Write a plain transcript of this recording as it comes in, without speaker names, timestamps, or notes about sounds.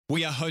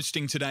We are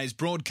hosting today's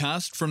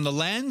broadcast from the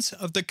lands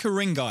of the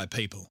Ku-ring-gai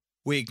people.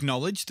 We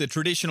acknowledge the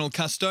traditional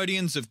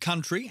custodians of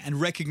country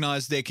and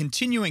recognise their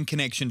continuing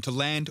connection to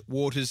land,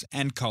 waters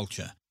and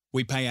culture.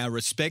 We pay our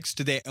respects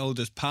to their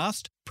elders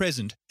past,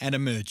 present and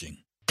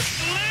emerging. He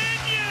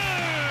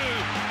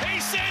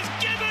says,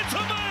 give it to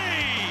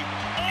me!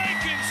 I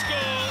can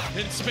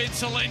score! And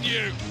Spencer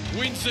Leniu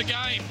wins the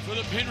game for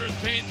the Penrith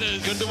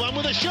Panthers. Gundogan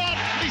with a shot.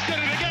 He's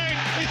done it again.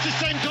 It's the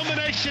same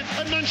combination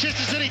at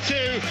Manchester City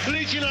 2,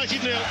 Leeds United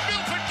 0.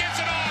 Milford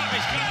gets it on.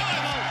 He's got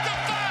it.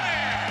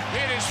 Daffy!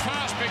 It is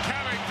fast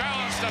becoming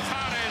balanced.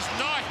 Daffy's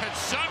night at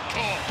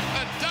Suncorp.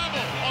 A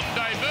double on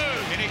debut.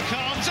 In it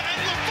comes and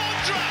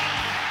Lafondra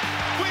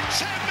with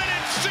 10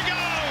 minutes to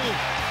go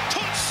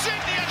puts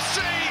Sydney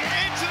FC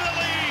into the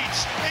lead.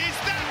 Is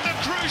that the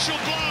crucial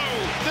blow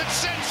that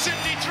sends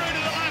Sydney through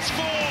to the last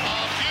four?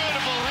 Oh,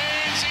 beautiful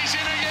hands. He's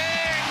in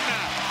again.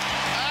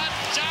 A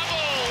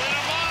double in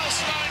a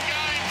milestone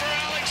game for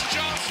Alex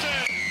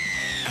Johnston.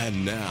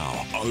 And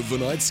now,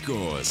 overnight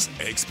scores,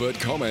 expert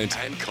comment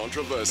and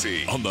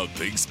controversy on the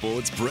Big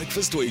Sports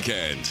Breakfast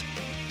Weekend.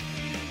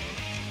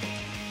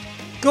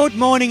 Good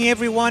morning,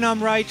 everyone.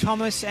 I'm Ray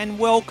Thomas, and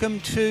welcome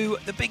to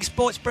the Big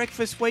Sports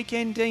Breakfast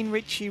Weekend. Dean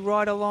Ritchie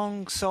right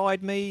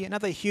alongside me.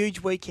 Another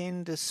huge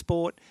weekend of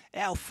sport,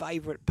 our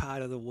favourite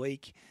part of the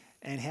week.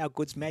 And how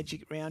good's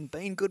Magic Round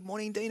been? Good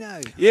morning, Dino.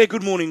 Yeah,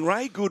 good morning,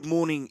 Ray. Good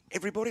morning,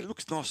 everybody. It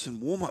looks nice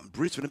and warm up in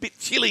Brisbane. A bit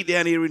chilly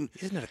down here in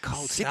Isn't it a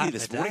cold Sydney start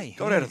this of the morning. day?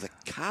 Got out of the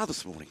car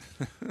this morning.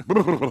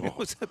 It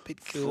was a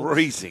bit cool.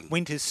 Freezing.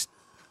 Winter's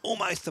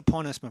almost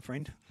upon us, my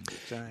friend.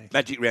 So,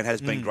 Magic Round has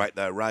been great,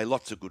 though, Ray.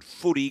 Lots of good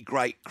footy,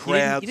 great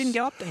crowds. You didn't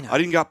go up, Dino? I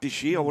didn't go up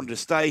this year. I wanted to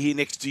stay here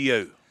next to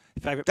you.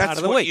 Favourite part That's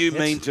of the what week. you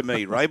mean to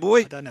me, Ray boy.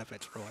 I don't know if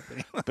that's right, but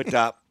anyway. But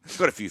I've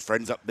got a few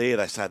friends up there.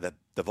 They say that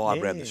the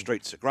vibe around Yeah. the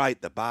streets are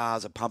great. The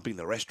bars are pumping.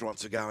 The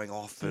restaurants are going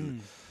off.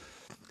 And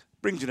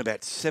brings in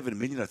about 7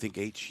 million, I think,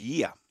 each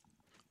year,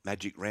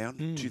 Magic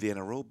Round, to the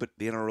NRL. But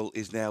the NRL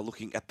is now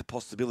looking at the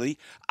possibility,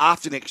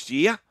 after next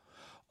year,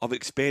 of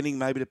expanding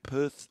maybe to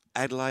Perth,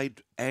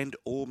 Adelaide and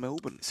or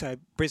Melbourne. So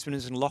Brisbane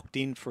isn't locked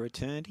in for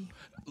eternity?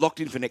 Locked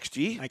in for next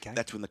year. Okay.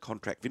 That's when the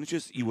contract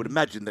finishes. You would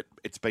imagine that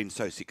it's been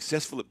so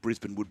successful that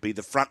Brisbane would be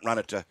the front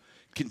runner to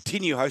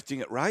continue hosting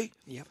it, Ray.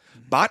 Yep.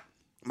 But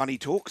money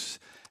talks,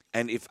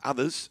 and if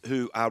others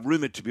who are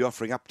rumoured to be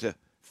offering up to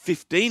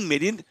 15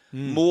 million,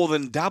 more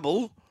than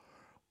double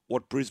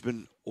what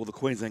Brisbane or the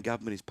Queensland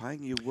government is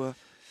paying,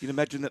 you'd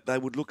imagine that they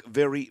would look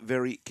very,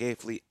 very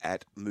carefully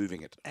at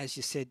moving it. As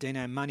you said,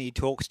 Dino, money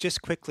talks.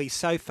 Just quickly,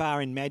 so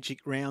far in Magic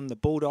Round, the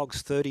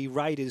Bulldogs 30,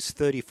 Raiders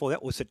 34.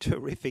 That was a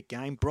terrific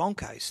game.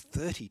 Broncos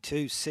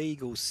 32,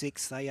 Seagulls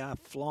 6. They are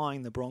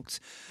flying, the Bronx.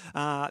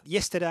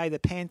 Yesterday, the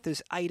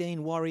Panthers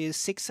 18, Warriors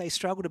 6. They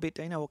struggled a bit,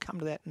 Dino. We'll come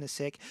to that in a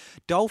sec.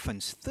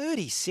 Dolphins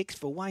 36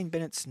 for Wayne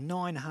Bennett's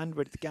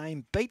 900th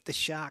game. Beat the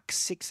Sharks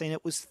 16.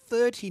 It was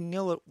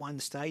 30-0 at one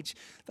stage.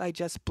 They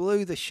just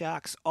blew the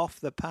Sharks off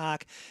the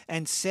park.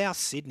 And South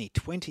Sydney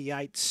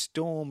 28,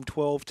 Storm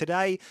 12.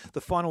 Today, the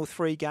final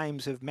three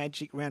games of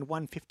Magic Round.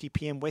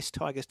 1:50pm, West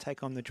Tigers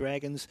take on the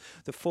Dragons.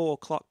 The 4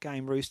 o'clock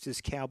game, Roosters,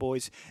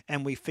 Cowboys.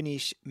 And we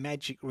finish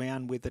Magic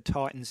Round with the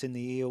Titans and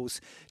the Eels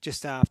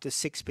just after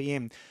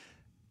 6pm.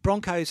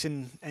 Broncos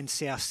and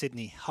South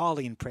Sydney,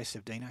 highly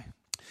impressive, Dino.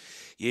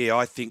 Yeah,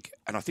 I think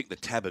the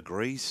Tab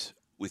agrees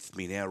with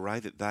me now, Ray,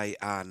 that they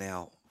are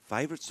now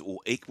favourites or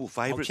equal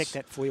favourites. I'll check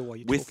that for you while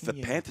you're with talking.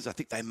 the Panthers. I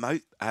think they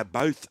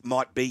both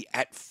might be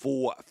at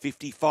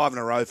 4.50, 5 in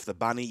a row for the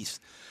Bunnies.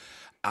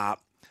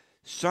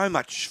 So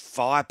much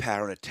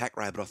firepower and attack,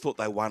 Ray, but I thought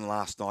they won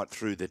last night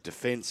through the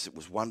defence. It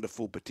was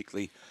wonderful,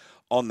 particularly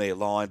on their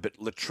line. But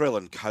Latrell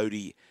and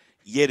Cody,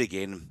 yet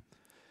again,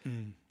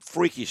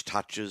 freakish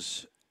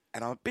touches.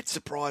 And I'm a bit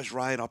surprised,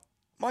 Ray, and I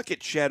might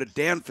get shouted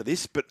down for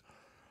this, but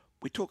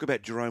we talk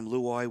about Jerome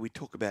Luai, we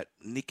talk about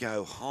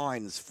Nico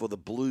Hines for the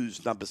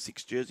Blues number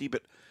 6 jersey,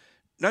 but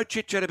no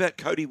chit-chat about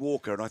Cody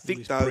Walker. And I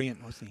think, though,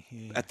 brilliant, wasn't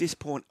he? Yeah. at this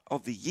point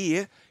of the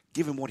year,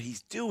 given what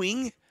he's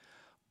doing,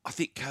 I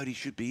think Cody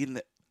should be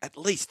in at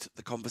least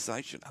the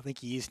conversation. I think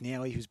he is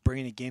now. He was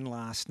brilliant again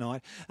last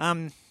night.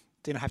 Then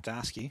I have to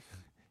ask you,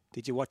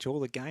 did you watch all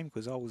the game?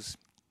 Because I was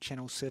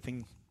channel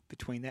surfing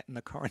between that and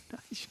the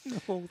coronation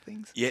of all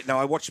things. Yeah, no,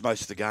 I watched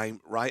most of the game,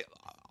 Ray.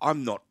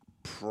 I'm not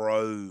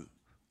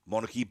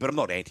pro-monarchy, but I'm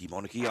not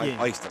anti-monarchy.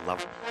 I used to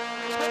love it.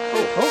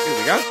 Oh, here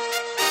we go.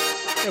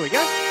 There we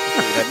go.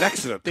 We had an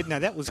accident. Didn't know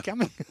that was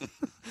coming.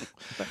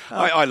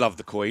 I love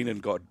the Queen,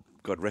 and God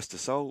rest her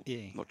soul.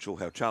 Yeah. Not sure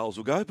how Charles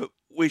will go, but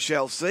we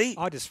shall see.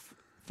 I just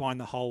find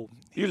the whole...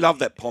 You love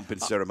that pomp and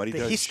ceremony, the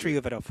don't history you?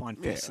 of it I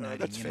find fascinating.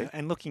 that's you know, fair.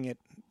 and looking at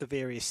the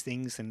various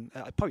things, and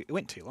it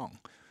went too long.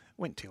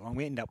 We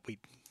ended up...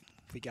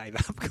 We gave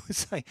up,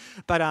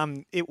 but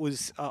it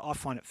was. I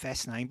find it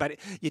fascinating. But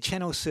you're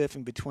channel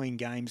surfing between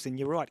games, and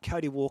you're right.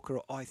 Cody Walker,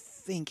 I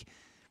think,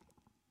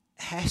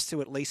 has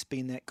to at least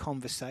be in that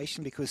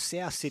conversation because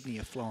South Sydney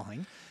are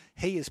flying.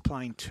 He is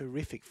playing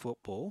terrific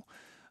football.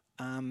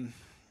 I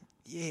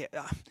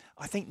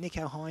think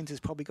Nico Hines has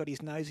probably got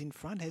his nose in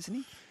front, hasn't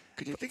he?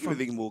 Can you think of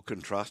anything more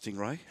contrasting,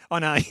 Ray? I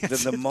know.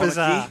 It's It's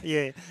bizarre.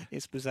 Yeah,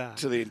 it's bizarre.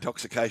 To the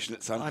intoxication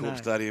at Suncorp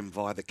Stadium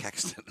via the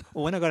Caxton.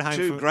 Well, when I got home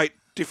Two from, great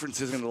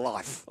differences in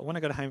life. When I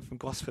got home from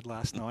Gosford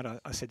last night,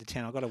 I said to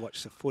Tan, I've got to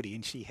watch the footy,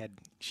 and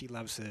she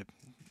loves the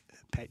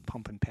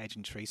pomp and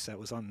pageantry, so it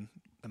was on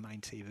the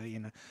main TV,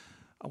 and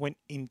I went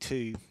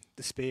into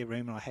the spare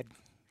room and I had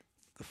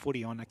the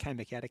footy on. I came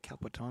back out a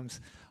couple of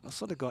times. I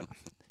sort of got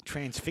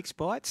transfixed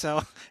by it, so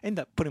I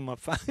ended up putting my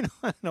phone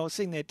on, and I was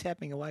sitting there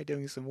tapping away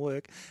doing some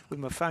work with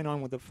my phone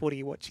on with the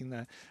footy, watching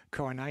the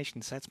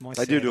coronation. So that's my.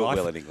 They do it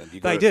well in England.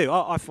 They do.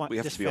 I find we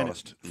have just to be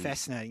honest.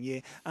 Fascinating,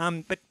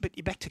 yeah. But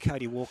you're back to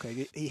Cody Walker.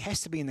 He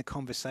has to be in the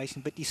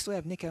conversation, but you still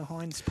have Nico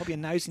Hines probably a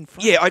nose in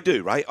front. Yeah, I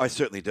do, Ray. I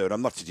certainly do, and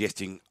I'm not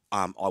suggesting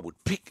I would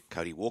pick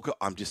Cody Walker.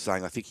 I'm just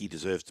saying I think he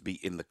deserves to be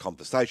in the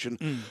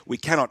conversation. We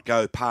cannot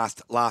go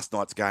past last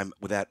night's game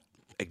without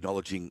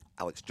acknowledging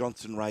Alex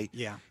Johnson, Ray.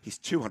 Yeah. His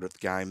 200th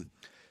game,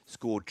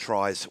 scored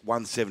tries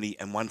 170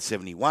 and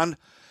 171.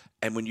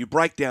 And when you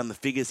break down the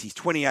figures, he's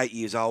 28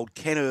 years old.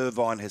 Ken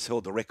Irvine has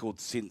held the record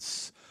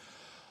since,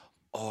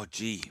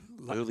 early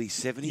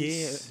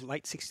 70s? Yeah,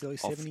 late 60s, early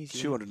 70s.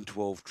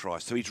 212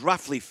 tries. So he's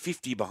roughly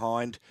 50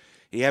 behind.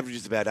 He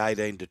averages about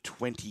 18 to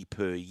 20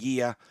 per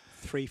year.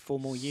 3-4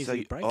 more years So,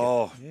 to break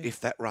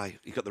if that, Ray.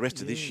 You've got the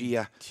rest of this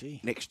year.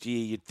 Next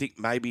year, you'd think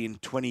maybe in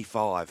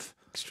 25.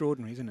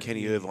 Extraordinary, isn't it?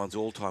 Kenny Irvine's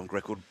all-time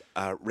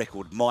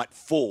record might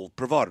fall,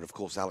 provided, of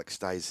course, Alex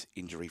stays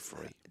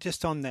injury-free.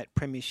 Just on that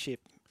premiership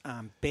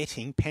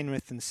betting,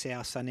 Penrith and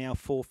South are now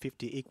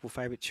 $4.50 equal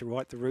favourites. You're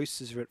right. The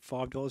Roosters are at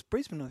 $5.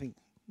 Brisbane, I think,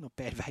 not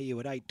bad value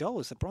at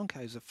 $8. The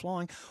Broncos are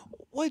flying.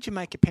 What did you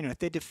make of Penrith?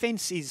 Their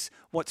defence is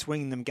what's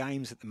winning them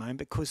games at the moment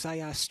because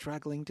they are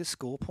struggling to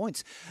score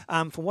points.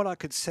 From what I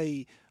could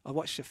see, I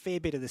watched a fair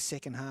bit of the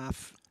second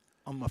half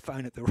on my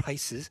phone at the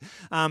races.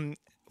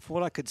 For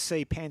what I could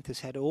see, Panthers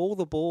had all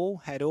the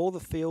ball, had all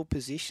the field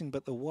position,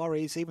 but the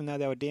Warriors, even though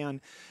they were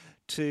down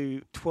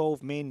to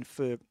 12 men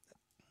for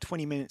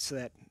 20 minutes of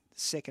that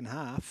second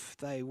half,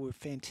 they were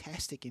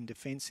fantastic in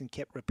defence and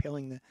kept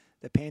repelling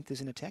the Panthers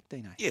in attack,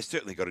 Dino. Yeah,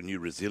 certainly got a new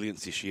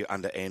resilience this year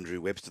under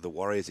Andrew Webster. The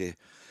Warriors, they're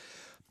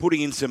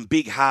putting in some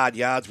big, hard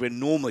yards where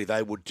normally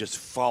they would just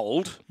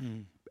fold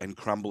and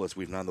crumble, as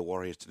we've known the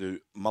Warriors to do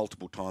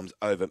multiple times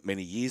over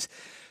many years.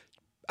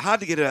 Hard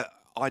to get an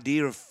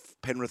idea of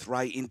Penrith,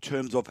 Ray, in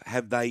terms of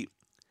have they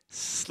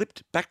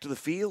slipped back to the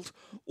field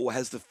or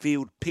has the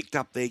field picked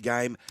up their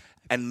game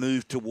and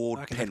moved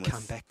toward Penrith?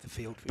 Come back the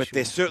field for but sure.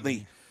 They're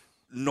certainly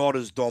not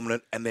as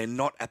dominant and they're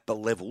not at the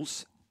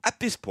levels. At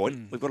this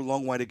point, we've got a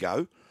long way to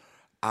go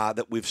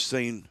that we've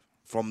seen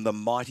from the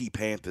mighty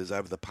Panthers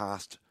over the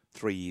past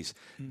 3 years.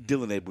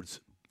 Dylan Edwards,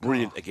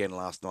 brilliant again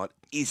last night.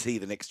 Is he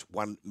the next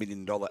 $1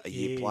 million a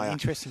year player?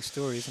 Interesting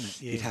story, isn't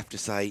it? Yeah. You'd have to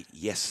say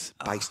yes,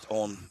 based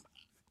on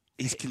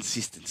his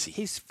consistency.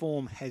 His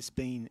form has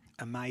been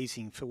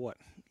amazing for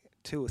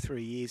 2 or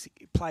 3 years.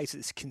 He plays at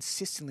this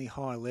consistently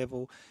high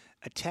level,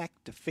 attack,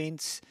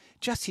 defence,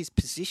 just his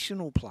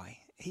positional play.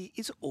 He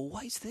is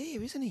always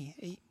there, isn't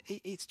he?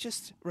 It's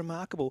just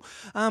remarkable.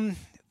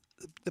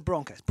 The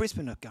Broncos,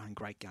 Brisbane are going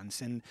great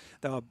guns, and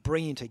they are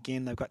brilliant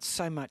again. They've got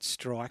so much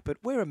strike, but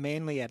where are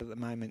Manly at the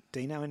moment,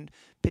 Dino? And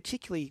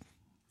particularly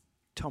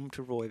Tom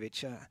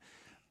Trbojevic,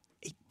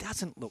 he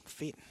doesn't look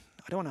fit.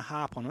 I don't want to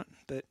harp on it,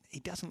 but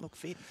he doesn't look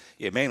fit.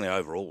 Yeah, Manly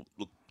overall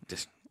looked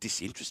just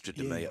disinterested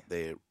to me up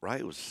there,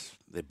 Ray.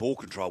 Their ball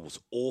control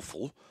was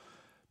awful,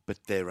 but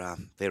their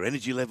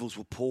energy levels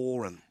were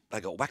poor, and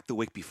they got whacked the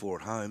week before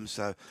at home.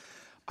 So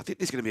I think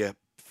there's going to be a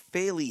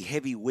fairly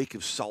heavy week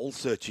of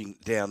soul-searching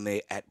down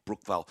there at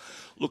Brookvale.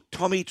 Look,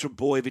 Tommy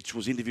Trbojevic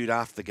was interviewed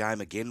after the game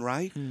again,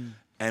 Ray,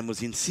 and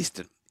was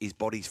insistent his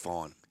body's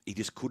fine. He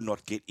just could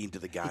not get into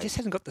the game. He just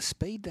hasn't got the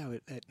speed, though,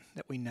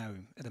 that we know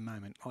at the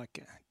moment.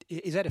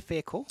 Is that a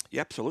fair call?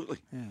 Yeah, absolutely.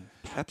 Yeah.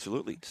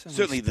 Absolutely. So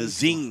Certainly the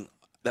zing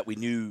that we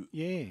knew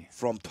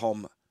from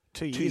Tom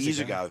 2 years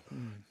ago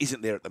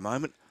isn't there at the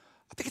moment.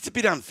 I think it's a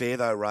bit unfair,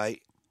 though,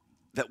 Ray,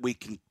 that we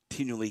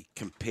continually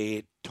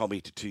compare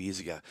Tommy to 2 years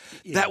ago.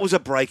 Yeah. That was a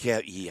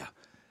breakout year.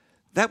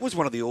 That was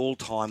one of the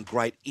all-time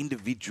great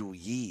individual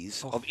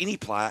years of any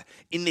player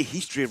in the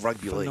history of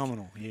rugby league.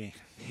 Phenomenal, yeah.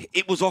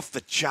 It was off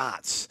the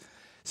charts.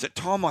 So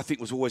Tom, I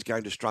think, was always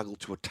going to struggle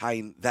to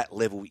attain that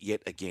level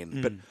yet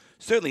again. But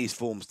certainly his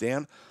form's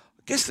down.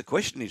 I guess the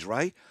question is,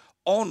 Ray,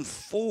 on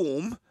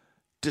form,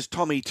 does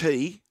Tommy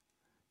T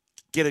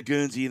get a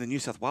Guernsey in the New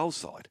South Wales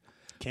side?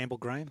 Campbell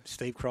Graham,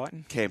 Steve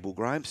Crichton.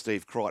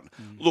 Steve Crichton.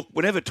 Look,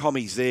 whenever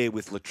Tommy's there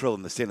with Latrell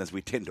in the centres,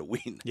 we tend to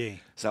win. Yeah.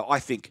 So I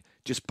think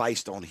just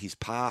based on his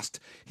past,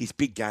 his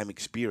big game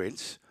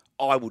experience,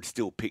 I would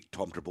still pick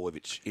Tom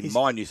Trbojevic in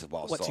my New South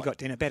Wales side. What's he got,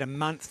 Dan? About a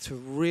month to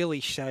really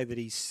show that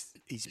he's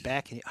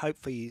back, and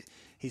hopefully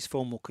his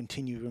form will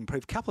continue to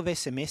improve. A couple of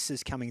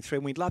SMSs coming through,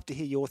 and we'd love to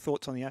hear your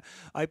thoughts on the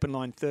open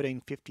line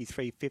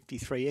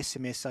 135353,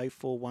 SMS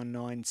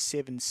 0419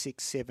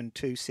 767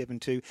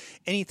 272.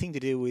 Anything to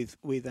do with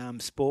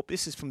sport.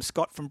 This is from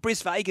Scott from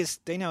Bris Vegas.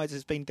 Dino, as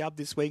has been dubbed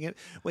this weekend.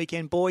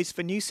 Boys,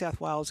 for New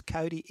South Wales,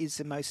 Cody is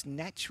the most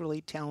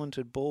naturally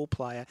talented ball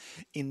player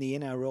in the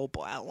NRL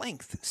by a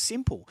length.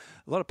 Simple.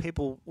 A lot of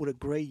people would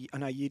agree. I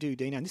know you do,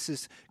 Dino. And this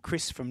is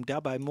Chris from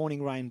Dubbo.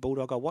 Morning Rain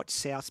Bulldog. I watched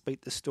South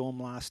beat the Storm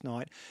last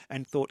night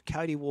and thought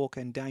Cody Walker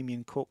and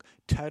Damien Cook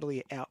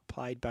totally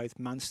outplayed both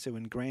Munster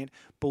and Grant.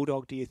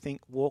 Bulldog, do you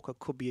think Walker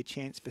could be a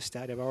chance for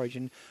State of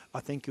Origin?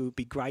 I think it would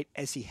be great,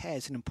 as he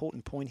has. An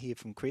important point here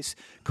from Chris.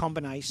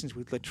 Combinations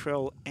with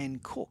Latrell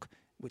and Cook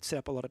would set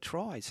up a lot of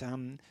tries.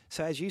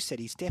 So as you said,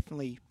 he's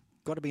definitely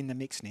got to be in the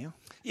mix now.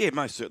 Yeah,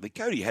 most certainly.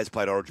 Cody has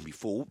played Origin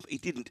before. He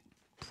didn't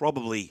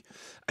probably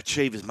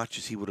achieve as much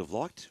as he would have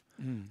liked.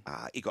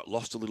 He got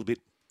lost a little bit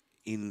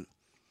in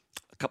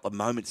a couple of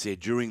moments there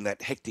during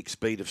that hectic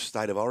speed of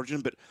State of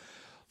Origin. But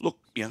look,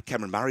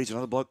 Cameron Murray's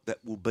another bloke that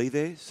will be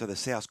there. So the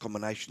South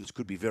combinations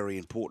could be very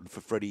important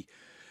for Freddie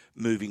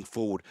moving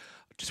forward.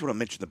 I just want to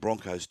mention the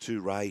Broncos too,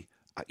 Ray.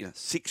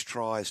 6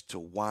 tries to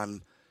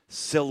 1.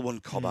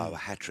 Selwyn Cobbo, a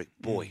hat-trick.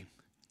 Boy,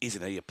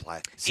 isn't he a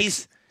player?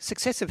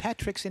 Successive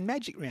hat-tricks in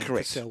Magic Round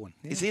for Selwyn.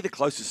 Yeah. Is he the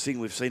closest thing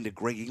we've seen to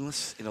Greg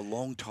Inglis in a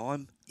long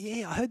time?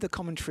 Yeah, I heard the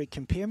commentary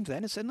compare him to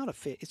that.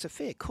 It's a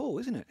fair call,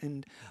 isn't it?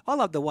 And I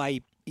love the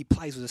way he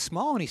plays with a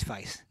smile on his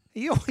face.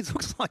 He always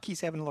looks like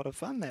he's having a lot of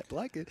fun, that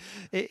bloke.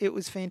 It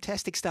was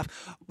fantastic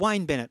stuff.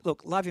 Wayne Bennett,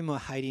 look, love him or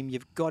hate him,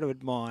 you've got to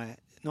admire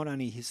not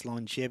only his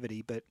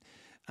longevity, but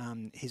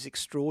his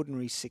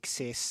extraordinary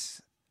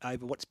success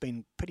over what's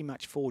been pretty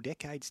much 4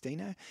 decades,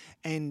 Dino,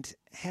 and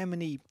how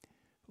many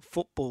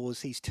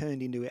footballers he's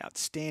turned into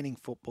outstanding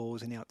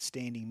footballers and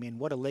outstanding men.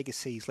 What a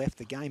legacy he's left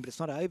the game, but it's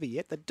not over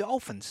yet. The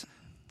Dolphins,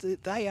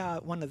 they are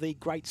one of the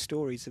great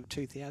stories of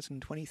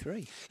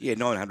 2023. Yeah,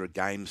 900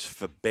 games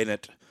for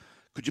Bennett.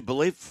 Could you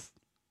believe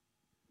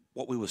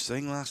what we were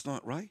seeing last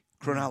night, Ray?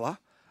 Cronulla,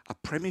 a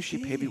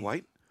premiership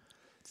heavyweight,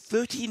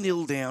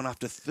 30-0 down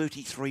after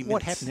 33 minutes.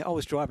 What happened there? I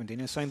was driving,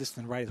 Dino, saying this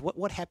to the Raiders.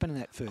 What happened in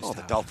that first half?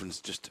 The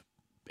Dolphins just,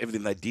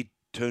 everything they did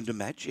turned to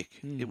magic.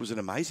 It was an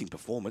amazing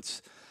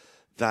performance.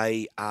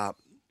 They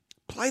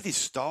play this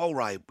style,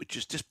 Ray, which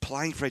is just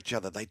playing for each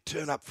other. They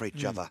turn up for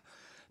each other.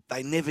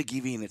 They never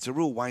give in. It's a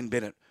real Wayne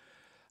Bennett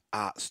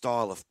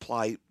style of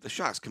play. The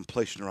Sharks'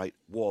 completion rate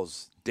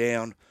was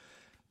down.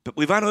 But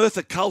we've unearthed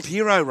a cult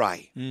hero,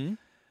 Ray.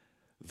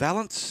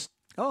 Valence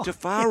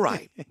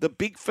Tafare, the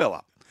big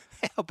fella.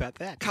 How about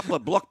that? Couple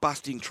of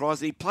blockbusting tries.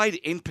 He played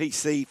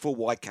NPC for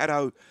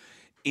Waikato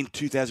in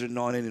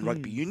 2019 in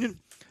rugby union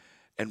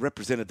and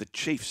represented the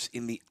Chiefs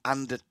in the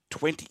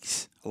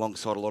under-20s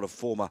alongside a lot of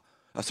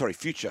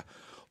future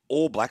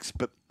All Blacks.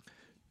 But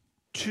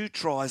 2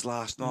 tries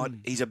last night.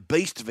 He's a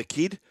beast of a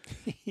kid.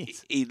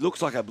 He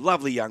looks like a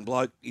lovely young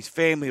bloke. His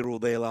family are all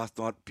there last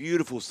night.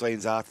 Beautiful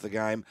scenes after the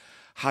game,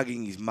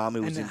 hugging his mum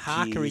who was in tears.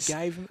 And the haka he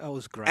gave him,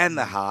 was great. And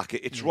the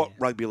haka. It's what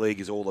rugby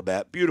league is all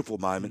about. Beautiful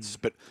moments.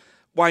 But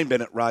Wayne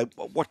Bennett, Ray,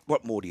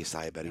 what more do you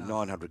say about him?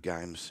 900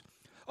 games.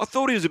 I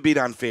thought he was a bit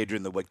unfair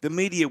during the week. The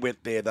media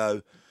went there,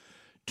 though,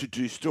 to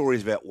do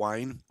stories about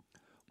Wayne.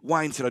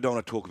 Wayne said, I don't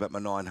want to talk about my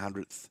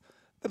 900th.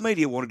 The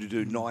media wanted to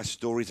do nice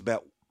stories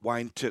about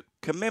Wayne to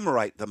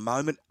commemorate the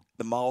moment,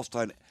 the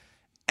milestone,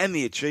 and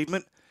the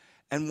achievement.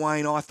 And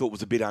Wayne, I thought,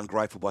 was a bit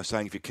ungrateful by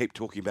saying, if you keep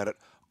talking about it,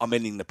 I'm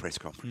ending the press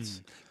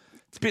conference.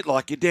 It's a bit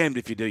like you're damned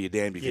if you do, you're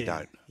damned if you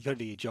don't. You've got to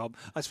do your job.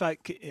 I suppose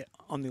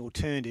on the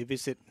alternative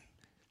is that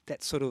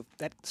that's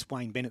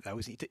Wayne Bennett, though,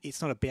 isn't it?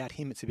 It's not about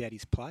him, it's about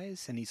his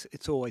players, and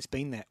it's always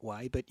been that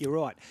way. But you're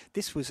right,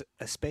 this was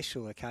a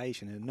special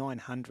occasion, a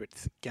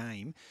 900th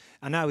game.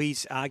 I know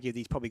he's argued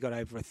he's probably got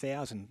over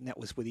 1,000, and that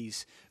was with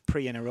his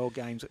pre-NRL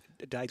games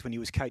days when he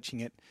was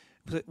coaching at,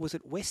 was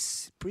it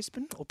West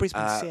Brisbane or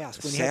Brisbane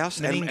South?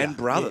 South and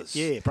Brothers.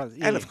 Yeah, Brothers.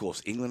 Yeah. And, of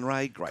course, England,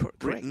 Ray, Great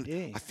Britain.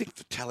 Yeah. I think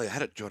the tally, I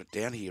had it jotted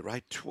down here,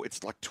 Ray,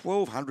 it's like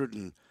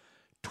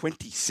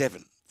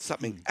 1,227,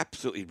 something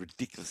absolutely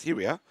ridiculous. Here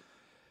we are.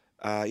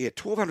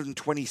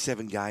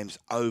 1,227 games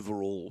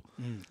overall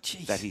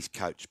that he's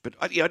coached. But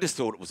I just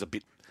thought it was a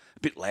bit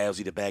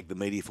lousy to bag the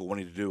media for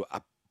wanting to do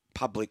a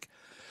public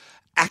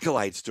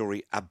accolade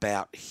story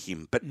about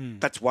him. But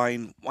that's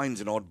Wayne. Wayne's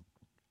an odd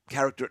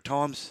character at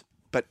times,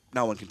 but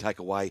no one can take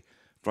away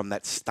from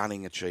that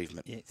stunning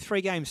achievement. Yeah, 3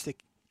 games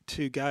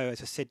to go,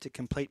 as I said, to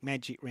complete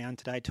Magic Round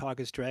today.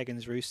 Tigers,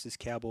 Dragons, Roosters,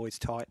 Cowboys,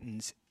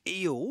 Titans,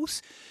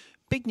 Eels.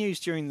 Big news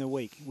during the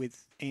week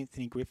with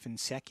Anthony Griffin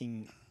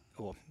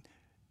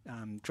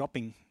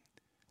dropping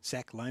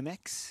Zach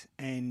Lomax,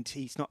 and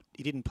he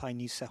didn't play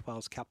New South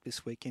Wales Cup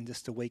this weekend,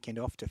 just a weekend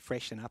off to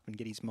freshen up and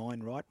get his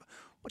mind right.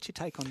 What's your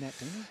take on that,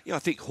 Dino? Yeah, I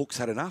think Hook's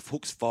had enough.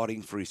 Hook's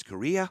fighting for his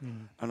career,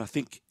 and I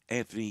think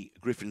Anthony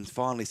Griffin's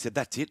finally said,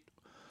 that's it.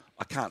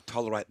 I can't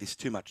tolerate this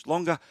too much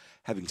longer.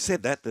 Having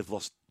said that, they've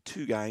lost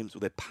 2 games, or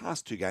their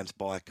past 2 games,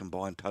 by a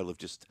combined total of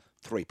just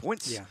 3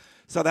 points. Yeah.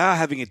 So they are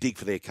having a dig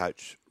for their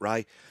coach,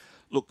 Ray.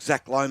 Look,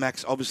 Zach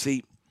Lomax,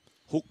 obviously,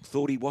 Hook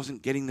thought he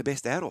wasn't getting the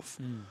best out of.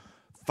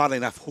 Funnily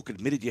enough, Hook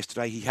admitted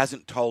yesterday he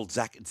hasn't told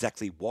Zach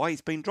exactly why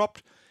he's been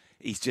dropped.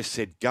 He's just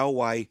said, go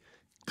away,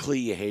 clear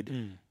your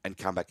head, and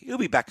come back. He'll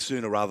be back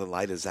sooner rather than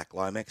later, Zach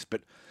Lomax,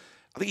 but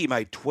I think he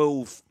made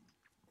 12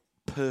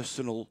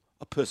 personnel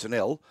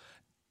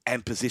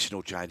and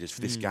positional changes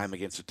for this game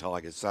against the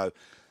Tigers. So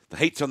the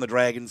heat's on the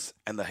Dragons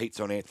and the heat's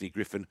on Anthony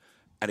Griffin,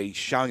 and he's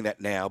showing that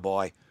now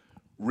by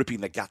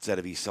ripping the guts out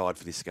of his side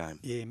for this game.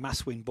 Yeah,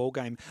 must-win ball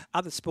game.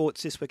 Other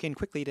sports this weekend,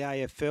 quickly to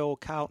AFL,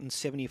 Carlton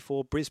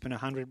 74, Brisbane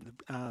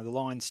 100. The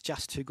Lions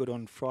just too good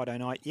on Friday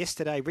night.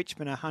 Yesterday,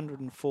 Richmond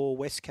 104,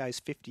 West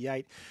Coast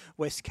 58.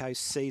 West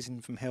Coast season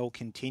from hell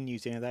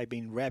continues. You know, they've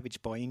been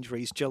ravaged by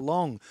injuries.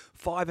 Geelong,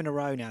 5 in a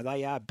row now.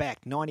 They are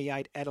back.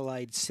 98,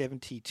 Adelaide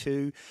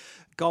 72.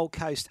 Gold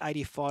Coast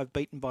 85,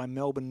 beaten by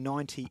Melbourne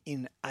 90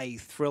 in a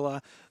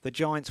thriller. The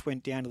Giants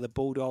went down to the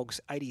Bulldogs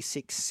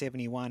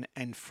 86-71,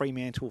 and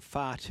Fremantle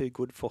far too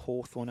good for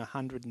Hawthorn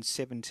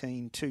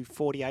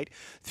 117-48.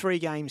 3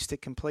 games to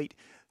complete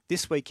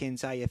this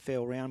weekend's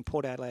AFL round.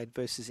 Port Adelaide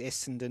versus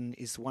Essendon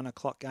is the 1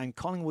 o'clock game.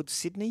 Collingwood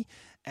Sydney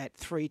at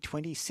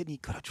 3:20. Sydney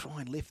got to try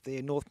and lift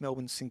there. North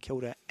Melbourne St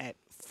Kilda at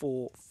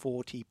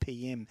 4:40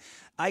 p.m.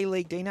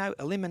 A-League, Dino,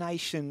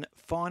 elimination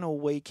final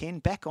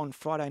weekend. Back on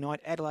Friday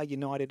night, Adelaide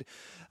United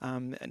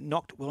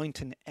knocked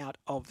Wellington out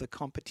of the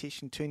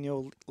competition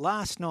 2-0.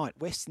 Last night,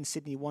 Western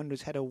Sydney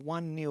Wanderers had a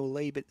 1-0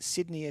 lead, but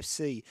Sydney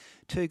FC,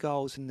 2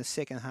 goals in the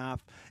second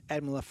half.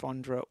 Admiral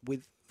Lafondra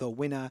with the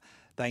winner.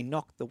 They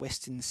knocked the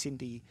Western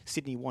Sydney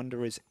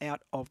Wanderers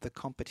out of the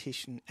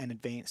competition and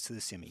advanced to the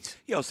semis.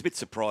 Yeah, I was a bit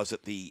surprised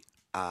that the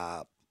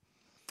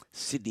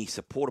Sydney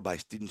supporter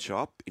base didn't show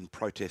up in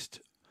protest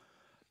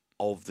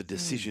of the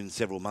decision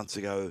several months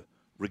ago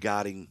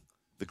regarding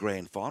the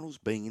grand finals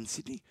being in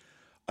Sydney.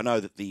 I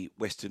know that the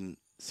Western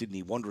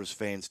Sydney Wanderers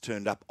fans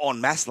turned up en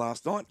masse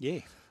last night.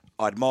 Yeah.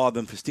 I admire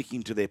them for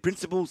sticking to their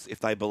principles. If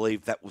they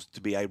believe that was to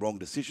be a wrong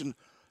decision,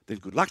 then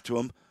good luck to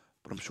them.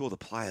 But I'm sure the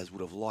players would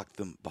have liked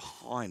them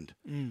behind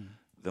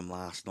them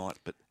last night,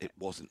 but it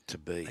wasn't to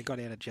be. They got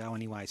out of jail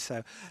anyway. So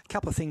a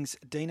couple of things,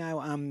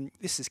 Dino.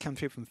 This has come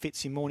through from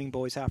Fitzy. Morning,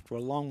 boys. After a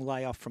long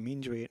layoff from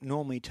injury, it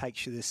normally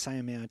takes you the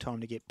same amount of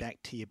time to get back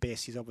to your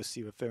best. He's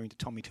obviously referring to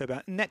Tommy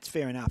Turbo, and that's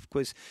fair enough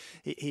because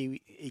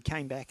he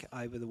came back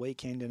over the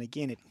weekend, and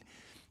again,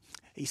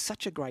 he's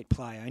such a great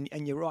player.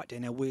 And you're right,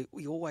 Dino. We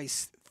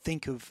always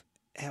think of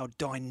how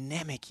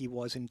dynamic he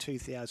was in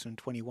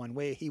 2021,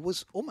 where he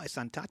was almost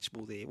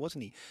untouchable there,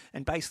 wasn't he?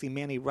 And basically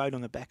Manly rode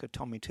on the back of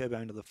Tommy Turbo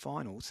into the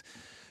finals.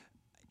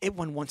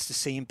 Everyone wants to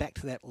see him back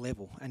to that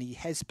level, and he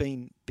has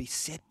been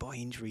beset by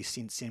injuries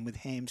since then with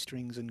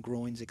hamstrings and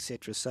groins,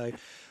 etc. So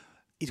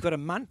he's got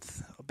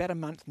about a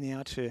month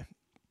now to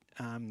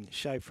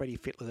show Freddie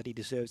Fittler that he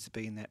deserves to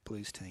be in that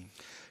Blues team.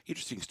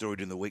 Interesting story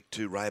during the week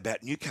too, Ray,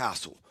 about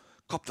Newcastle.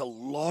 Copped a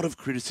lot of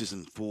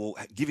criticism for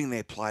giving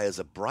their players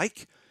a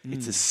break.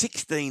 It's a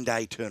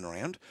 16-day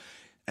turnaround.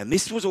 And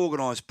this was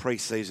organised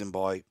pre-season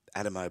by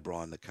Adam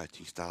O'Brien, the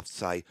coaching staff, to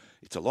say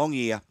it's a long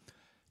year,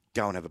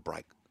 go and have a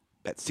break.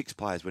 About 6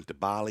 players went to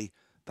Bali.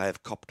 They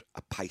have copped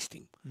a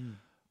pasting.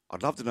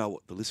 I'd love to know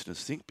what the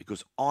listeners think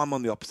because I'm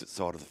on the opposite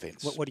side of the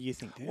fence. What do you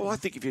think, Dan? Well, I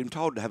think if you're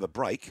told to have a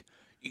break,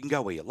 you can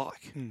go where you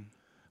like.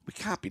 We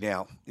can't be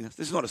now, this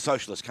is not a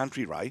socialist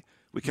country, Ray.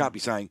 We can't be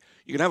saying,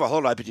 you can have a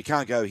holiday, but you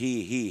can't go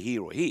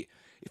here, or here.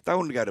 If they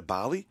want to go to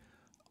Bali,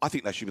 I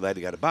think they should be allowed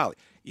to go to Bali.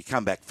 You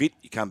come back fit,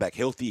 you come back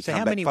healthy, you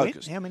come back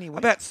focused. How many went?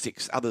 About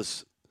 6.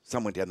 Others,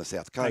 some went down the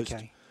south coast.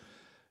 Okay.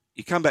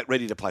 You come back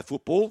ready to play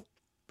football,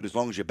 but as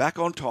long as you're back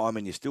on time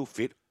and you're still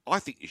fit, I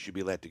think you should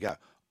be allowed to go.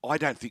 I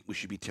don't think we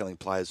should be telling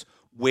players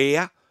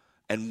where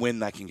and when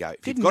they can go.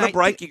 If you've got a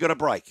break, you've got a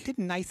break.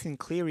 Didn't Nathan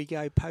Cleary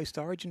go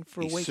post-Origin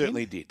for a weekend? He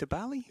certainly did. To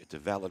Bali? It's a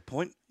valid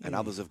point, and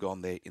others have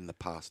gone there in the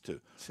past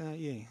too. So,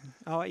 yeah.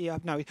 Oh, yeah,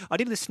 no. I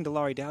did listen to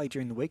Laurie Daly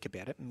during the week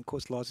about it, and of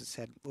course Loz has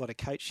had a lot of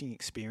coaching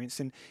experience,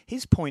 and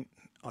his point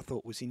I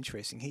thought was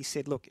interesting. He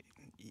said, look,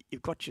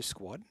 you've got your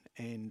squad,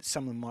 and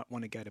some of them might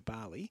want to go to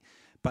Bali,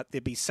 but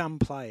there'd be some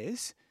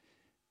players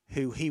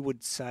who he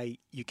would say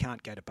you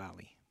can't go to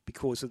Bali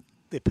because of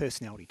their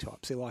personality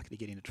types. They're likely to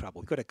get into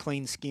trouble. You've got a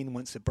clean skin.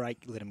 Once a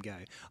break, let them go.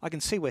 I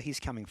can see where he's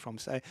coming from.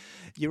 So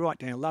you're right,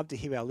 Dan. I'd love to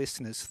hear our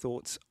listeners'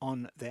 thoughts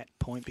on that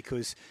point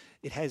because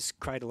it has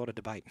created a lot of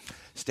debate.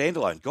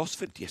 Standalone,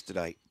 Gosford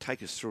yesterday.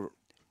 Take us through it.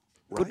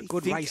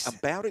 Good Think race.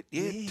 about it.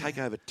 Yeah, take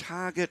over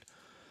Target.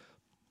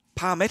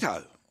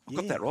 Palmetto. I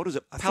got that right. Is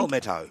it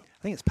Palmetto?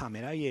 I think it's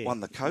Palmetto, yeah.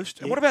 Won the coast.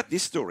 Yeah. And what about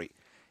this story?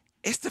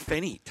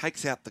 Estefani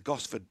takes out the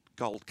Gosford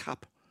Gold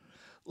Cup.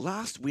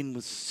 Last win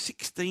was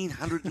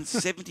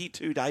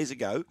 1,672 days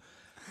ago,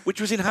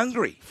 which was in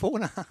Hungary.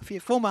 4.5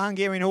 years. Former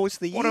Hungarian horse of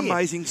the year. What an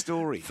amazing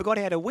story. Forgot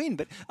how to win.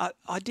 But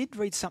I did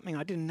read something,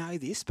 I didn't know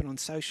this, but on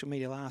social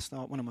media last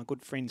night, one of my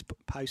good friends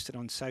posted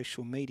on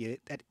social media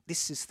that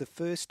this is the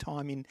first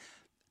time in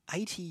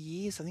 80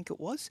 years, I think it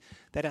was,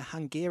 that a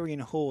Hungarian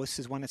horse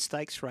has won a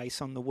stakes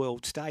race on the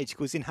world stage.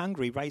 Because in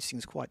Hungary, racing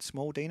is quite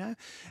small, Dino,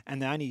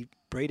 and they only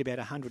breed about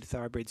 100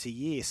 thoroughbreds a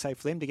year. So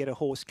for them to get a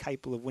horse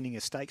capable of winning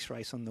a stakes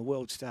race on the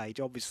world stage,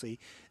 obviously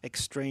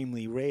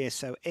extremely rare.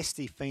 So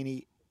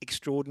Estefini,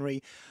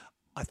 extraordinary.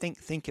 I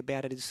think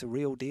about it, it's the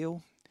real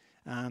deal.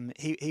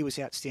 He was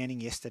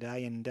outstanding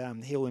yesterday,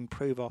 and he'll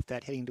improve off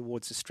that heading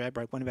towards the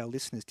Stradbroke. One of our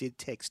listeners did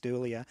text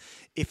earlier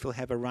if he'll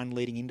have a run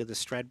leading into the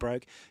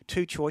Stradbroke.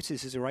 Two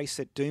choices: is a race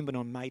at Doomben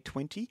on May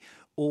 20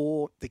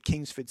 or the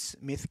Kingsford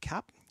Smith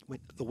Cup.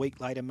 The week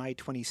later, May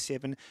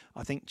 27,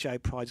 I think Joe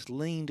Pride's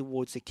leaned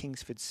towards the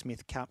Kingsford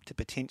Smith Cup to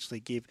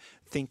potentially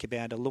think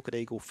about a look at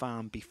Eagle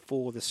Farm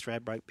before the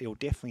Stradbroke. He'll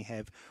definitely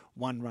have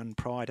one run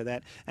prior to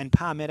that. And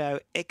Palmetto,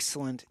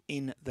 excellent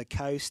in the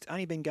Coast.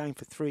 Only been going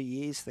for 3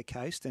 years, the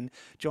Coast. And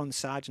John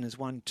Sargent has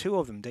won 2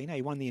 of them, Dino.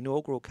 He won the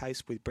inaugural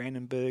Coast with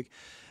Brandenburg.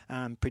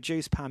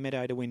 Produced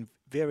Palmetto to win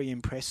very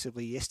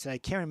impressively yesterday.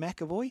 Kerrin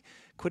McEvoy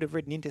could have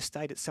ridden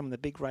interstate at some of the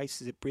big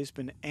races at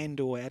Brisbane and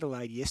or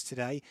Adelaide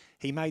yesterday.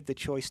 He made the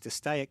choice to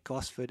stay at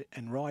Gosford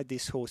and ride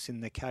this horse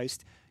in the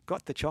Coast.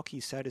 Got the jockey,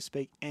 so to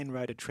speak, and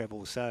rode a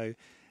treble. So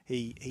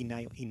he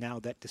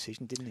nailed that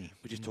decision, didn't he?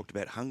 We just talked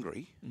about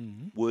Hungary.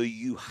 Mm-hmm. Were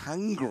you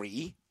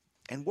hungry?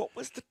 And what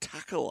was the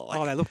tucker like?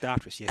 Oh, they looked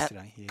after us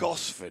yesterday. At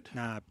Gosford.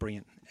 Nah,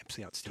 brilliant.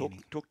 Absolutely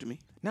outstanding. Talk to me.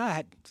 No, I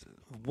had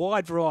a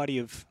wide variety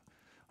of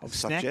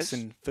snacks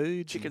and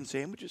food. Chicken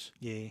sandwiches?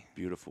 Yeah.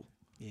 Beautiful.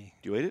 Yeah.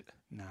 Do you eat it?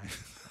 No.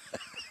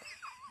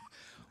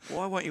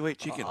 Why won't you eat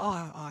chicken?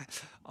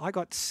 I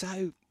got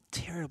so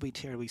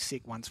terribly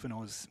sick once when I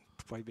was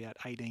probably about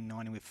 18,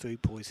 19 with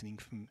food poisoning.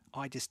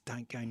 I just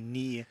don't go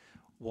near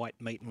white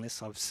meat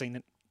unless I've seen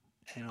it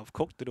and I've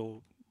cooked it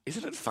or...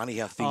 Isn't it funny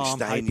how things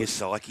stay in your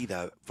psyche,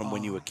 though, from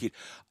when you were a kid?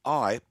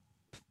 I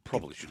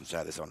probably shouldn't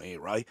say this on air,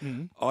 Ray.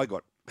 Mm-hmm. I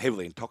got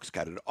heavily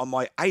intoxicated on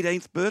my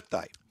 18th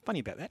birthday. Funny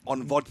about that.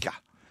 On vodka.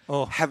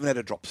 Oh. Haven't had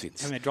a drop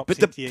since. But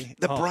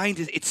the brain,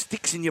 it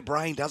sticks in your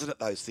brain, doesn't it,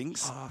 those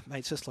things? Oh, mate,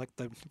 it's just like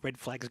the red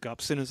flags go up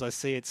as soon as I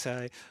see it.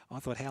 So I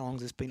thought, how long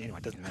has this been? Anyway,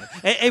 it doesn't matter.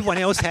 Everyone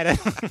else had it.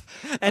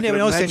 And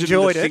everyone else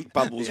enjoyed it. Think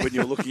bubbles when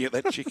you're looking at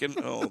that chicken.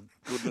 Oh,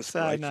 goodness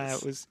gracious. No,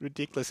 it was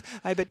ridiculous.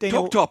 Hey, but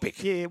Daniel, Top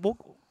topic. Yeah, well,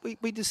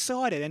 we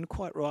decided, and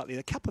quite rightly,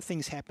 a couple of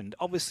things happened.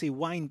 Obviously,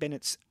 Wayne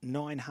Bennett's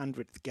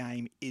 900th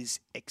game is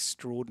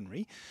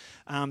extraordinary.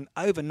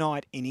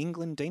 Overnight in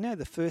England, Dino,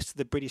 the first of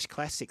the British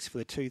Classics for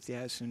the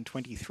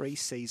 2023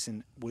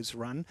 season was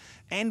run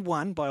and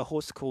won by a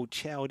horse called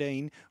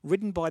Chaldine,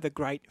 ridden by the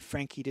great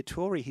Frankie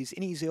Dettori. He's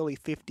in his early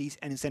 50s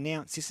and has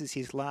announced this is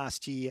his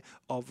last year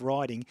of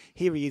riding.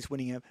 Here he is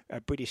winning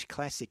a British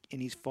Classic in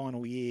his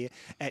final year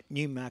at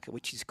Newmarket,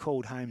 which he's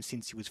called home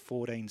since he was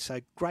 14.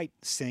 So great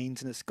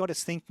scenes, and it's got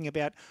us thinking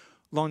about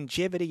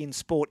longevity in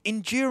sport.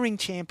 Enduring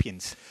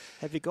champions.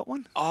 Have you got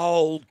one?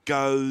 I'll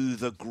go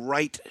the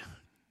great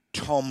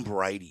Tom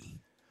Brady.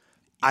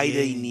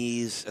 18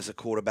 years as a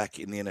quarterback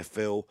in the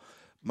NFL.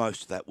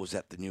 Most of that was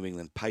at the New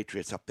England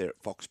Patriots up there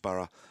at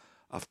Foxborough.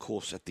 Of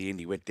course, at the end,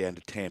 he went down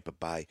to Tampa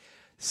Bay.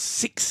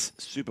 6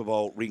 Super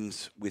Bowl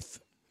rings with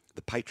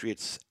the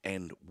Patriots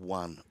and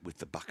 1 with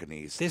the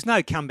Buccaneers. There's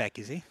no comeback,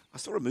 is he? I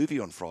saw a movie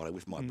on Friday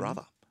with my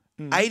brother.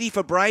 80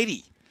 for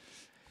Brady.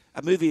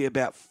 A movie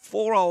about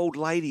 4 old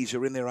ladies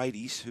who are in their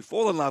 80s who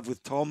fall in love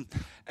with Tom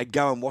and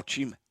go and watch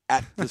him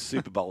at the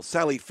Super Bowl.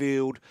 Sally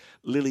Field,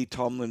 Lily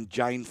Tomlin,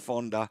 Jane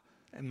Fonda.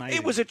 Amazing.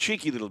 It was a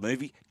cheeky little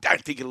movie.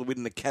 Don't think it'll win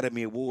an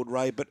Academy Award,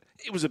 Ray, but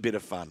it was a bit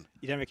of fun.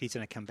 You don't reckon he's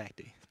going to come back,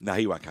 do you? No,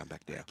 he won't come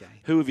back now. Okay.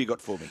 Who have you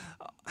got for me?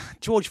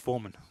 George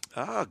Foreman.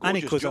 Ah,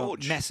 only gorgeous because I'm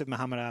George. a massive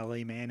Muhammad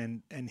Ali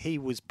man, and he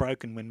was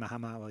broken when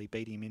Muhammad Ali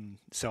beat him in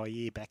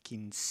Zaire back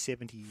in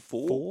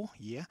 74.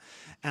 Yeah.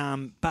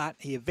 But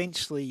he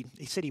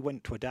said he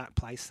went to a dark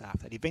place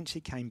after that. He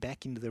eventually came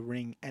back into the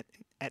ring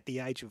at the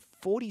age of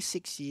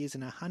 46 years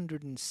and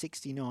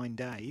 169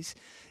 days.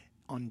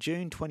 On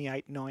June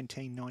 28,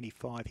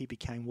 1995, he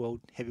became world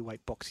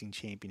heavyweight boxing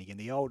champion again,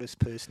 the oldest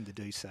person to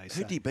do so.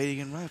 Who did he beat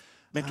again, Ray?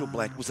 Mental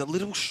blank. Was a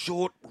little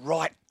short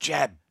right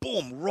jab.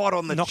 Boom, right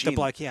on the knocked chin. the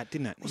bloke out,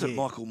 didn't it? Was it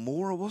Michael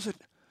Moore or was it?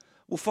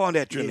 We'll find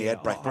out during the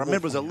ad break. But I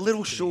remember it was a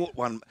little short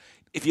one.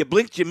 If you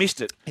blinked, you missed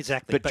it.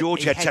 Exactly. But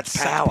George had such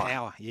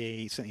power. Yeah,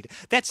 he certainly did.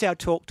 That's our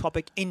talk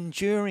topic,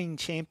 enduring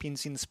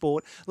champions in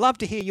sport. Love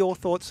to hear your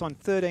thoughts on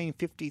 13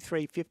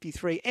 53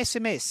 53.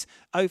 SMS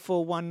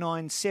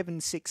 0419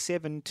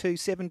 767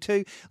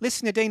 272.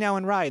 Listen to Dino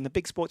and Ray in the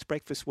Big Sports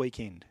Breakfast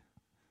Weekend.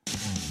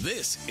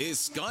 This is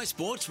Sky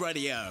Sports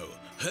Radio.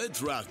 Heard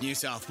throughout New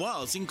South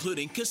Wales,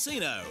 including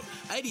Casino,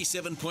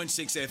 87.6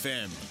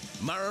 FM,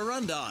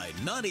 Murrurundi,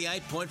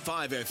 98.5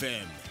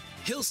 FM,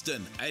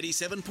 Hillston,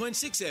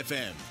 87.6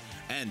 FM,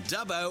 and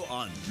Dubbo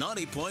on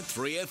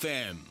 90.3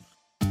 FM.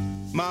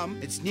 Mum,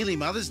 it's nearly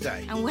Mother's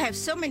Day. And we have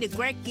so many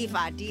great gift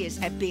ideas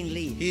at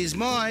Bingley. Here's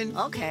mine.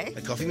 Okay.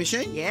 A coffee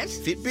machine? Yes.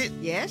 Fitbit?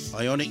 Yes.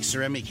 Ionic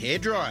ceramic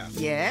hairdryer?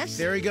 Yes.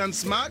 Theragun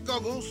smart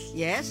goggles?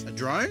 Yes. A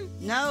drone?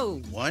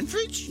 No. Wine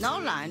fridge? No,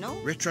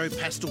 Lionel. Retro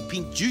pastel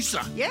pink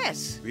juicer?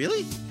 Yes.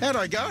 Really? How'd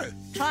I go?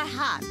 Try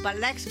hard, but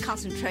lacks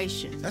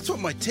concentration. That's what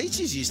my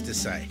teachers used to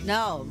say.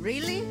 No,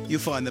 really? You'll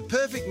find the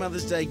perfect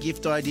Mother's Day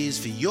gift ideas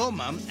for your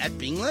mum at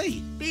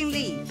Bingley.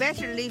 Bingley,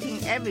 better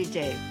living every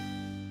day.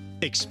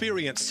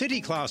 Experience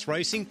city-class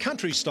racing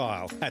country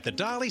style at the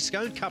Darley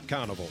Scone Cup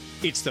Carnival.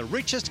 It's the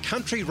richest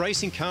country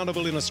racing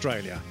carnival in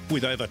Australia,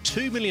 with over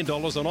 $2 million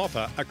on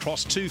offer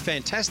across 2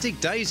 fantastic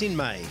days in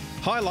May,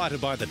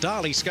 highlighted by the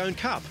Darley Scone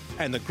Cup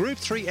and the Group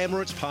 3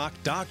 Emirates Park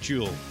Dark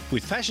Duel.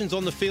 With Fashions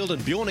on the Field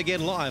and Bjorn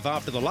Again live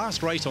after the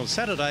last race on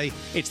Saturday,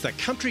 it's the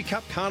Country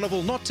Cup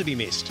Carnival not to be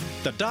missed.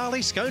 The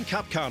Darley Scone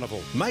Cup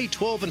Carnival, May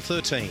 12 and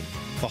 13.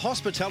 For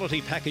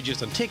hospitality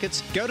packages and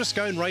tickets, go to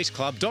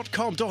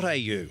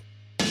sconeraceclub.com.au.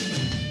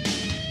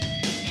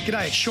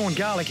 G'day, it's Sean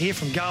Garlick here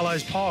from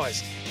Garlo's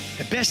Pies.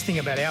 The best thing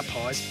about our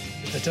pies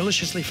is the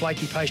deliciously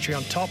flaky pastry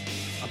on top,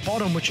 a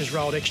bottom which is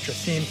rolled extra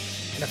thin,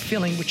 and a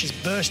filling which is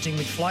bursting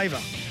with flavour.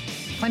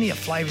 Plenty of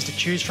flavours to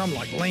choose from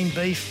like lean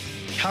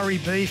beef, curry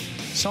beef,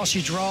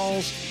 sausage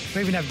rolls. We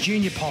even have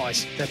junior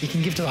pies that you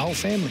can give to the whole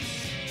family.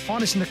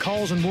 Find us in the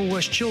Coles and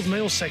Woolworths chilled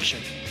meals section.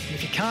 And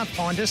if you can't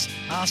find us,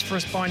 ask for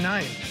us by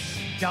name.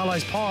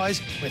 Garlo's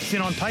Pies, we're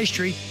thin on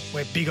pastry,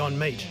 we're big on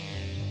meat.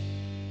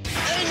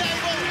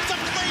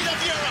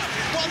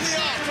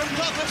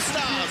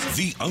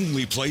 The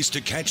only place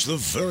to catch the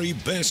very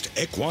best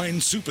equine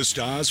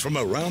superstars from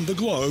around the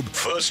globe,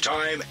 first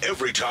time,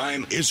 every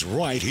time, is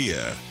right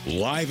here.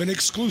 Live and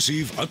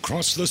exclusive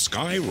across the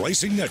Sky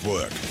Racing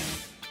Network.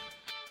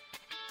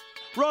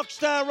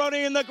 Rockstar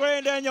Ronnie in the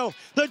Grand Annual.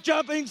 The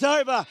jumping's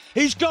over.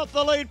 He's got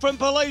the lead from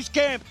Police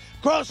Camp.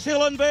 Cross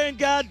Hill and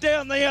Vanguard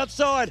down the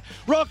outside.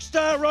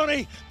 Rockstar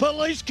Ronnie,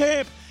 Police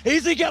Camp.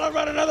 Is he going to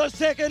run another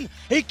second?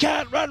 He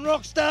can't run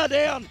Rockstar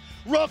down.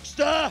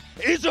 Rockstar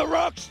is a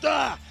rock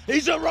star.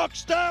 He's a rock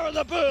star of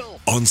the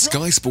bull. On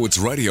Sky Sports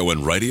Radio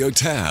and Radio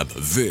Tab,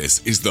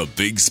 this is the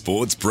Big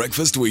Sports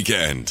Breakfast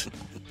Weekend.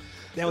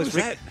 That was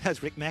Rick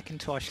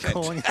McIntosh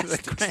calling it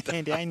the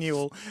Grand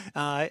Annual.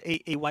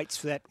 He waits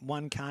for that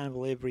one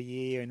carnival every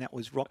year, and that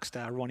was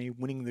Rockstar Ronnie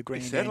winning the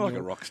Grand Annual. Like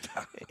a rock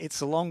star. It's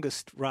the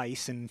longest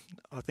race, and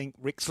I think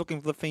Rick's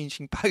looking for the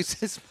finishing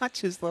post as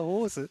much as the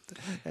horse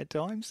at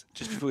times.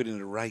 Just before we get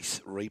into race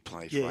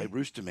replays, Ray,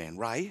 Rooster Man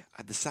Ray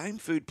had the same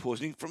food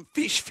poisoning from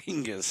fish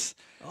fingers.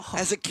 Oh.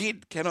 As a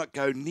kid, cannot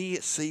go near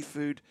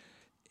seafood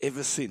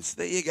ever since.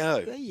 There you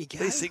go. There you go.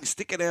 These things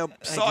stick in our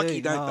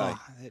psyche, don't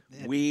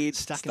they? Weird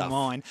stuck stuff. in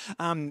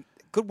mine.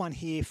 Good one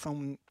here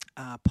from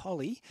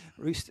Polly.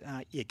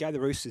 Go the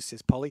Roosters,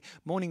 says Polly.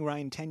 Morning,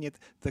 Ray and Tanya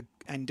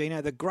and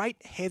Dino. The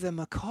great Heather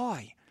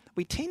Mackay.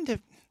 We tend to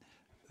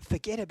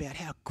forget about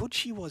how good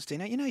she was,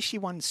 Dino. You know, she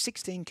won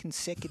 16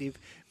 consecutive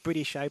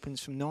British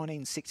Opens from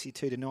 1962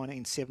 to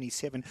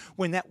 1977,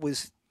 when that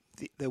was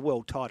the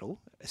world title,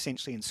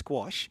 essentially in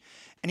squash.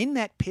 And in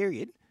that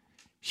period,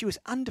 she was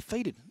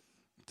undefeated.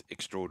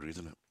 Extraordinary,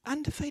 isn't it?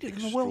 Undefeated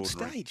on the world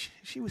stage.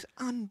 She was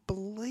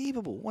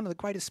unbelievable. One of the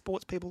greatest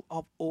sports people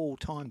of all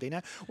time,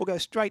 Dino. We'll go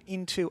straight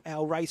into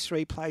our race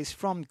replays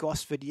from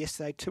Gosford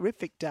yesterday.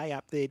 Terrific day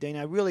up there,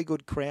 Dino. Really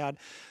good crowd.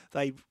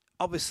 They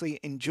obviously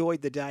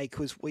enjoyed the day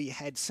because we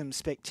had some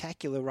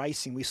spectacular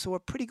racing. We saw a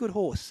pretty good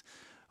horse.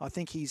 I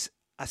think he's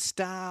a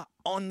star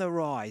on the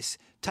rise.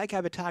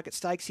 Takeover Target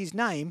Stakes. His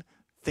name,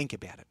 Think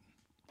About It.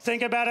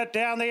 Think About It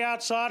down the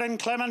outside, and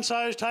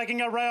Clemenceau's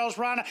taking a rails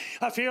run.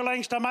 A few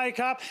lengths to make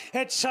up.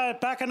 It's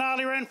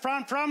Bacchanalia in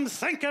front from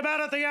Think About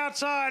It the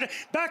outside.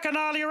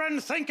 Bacchanalia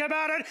and Think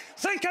About It.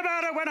 Think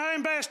About It went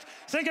home best.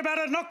 Think About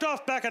It knocked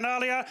off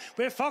Bacchanalia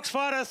with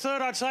Foxfighter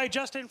third, I'd say,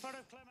 just in front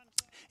of Clemence.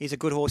 He's a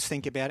good horse,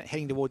 Think About It,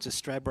 heading towards the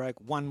Stradbroke.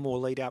 One more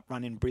lead-up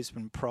run in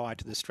Brisbane prior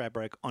to the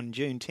Stradbroke on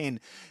June 10.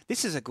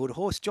 This is a good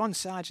horse. John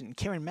Sargent and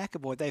Kerrin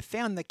McEvoy, they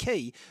found the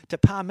key to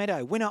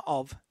Palmetto, winner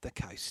of the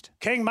Coast.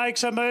 King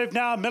makes a move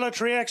now.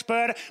 Military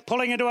Expert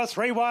pulling into a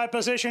 3-wide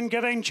position,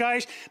 giving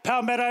chase.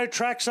 Palmetto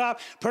tracks up.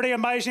 Pretty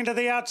amazing to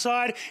the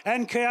outside.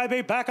 And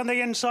Kiobe back on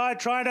the inside,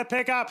 trying to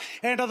pick up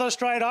into the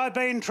straight. I've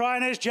Been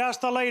Trying is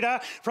just the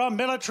leader from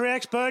Military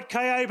Expert.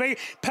 Kiobe.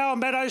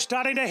 Palmetto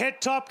starting to hit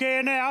top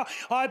gear now.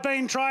 I've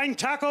Been Trying.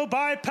 Tackled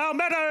by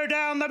Palmetto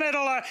down the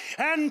middle,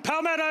 and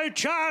Palmetto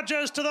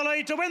charges to the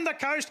lead to win the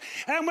Coast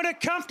and win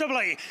it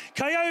comfortably.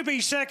 Kiobe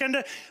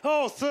second,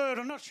 third,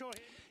 I'm not sure.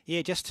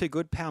 Yeah, just too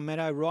good.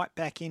 Palmetto right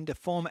back into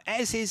form,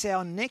 as is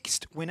our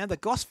next winner, the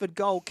Gosford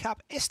Gold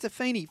Cup.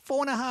 Estefini,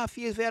 4.5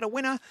 years without a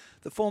winner.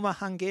 The former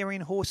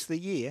Hungarian Horse of the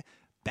Year,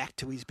 back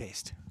to his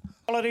best.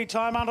 Quality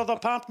time under the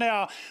pump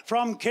now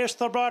from Kiss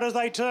the Bride as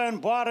they turn.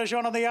 Bois de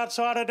Jean on the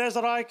outside, a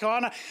Desert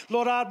Icon.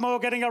 Lord Ardmore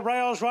getting a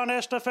rails run.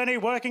 Estefani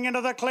working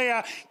into the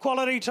clear.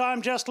 Quality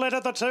time just led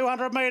at the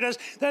 200 metres.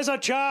 There's a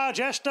charge.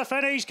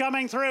 Estefani's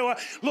coming through.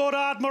 Lord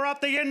Ardmore up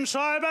the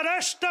inside, but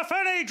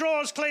Estefani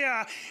draws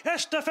clear.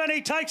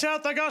 Estefani takes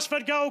out the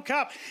Gosford Gold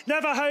Cup.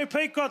 Navajo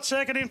Peak got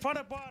second in front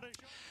of Bois de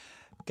Jean.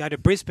 Go to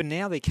Brisbane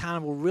now. The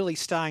carnival really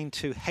starting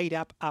to heat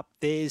up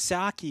there.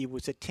 Zaki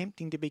was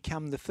attempting to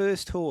become the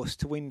first horse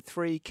to win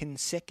 3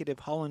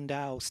 consecutive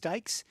Hollandale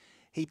Stakes.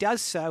 He does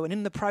so, and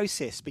in the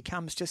process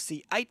becomes just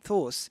the 8th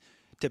horse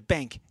to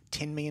bank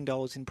 $10 million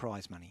in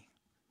prize money.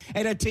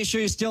 And a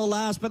Tissue still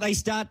last, but they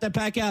start to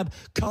pack up.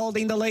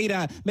 Colding the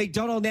leader.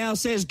 McDonald now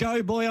says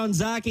go boy on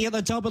Zaki at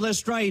the top of the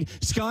straight.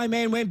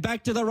 Skyman went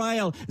back to the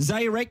rail.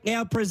 Zayrek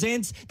now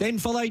presents. Then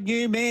followed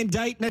New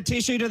Mandate and a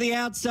Tissue to the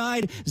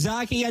outside.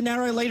 Zaki a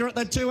narrow leader at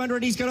the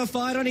 200. He's got a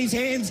fight on his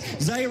hands.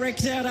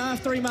 Zayrek's out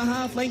after him a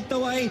half length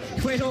away.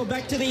 Quetor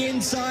back to the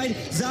inside.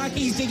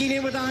 Zaki's digging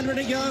in with 100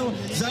 to go.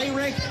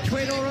 Zayrek,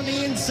 Quetor on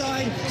the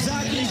inside.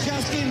 Zaki's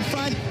just in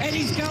front and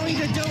he's going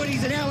to do it.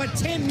 He's now a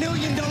 $10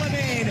 million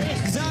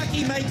man.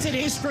 Zaki makes it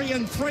history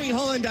in 3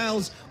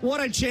 Hollandales.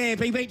 What a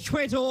champ. He beat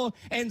Quetor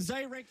and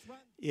Zayrek's run.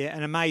 Yeah,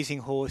 an amazing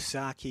horse,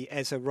 Zaki,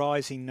 as a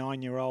rising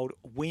 9-year-old,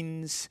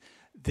 wins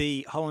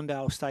the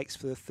Hollandale Stakes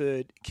for the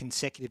 3rd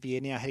consecutive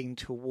year, now heading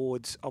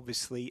towards,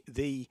 obviously,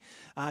 the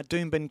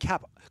Doomben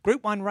Cup.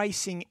 Group 1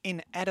 racing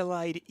in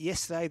Adelaide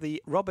yesterday,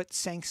 the Robert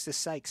Sangster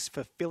Stakes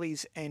for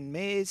fillies and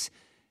mares.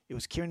 It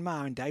was Kieran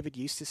Maher and David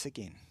Eustace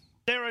again.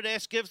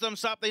 Derrides gives them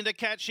something to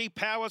catch. She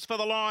powers for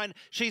the line.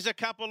 She's a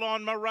couple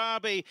on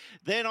Marabi.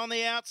 Then on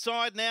the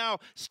outside now,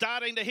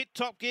 starting to hit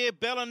top gear,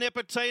 Bella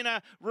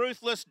Nipotina.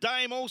 Ruthless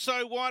Dame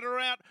also wider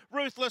out.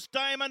 Ruthless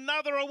Dame,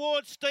 another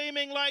award,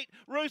 steaming late.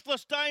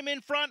 Ruthless Dame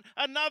in front,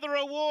 another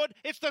award.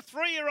 It's the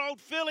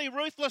 3-year-old filly,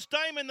 Ruthless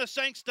Dame in the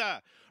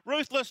Sangster.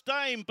 Ruthless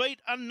Dame beat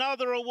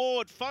another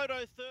award. Photo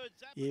third.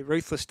 Yeah,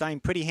 Ruthless Dame,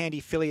 pretty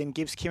handy filly, and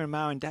gives Kieran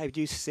Maher and David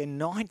Eustace their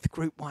 9th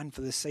Group 1 for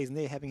the season.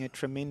 They're having a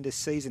tremendous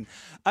season.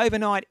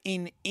 Overnight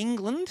in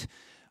England,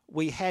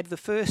 we had the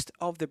first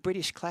of the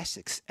British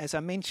Classics. As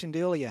I mentioned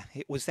earlier,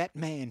 it was that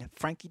man,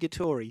 Frankie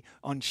Dettori,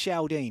 on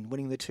Chaldine,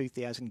 winning the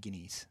 2,000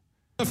 guineas.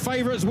 The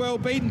favourites well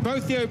beaten,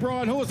 both the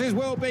O'Brien horses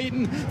well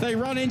beaten. They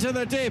run into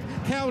the dip.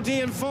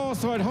 Chaldean far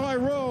side, High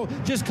Royal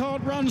just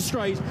can't run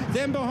straight.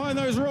 Then behind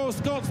those Royal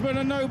Scotsmen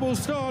and Noble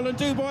Style and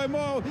Dubai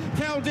Mile.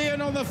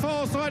 Chaldean on the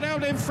far side,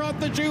 out in front,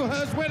 the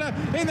Dewhurst winner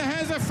in the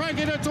hands of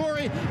Frankie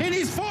Dettori in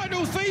his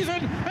final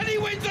season, and he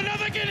wins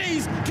another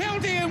guineas.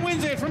 Chaldean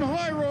wins it from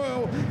High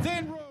Royal,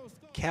 then Royal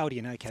Scotsman.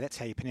 Chaldean, okay, that's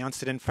how you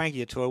pronounced it. And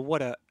Frankie Dettori,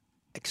 what a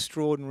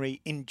extraordinary,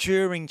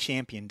 enduring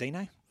champion,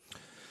 Dino.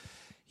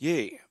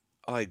 Yeah.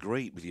 I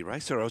agree with you, Ray.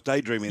 Sorry, I was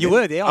daydreaming. You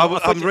were there.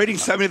 I'm reading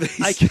so many of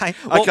these. Okay.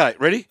 Well, okay,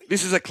 ready?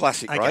 This is a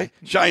classic, okay. Ray.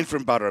 Shane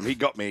from Butterham, he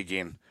got me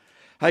again.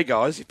 Hey,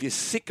 guys, if you're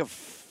sick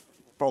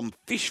from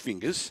fish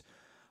fingers,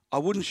 I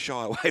wouldn't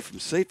shy away from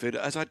seafood,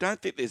 as I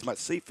don't think there's much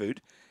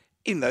seafood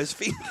in those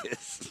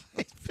fingers.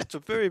 That's a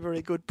very,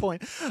 very good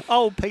point.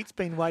 Old Pete's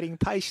been waiting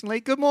patiently.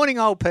 Good morning,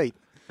 Old Pete.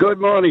 Good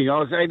morning. I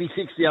was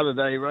 86 the other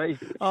day, Ray.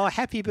 Oh,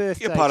 happy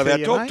birthday. You're part of our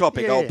you, talk mate.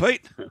 topic, yeah. Old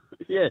Pete.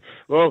 Yeah,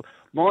 well,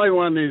 my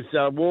one is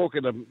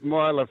Walker, the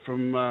miler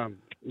from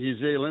New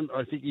Zealand.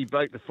 I think he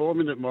broke the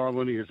 4-minute mile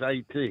when he was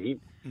 18.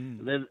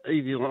 And then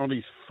either on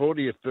his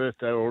 40th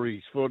birthday or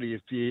his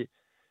 40th year,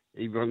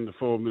 he won the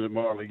 4-minute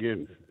mile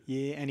again.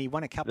 Yeah, and he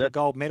won a couple of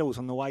gold medals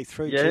on the way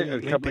through. Yeah,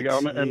 too, a couple of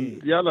gold medals.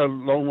 And the other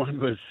long one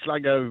was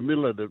Sluggo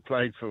Miller that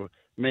played for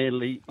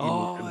Manly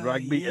in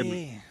rugby.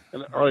 Yeah.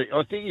 And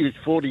I think he was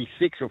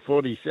 46 or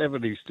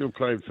 47. He was still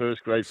playing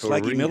first grade for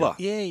Sluggy Miller.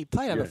 Yeah, he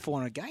played over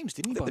 400 games,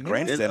 didn't he? The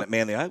grandstand at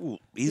Manly Oval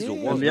is or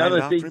was and the named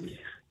other after thing, him.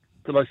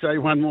 could I say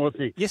one more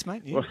thing? Yes,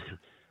 mate. Yeah. Well,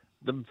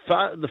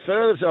 the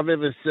furthest I've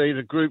ever seen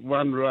a Group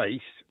 1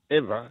 race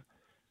ever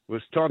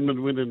was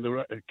Todman winning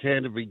the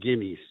Canterbury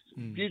Guineas.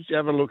 You just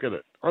have a look at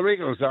it. I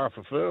reckon it was half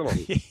a furlong.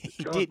 He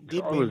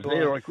did I win was by,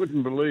 there. I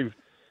couldn't believe.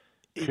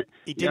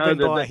 He did win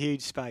by a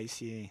huge space,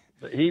 yeah.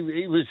 He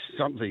was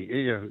something.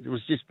 Yeah, it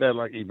was just bad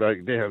luck he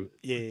broke down.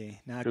 Yeah,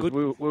 no, 'cause good.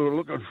 We were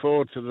looking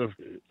forward to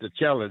the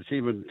challenge.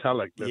 Him and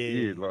Tulloch that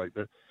year,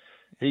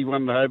 he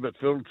won the Hobart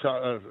Field.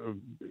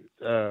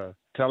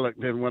 Tulloch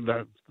then won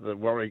the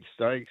Warwick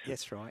Stakes.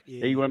 That's right.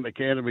 Yeah. He won the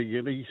Canterbury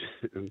Guineas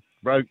and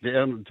broke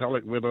down, and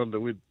Tulloch went on to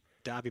win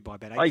Derby by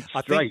about 8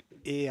 straight.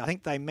 I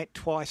think they met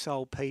twice,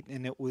 Old Pete,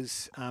 and it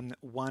was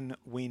 1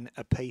 win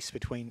apiece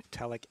between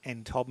Tulloch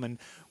and Todman.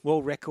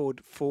 World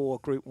record for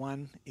Group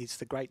 1 is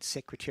the Great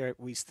Secretariat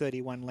with his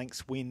 31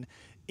 lengths win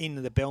in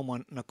the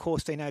Belmont. And of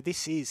course, they know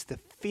this is the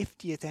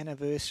 50th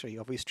anniversary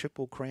of his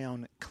Triple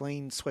Crown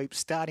clean sweep,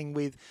 starting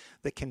with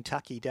the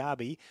Kentucky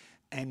Derby.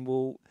 And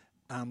we'll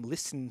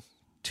listen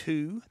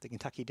to the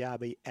Kentucky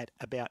Derby at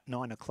about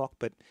 9 o'clock.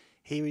 But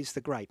here is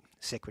the Great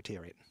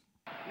Secretariat.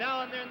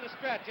 Now and they're in the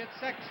stretch. It's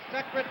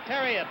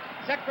Secretariat.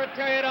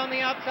 Secretariat on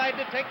the outside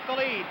to take the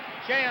lead.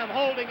 Sham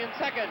holding in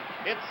second.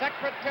 It's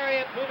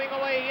Secretariat moving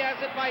away. He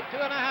has it by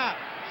 2.5.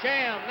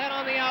 Sham. Then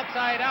on the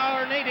outside,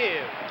 Our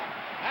Native.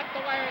 At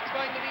the wire, it's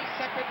going to be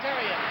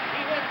Secretariat.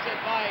 He wins it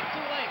by 2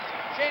 lengths.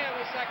 Sham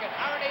is second.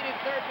 Our Native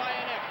third by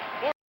a neck.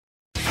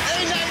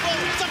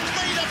 The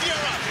Queen of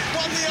Europe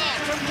won the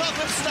art from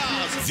Gotham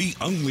Stars. The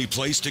only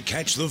place to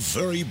catch the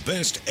very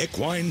best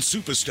equine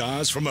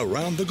superstars from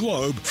around the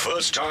globe,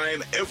 first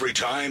time, every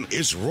time,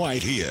 is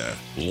right here.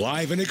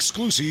 Live and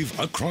exclusive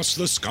across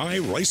the Sky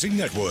Racing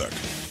Network.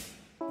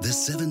 The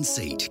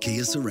 7-seat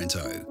Kia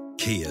Sorento,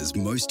 Kia's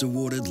most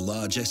awarded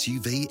large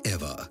SUV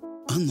ever.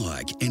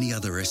 Unlike any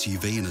other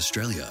SUV in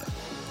Australia,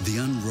 the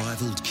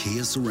unrivaled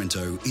Kia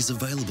Sorento is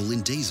available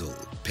in diesel,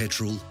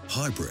 petrol,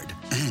 hybrid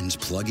and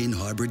plug-in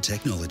hybrid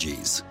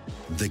technologies.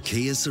 The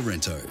Kia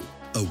Sorento,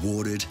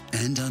 awarded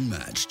and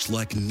unmatched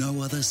like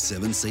no other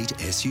 7-seat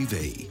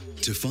SUV.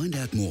 To find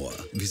out more,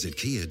 visit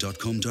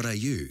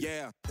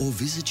kia.com.au or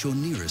visit your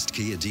nearest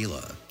Kia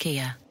dealer.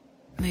 Kia,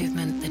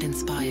 movement that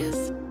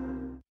inspires.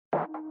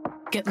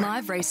 Get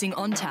live racing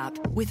on tap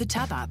with the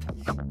Tap app.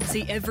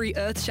 See every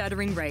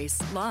earth-shattering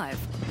race live.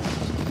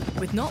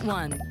 With not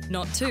one,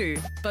 not two,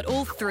 but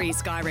all 3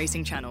 Sky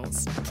Racing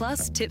channels.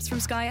 Plus tips from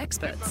Sky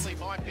experts.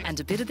 And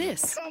a bit of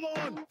this.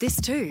 This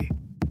too.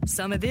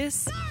 Some of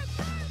this.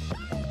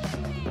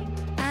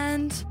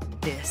 And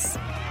this.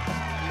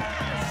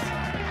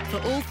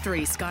 For all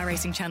 3 Sky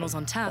Racing channels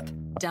on tap,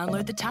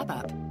 download the Tap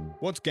app.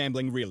 What's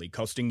gambling really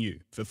costing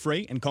you? For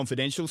free and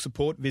confidential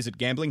support, visit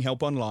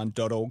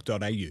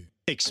gamblinghelponline.org.au.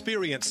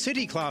 Experience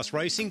city-class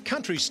racing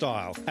country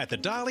style at the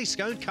Darley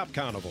Scone Cup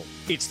Carnival.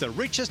 It's the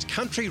richest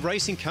country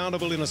racing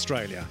carnival in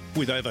Australia,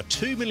 with over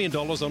 $2 million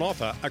on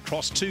offer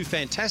across 2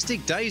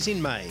 fantastic days in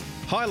May,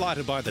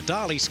 highlighted by the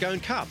Darley Scone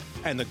Cup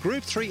and the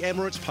Group 3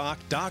 Emirates Park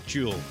Dark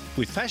Duel.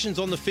 With Fashions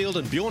on the Field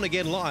and Bjorn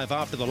again live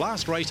after the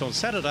last race on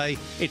Saturday,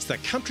 it's the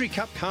Country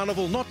Cup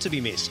Carnival not to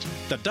be missed.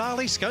 The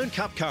Darley Scone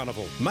Cup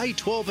Carnival, May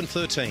 12 and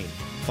 13.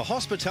 For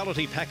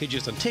hospitality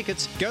packages and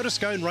tickets, go to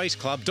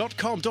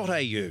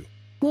sconeraceclub.com.au.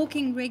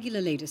 Walking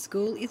regularly to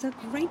school is a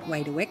great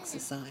way to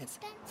exercise.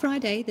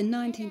 Friday, the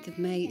 19th of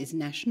May is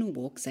National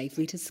Walk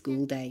Safely to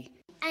School Day.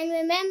 And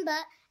remember,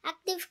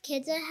 active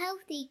kids are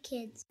healthy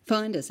kids.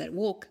 Find us at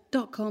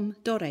walk.com.au,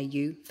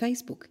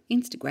 Facebook,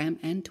 Instagram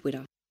and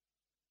Twitter.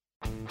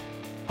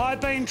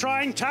 I've been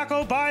trying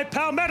tackle by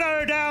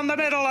Palmetto down the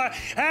middle,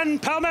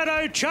 and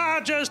Palmetto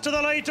charges to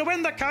the lead to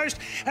win the coast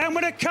and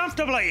win it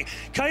comfortably.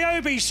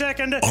 Koyobe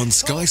second. On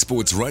Sky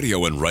Sports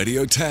Radio and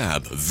Radio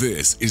Tab,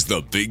 this is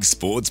the Big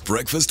Sports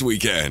Breakfast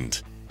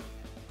Weekend.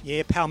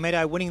 Yeah,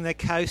 Palmetto winning the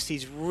coast.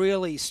 He's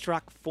really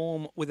struck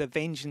form with a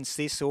vengeance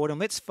this autumn.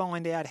 Let's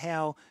find out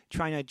how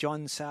trainer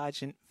John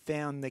Sargent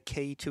found the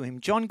key to him.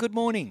 John, good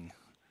morning.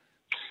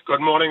 Good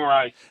morning,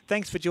 Ray.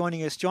 Thanks for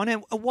joining us, John.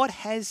 And what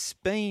has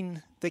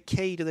been the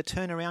key to the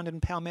turnaround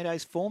in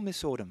Palmetto's form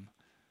this autumn?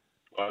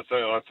 I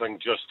think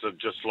just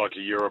like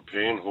a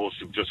European horse,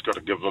 you've just got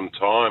to give them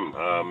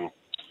time.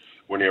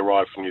 When he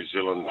arrived from New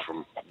Zealand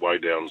from way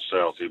down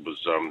south, he was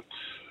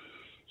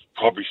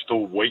probably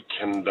still weak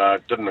and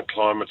didn't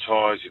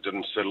acclimatise. He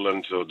didn't settle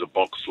into the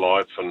box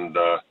life, and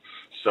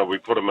so we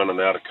put him in and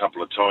out a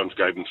couple of times,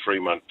 gave him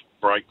 3-month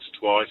breaks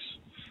twice,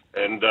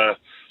 and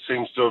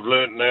seems to have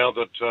learnt now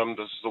that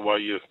this is the way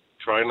you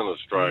train in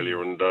Australia,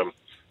 and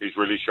he's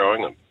really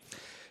showing it.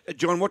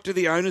 John, what do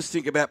the owners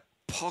think about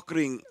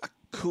pocketing a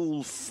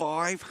cool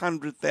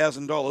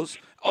 $500,000,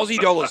 Aussie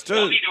dollars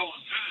too?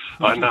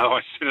 I know.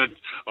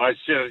 I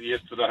said it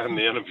yesterday in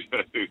the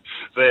interview.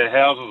 Their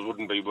houses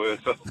wouldn't be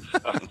worth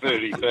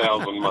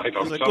 $30,000, mate.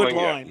 I'm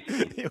telling you.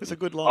 It was a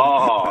good line.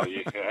 Oh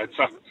yeah,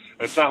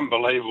 it's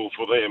unbelievable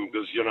for them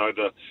because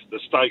the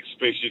stakes,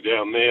 especially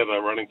down there,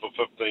 they're running for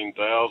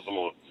 15,000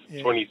 or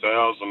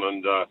 20,000,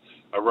 and a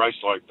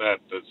race like that,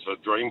 it's a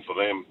dream for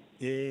them.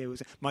 Yeah, it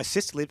was. My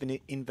sister lived in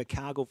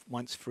Invercargill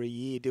once for a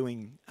year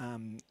doing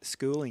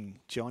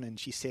schooling, John, and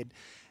she said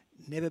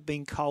never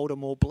been colder,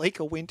 more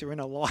bleaker winter in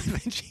her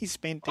life, and she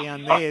spent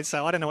down there.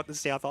 So I don't know what the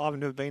South Island, I've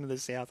never been to the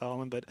South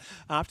Island, but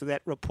after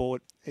that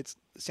report, it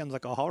sounds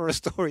like a horror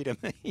story to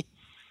me.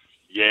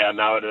 Yeah,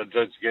 no, it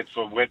gets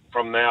wet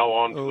from now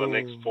on for the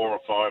next 4 or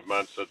 5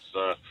 months.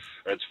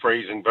 It's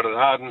freezing, but it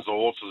hardens the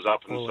horses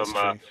up, and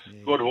some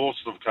good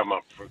horses have come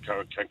out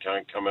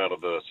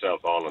of the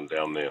South Island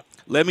down there.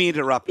 Let me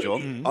interrupt,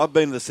 John. I've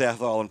been to the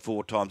South Island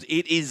 4 times.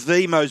 It is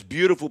the most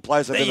beautiful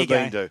place I've ever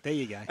been to. There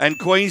you go. And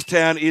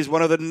Queenstown is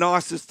one of the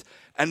nicest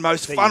and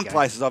most fun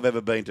places I've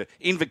ever been to.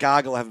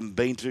 Invercargill I haven't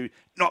been to.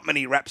 Not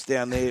many wraps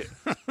down there,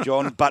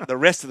 John, but the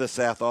rest of the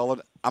South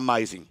Island,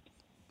 amazing.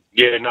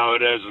 Yeah, no,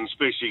 it is, and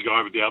especially going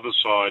over the other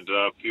side,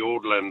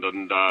 Fiordland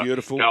and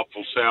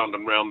Doubtful Sound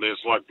and round there.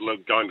 It's like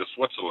going to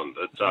Switzerland.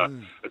 It's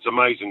an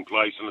amazing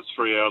place, and it's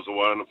 3 hours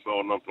away on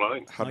a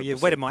plane. 100%. Oh,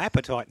 you've whetted my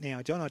appetite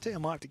now, John. I tell you,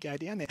 I might have to go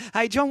down there.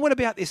 Hey, John, what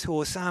about this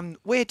horse?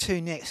 Where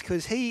to next?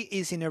 Because he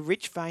is in a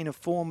rich vein of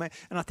form, and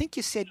I think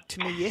you said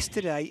to me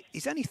yesterday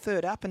he's only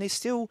third up, and there's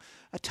still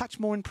a touch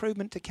more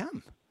improvement to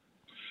come.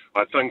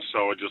 I think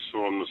so. I just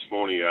saw him this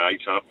morning at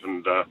 8 up,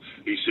 and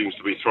he seems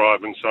to be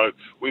thriving. So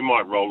we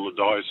might roll the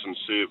dice and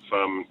see if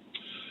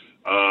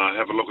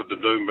have a look at the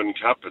Doomben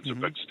Cup. It's a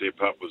big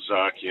step up with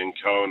Zaki and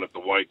Cohen at the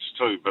weights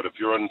too. But if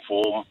you're in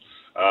form,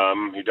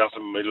 he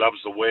loves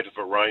the wet. If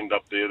it rained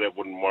up there, that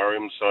wouldn't worry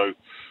him. So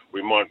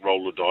we might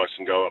roll the dice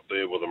and go up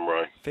there with him,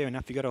 Ray. Fair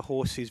enough. You've got a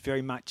horse who's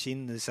very much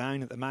in the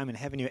zone at the moment,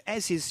 haven't you?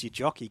 As is your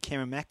jockey,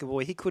 Kerrin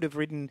McEvoy. He could have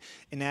ridden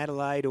in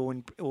Adelaide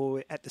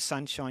or at the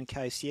Sunshine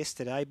Coast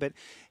yesterday, but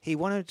he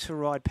wanted to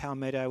ride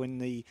Palmetto in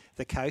the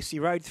coast. He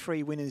rode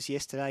 3 winners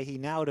yesterday. He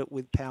nailed it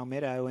with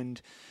Palmetto,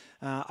 and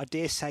I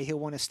dare say he'll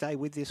want to stay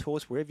with this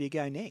horse wherever you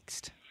go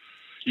next.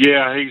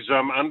 Yeah, he's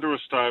under a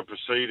stay of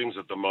proceedings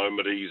at the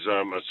moment. He's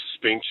a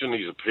suspension.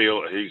 He's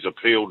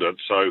appealed it,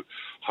 so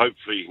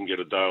hopefully he can get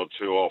a day or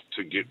two off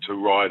to get to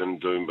ride in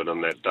Doomben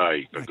on that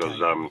day, because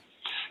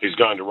he's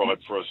going to ride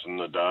for us in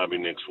the Derby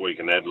next week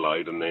in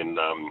Adelaide, and then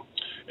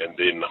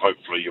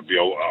hopefully he'll be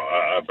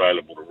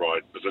available to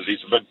ride, because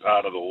he's a big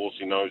part of the horse.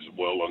 He knows it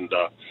well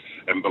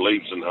and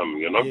believes in him,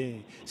 you know.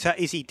 Yeah. So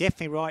is he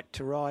definitely right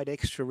to ride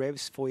extra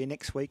revs for you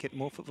next week at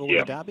Morphettville in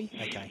the Derby?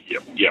 Okay.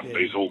 Yep. Yeah.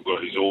 He's all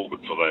good. He's all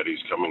good for that.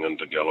 He's coming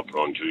into Gallop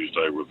on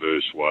Tuesday,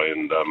 reverse way,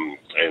 and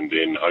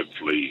then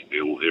hopefully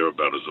he'll hear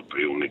about his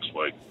appeal next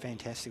week.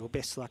 Fantastic. Well,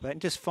 best of luck with that.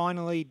 And just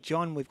finally,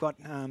 John, we've got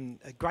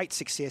a great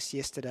success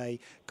yesterday,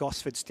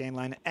 Gosford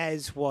Standalone,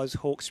 as was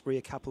Hawkesbury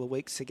a couple of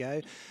weeks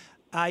ago.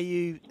 Are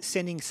you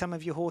sending some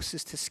of your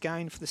horses to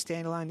Scone for the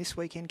Standalone this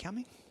weekend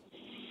coming?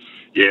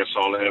 Yes,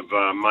 I'll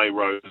have May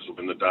Rose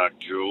in the Dark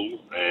Jewel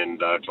and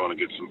trying to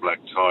get some black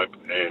type,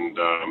 and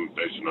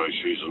as you know,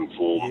 she's in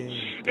form.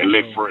 And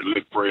Left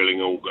Brealing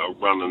will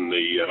run in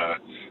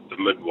the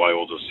midway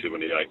or the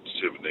 78,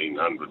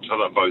 1700. So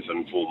they're both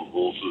in form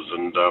horses,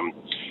 and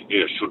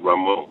should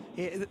run well.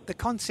 Yeah, the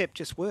concept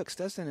just works,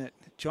 doesn't it,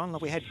 John?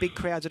 Like we had big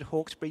crowds at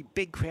Hawkesbury,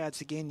 big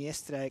crowds again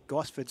yesterday at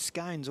Gosford.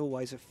 Scone's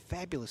always a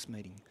fabulous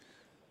meeting.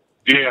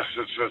 Yeah,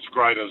 it's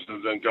great. As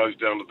it then goes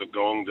down to the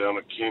Gong, down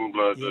at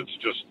Kembla. Yeah. It's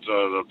just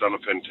they've done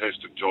a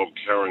fantastic job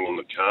carrying on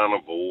the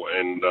carnival,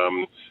 and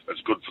it's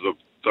good for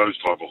those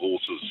type of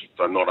horses.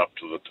 They're not up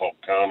to the top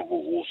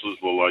carnival horses.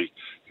 Well, they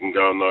can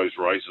go in those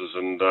races,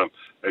 and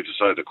as you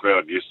say, the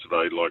crowd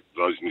yesterday, like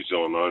those New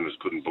Zealand owners,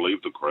 couldn't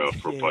believe the crowd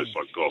for a place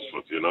like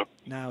Gosford, you know.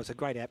 No, it was a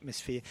great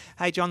atmosphere.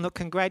 Hey, John, look,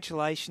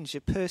 congratulations.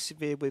 You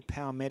persevered with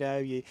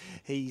Palmetto.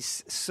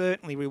 He's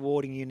certainly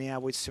rewarding you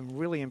now with some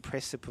really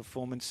impressive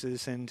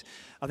performances, and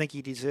I think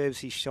he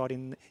deserves his shot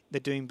in the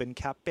Doomben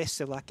Cup. Best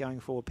of luck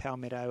going forward,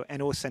 Palmetto,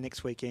 and also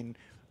next weekend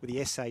with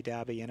the SA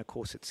Derby and, of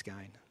course, at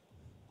Scone.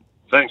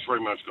 Thanks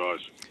very much, guys.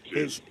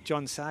 Cheers. Here's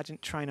John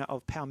Sargent, trainer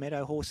of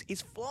Palmetto Horse,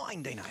 is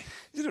flying, Dino.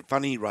 Isn't it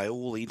funny, Ray,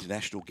 all the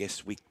international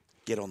guests we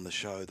get on the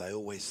show, they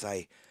always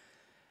say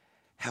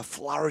how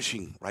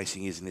flourishing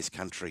racing is in this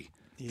country,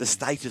 the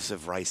status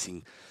of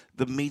racing,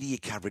 the media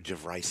coverage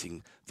of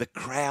racing, the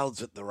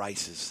crowds at the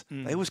races.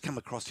 They always come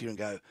across here and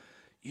go,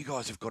 you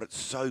guys have got it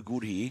so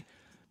good here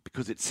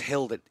because it's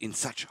held in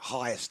such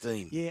high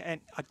esteem. Yeah,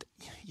 and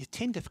you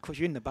tend to, because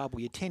you're in the bubble,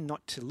 you tend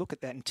not to look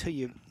at that until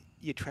you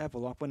travel.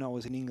 Like when I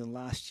was in England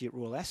last year at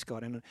Royal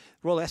Ascot, and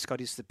Royal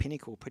Ascot is the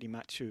pinnacle pretty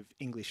much of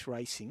English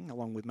racing,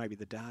 along with maybe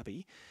the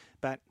Derby.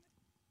 But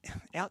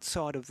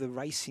outside of the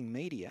racing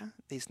media,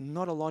 there's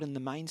not a lot in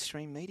the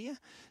mainstream media.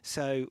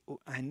 So,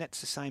 and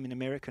that's the same in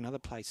America and other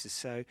places.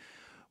 So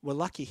we're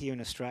lucky here in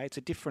Australia. It's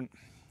a different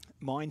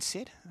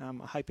mindset.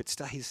 I hope it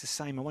stays the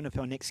same. I wonder if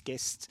our next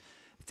guest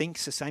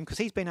thinks the same, because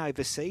he's been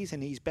overseas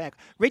and he's back.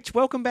 Rich,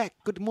 welcome back.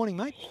 Good morning,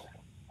 mate.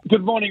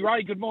 Good morning,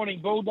 Ray. Good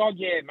morning, Bulldog.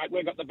 Yeah, mate,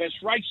 we've got the best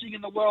racing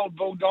in the world,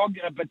 Bulldog,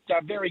 but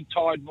very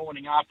tired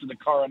morning after the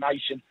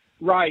coronation.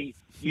 Ray,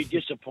 you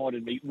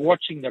disappointed me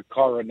watching the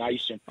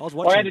coronation. I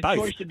had a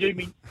choice to do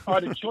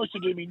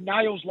me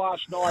nails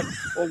last night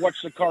or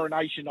watch the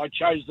coronation. I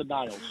chose the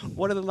nails.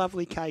 What did the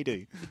lovely Kay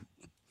do?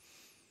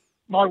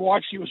 My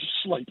wife, she was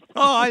asleep.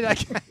 Oh,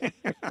 okay.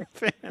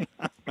 Fair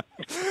enough.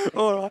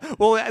 All right.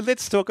 Well,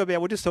 let's talk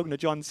about, we're just talking to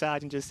John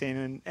Sargent just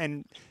then,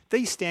 and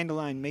these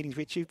standalone meetings,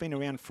 Rich, you've been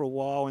around for a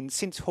while, and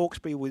since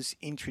Hawkesbury was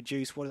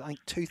introduced, I think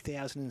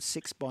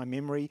 2006 by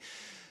memory,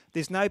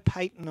 there's no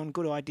patent on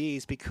good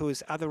ideas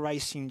because other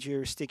racing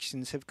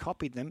jurisdictions have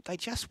copied them. They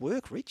just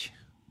work, Rich.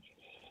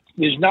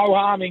 There's no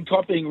harm in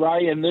copying,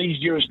 Ray, and these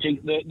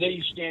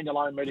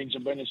standalone meetings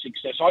have been a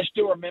success. I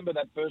still remember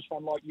that first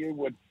one like you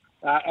would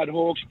at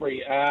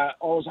Hawkesbury. I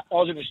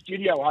was in a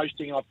studio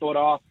hosting, and I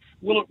thought,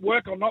 will it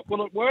work or not?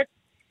 Will it work?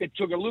 It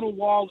took a little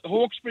while.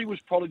 Hawkesbury was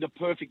probably the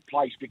perfect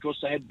place because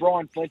they had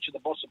Brian Fletcher, the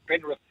boss of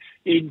Penrith,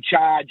 in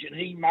charge, and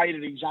he made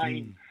it his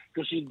aim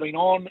because he'd been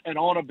on and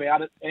on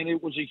about it, and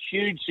it was a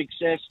huge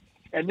success.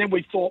 And then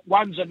we thought,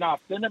 one's enough.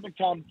 Then it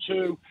became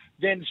 2,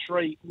 then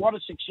 3. What a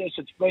success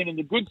it's been. And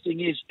the good thing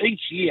is,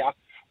 each year,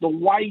 the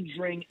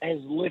wagering has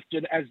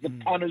lifted as the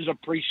punters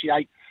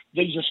appreciate.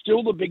 These are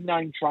still the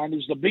big-name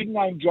trainers, the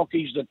big-name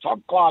jockeys, the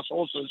top-class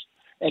horses,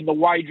 and the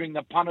wagering,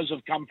 the punters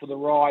have come for the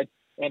ride,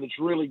 and it's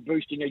really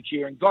boosting each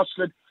year. In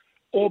Gosford,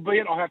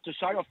 albeit, I have to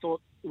say, I thought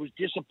it was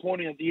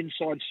disappointing at the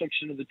inside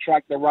section of the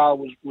track. The rail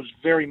was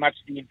very much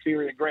the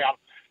inferior ground.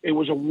 It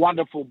was a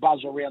wonderful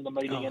buzz around the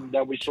meeting, and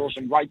we saw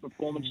some great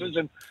performances.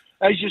 And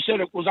as you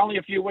said, it was only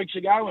a few weeks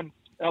ago, and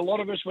a lot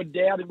of us were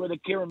doubting whether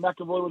Kerrin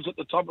McEvoy was at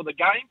the top of the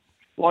game.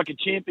 Like a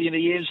champion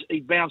he is,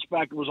 he bounced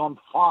back and was on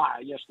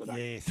fire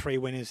yesterday. Yeah, 3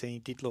 winners and he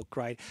did look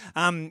great.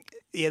 The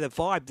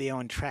vibe there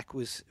on track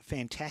was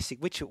fantastic,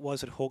 which it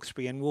was at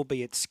Hawkesbury and will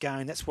be at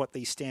Scone. That's what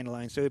these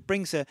standalones do. It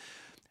brings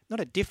not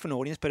a different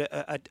audience, but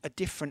a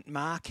different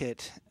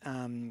market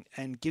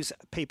and gives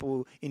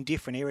people in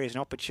different areas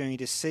an opportunity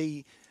to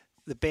see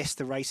the best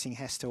the racing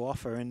has to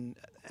offer. And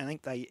I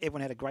think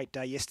everyone had a great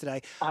day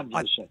yesterday.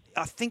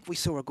 I think we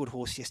saw a good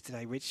horse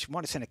yesterday, Rich.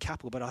 Might have seen a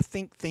couple, but I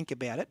think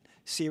about it,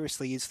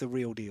 seriously is the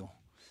real deal.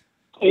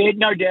 Yeah,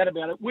 no doubt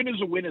about it.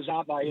 Winners are winners,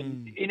 aren't they?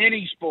 In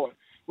any sport,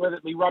 whether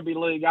it be rugby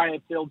league,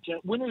 AFL,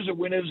 winners are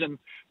winners and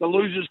the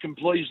losers can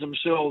please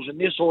themselves. And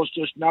this horse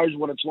just knows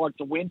what it's like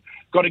to win.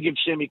 Got to give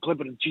Sammy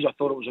Clifford, and geez, I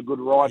thought it was a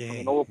good ride from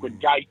an awkward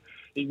gate.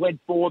 He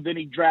went forward, then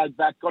he dragged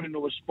back, got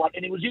into a spot,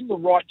 and he was in the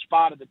right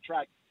spot of the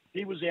track.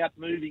 He was out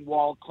moving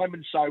while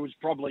Clemenceau was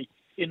probably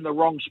in the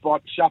wrong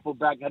spot, shuffled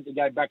back, had to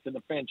go back to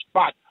the fence.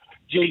 But,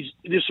 geez,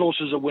 this horse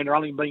is a winner.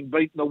 Only been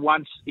beaten the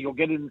once. He'll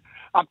get in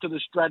up to the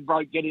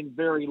Stradbroke, get in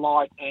very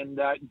light. And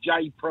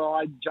Joey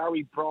Pride,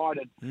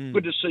 and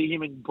good to see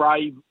him in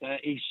Brave,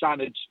 his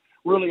son. It's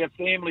really a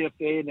family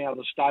affair now,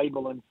 the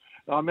stable. And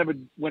I remember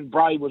when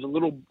Brave was a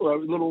little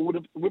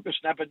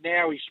whippersnapper.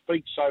 Now he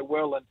speaks so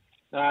well,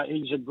 and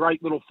he's a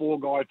great little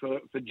guy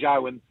for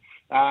Joe. And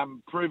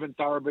proven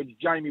thoroughbreds,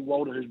 Jamie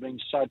Walter, who's been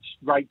such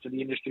great to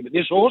the industry. But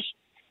this horse,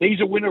 he's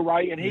a winner,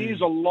 Ray, and he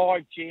is a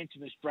live chance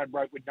in the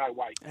Stradbroke with no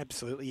weight.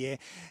 Absolutely, yeah.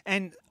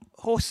 And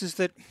horses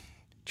that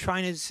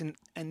trainers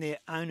and their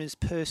owners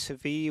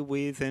persevere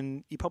with,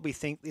 and you probably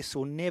think this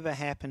will never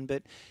happen,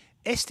 but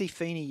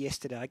Estefini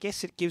yesterday, I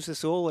guess it gives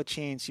us all a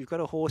chance. You've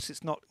got a horse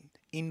that's not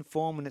in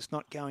form and it's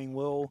not going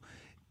well.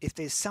 If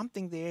there's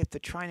something there, if the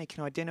trainer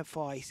can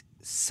identify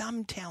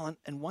some talent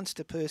and wants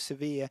to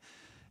persevere,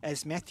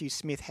 as Matthew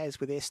Smith has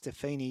with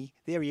Estefini,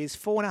 there he is,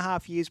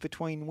 4.5 years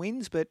between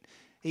wins, but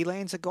he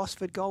lands a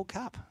Gosford Gold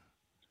Cup.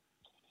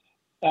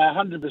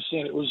 100%.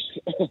 It was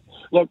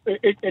look.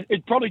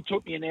 It probably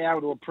took me an hour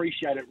to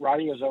appreciate it,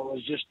 Ray, as I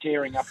was just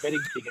tearing up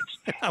betting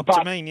tickets. What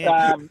you mean,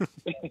 yeah.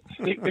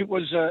 It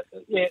was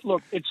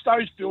Look, it's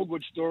those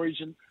feel-good stories,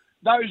 and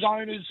those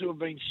owners who have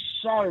been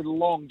so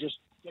long just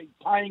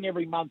paying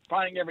every month,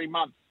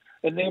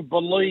 and they've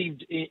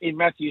believed in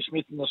Matthew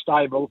Smith in the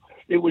stable.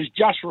 It was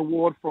just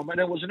reward for him, and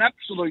it was an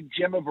absolute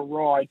gem of a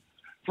ride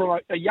from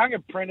a young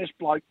apprentice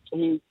bloke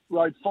who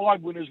rode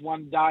 5 winners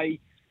one day.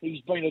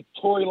 He's been a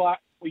toiler.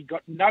 We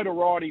got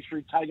notoriety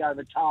through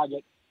Takeover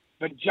Target,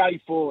 but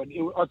Jay Forward,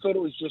 I thought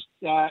it was just,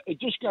 it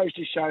just goes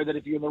to show that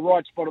if you're in the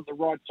right spot at the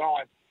right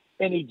time,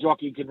 any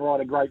jockey can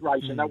ride a great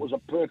race, and that was a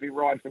perfect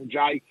ride from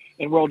Jay,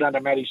 and well done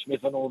to Matty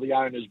Smith and all the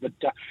owners. But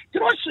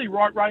did I see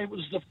right, Ray? It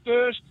was the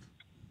first.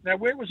 Now,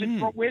 where was it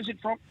from? Where's it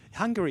from?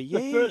 Hungary,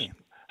 the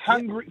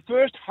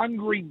first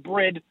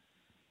Hungary-bred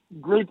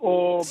group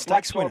or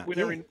black type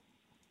winner in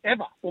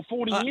ever, or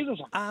 40 years or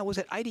something. Was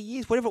it 80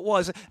 years? Whatever it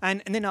was.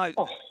 And then I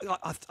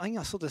think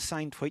I saw the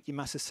same tweet you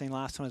must have seen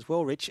last time as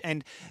well, Rich.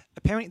 And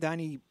apparently they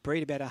only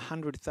breed about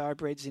 100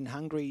 thoroughbreds in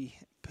Hungary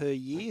per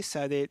year.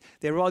 So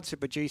their odds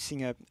of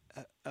producing a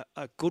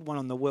good one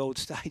on the world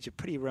stage are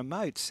pretty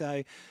remote.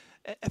 So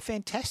a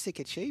fantastic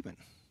achievement.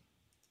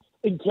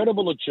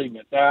 Incredible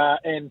achievement.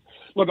 And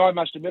look, I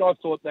must admit, I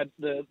thought that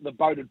the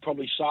boat had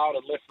probably sailed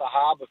and left the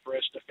harbour for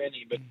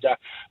Estefini. But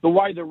the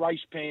way the race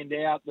panned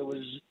out, there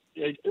was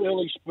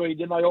early speed,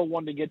 then they all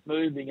wanted to get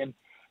moving. And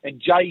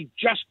Jay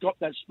just got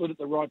that split at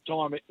the right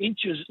time.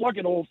 Inches, like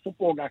an all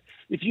football game.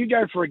 If you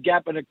go for a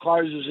gap and it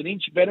closes an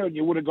inch better and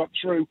you would have got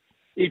through,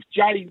 if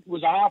Jay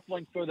was a half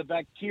length further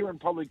back, Kieran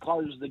probably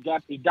closes the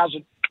gap. He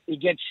doesn't. He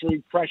gets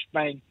through, crash,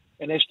 bang.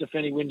 And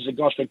Estefini wins the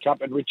Gosford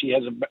Cup, and Richie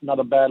has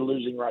another bad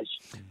losing race.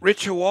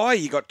 Rich, Hawaii,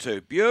 you got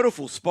to.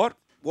 Beautiful spot.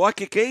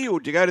 Waikiki, or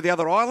did you go to the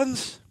other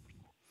islands?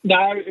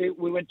 No,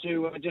 we went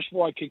to just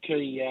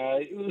Waikiki.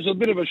 It was a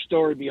bit of a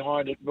story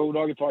behind it,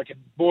 Bulldog. If I can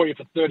bore you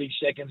for 30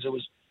 seconds,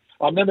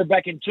 I remember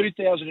back in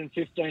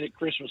 2015 at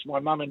Christmas, my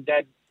mum and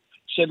dad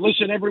said,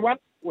 listen, everyone,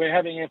 we're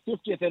having our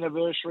 50th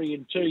anniversary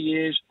in 2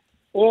 years.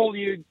 All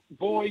you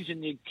boys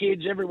and your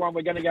kids, everyone,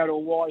 we're going to go to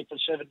Hawaii for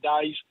 7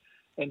 days.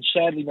 And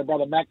sadly, my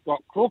brother Mac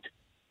got crook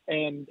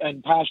and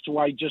passed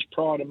away just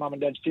prior to Mum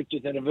and Dad's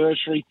 50th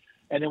anniversary.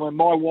 And then when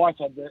my wife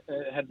had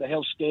the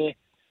health scare,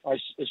 as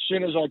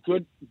soon as I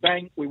could,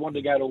 bang, we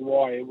wanted to go to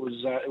Hawaii. It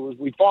was.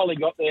 We finally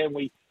got there, and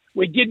we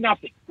did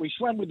nothing. We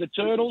swam with the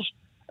turtles.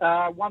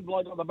 One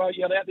bloke on the boat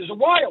yelled out, "There's a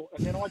whale!"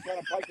 And then I kind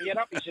of poked my head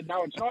up. He said,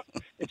 "No, it's not.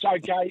 It's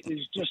okay.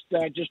 It's just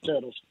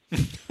turtles."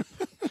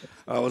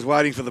 I was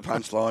waiting for the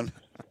punchline.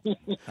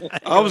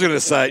 I was going to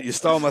say it. You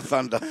stole my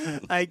thunder.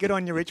 Hey, good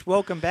on you, Rich.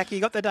 Welcome back. You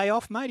got the day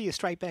off, mate, or you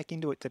straight back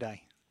into it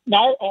today?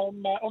 No,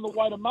 I'm on the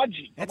way to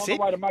Mudgee. That's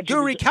I'm on it. The way to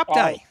Mudgee. Guri Cup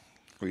Day.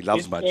 He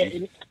loves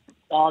Mudgee.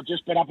 I've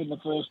just been up in the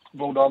first,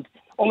 Bulldog.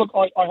 Oh, look,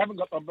 I haven't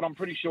got them, but I'm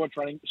pretty sure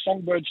training.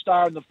 Songbird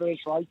Star in the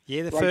first race.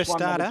 Yeah, the race first one,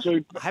 starter.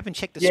 Two. I haven't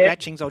checked the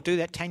scratchings. I'll do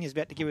that. Tanya's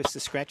about to give us the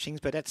scratchings,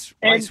 but that's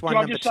race one,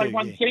 number 2. And can I just say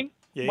one thing?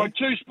 Yeah. My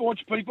 2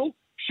 sports people,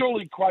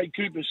 surely Quade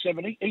Cooper's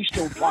 70. He's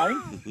still playing,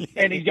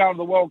 and he's going to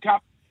the World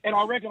Cup. and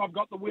I reckon I've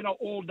got the winner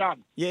all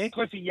done. Yeah?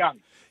 Cliffy Young.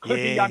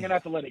 Cliffy Young in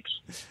athletics.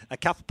 A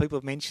couple of people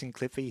have mentioned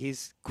Cliffy.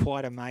 He's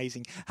quite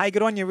amazing. Hey,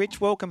 good on you,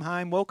 Rich. Welcome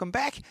home. Welcome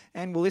back.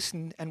 And we'll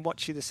listen and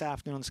watch you this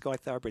afternoon on Sky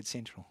Thoroughbred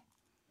Central.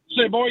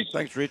 See you, boys.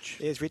 Thanks, Rich.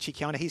 There's Richie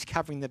Callander. He's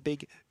covering the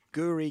big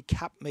Guri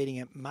Cup meeting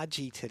at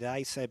Mudgee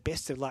today. So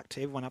best of luck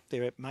to everyone up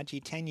there at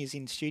Mudgee. Tanya's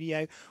in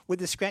studio with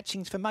the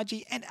scratchings for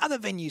Mudgee and other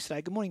venues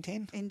today. Good morning,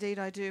 Tan. Indeed,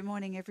 I do.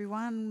 Morning,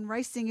 everyone.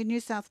 Racing in New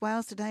South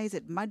Wales today is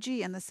at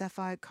Mudgee and the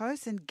Sapphire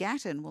Coast, and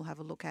Gatton we'll have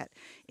a look at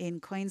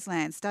in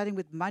Queensland. Starting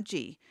with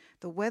Mudgee.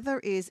 The weather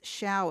is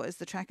showers.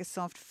 The track is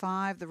soft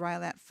 5. The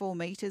rail out 4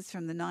 metres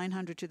from the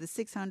 900 to the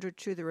 600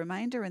 to the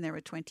remainder, and there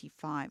are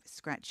 25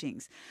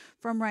 scratchings.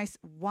 From race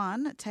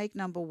 1, take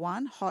number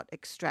 1, Hot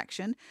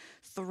Extraction.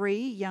 3,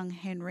 Young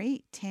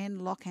Henry. 10,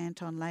 Lock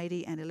Anton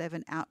Lady. And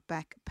 11,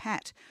 Outback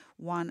Pat.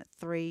 1,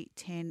 3,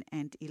 10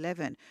 and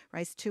 11.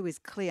 Race 2 is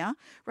clear.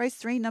 Race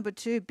 3, number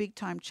 2, Big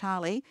Time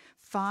Charlie.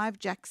 5,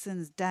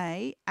 Jackson's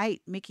Day.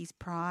 8, Mickey's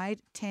Pride.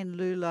 10,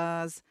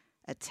 Lula's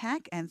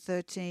Attack, and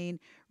 13,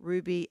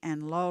 Ruby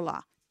and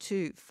Lola.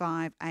 2,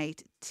 5,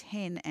 8,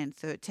 10 and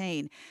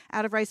 13.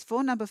 Out of race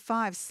 4, number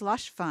 5,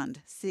 Slush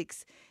Fund.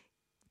 6,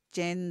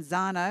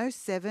 Genzano.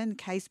 7,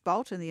 Case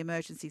Bolt and the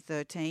Emergency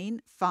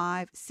 13.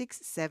 5, 6,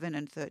 7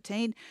 and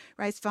 13.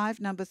 Race 5,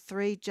 number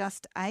 3,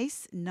 Just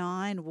Ace.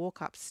 9,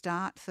 Walk Up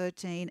Start.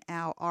 13,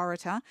 Our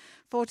Orator.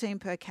 14,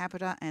 Per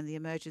Capita and the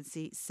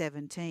Emergency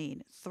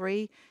 17.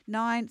 3,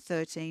 9,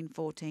 13,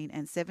 14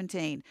 and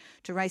 17.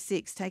 To race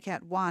 6, take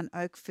out 1,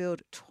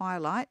 Oakfield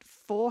Twilight.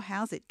 4,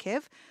 How's It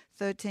Kev?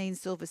 13,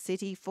 Silver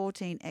City.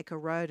 14, Echo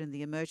Road and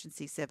the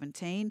Emergency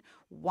 17.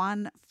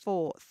 1,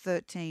 4,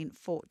 13,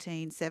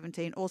 14,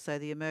 17. Also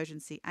the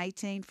Emergency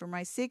 18 from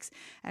race 6.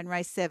 And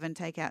race 7,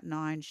 take out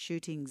 9,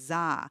 Shooting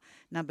Czar.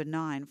 Number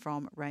 9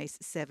 from race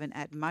 7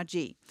 at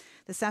Mudgee.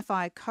 The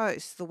Sapphire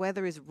Coast, the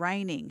weather is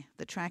raining.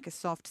 The track is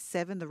soft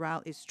 7. The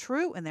rail is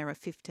true, and there are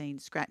 15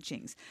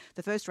 scratchings.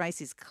 The first race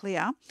is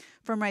clear.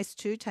 From race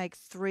 2, take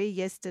 3,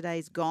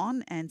 Yesterday's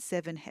Gone, and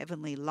 7,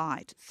 Heavenly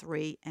Light.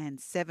 3 and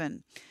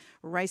 7.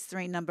 Race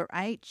 3, number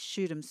 8,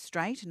 Shoot 'em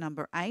Straight.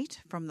 Number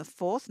 8 from the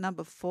 4th.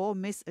 Number 4,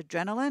 Miss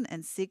Adrenaline,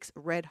 and 6,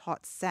 Red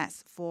Hot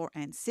Sass. 4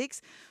 and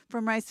 6.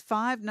 From race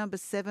 5, number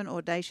 7,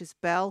 Audacious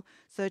Bell.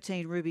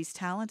 13, Ruby's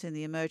Talent and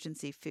the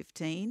Emergency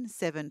 15.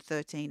 7,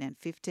 13 and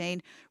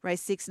 15.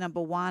 Race 6, number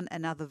 1,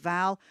 Another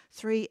Val.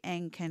 3,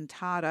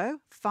 Encantado.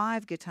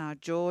 5, Guitar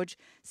George.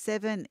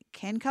 7,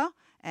 Kenka.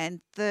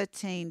 And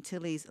 13,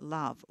 Tilly's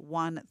Love.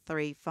 1,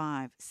 3,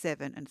 5,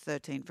 7 and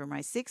 13 from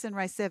race 6. And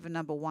race 7,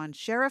 number 1,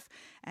 Sheriff.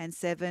 And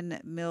 7,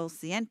 Mil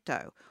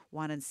Ciento.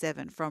 1 and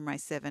 7 from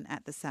race 7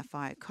 at the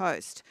Sapphire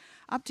Coast.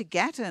 Up to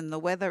Gatton, the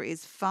weather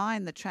is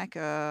fine. The track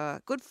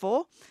good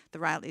for. The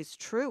rail is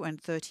true,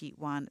 and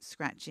 31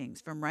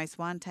 scratchings. From race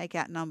 1, take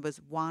out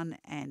numbers 1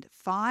 and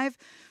 5.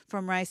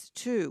 From race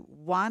 2,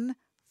 1,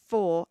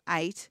 4,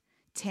 8,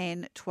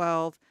 10,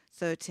 12,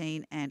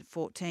 13 and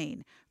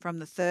 14. From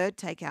the 3rd,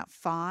 take out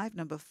 5,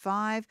 number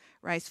 5.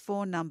 Race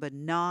 4, number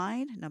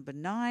 9. Number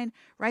 9.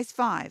 Race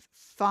 5,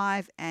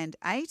 5 and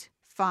 8.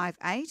 5,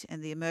 8,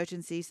 and the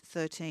emergencies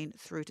 13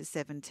 through to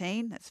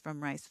 17. That's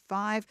from race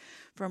 5.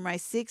 From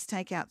race 6,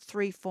 take out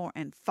 3, 4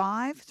 and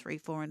 5. 3,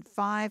 4 and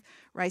 5.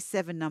 Race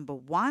 7, number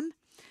 1.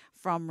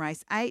 From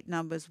race 8,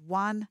 numbers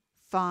 1,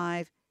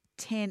 5,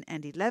 10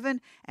 and 11.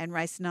 And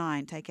race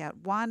 9, take out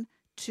 1,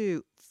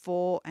 2,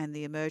 4 and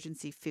the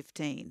emergency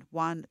 15.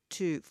 1,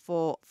 2,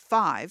 4,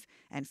 5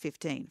 and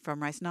 15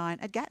 from race 9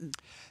 at Gatton.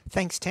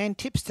 Thanks, Tan.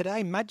 Tips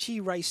today,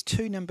 Mudgee race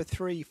 2, number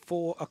 3,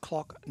 4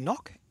 o'clock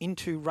knock.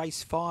 Into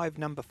race 5,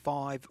 number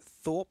 5,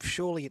 Thorpe.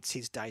 Surely it's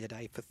his day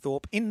today for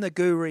Thorpe in the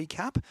Guri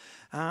Cup.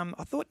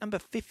 I thought number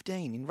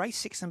 15, in race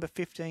 6, number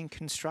 15,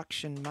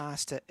 Construction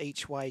Master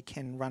Each Way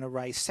can run a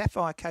race.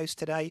 Sapphire Coast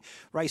today.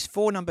 Race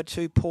 4, number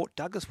 2, Port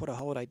Douglas. What a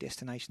holiday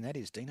destination that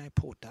is, Dino.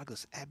 Port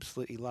Douglas,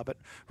 absolutely love it.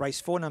 Race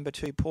 4, number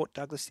 2, Port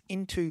Douglas.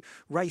 Into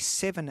race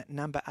 7,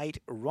 number 8,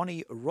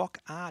 Ronnie Rock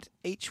Art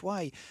Each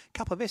Way.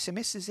 Couple of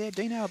SMSs there,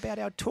 Dino, about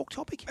our talk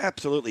topic.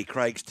 Absolutely.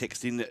 Craig's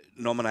text in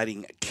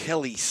nominating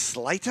Kelly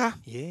Slater.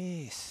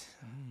 Yes.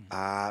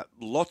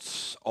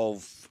 Lots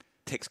of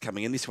text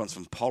coming in. This one's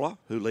from Poller,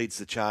 who leads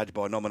the charge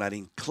by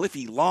nominating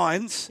Cliffy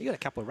Lyons. You got a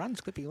couple of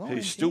runs, Cliffy Lyons.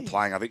 Who's still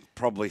playing, I think,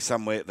 probably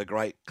somewhere at the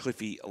great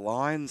Cliffy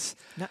Lyons.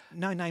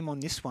 No name on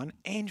this one.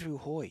 Andrew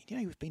Hoy. Do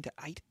you know he's been to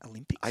 8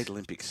 Olympics? 8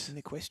 Olympics. In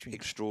equestrian.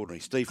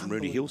 Extraordinary. Steve from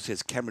Rooney Hill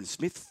says Cameron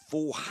Smith,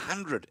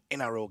 400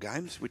 NRL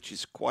games, which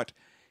is quite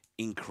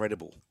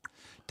incredible.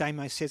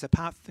 Damo says,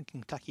 apart from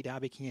Kentucky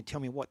Derby, can you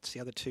tell me what's the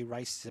other 2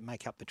 races that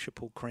make up the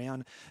Triple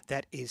Crown?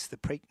 That is the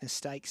Preakness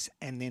Stakes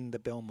and then the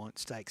Belmont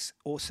Stakes.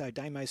 Also,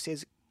 Damo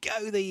says,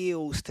 go the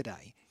Eels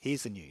today.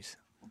 Here's the news.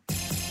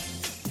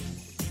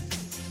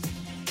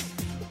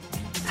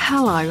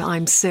 Hello,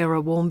 I'm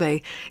Sarah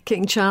Warmby.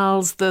 King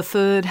Charles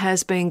III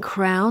has been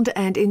crowned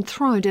and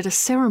enthroned at a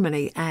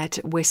ceremony at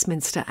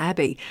Westminster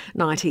Abbey.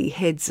 90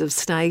 heads of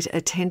state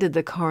attended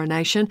the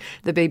coronation.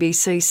 The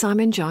BBC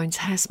Simon Jones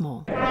has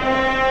more.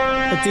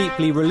 A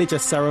deeply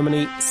religious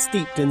ceremony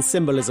steeped in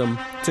symbolism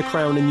to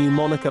crown a new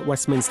monarch at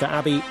Westminster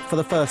Abbey for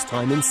the first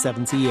time in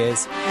 70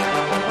 years.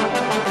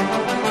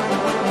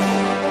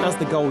 As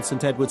the gold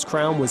St Edward's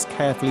crown was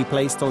carefully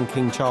placed on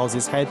King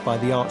Charles's head by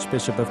the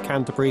Archbishop of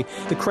Canterbury,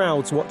 the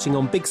crowds watching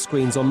on big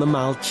screens on the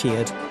Mall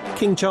cheered.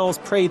 King Charles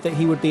prayed that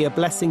he would be a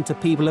blessing to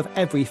people of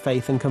every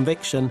faith and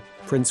conviction.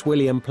 Prince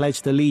William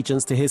pledged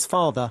allegiance to his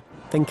father,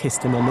 then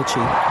kissed him on the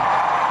cheek.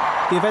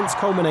 The events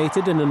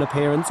culminated in an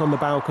appearance on the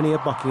balcony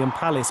of Buckingham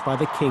Palace by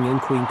the King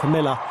and Queen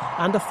Camilla,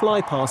 and a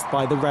flypast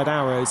by the Red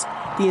Arrows,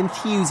 the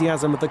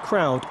enthusiasm of the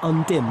crowd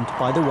undimmed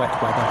by the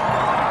wet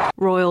weather.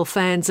 Royal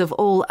fans of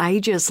all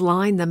ages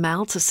line the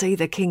Mall to see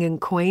the King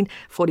and Queen.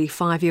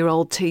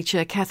 45-year-old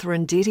teacher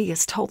Catherine Diddy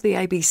has told the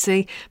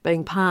ABC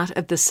being part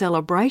of the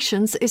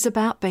celebrations is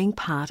about being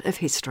part of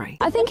history.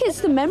 I think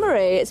it's the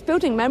memory, it's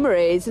building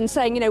memories and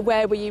saying,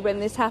 where were you when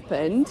this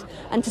happened?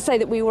 And to say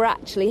that we were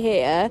actually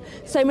here.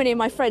 So many of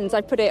my friends,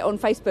 I put it on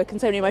Facebook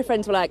and so many of my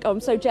friends were like, oh, I'm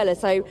so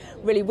jealous, I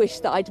really wish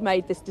that I'd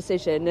made this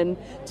decision. And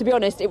to be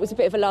honest, it was a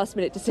bit of a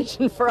last-minute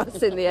decision for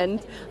us in the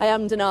end. I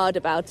ummed and ahed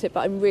about it,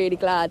 but I'm really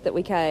glad that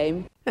we came.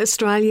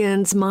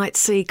 Australians might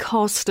see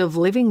cost of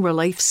living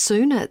relief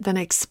sooner than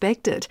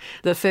expected.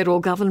 The federal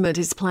government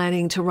is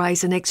planning to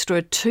raise an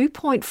extra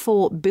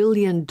 $2.4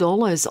 billion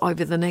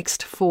over the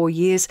next 4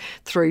 years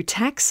through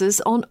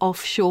taxes on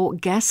offshore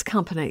gas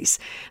companies.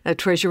 A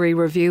Treasury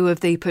review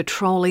of the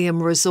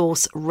petroleum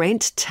resource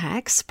rent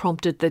tax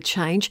prompted the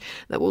change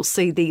that will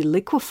see the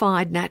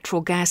liquefied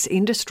natural gas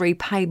industry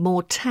pay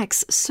more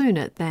tax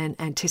sooner than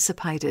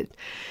anticipated.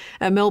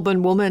 A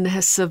Melbourne woman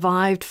has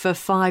survived for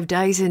 5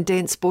 days in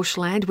dense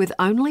bushland with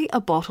only a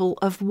bottle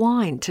of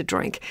wine to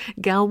drink.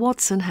 Gal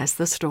Watson has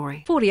the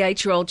story.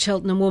 48-year-old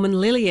Cheltenham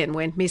woman Lillian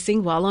went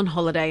missing while on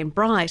holiday in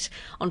Bright.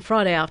 On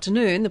Friday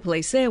afternoon, the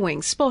police air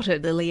wing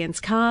spotted Lillian's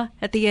car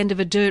at the end of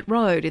a dirt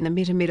road in the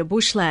Mitta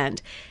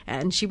bushland,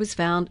 and she was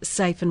found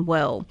safe and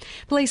well.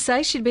 Police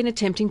say she'd been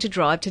attempting to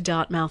drive to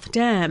Dartmouth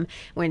Dam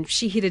when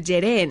she hit a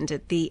dead end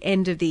at the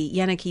end of the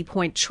Yanaki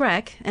Point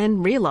track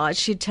and realised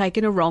she'd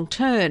taken a wrong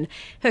turn.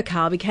 Her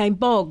car became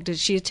bogged as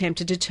she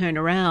attempted to turn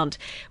around.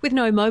 With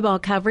no mobile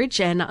coverage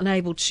and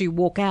unable to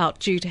walk out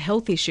due to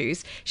health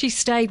issues, she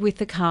stayed with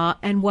the car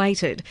and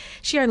waited.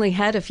 She only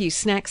had a few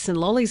snacks and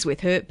lollies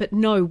with her, but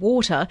no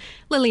water.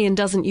 Lillian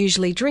doesn't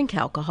usually drink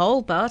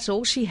alcohol, but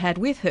all she had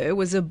with her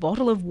was a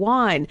bottle of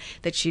wine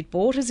that she'd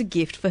bought as a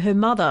gift for her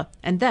mother,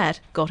 and that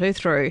got her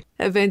through.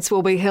 Events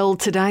will be held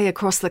today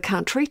across the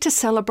country to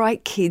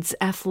celebrate Kids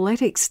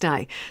Athletics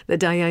Day. The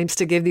day aims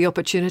to give the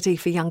opportunity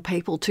for young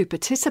people to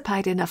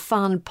participate in a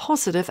fun,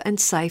 positive and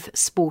safe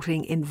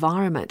sporting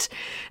environment.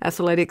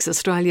 Athletics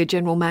Australia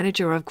General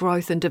Manager of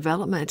Growth and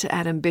Development,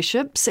 Adam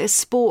Bishop, says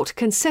sport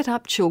can set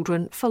up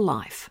children for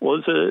life.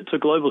 Well, it's a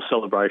global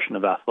celebration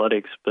of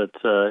athletics, but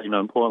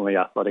importantly,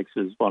 athletics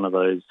is one of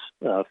those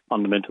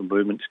fundamental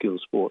movement skill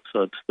sports,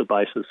 so it's the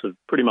basis of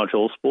pretty much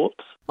all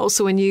sports.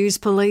 Also in news,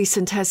 police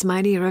in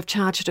Tasmania have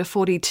charged a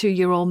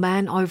 42-year-old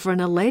man over an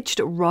alleged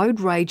road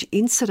rage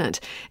incident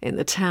in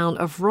the town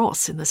of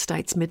Ross in the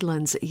state's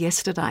Midlands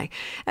yesterday.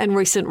 And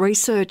recent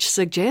research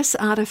suggests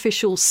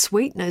artificial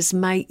sweeteners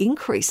may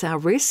increase our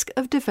risk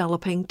of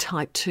developing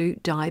type 2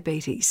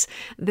 diabetes.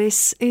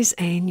 This is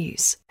Air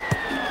News.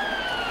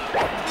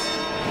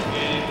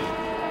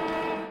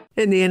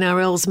 In the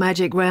NRL's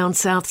Magic Round,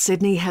 South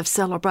Sydney have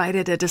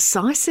celebrated a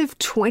decisive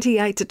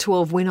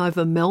 28-12 win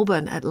over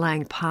Melbourne at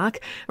Lang Park.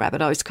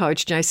 Rabbitohs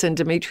coach Jason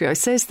Demetriou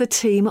says the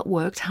team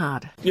worked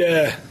hard.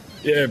 Yeah,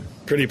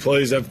 pretty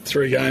pleased. Have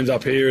 3 games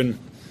up here in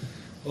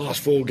the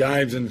last 4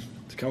 games and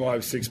to come away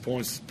with 6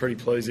 points is pretty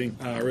pleasing.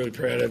 Really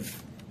proud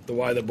of the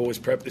way the boys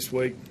prepped this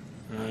week.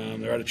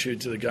 Their attitude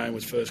to the game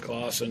was first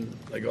class and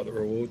they got the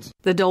rewards.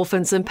 The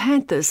Dolphins and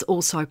Panthers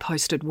also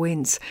posted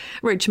wins.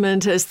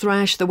 Richmond has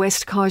thrashed the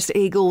West Coast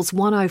Eagles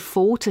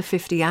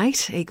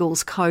 104-58.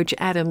 Eagles coach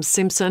Adam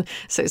Simpson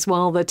says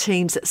while the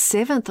team's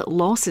 7th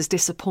loss is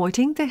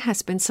disappointing, there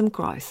has been some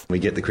growth. We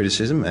get the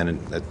criticism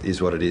and that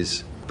is what it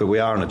is. But we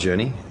are on a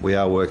journey. We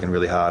are working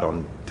really hard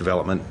on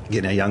development,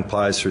 getting our young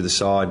players through the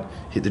side,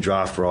 hit the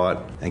draft right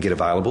and get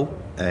available.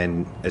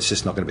 And it's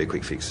just not going to be a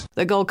quick fix.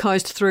 The Gold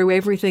Coast threw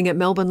everything at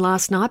Melbourne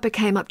last night, but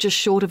came up just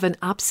short of an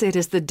upset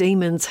as the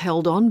Demons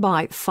held on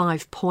by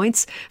 5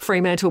 points.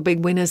 Fremantle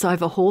big winners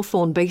over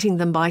Hawthorn, beating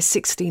them by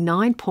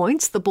 69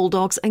 points. The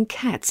Bulldogs and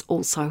Cats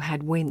also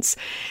had wins.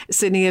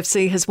 Sydney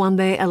FC has won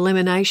their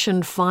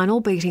elimination final,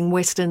 beating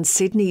Western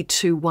Sydney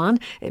 2-1.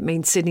 It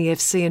means Sydney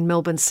FC and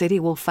Melbourne City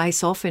will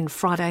face off in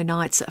Friday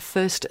night's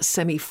first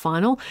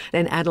semi-final.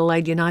 Then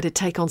Adelaide United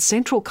take on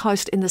Central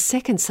Coast in the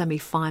second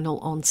semi-final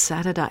on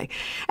Saturday.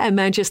 And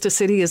Manchester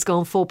City has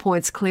gone 4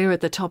 points clear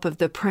at the top of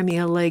the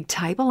Premier League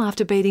table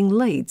after beating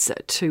Leeds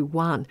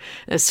 2-1.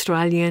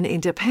 Australian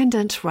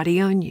Independent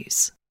Radio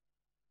News.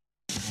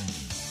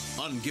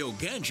 On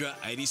Gilgandra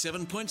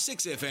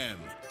 87.6 FM,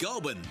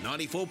 Goulburn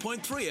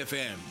 94.3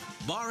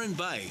 FM, Byron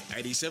Bay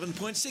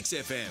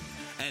 87.6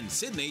 FM, and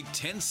Sydney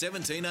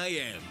 1017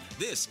 AM.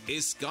 This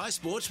is Sky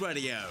Sports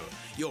Radio,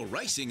 your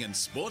racing and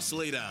sports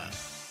leader.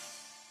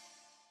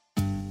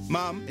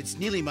 Mum, it's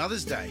nearly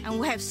Mother's Day. And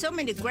we have so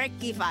many great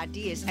gift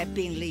ideas at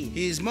Bingley.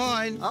 Here's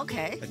mine.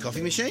 Okay. A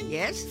coffee machine?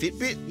 Yes.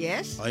 Fitbit?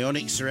 Yes.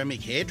 Ionic ceramic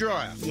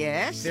hairdryer?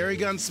 Yes.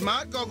 Theragun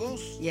smart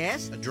goggles?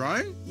 Yes. A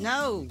drone?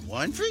 No.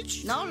 Wine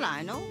fridge? No,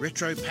 Lionel.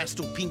 Retro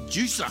pastel pink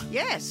juicer?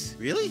 Yes.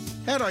 Really?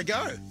 How'd I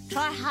go?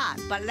 Try hard,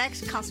 but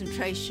lacks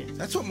concentration.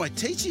 That's what my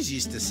teachers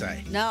used to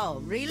say.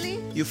 No,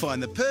 really? You'll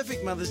find the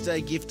perfect Mother's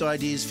Day gift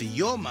ideas for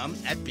your mum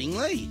at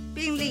Bingley.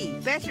 Bingley,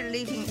 better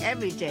living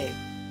every day.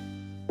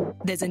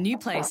 There's a new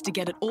place to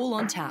get it all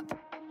on tap,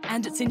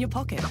 and it's in your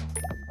pocket.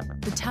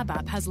 The Tab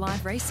app has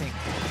live racing,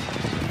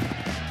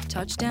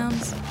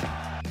 touchdowns,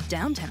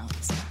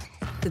 downtowns,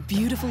 the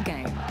beautiful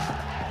game,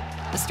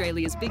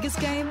 Australia's biggest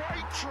game,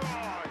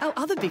 our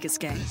other biggest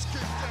game,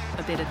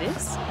 a bit of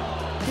this,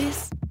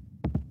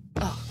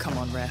 oh, come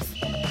on, ref,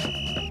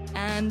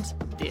 and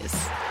this.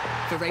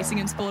 For racing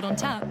and sport on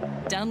tap,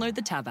 download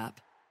the Tab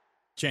app.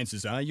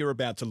 Chances are you're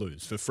about to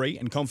lose. For free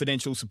and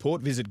confidential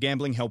support, visit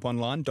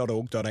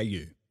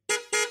gamblinghelponline.org.au.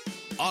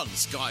 On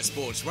Sky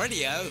Sports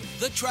Radio,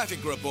 the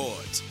Traffic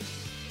Report.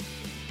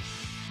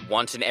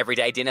 Want an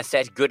everyday dinner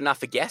set good enough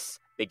for guests?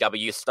 Big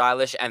W's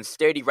stylish and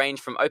sturdy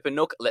range from Open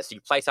Nook lets you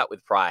plate up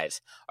with pride.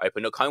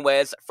 Open Nook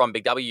homewares from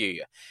Big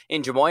W.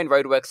 In Drummoyne,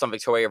 roadworks on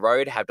Victoria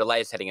Road have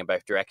delays heading in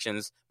both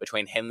directions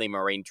between Henley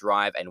Marine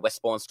Drive and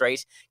Westbourne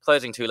Street,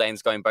 closing 2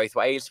 lanes going both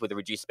ways with a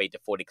reduced speed to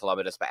 40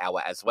 kilometres per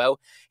hour as well.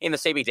 In the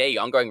CBD,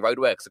 ongoing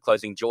roadworks are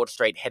closing George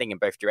Street heading in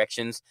both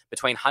directions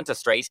between Hunter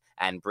Street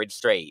and Bridge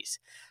Street.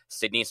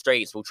 Sydney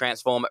streets will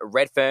transform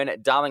Redfern,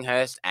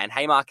 Darlinghurst and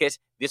Haymarket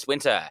this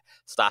winter,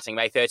 starting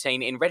May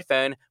 13 in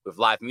Redfern with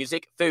live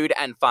music, food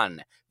and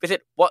fun.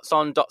 Visit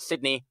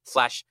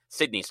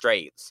whatson.sydney/Sydney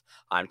Streets.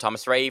 I'm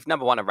Thomas Reeve,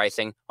 number 1 of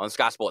racing on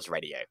Sky Sports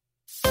Radio.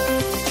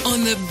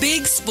 On the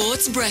Big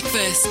Sports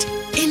Breakfast,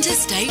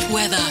 interstate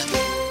weather.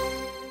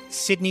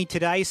 Sydney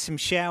today, some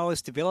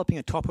showers developing,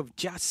 a top of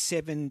just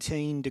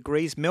 17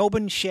 degrees.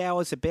 Melbourne,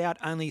 showers about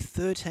only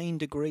 13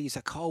 degrees,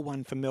 a cold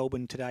one for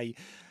Melbourne today.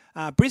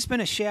 Brisbane,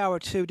 a shower or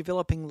two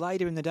developing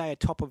later in the day, a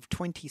top of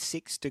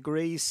 26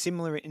 degrees.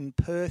 Similar in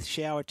Perth,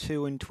 shower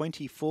 2 and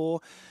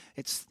 24.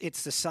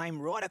 It's the same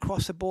right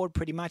across the board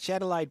pretty much.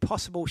 Adelaide,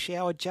 possible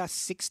shower, just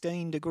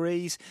 16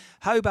 degrees.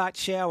 Hobart,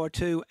 shower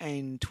 2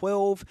 and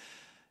 12.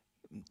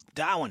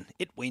 Darwin,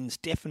 it wins,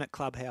 definite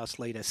clubhouse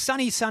leader.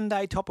 Sunny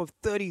Sunday, top of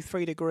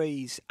 33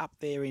 degrees up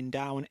there in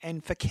Darwin.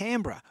 And for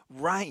Canberra,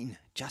 rain,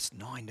 just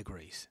 9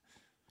 degrees.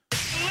 He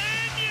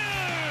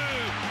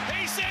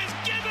says,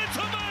 give it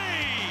to me!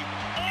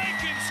 I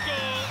can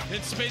score!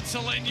 And Spencer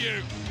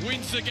Leniu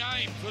wins the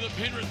game for the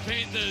Penrith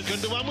Panthers.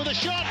 Gundogan with a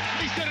shot.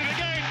 He's done it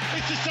again.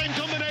 It's the same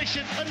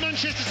combination at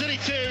Manchester City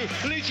 2,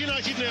 Leeds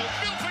United 0.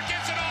 Milford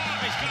gets it on.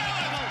 He's got it.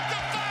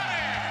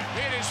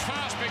 It is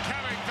fast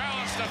becoming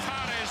Valence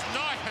Stefane's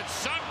night at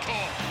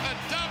Suncorp. A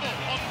double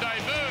on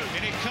debut.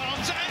 And it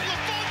comes, and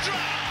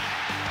Lafondra,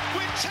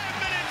 with 10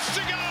 minutes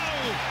to go,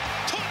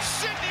 puts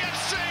Sydney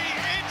FC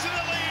into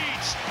the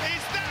lead.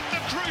 Is that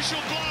the crucial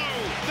blow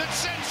that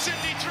sends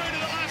Sydney through to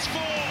the last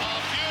 4? Oh,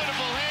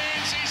 beautiful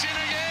hands. He's in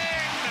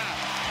again.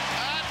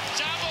 A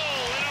double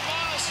in a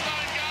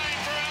milestone game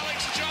for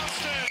Alex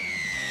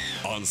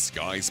Johnston. On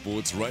Sky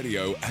Sports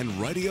Radio and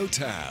Radio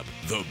Tab,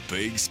 the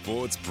Big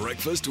Sports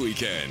Breakfast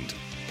Weekend.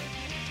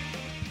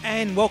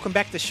 And welcome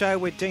back to the show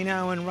with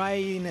Dino and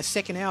Ray in the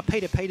second hour.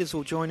 Peter Peters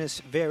will join us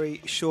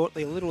very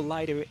shortly. A little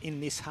later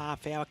in this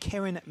half hour,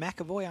 Kerrin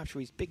McEvoy, after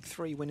his big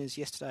 3 winners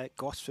yesterday at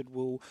Gosford,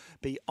 will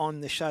be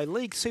on the show.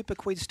 League Super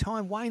Quiz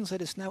time. Wayne's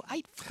let us know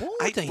 8-4.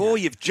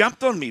 8-4, you've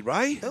jumped on me,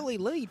 Ray. Early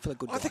lead for the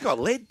good guys. I think I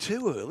led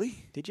too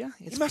early. Did you?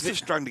 You must have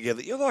strung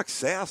together. You're like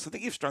South. I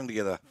think you've strung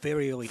together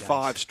very early days.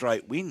 5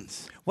 straight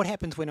wins. What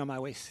happens when I'm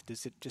OS?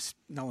 Does it just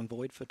null and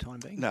void for the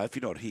time being? No, if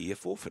you're not here, you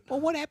forfeit. Well,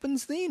 what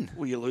happens then?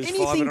 Well, you lose 5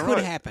 Anything in a row.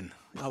 could happen.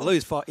 I'll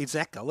lose 5.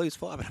 Exactly. I'll lose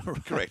 5 in a row.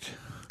 Correct.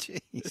 Jeez,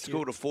 it's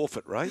called a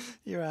forfeit, Ray.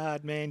 You're a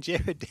hard man.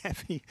 Gerard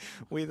Daffy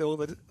with all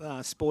the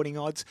sporting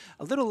odds.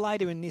 A little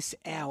later in this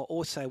hour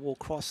also we'll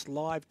cross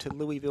live to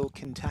Louisville,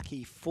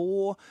 Kentucky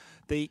for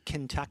the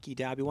Kentucky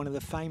Derby, one of the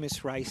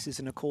famous races.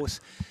 And, of course,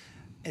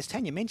 as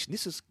Tanya mentioned,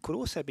 could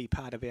also be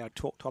part of our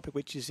talk topic,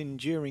 which is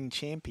Enduring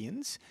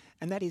Champions,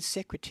 and that is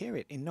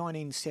Secretariat. In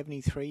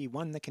 1973, he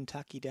won the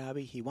Kentucky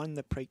Derby, he won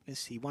the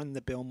Preakness, he won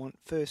the Belmont,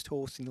 first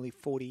horse in nearly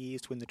 40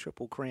 years to win the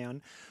Triple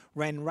Crown,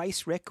 ran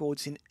race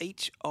records in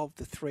each of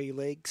the 3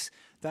 legs.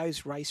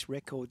 Those race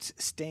records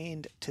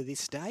stand to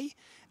this day,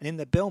 and in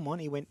the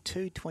Belmont, he went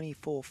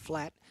 2:24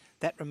 flat.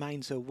 That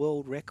remains a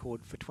world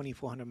record for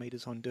 2,400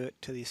 metres on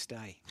dirt to this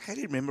day. How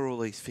do you remember all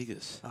these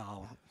figures?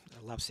 Oh, I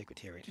love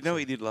Secretariat. Do you know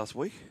what he did last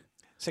week?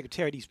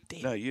 Secretariat, he's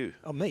dead. No, you.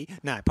 Oh, me?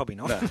 No, probably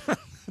not. No.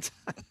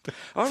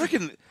 I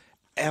reckon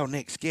our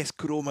next guest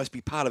could almost be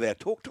part of our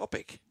talk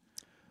topic.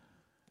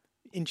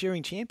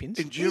 Enduring Champions?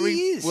 Enduring?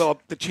 He is. Well,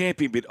 the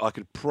champion bit I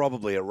could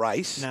probably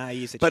erase. No,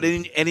 he is a but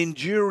champion. an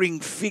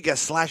enduring figure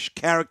 /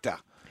 character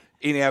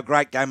in our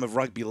great game of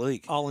rugby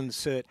league. I'll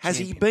insert Has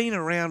champion. he been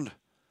around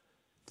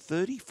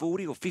 30,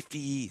 40 or 50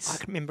 years? I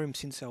can remember him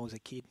since I was a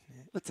kid.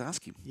 Let's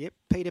ask him. Yep,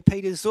 Peter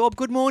Peters-Zorb,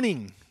 good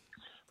morning.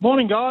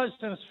 Morning, guys.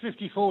 It's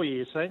 54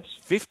 years, thanks.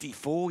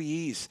 54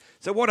 years.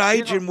 So what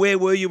age and where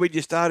were you when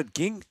you started,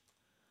 King?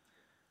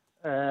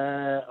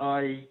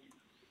 I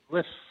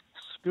left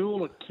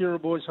school at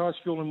Kira Boys High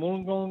School in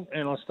Wollongong,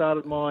 and I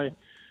started my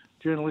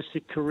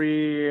journalistic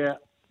career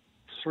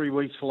 3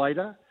 weeks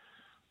later.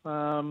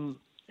 And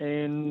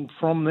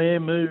from there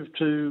moved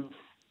to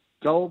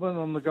Goulburn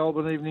on the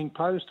Goulburn Evening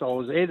Post. I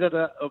was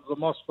editor of the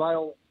Moss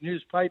Vale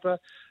newspaper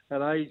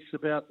at age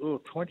about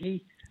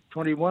 20,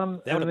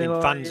 21. That would have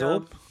been fun,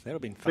 Zorb. That would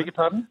have been fun. Beg your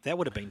pardon? That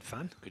would have been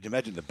fun. Could you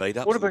imagine the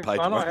beat-ups? Would have been page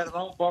fun. one? I had an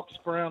old box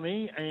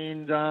brownie,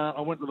 and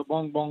I went to the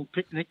Bong Bong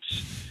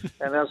picnics.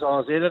 And as I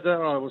was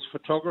editor, I was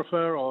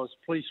photographer, I was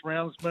police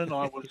roundsman,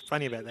 I was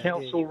funny about that,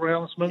 council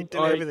roundsman. You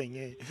do everything,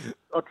 yeah.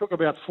 I took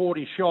about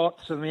 40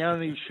 shots, and the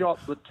only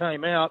shot that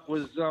came out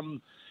was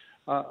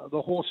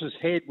the horse's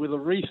head with a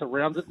wreath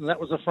around it, and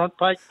that was a front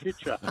page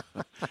picture.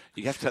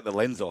 You have to take the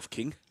lens off,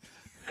 King.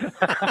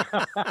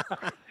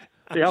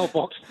 The old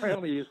box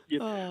brownie,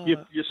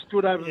 you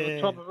stood over the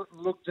top of it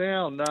and looked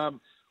down.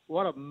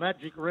 What a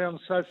magic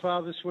round so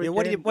far this weekend.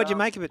 Yeah, what do you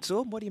make of it,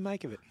 Zorb? What do you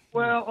make of it?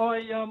 Well,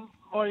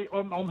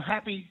 I'm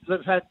happy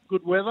they've had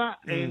good weather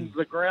and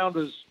the ground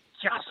has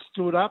just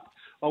stood up.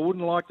 I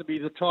wouldn't like to be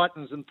the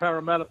Titans and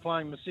Parramatta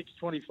playing the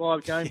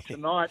 6:25 game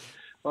tonight.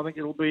 I think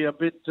it'll be a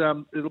bit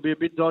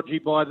dodgy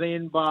by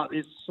then, but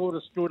it's sort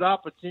of stood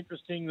up. It's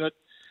interesting that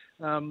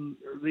the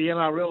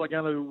NRL are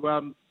going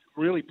to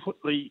really put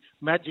the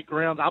magic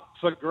round up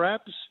for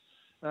grabs.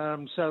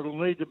 So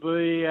it'll need to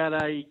be at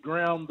a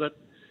ground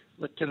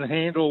that can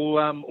handle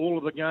all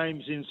of the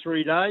games in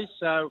 3 days.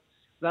 So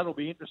that'll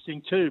be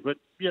interesting too. But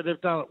yeah,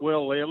 they've done it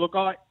well there. Look,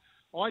 I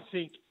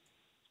think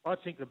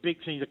the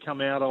big thing to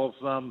come out of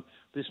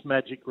this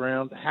magic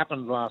round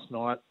happened last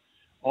night.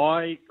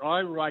 I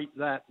rate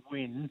that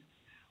win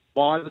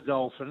by the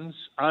Dolphins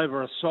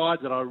over a side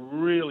that I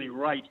really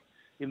rate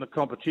in the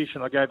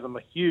competition. I gave them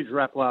a huge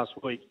rap last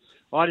week.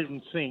 I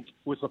didn't think,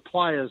 with the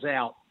players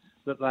out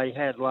that they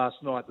had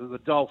last night, that the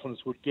Dolphins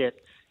would get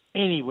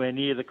anywhere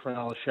near the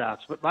Cronulla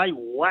Sharks. But they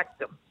whacked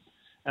them.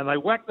 And they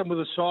whacked them with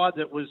a side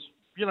that was,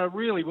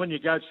 really when you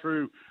go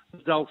through the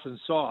Dolphins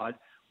side,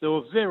 there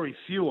were very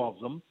few of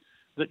them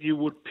that you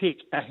would pick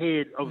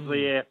ahead of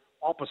their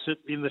opposite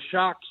in the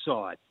Sharks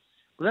side.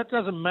 But that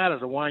doesn't matter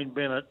to Wayne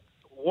Bennett.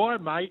 Why,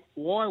 mate?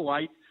 Why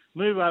wait?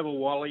 Move over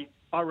Wally.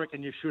 I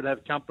reckon you should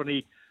have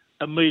company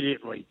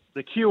immediately.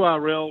 The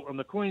QRL and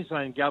the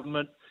Queensland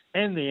government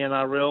and the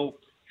NRL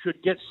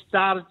should get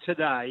started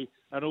today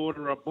and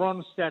order a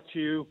bronze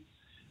statue,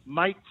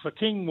 mate, for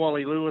King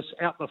Wally Lewis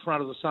out the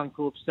front of the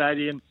Suncorp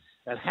Stadium.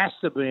 It has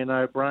to be a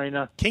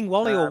no-brainer. King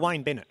Wally or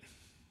Wayne Bennett?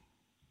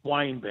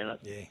 Wayne Bennett.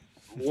 Yeah.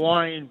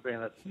 Wayne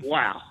Bennett.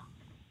 Wow.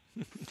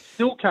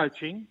 Still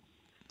coaching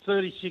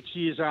 36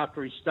 years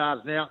after he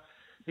started. Now,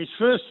 his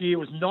first year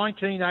was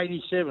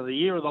 1987, the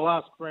year of the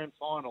last grand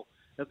final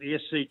at the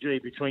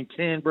SCG between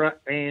Canberra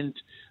and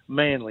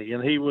Manly.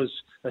 And he was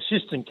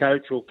assistant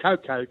coach or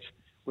co-coach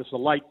with the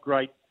late,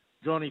 great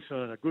Johnny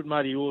Ferner. Good mate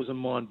of yours and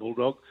mine,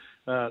 Bulldog,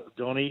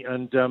 Donny,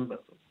 and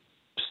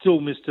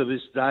still missed to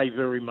this day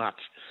very much.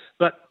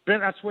 But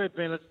that's where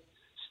Bennett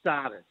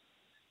started.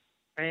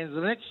 And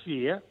the next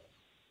year,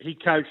 he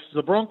coached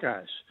the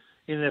Broncos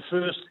in their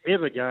first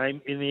ever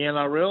game in the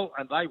NRL,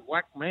 and they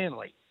whacked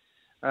Manly,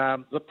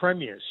 the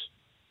premiers.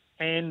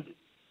 And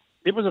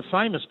it was a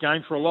famous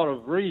game for a lot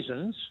of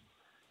reasons.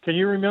 Can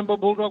you remember,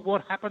 Bulldog,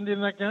 what happened in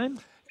that game?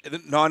 The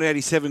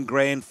 1987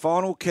 grand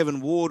final,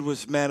 Kevin Ward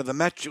was man of the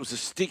match. It was a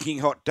sticking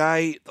hot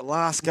day. The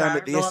last game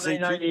at the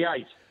SCG.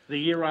 1988, the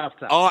year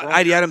after. Oh,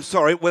 88, I'm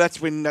sorry. Well,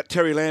 that's when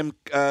Terry Lamb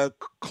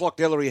clocked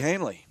Ellery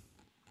Hanley.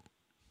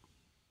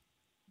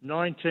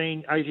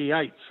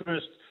 1988,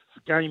 first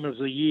game of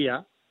the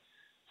year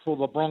for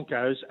the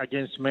Broncos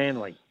against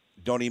Manly.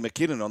 Donnie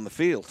McKinnon on the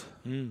field.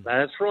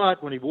 That's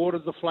right, when he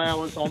watered the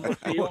flowers on the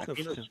field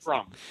in a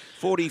scrum.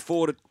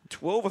 44-12,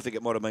 I think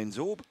it might have been,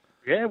 Zorb.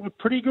 Yeah, we're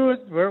pretty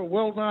good.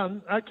 Well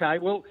done. Okay,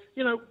 well,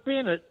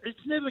 Bennett, it's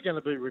never going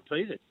to be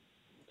repeated.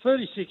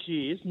 36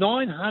 years,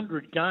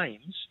 900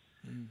 games.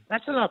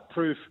 That's enough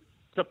proof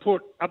to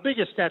put a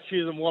bigger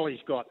statue than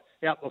Wally's got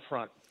out the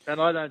front.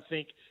 And I don't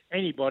think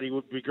anybody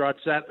would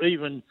begrudge that,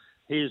 even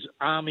his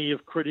army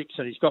of critics,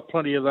 and he's got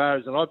plenty of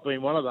those, and I've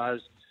been one of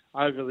those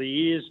over the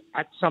years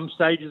at some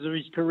stages of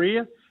his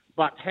career.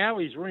 But how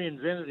he's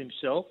reinvented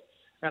himself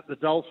at the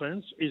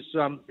Dolphins is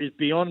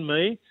beyond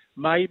me.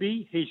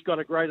 Maybe he's got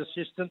a great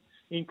assistant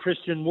in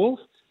Christian Wolf,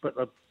 but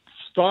the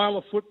style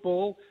of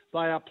football they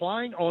are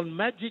playing on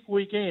Magic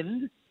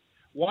Weekend,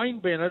 Wayne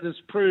Bennett has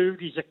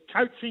proved he's a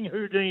coaching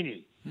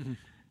Houdini.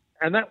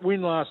 And that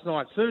win last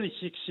night,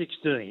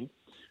 36-16,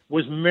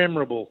 was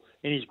memorable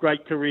in his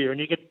great career.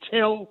 And you could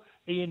tell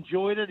he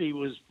enjoyed it. He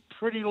was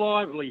pretty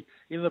lively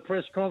in the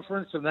press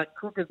conference, and that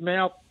crooked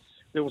mouth,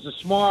 there was a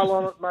smile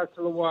on it most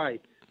of the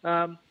way.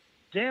 Down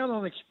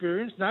on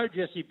experience, no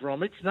Jesse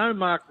Bromwich, no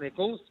Mark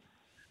Nichols,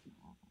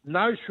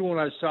 no Sean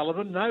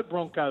O'Sullivan, no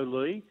Bronco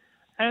Lee,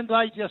 and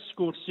they just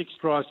scored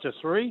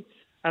 6-3,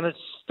 and it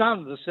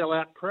stunned the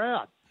sellout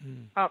crowd.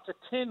 After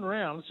 10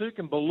 rounds, who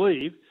can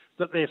believe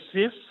that they're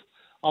fifth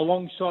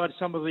alongside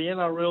some of the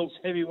NRL's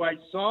heavyweight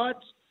sides,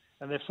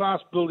 and they're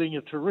fast building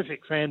a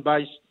terrific fan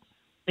base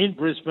in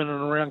Brisbane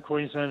and around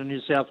Queensland and New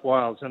South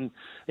Wales. And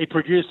he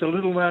produced a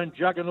little-known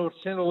juggernaut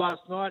centre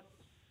last night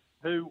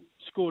who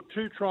scored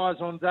 2 tries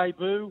on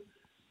debut,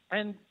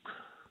 and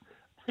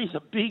he's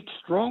a big,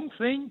 strong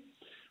thing.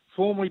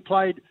 Formerly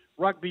played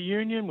rugby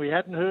union. We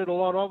hadn't heard a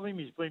lot of him.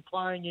 He's been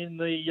playing in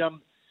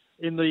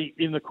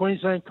the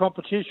Queensland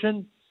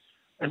competition,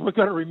 and we've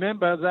got to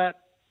remember that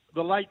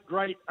the late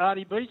great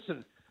Artie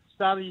Beeson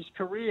started his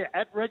career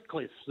at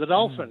Redcliffe, the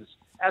Dolphins,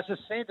 as a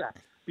centre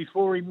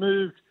before he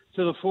moved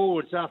to the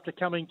forwards after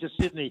coming to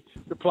Sydney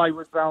to play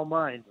with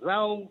Balmain.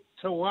 Val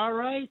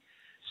Taware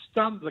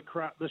stunned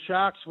the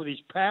Sharks with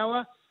his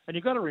power, and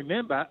you've got to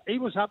remember he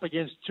was up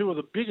against 2 of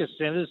the biggest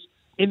centres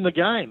in the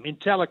game, in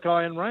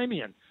Talakai and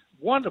Ramian.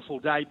 Wonderful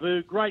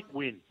debut, great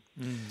win.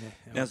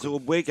 Now,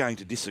 Zorb, we're going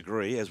to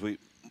disagree, as we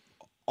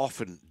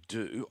often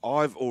do.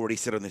 I've already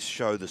said on this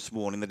show this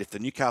morning that if the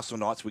Newcastle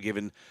Knights were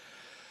given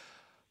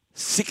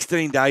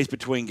 16 days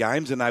between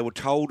games and they were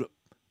told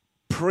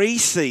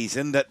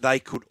pre-season that they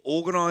could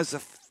organise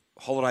a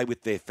holiday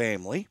with their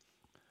family,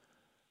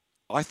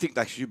 I think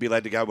they should be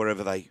allowed to go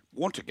wherever they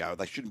want to go.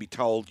 They shouldn't be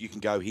told you can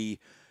go here,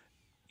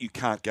 you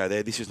can't go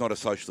there. This is not a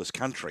socialist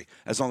country,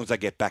 as long as they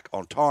get back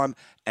on time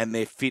and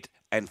they're fit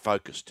and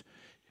focused.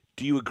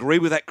 Do you agree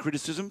with that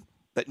criticism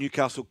that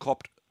Newcastle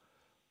copped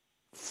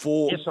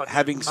for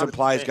having some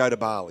players go to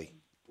Bali?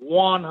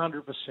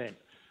 100%.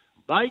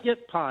 They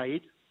get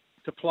paid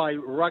to play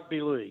rugby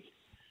league,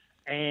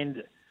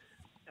 and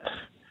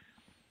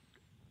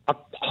a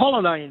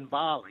holiday in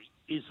Bali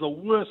is the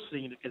worst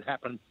thing that could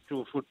happen to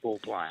a football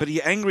player. But are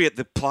you angry at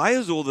the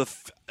players or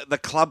the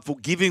club for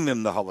giving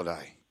them the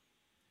holiday?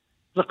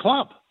 The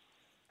club.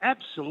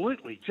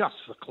 Absolutely, just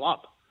the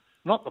club,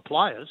 not the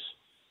players.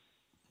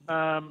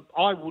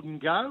 I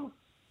wouldn't go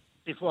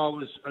if I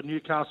was a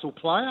Newcastle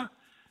player.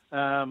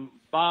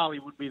 Bali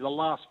would be the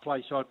last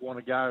place I'd want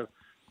to go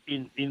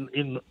in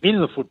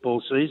the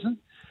football season.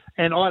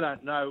 And I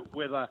don't know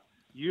whether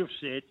you've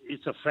said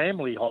it's a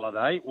family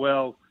holiday.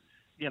 Well,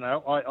 you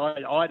know,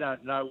 I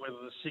don't know whether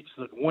the 6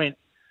 that went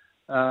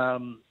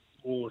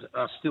or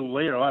are still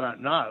there. I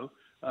don't know.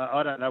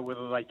 I don't know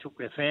whether they took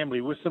their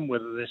family with them,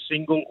 whether they're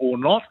single or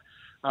not.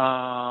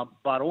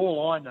 But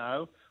all I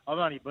know, I've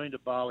only been to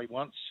Bali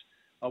once.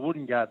 I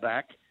wouldn't go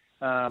back.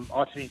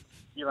 I think,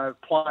 you know,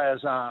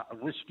 players are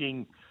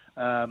risking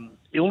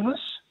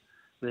illness.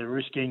 They're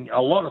risking a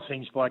lot of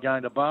things by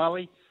going to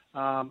Bali.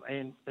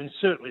 And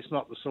certainly it's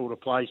not the sort of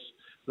place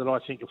that I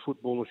think a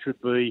footballer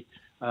should be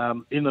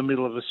in the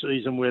middle of a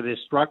season where they're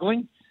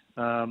struggling.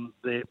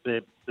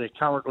 They're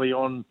currently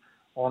on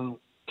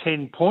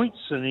 10 points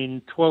and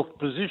in 12th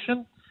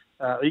position,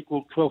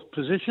 equal 12th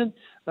position.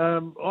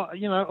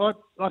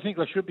 I think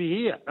they should be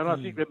here. And I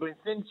think they've been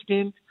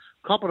thin-skinned,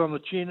 cop it on the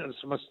chin, and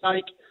it's a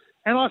mistake.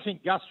 And I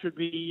think Gus should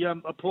be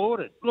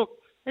applauded. Look,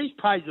 he's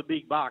paid the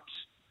big bucks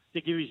to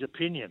give his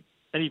opinion.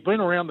 And he's been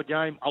around the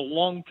game a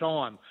long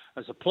time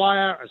as a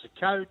player, as a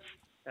coach,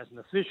 as an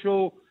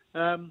official.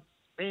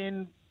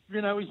 And,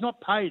 you know, he's not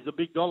paid the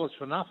big dollars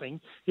for nothing.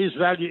 His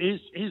value,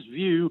 his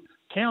view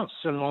counts.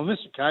 And on this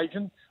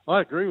occasion, I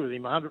agree with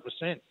him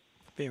 100%.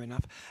 Fair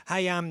enough.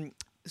 Hey,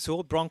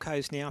 Zord,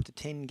 Broncos now after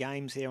 10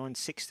 games, they're on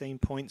 16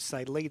 points.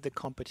 They lead the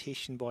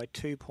competition by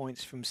 2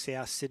 points from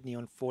South Sydney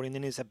on 14.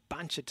 Then there's a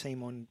bunch of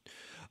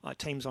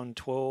teams on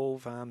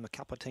 12, a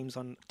couple of teams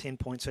on 10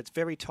 points. So it's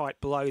very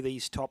tight below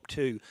these top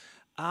 2.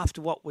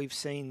 After what we've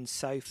seen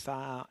so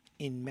far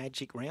in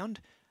Magic Round,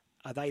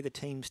 are they the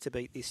teams to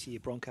beat this year,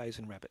 Broncos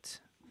and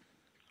Rabbits?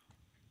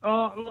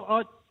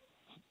 The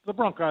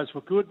Broncos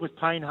were good with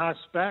Payne Haas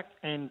back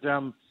and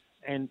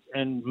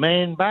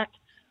Mann back.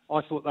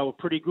 I thought they were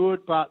pretty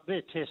good, but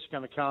their test's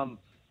going to come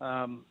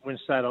when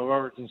State of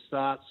Origin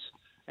starts,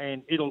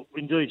 and it'll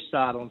indeed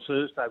start on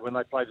Thursday when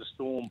they play the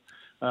Storm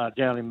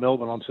down in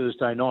Melbourne on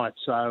Thursday night.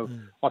 So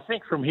I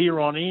think from here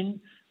on in,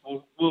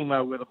 we'll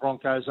know where the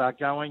Broncos are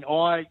going.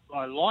 I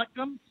like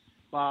them,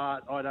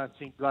 but I don't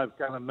think they're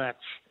going to match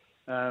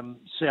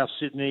South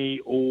Sydney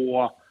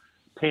or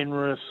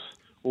Penrith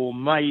or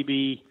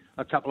maybe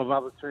a couple of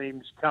other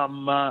teams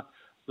come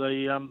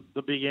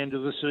the big end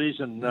of the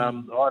season.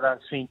 I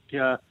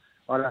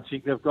don't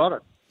think they've got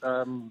it.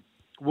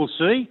 We'll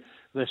see.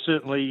 They're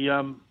certainly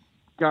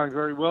going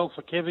very well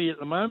for Kevy at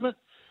the moment,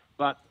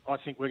 but I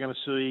think we're going to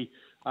see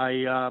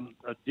a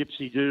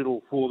dipsy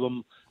doodle for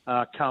them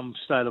come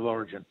State of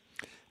Origin.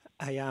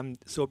 Hey,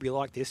 Zorb, you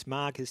like this?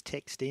 Mark has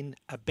texted in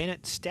a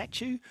Bennett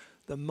statue.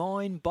 The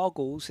mind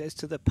boggles as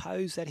to the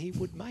pose that he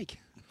would make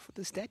for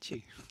the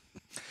statue.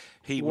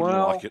 He wouldn't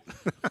like it.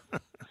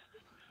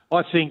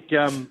 I think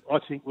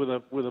with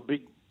a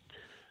big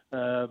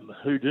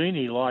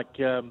Houdini-like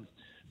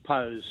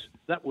pose,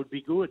 that would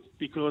be good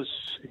because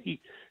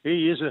he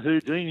is a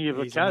Houdini of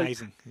a coach.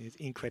 Amazing. He's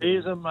incredible. He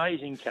is an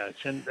amazing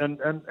coach,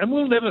 and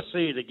we'll never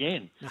see it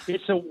again.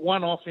 It's a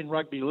one-off in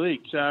rugby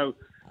league, so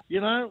you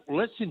know,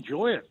 let's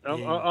enjoy it.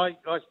 Yeah.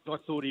 I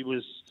thought he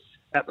was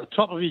at the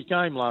top of his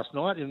game last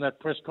night in that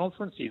press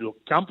conference. He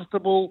looked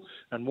comfortable,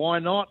 and why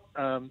not?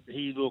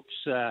 He looks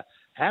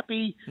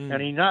happy,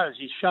 and he knows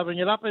he's shoving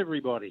it up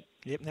everybody.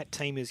 Yep, that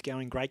team is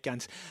going great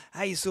guns.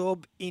 Hey,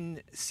 Zorb,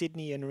 in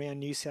Sydney and around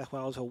New South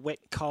Wales, a wet,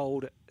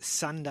 cold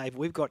Sunday. But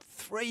we've got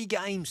 3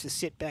 games to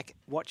sit back,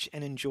 watch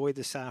and enjoy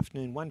this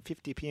afternoon.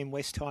 1:50pm,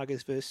 West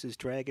Tigers versus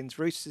Dragons.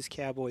 Roosters,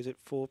 Cowboys at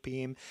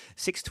 4pm.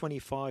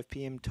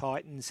 6:25pm,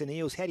 Titans and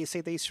Eels. How do you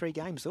see these 3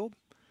 games, Zorb?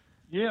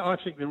 Yeah, I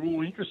think they're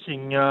all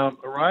interesting,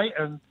 Ray,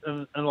 and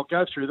I'll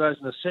go through those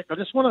in a sec. I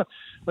just want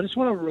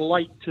to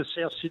relate to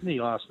South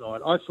Sydney last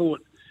night. I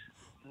thought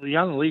the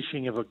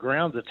unleashing of a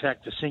ground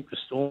attack to sink the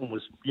Storm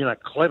was,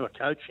 clever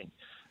coaching.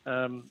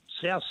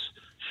 South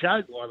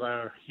showed why they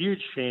were a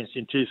huge chance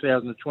in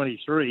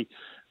 2023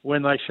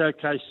 when they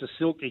showcased the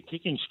silky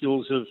kicking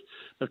skills of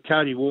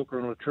Cody Walker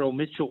and Latrell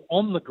Mitchell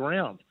on the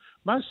ground.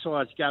 Most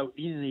sides go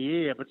in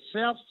the air, but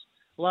South's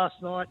last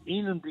night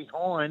in and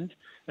behind,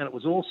 and it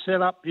was all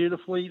set up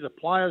beautifully. The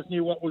players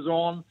knew what was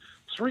on.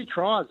 3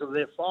 tries of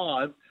their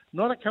 5.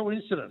 Not a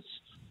coincidence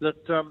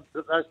that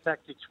those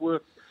tactics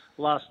worked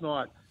last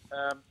night.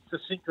 To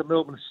sink the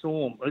Melbourne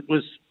Storm. It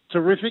was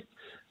terrific.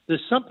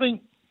 There's something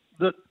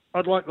that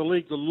I'd like the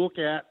league to look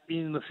at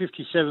in the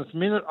 57th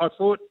minute. I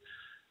thought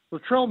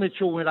Latrell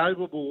Mitchell went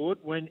overboard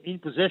when in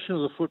possession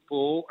of the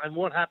football, and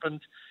what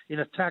happened in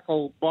a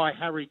tackle by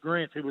Harry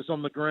Grant, who was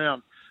on the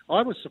ground.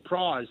 I was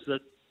surprised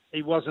that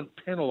he wasn't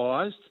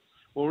penalised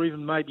or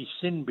even maybe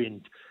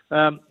sin-binned.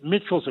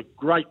 Mitchell's a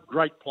great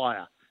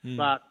player,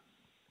 but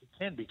he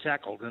can be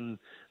tackled, and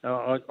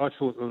I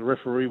thought the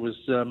referee was...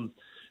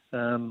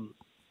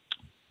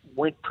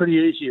 went pretty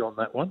easy on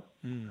that one.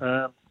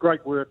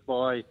 Great work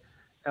by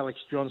Alex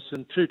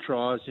Johnson. 2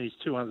 tries in his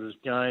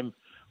 200th game.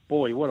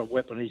 Boy, what a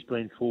weapon he's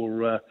been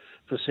for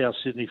South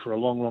Sydney for a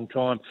long, long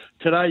time.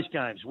 Today's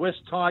games,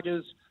 West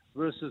Tigers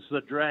versus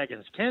the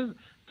Dragons. Can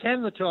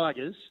the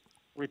Tigers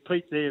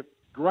repeat their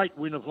great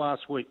win of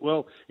last week?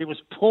 Well, it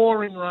was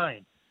pouring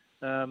rain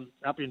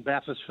up in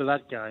Bathurst for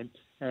that game,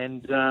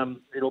 and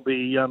it'll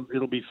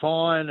be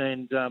fine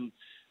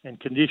and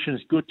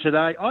conditions good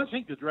today. I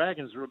think the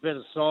Dragons are a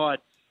better side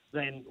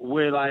than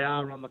where they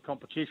are on the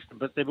competition,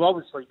 but they've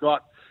obviously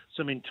got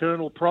some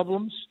internal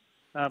problems.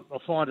 I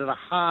find it a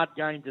hard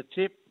game to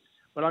tip,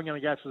 but I'm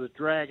going to go for the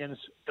Dragons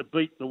to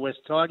beat the West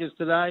Tigers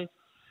today.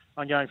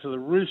 I'm going for the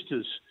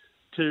Roosters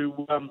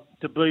to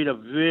beat a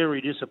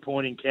very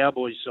disappointing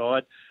Cowboys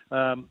side.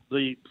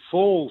 The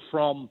fall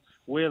from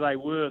where they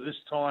were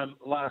this time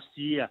last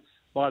year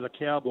by the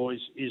Cowboys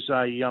is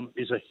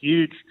a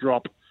huge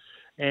drop.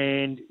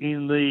 And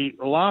in the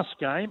last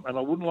game, and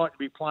I wouldn't like to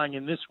be playing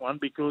in this one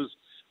because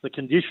the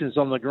conditions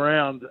on the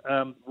ground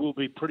will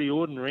be pretty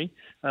ordinary.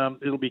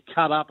 It'll be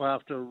cut up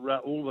after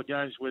all the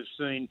games we've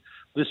seen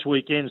this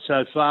weekend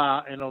so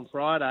far and on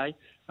Friday.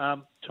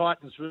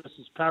 Titans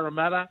versus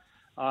Parramatta.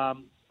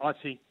 I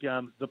think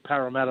the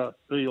Parramatta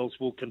Eels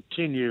will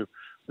continue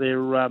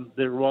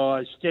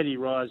their steady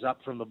rise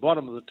up from the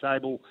bottom of the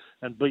table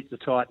and beat the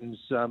Titans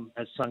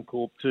at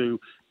Suncorp to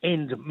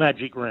end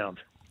Magic Round.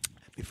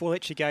 Before I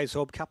let you go,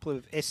 Zorb, a couple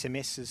of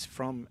SMSs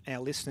from our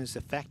listeners, the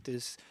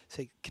factors.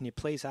 So can you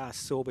please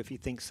ask Zorb if he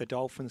thinks the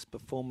Dolphins'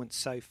 performance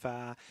so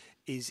far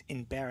is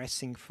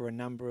embarrassing for a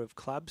number of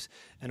clubs?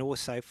 And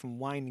also from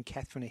Wayne and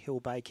Catherine at Hill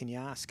Bay, can you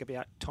ask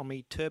about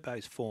Tommy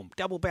Turbo's form?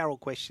 Double-barrel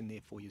question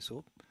there for you,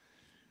 Zorb.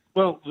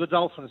 Well, the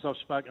Dolphins I've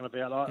spoken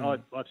about,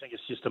 I think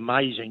it's just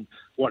amazing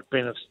what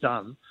Bennett's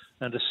done,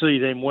 and to see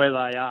them where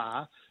they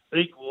are,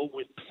 equal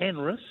with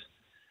Penrith,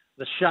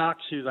 the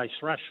Sharks, who they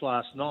thrashed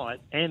last night,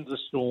 and the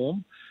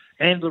Storm,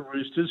 and the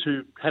Roosters,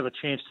 who have a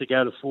chance to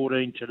go to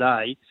 14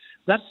 today.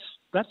 That's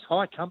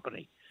high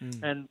company.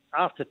 And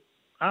after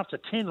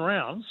 10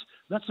 rounds,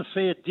 that's a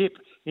fair dip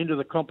into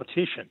the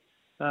competition,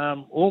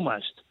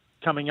 almost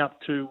coming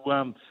up to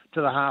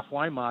the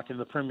halfway mark in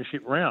the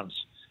premiership rounds.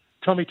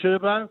 Tommy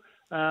Turbo,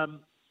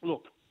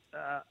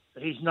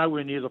 he's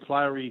nowhere near the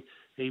player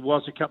he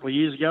was a couple of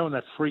years ago in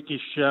that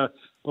freakish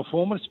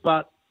performance,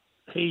 but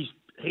he's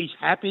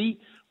happy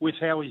with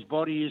how his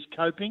body is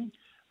coping.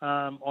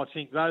 I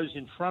think those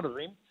in front of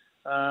him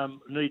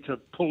need to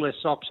pull their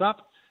socks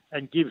up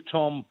and give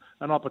Tom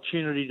an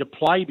opportunity to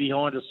play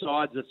behind a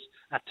side that's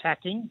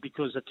attacking,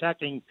 because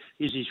attacking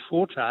is his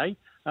forte.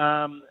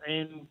 And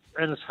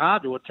it's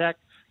hard to attack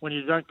when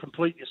you don't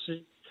complete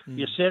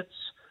your sets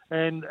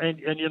and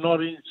you're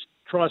not in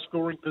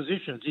try-scoring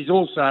positions. He's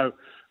also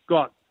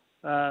got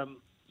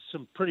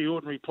some pretty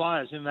ordinary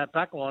players in that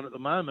back line at the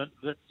moment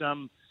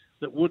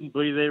that wouldn't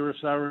be there if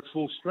they were at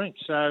full strength.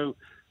 So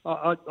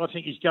I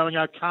think he's going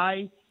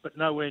okay, but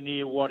nowhere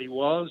near what he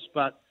was.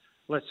 But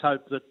let's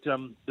hope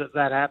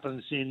that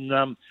happens in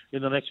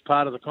the next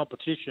part of the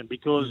competition,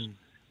 because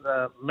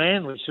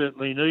Manly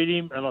certainly need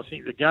him, and I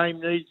think the game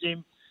needs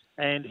him,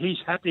 and he's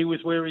happy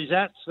with where he's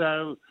at.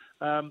 So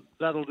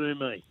that'll do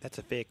me. That's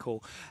a fair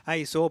call.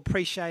 Hey, Zorb,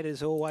 appreciate it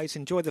as always.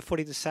 Enjoy the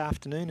footy this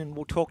afternoon, and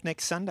we'll talk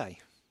next Sunday.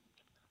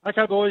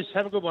 Okay, boys.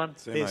 Have a good one.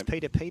 There's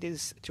Peter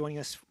Peters joining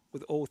us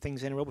with all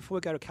things NRL. Before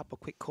we go to a couple of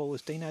quick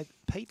callers, Dino,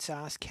 Pete's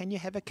asked, can you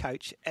have a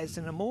coach as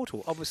an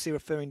immortal? Obviously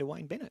referring to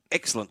Wayne Bennett.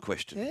 Excellent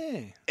question.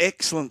 Yeah.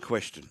 Excellent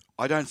question.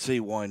 I don't see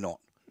why not.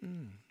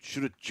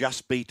 Should it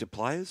just be to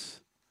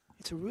players?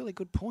 It's a really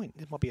good point.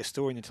 There might be a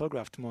story in the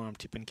Telegraph tomorrow, I'm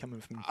tipping, coming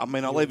from... I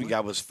mean, I'll even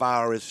go as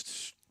far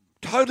as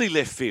totally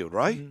left field,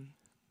 Ray.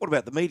 What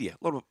about the media?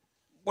 What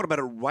about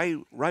a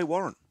Ray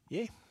Warren?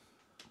 Yeah.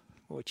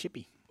 Or a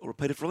Chippy. Or a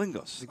Peter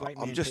Frelingos.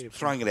 I'm I'm just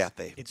throwing it out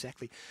there.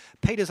 Exactly.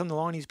 Peter's on the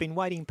line. He's been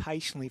waiting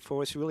patiently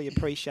for us. Really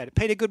appreciate it.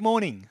 Peter, good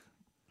morning.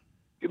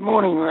 Good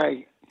morning,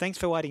 Ray. Thanks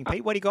for waiting,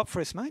 Pete. What do you got for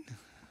us, mate?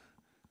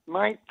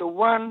 Mate, the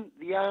one,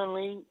 the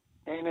only,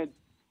 and it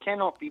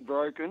cannot be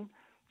broken,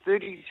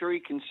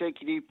 33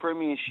 consecutive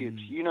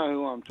premierships. You know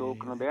who I'm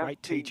talking about.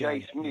 Great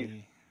TJ Smith.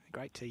 Yeah,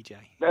 great TJ.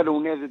 That'll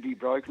never be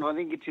broken. I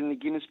think it's in the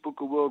Guinness Book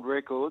of World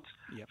Records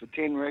for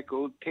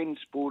 10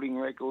 sporting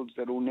records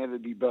that will never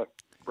be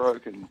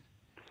broken.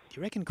 Do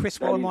you reckon Chris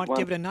Waller might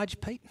give it a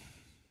nudge, Pete?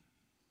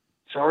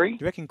 Sorry? Do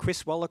you reckon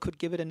Chris Waller could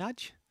give it a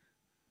nudge?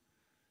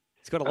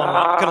 He's got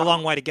a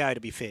long way to go, to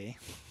be fair.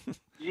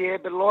 Yeah,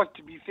 but like,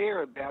 to be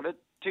fair about it,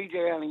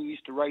 TJ only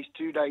used to race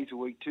 2 days a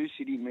week, 2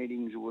 city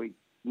meetings a week.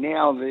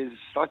 Now there's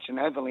such an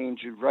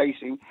avalanche of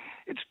racing.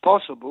 It's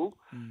possible.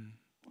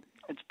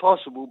 It's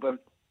possible,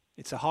 but...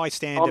 It's a high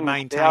standard to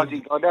maintain.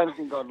 I don't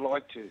think I'd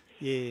like to.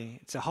 Yeah,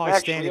 it's a high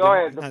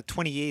standard.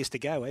 20 years to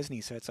go, hasn't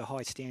he? So it's a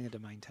high standard to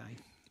maintain.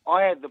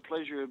 I had the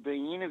pleasure of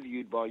being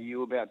interviewed by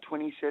you about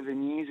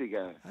 27 years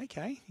ago.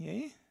 Okay,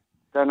 yeah.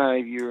 Don't know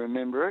if you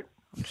remember it.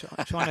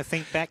 I'm trying to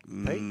think back,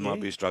 Pete.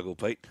 Might be a struggle,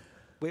 Pete.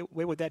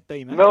 Where would that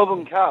be, mate?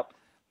 Melbourne Cup.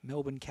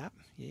 Melbourne Cup,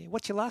 yeah.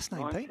 What's your last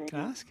name, Pete? Can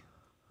I ask?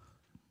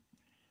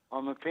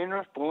 I'm a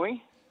Penrith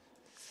boy.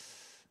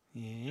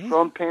 Yeah.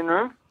 From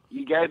Penrith.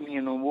 You gave me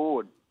an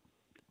award.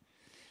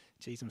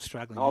 Jeez, I'm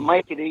struggling. I'll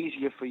make it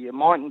easier for you.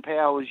 Mighton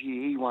Powers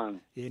year, he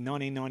won. Yeah,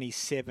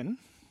 1997.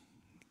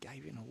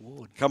 Gave you an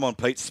award. Come on,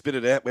 Pete, spit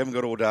it out. We haven't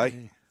got all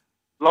day.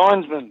 Yeah.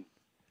 Linesman.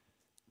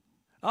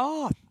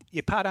 Oh,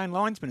 you're part-owned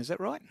linesman, is that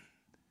right?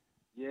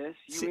 Yes,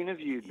 you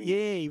interviewed me.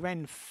 Yeah, he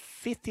ran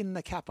 5th in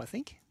the Cup, I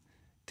think,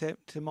 to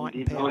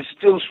Mighton Power. I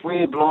still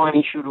swear blind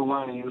he should have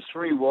won. He was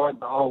 3 wide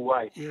the whole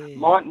way. Yeah.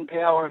 Mighton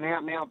Power, an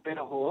out-and-out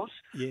better horse,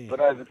 yeah. but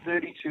over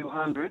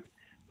 3,200,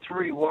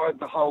 3 wide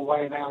the whole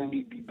way, and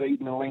only be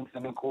beaten a length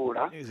and a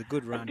quarter. It was a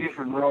good run. A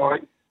different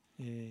ride.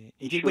 Yeah,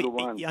 he did.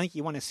 I think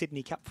he won a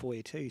Sydney Cup for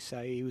you too,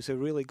 so he was a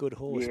really good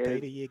horse, yeah.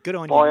 Peter. Yeah, good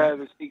on by you. By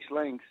over 6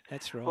 lengths.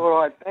 That's right. All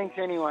right, thanks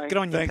anyway. Good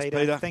on you, Thanks,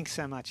 Peter. Thanks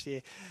so much.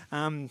 Yeah,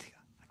 I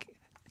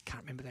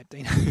can't remember that,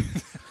 Dino.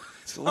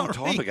 It's a long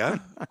time ago.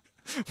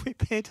 We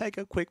better take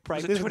a quick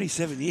break. Was it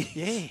 27 years?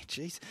 Yeah,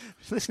 jeez.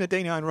 Listen to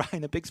Dino and Ray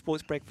in the Big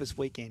Sports Breakfast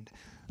weekend.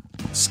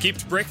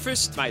 Skipped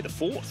breakfast? May the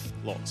 4th,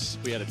 lots.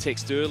 We had a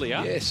text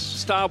earlier. Yes.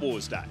 Star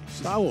Wars Day.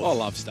 Star Wars. I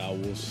love Star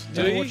Wars.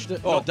 Do Never you? watched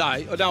it. Oh,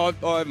 day. No,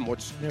 I haven't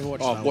watched. Never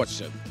watched. I've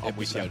watched it.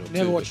 Episode or two.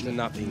 Never watched it.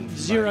 Nothing.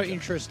 Zero major.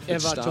 interest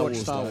It's ever to watch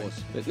Star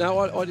Wars. But no,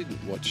 I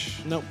didn't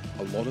watch. Nope.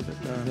 A lot of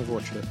it. No, never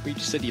watched it. You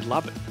just said you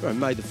love it. Oh,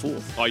 May the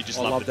 4th. Oh, you just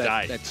I love the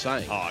that, day. That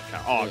saying. Oh,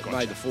 okay. Oh, yeah, gotcha.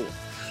 May the 4th.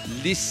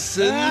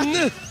 Listen.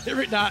 Just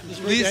read the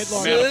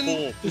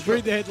headline. Just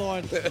read the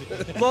headline.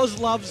 Loz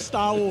loves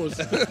Star Wars.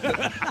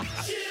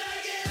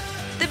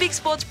 The Big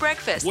Sports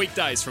Breakfast.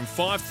 Weekdays from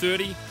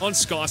 5:30 on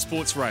Sky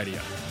Sports Radio.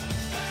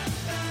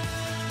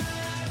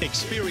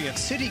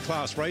 Experience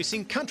city-class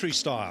racing country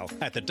style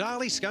at the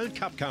Darley Scone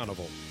Cup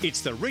Carnival.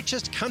 It's the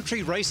richest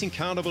country racing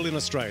carnival in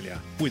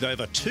Australia, with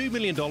over $2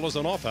 million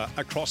on offer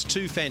across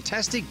 2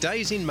 fantastic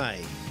days in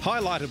May,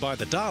 highlighted by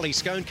the Darley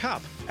Scone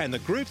Cup and the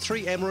Group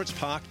 3 Emirates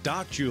Park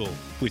Dark Duel.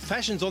 With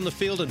Fashions on the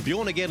Field and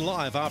Bjorn Again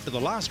live after the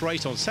last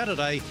race on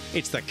Saturday,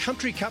 it's the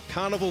Country Cup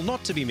Carnival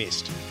not to be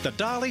missed. The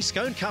Darley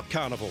Scone Cup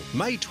Carnival,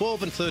 May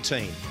 12 and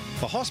 13.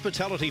 For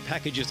hospitality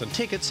packages and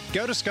tickets,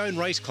 go to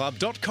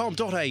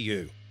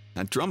sconeraceclub.com.au.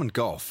 At Drummond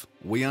Golf,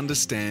 we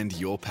understand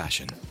your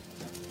passion.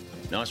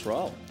 Nice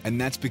roll. And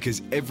that's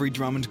because every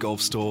Drummond Golf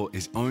store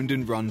is owned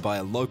and run by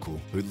a local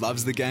who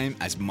loves the game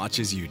as much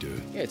as you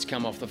do. Yeah, it's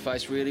come off the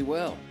face really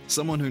well.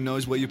 Someone who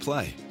knows where you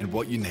play and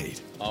what you need.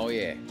 Oh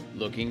yeah,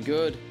 looking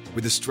good.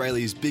 With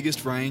Australia's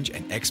biggest range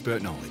and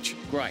expert knowledge.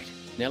 Great.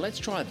 Now let's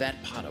try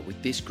that putter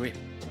with this grip.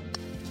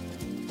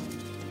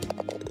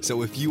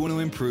 So if you want to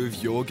improve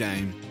your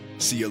game,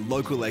 see your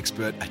local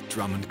expert at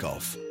Drummond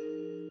Golf.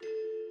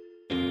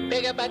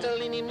 Bigger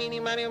battle, eeny, meeny,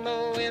 money,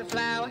 mo, and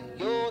flower.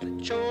 You're the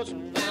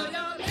chosen one.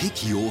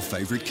 Pick your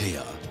favourite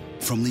Kia.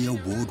 From the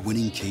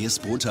award-winning Kia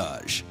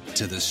Sportage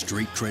to the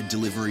street cred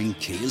delivering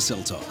Kia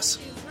Seltos.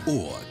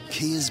 Or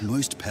Kia's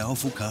most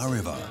powerful car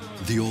ever,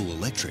 the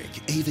all-electric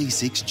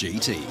EV6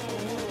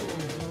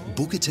 GT.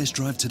 Book a test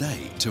drive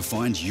today to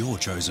find your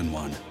chosen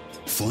one.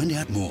 Find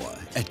out more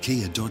at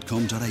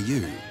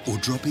kia.com.au or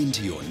drop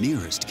into your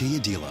nearest Kia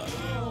dealer.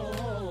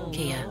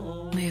 Kia,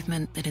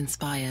 movement that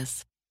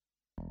inspires.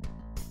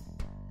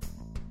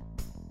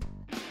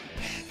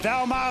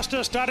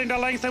 Valmaster starting to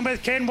lengthen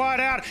with Ken White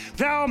out.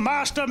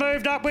 Valmaster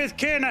moved up with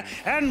Ken,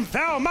 and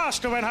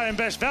Valmaster went home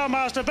best.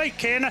 Valmaster beat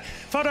Ken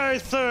for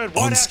third.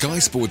 On Sky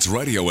Sports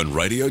Radio and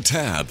Radio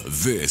Tab,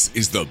 this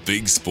is the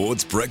Big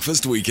Sports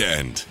Breakfast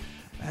Weekend.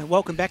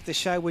 Welcome back to the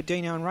show with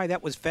Dino and Ray.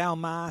 That was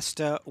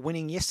Valmaster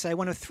winning yesterday.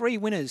 One of 3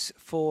 winners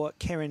for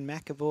Kerrin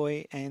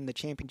McEvoy, and the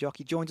champion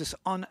jockey joins us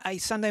on a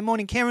Sunday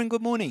morning. Kerrin,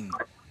 good morning.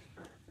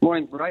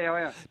 Morning, Ray. How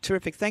are you?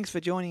 Terrific. Thanks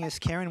for joining us,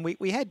 Kerrin.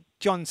 We had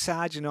John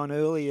Sargent on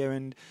earlier,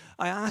 and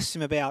I asked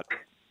him about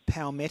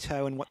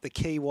Palmetto and what the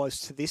key was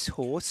to this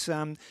horse.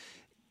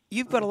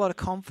 You've got a lot of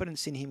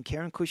confidence in him,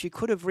 Kerrin, because you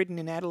could have ridden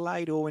in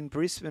Adelaide or in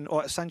Brisbane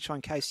or at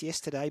Sunshine Coast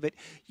yesterday, but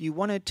you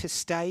wanted to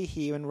stay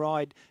here and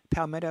ride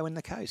Palmetto in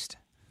the Coast.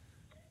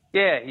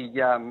 Yeah,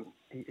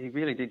 he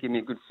really did give me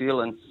a good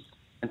feel and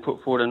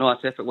put forward a nice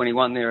effort when he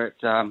won there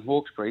at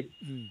Hawkesbury.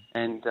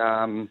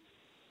 And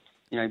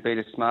he beat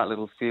a smart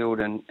little field,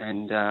 and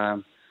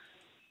that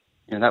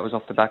was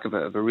off the back of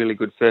a really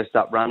good first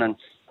up run.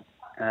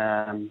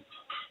 And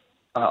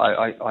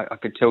I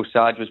could tell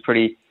Sarge was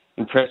pretty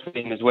impressed with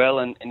him as well,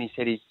 and he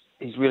said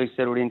he's really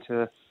settled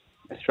into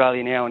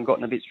Australia now and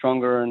gotten a bit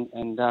stronger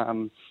and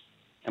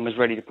was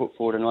ready to put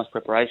forward a nice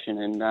preparation.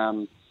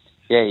 And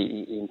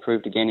he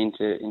improved again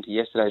into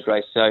yesterday's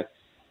race. So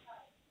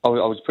I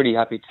was pretty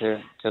happy to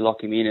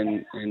lock him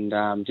in,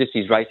 and just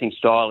his racing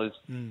style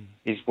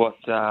is what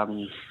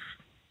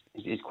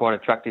is quite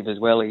attractive as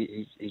well.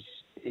 He's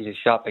a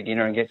sharp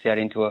beginner and gets out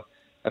into a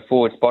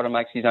forward spot and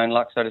makes his own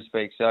luck, so to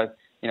speak. So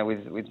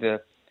with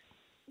the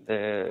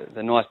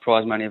nice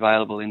prize money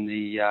available in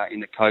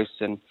the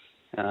coast and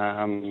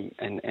some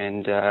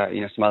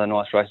other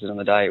nice races on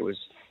the day, it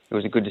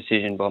was a good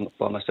decision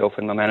by myself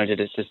and my manager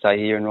to stay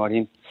here and ride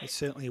him. It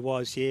certainly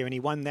was, yeah. And he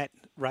won that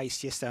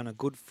race yesterday on a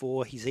good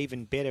 4. He's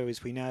even better,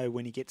 as we know,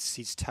 when he gets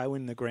his toe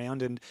in the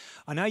ground. And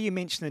I know you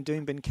mentioned the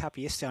Doomben Cup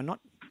yesterday. I'm not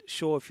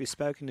sure if you've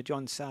spoken to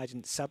John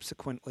Sargent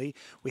subsequently.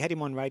 We had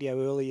him on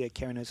radio earlier,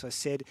 Kerrin, as I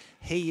said.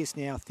 He is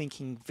now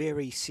thinking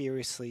very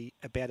seriously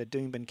about a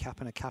Doomben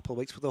Cup in a couple of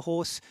weeks with a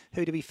horse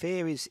who, to be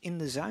fair, is in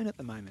the zone at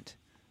the moment.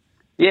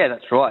 Yeah,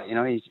 that's right.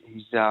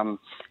 He's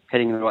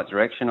heading in the right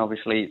direction.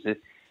 Obviously,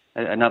 it's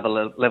another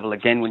level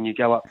again when you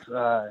go up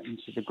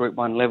into the Group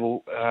 1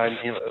 level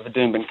of the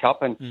Doomben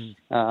Cup, and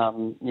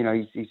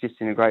he's just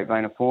in a great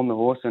vein of form, the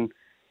horse, and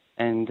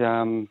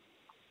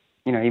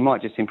he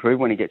might just improve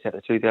when he gets out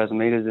to 2,000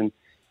 metres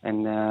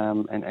and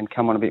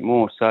come on a bit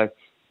more. So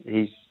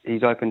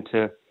he's open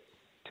to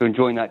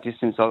enjoying that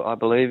distance, I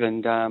believe,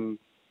 and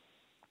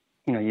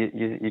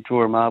you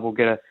draw a marble,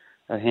 get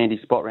a handy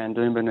spot around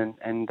Doomben,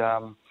 and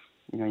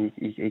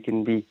he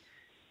can be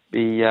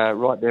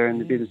right there in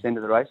the business end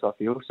of the race, I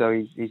feel.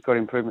 So he's got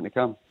improvement to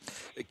come.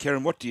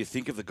 Kerrin, what do you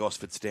think of the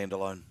Gosford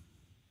standalone?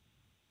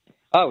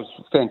 Oh, it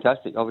was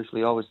fantastic.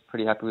 Obviously, I was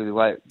pretty happy with the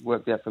way it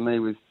worked out for me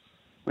with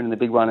winning the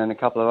big one and a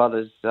couple of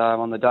others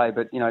on the day.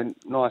 But,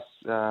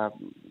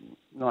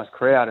 nice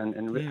crowd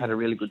and had a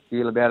really good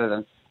feel about it.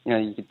 And,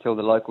 you could tell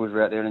the locals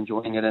were out there and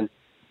enjoying it and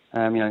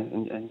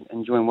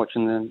enjoying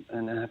watching them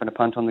and having a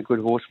punt on the good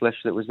horse flesh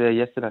that was there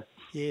yesterday.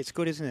 Yeah, it's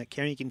good, isn't it,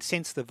 Kerrin? You can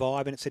sense the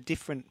vibe, and it's a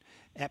different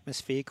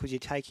atmosphere because you're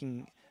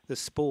taking the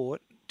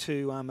sport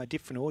to a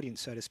different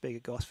audience, so to speak,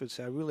 at Gosford.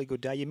 So a really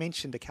good day. You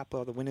mentioned a couple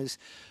of the winners,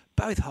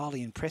 both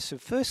highly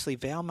impressive. Firstly,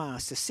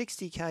 Valmaster,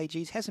 60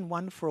 kgs, hasn't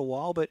won for a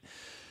while, but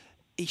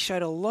he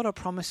showed a lot of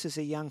promise as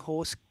a young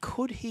horse.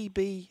 Could he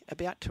be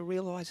about to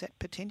realise that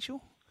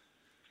potential?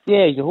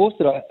 Yeah, he's a horse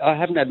that I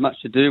haven't had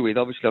much to do with.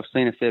 Obviously, I've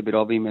seen a fair bit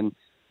of him, and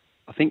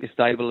I think the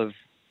stable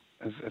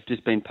have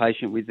just been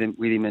patient with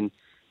him. And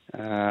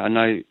I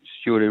know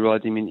Stuart, who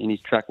rides him in his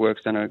track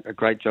work's done a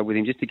great job with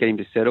him just to get him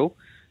to settle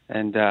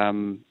and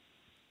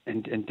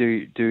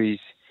do his.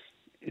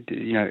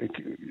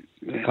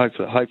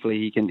 Hopefully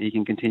he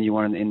can continue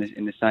on in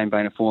the same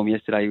vein of form.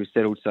 Yesterday he was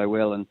settled so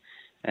well and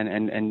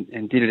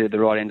did it at the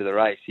right end of the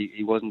race.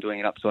 He wasn't doing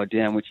it upside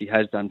down, which he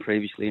has done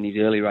previously in his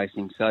early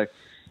racing. So,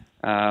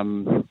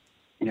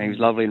 he was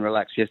lovely and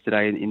relaxed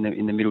yesterday in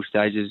the middle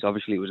stages.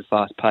 Obviously, it was a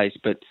fast pace,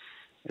 but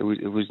it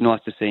was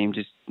nice to see him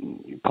just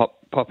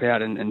pop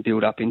out and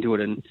build up into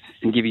it and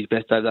give his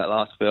best over that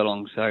last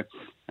furlong. So,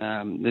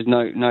 there's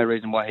no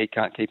reason why he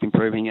can't keep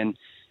improving and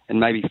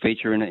maybe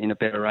feature in a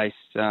better race,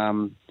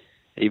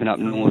 even up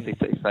north if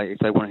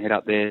they want to head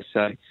up there.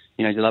 So,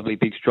 he's a lovely,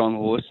 big, strong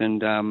horse,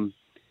 and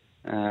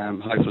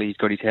hopefully he's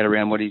got his head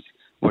around what he's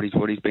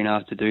been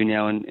asked to do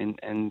now,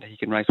 and he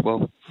can race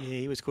well. Yeah,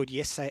 he was good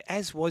yesterday,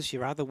 as was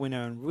your other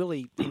winner, and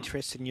really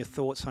interested in your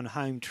thoughts on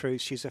Home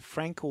Truth. She's a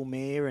Frankel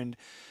mare and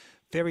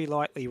very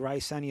likely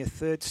race, only a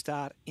third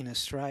start in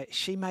Australia.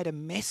 She made a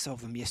mess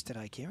of them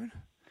yesterday, Kerrin.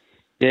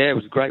 Yeah, it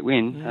was a great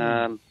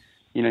win.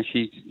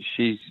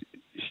 She's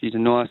a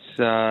nice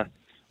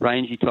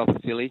rangy type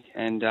of filly,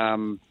 and I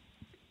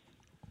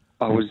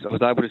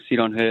was able to sit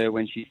on her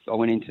when I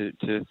went in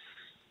to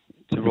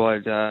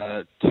ride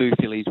 2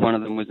 fillies. One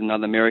of them was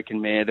another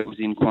American mare that was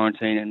in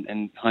quarantine,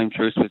 and Home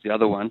Truth was the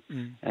other one.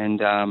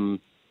 And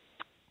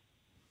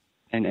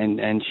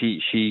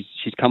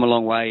she's come a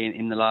long way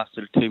in the last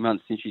sort of 2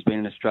 months since she's been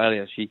in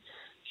Australia. She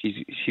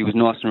she was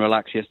nice and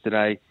relaxed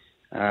yesterday.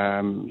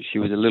 She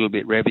was a little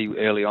bit revvy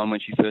early on when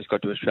she first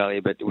got to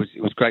Australia, but it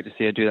was great to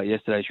see her do that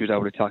yesterday. She was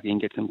able to tuck in,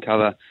 get some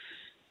cover,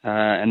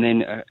 and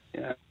then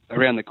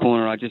around the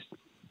corner, I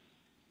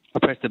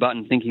pressed the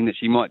button thinking that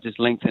she might just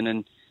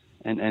lengthen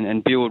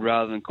and build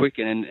rather than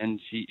quicken, and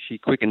she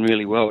quickened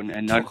really well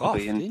and took off,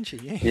 noticeably, and didn't she?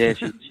 Yeah,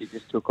 she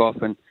just took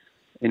off and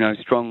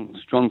strong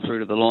through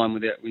to the line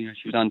without she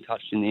was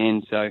untouched in the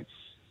end. So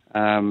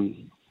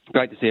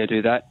great to see her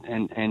do that,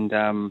 and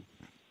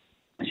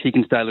she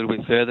can stay a little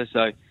bit further.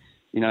 So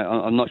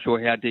I'm not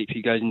sure how deep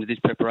she goes into this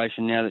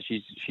preparation now that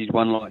she's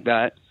won like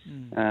that.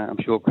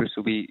 I'm sure Chris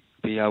will be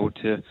able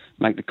to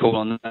make the call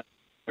on that.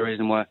 The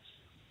reason why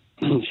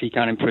she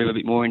can't improve a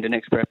bit more into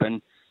next prep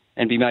and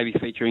be maybe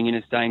featuring in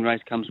a staying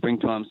race come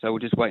springtime. So we'll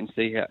just wait and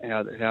see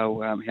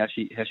how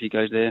she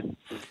goes there.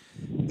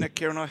 Now,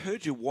 Kerrin, I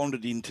heard you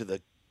wandered into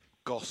the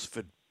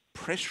Gosford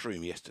press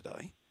room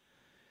yesterday.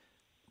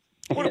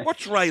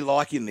 What's Ray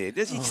like in there?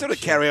 Does he sort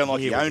of carry on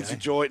like he owns the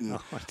joint and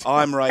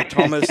I'm Ray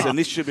Thomas and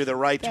this should be the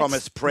Ray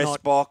Thomas press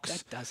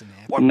box? That doesn't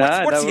happen.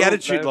 What's the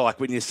attitude like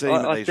when you see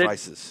him at these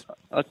races?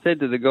 I said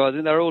to the guys,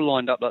 and they're all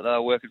lined up like they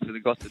were working for the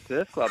Gosford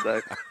Surf Club.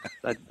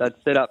 They'd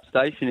set up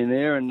station in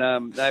there, and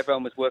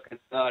everyone was working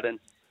hard.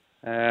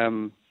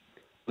 And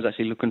was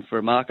actually looking for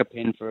a marker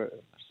pen for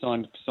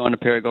sign a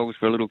pair of goggles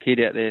for a little kid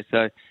out there.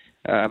 So,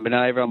 but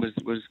no, everyone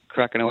was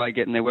cracking away,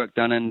 getting their work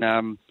done,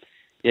 and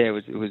it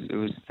was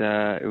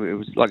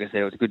like I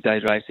said, it was a good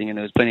day's racing, and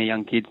there was plenty of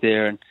young kids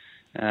there,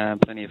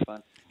 and plenty of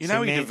fun. He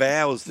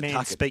devours the tucker.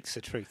 Man speaks the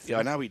truth. Yeah,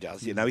 I know he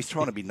does. He's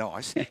trying to be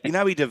nice.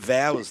 He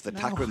devours the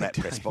tucker in that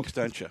press box,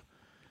 don't you?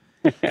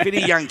 If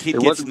any young kid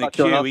gets in the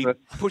queue, he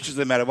pushes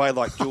them out of the way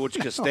like George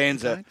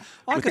Costanza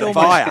with the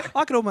fire.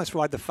 I could almost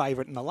ride the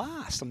favourite in the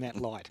last on that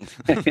light.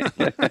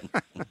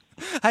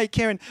 Hey,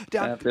 Kerrin,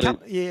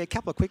 a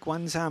couple of quick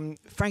ones.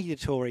 Frankie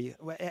Dettori,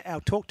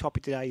 our talk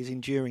topic today is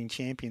enduring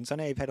champions. I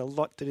know you've had a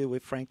lot to do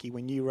with Frankie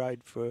when you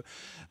rode for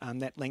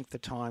that length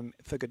of time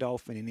for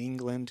Godolphin in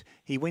England.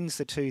 He wins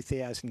the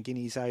 2,000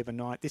 guineas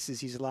overnight. This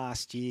is his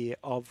last year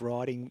of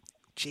riding.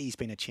 Gee, he's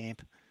been a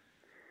champ.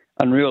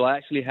 Unreal. I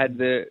actually had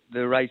the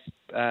race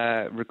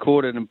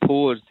recorded and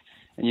paused,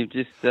 and you've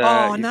just just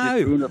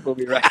ruined it for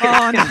me, Ray.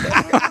 Oh, no.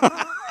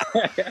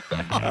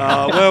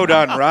 Well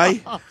done,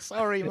 Ray. Oh,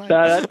 sorry, mate.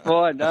 No, that's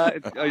fine. No,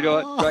 it's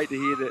great to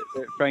hear that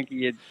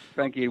Frankie had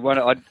won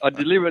it. I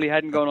deliberately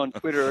hadn't gone on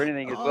Twitter or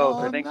anything as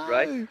well, so thanks,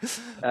 Ray.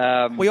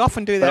 We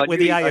often do that with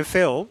the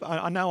AFL.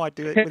 I know I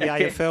do it with the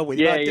AFL with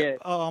you. Yeah.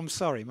 Oh, I'm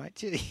sorry, mate.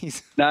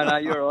 Jeez. No,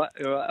 you're all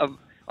right.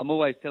 I'm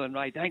always telling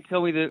Ray, don't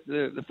tell me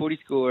the footy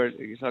score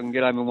so I can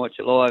get home and watch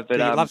it live. But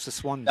he loves the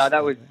Swans. No,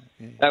 that was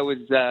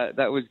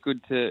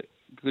good to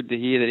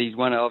hear that he's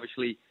won it.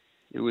 Obviously,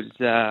 it was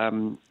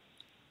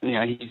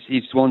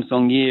his swan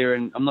song year,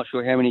 and I'm not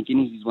sure how many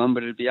guineas he's won,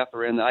 but it'd be up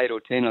around the 8 or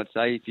 10, I'd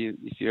say,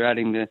 if you're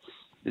adding the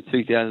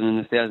 2,000 and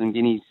the 1,000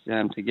 guineas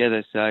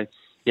together. So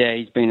yeah,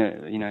 he's been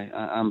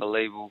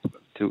unbelievable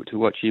to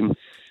watch him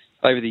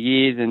over the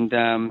years, and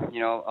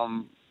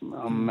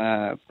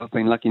I've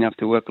been lucky enough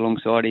to work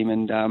alongside him,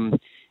 and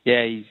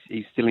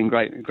he's still in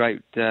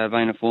great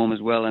vein of form as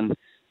well, and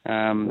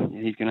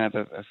he's going to have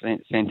a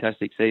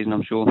fantastic season,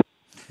 I'm sure.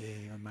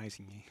 Yeah,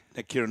 amazing.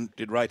 Now, Kerrin,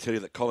 did Ray tell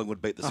you that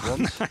Collingwood beat the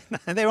Swans?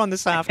 No, they're on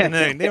this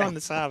afternoon. They're on the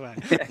Savo.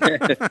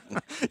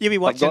 You'll be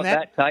watching I've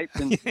got that taped,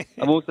 and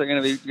I'm also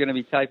going to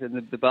be taping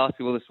the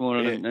basketball this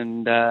morning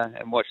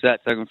and watch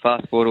that, so I can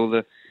fast forward all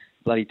the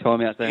bloody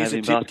timeouts they have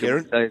in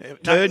basketball.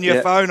 Kerrin. Turn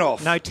your phone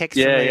off. No text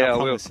for me, I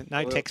promise.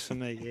 No text for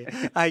me, yeah.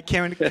 Hey,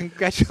 Kerrin,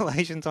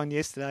 congratulations on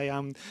yesterday.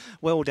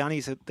 Well done.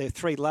 There are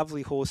 3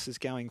 lovely horses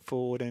going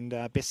forward, and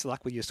best of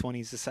luck with your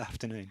Swannies this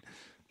afternoon.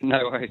 No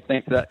worries.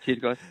 Thanks for that. Cheers,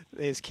 guys.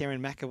 There's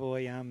Kerrin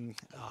McEvoy.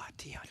 I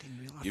didn't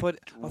realise.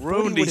 You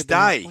ruined his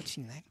day.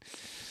 Watching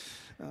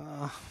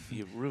that.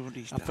 You ruined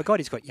his day. I forgot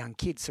he's got young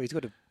kids, so he's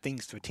got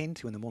things to attend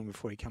to in the morning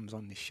before he comes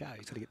on this show.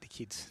 He's got to get the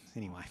kids.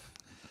 Anyway.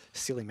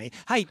 Silly me.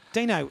 Hey,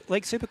 Dino,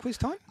 League Super Quiz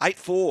time?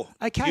 8-4.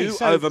 Okay. You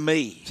over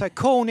me. So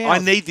call now. I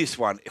need this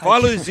one. If I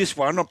lose this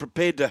one, I'm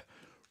prepared to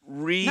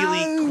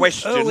really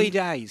question early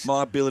days.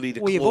 My ability to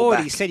claw back. Well, you've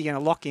already said you're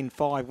going to lock in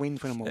 5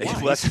 wins when I'm away.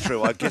 Well, that's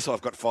true. I guess I've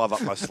got 5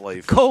 up my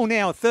sleeve. Call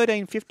now,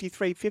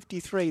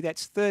 1353-53.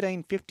 That's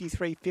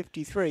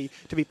 1353-53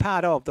 to be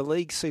part of the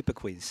League Super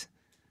Quiz.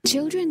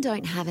 Children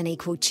don't have an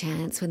equal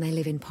chance when they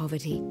live in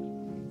poverty.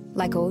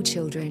 Like all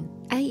children,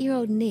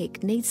 8-year-old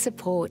Nick needs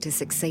support to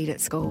succeed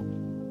at school.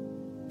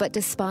 But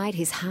despite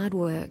his hard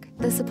work,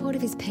 the support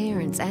of his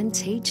parents and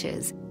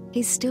teachers,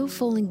 he's still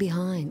falling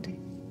behind.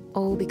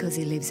 All because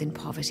he lives in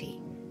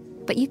poverty.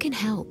 But you can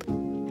help.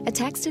 A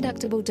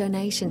tax-deductible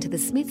donation to the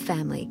Smith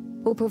family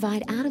will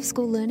provide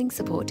out-of-school learning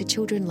support to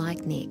children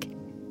like Nick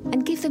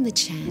and give them the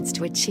chance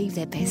to achieve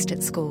their best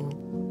at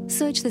school.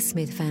 Search the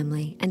Smith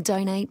family and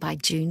donate by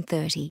June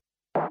 30.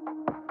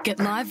 Get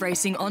live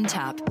racing on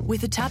tap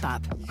with the Tap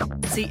app.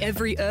 See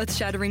every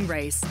earth-shattering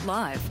race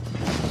live.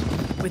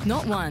 With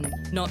not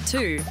 1, not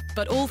 2,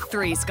 but all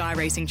 3 Sky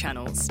Racing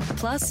channels.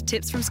 Plus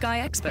tips from Sky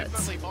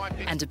experts.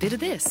 And a bit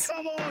of this.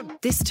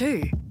 This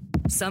too.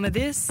 Some of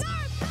this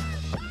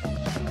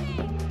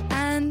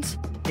and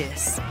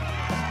this.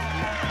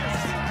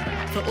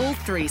 For all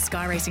 3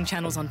 Sky Racing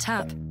channels on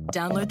tap,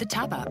 download the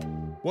Tap app.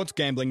 What's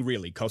gambling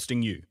really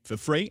costing you? For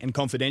free and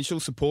confidential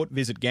support,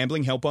 visit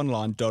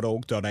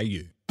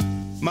gamblinghelponline.org.au.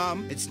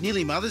 Mum, it's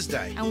nearly Mother's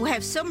Day. And we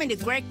have so many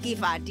great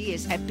gift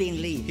ideas at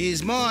Bingley.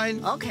 Here's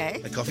mine.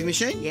 Okay. A coffee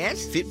machine?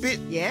 Yes. Fitbit?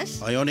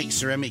 Yes. Ionic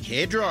ceramic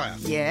hairdryer?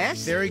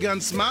 Yes. Theragun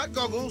smart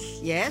goggles?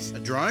 Yes. A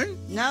drone?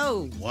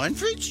 No. Wine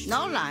fridge?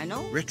 No,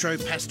 Lionel. Retro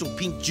pastel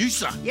pink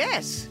juicer?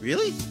 Yes.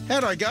 Really?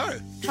 How'd I go?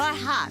 Try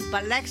hard,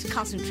 but lacks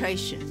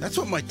concentration. That's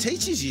what my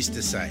teachers used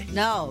to say.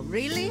 No,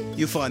 really?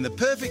 You'll find the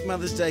perfect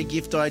Mother's Day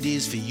gift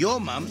ideas for your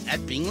mum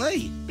at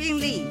Bingley.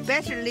 Bingley,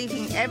 better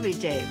living every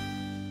day.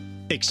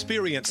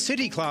 Experience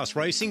city-class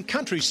racing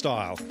country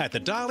style at the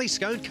Darley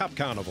Scone Cup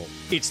Carnival.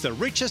 It's the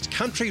richest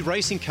country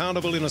racing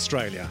carnival in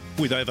Australia,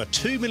 with over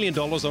 $2 million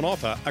on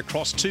offer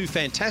across 2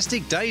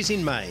 fantastic days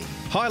in May,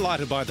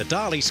 highlighted by the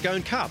Darley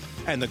Scone Cup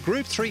and the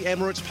Group 3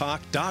 Emirates Park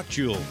Dark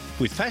Duel.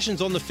 With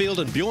Fashions on the Field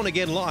and Bjorn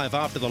Again live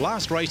after the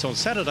last race on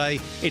Saturday,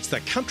 it's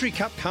the Country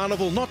Cup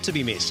Carnival not to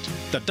be missed.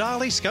 The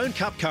Darley Scone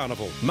Cup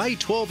Carnival, May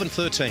 12 and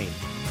 13.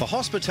 For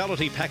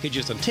hospitality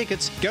packages and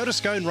tickets, go to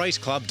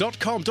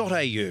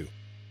sconeraceclub.com.au.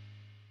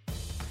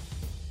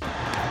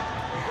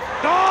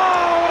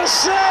 Oh, what a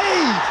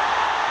save!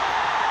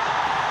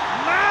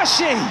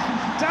 Marshy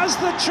does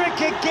the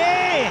trick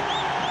again,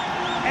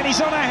 and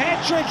he's on a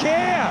hat-trick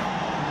here.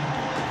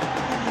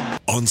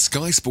 On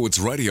Sky Sports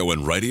Radio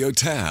and Radio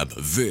Tab,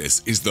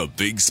 this is the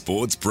Big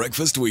Sports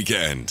Breakfast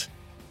Weekend.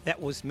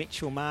 That was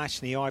Mitchell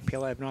Marsh in the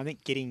IPL Open. I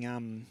think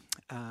getting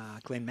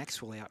Glenn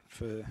Maxwell out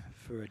for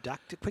a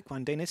duck. A quick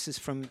one, Dean. This is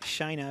from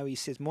Shano. He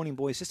says, "Morning,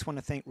 boys. Just want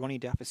to thank Ronnie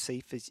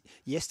Duffy for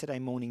yesterday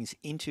morning's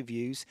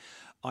interviews.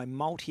 I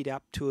multied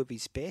up 2 of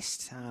his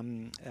best.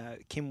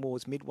 Kim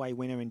Waugh's Midway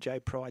winner and Joe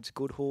Pride's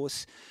Good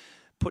Horse.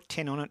 Put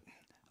 10 on it.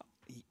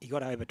 You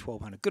got over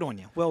 1,200. Good on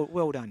you.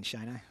 Well done,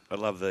 Shano." I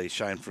love the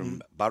Shane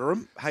from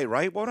Butterham. Hey,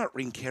 Ray, why not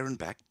ring Kerrin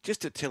back just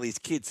to tell his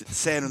kids that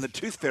Sam and the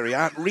Tooth Fairy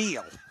aren't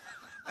real?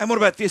 And what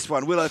about this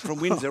one, Willow from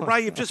Windsor?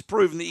 Ray, you've just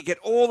proven that you get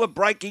all the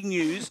breaking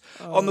news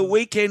on the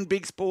weekend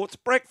Big Sports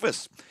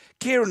Breakfast.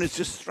 Kerrin is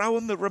just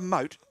throwing the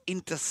remote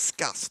in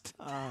disgust.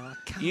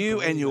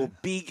 You and your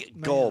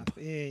big gob.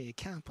 Yeah, you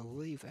can't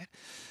believe that.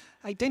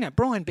 Hey, Dino,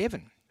 Brian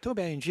Bevan, talk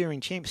about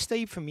enduring champ.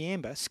 Steve from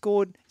Yamba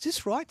scored, is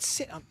this right?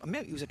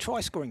 He was a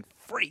try-scoring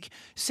freak.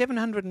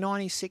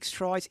 796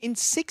 tries in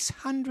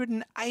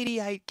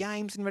 688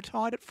 games and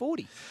retired at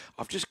 40.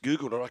 I've just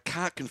Googled it. I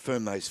can't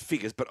confirm those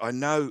figures, but I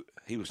know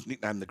he was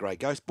nicknamed the Grey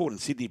Ghost. Born in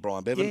Sydney,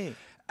 Brian Bevan. Yeah.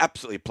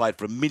 Absolutely played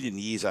for 1 million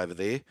years over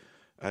there.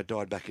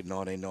 Died back in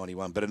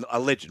 1991. But a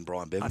legend,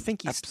 Brian Bevan. I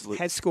think he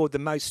has scored the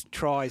most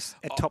tries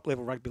at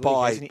top-level rugby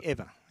league, hasn't he,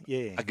 ever?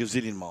 Yeah. A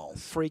gazillion miles.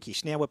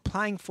 Freakish. Now, we're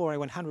playing for a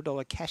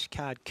 $100 cash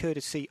card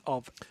courtesy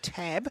of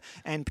Tab.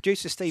 And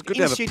producer Steve, it's good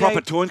to have a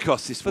proper toin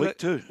cost this week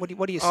too.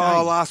 What are you saying?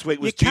 Oh, last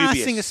week was You're dubious.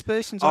 casting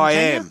aspersions on I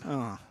Kenya? am.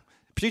 Oh.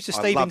 Producer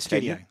Steve in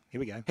studio. Kenya. Here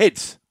we go.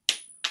 Heads.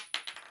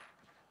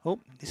 Oh,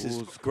 this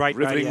is great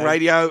riveting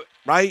radio.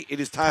 Ray,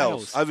 it is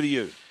tails. Over to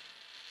you.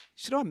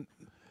 Should I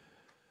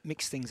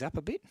mix things up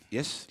a bit?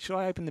 Yes. Should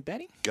I open the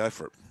batting? Go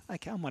for it.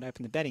 Okay, I might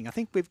open the batting. I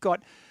think we've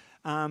got,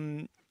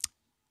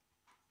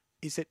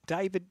 is it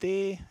David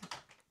there?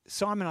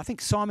 Simon, I think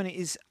Simon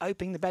is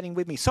opening the batting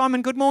with me.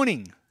 Simon, good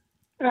morning.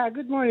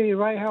 Good morning,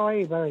 Ray. How are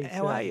you, buddy?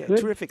 How are you? Good?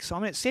 Terrific,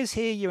 Simon. It says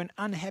here you're an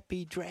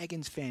unhappy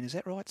Dragons fan. Is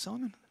that right,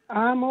 Simon?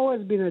 I've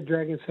always been a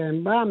Dragons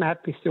fan, but I'm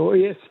happy still,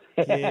 yes.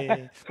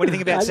 Yeah. What do you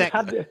think about Zach?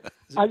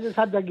 I just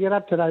had to get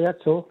up today,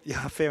 that's all.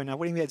 Yeah, fair enough.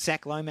 What do you think about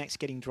Zach Lomax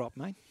getting dropped,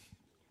 mate?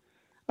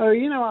 Oh,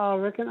 you know, I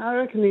reckon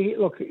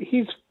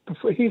his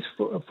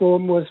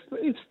form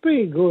it's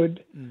pretty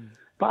good,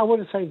 but I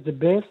wouldn't say it's the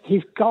best.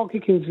 His goal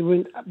kicking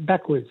went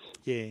backwards.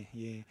 Yeah.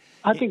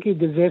 I think he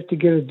deserves to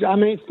get it. I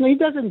mean, he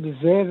doesn't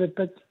deserve it,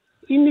 but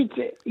he needs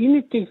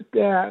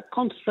to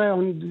concentrate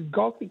on his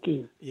goal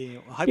kicking. Yeah,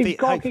 his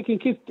goal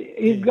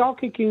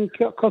kicking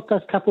cost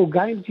us a couple of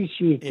games this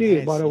year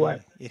too. By the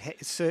way,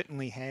 it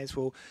certainly has.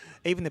 Well,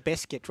 even the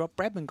best get dropped.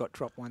 Bradman got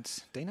dropped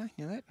once. Dino,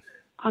 you know that?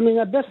 I mean,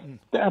 our best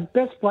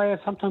players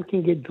sometimes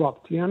can get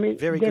dropped. You know what I mean?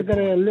 They've got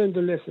to learn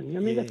the lesson. You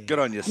know what I mean? Good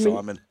on you,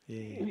 Simon.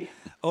 Yeah.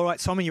 All right,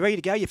 Simon, you ready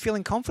to go? You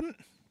feeling confident?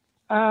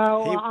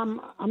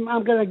 I'm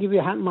going to give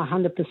you my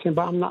 100%,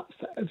 but I'm not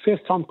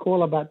first time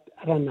caller. But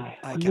I don't know.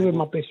 I'll give it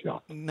my best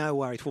shot. No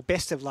worries. Well,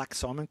 best of luck,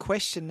 Simon.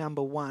 Question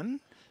number 1: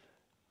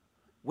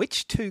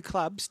 which 2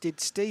 clubs did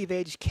Steve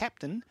Edge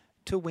captain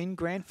to win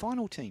grand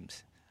final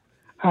teams?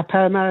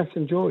 Parramatta and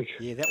St George.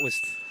 Yeah, that was.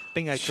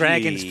 Being a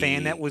Dragons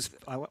fan, that was.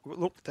 I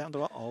looked down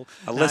to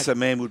a lesser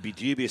man would be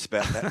dubious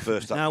about that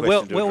first up no,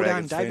 question. Well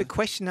done, David. Fan.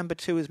 Question number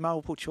 2 is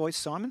multiple choice,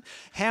 Simon.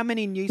 How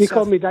many New You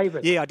called me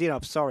David. Yeah, I did.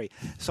 I'm sorry,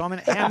 Simon.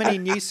 How many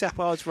New South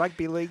Wales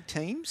rugby league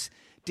teams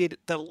did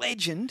the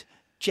legend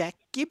Jack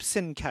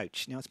Gibson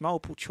coach? Now it's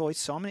multiple choice,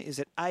 Simon. Is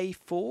it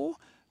A4,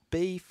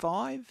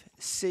 B5,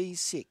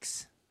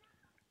 C6?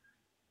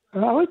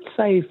 I would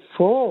say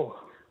 4.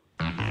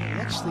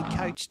 actually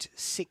coached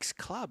 6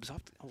 clubs.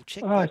 I'll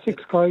check Oh, that.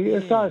 6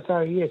 clubs.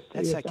 Sorry, yes.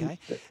 That's yes, okay.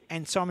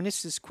 And Simon,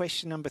 this is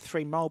question number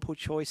 3, multiple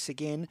choice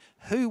again.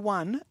 Who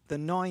won the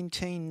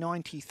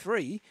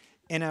 1993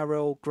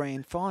 NRL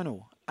Grand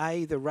Final?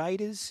 A, the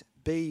Raiders,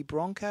 B,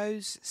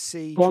 Broncos,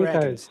 C, Broncos.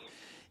 Dragons.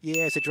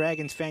 Yeah, as a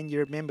Dragons fan, you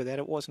remember that.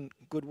 It wasn't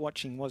good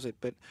watching, was it?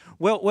 But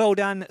well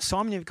done,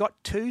 Simon. You've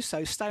got 2,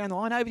 so stay on the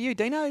line. Over to you,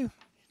 Dino.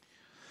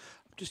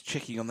 Just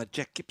checking on the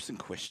Jack Gibson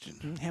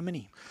question. How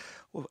many?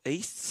 Well,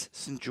 Easts,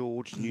 St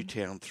George,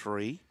 Newtown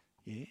 3,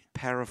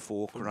 Para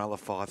 4, Cronulla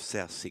 5,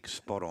 South 6.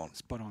 Spot on.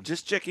 Spot on.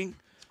 Just checking.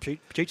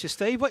 Producer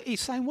Steve, what are you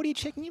saying? What are you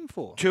checking him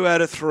for? 2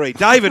 out of 3.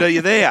 David, are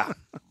you there?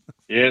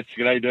 Yes,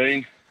 g'day,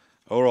 Dean.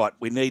 All right,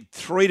 we need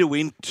 3 to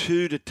win,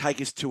 2 to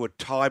take us to a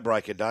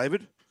tiebreaker,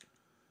 David.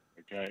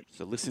 Okay.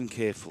 So listen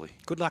carefully.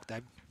 Good luck,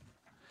 Dave.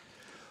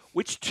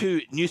 Which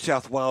 2 New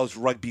South Wales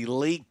Rugby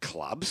League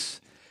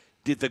clubs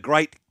did the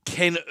great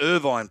Ken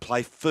Irvine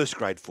play first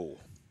grade for?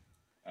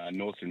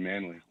 North and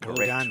Manly.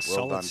 Correct.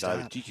 Well done,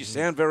 David. Did you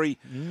sound very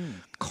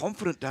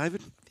confident,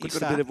 David? You've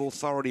got a bit of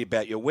authority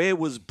about you. Where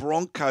was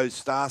Broncos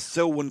star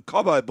Selwyn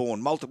Cobbo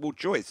born? Multiple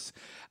choice.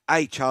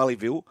 A,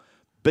 Charleville,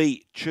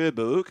 B,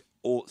 Cherbourg,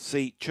 or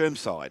C,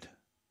 Chermside?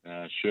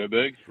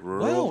 Cherbourg.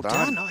 Well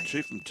done.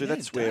 2 from 2. Yeah,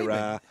 That's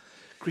where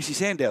Chrissy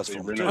Sandow's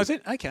from. Oh, is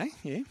it? Okay,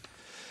 yeah.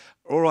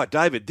 All right,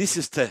 David, this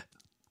is to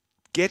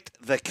get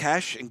the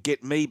cash and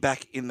get me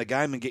back in the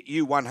game and get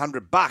you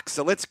 $100.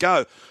 So let's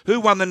go. Who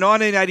won the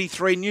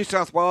 1983 New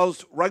South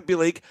Wales Rugby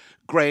League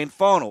Grand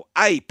Final?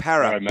 A,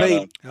 Para.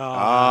 B.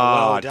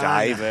 Well done.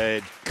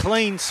 David.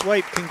 Clean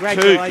sweep.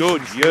 Congratulations.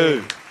 Too good,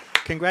 you.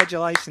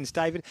 Congratulations,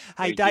 David.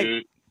 Hey, Thank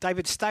you.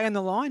 David, stay on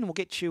the line. We'll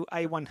get you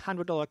a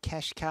 $100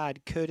 cash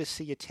card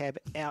courtesy of Tab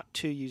out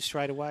to you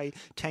straight away.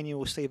 Tanya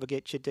will see if I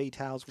get your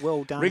details.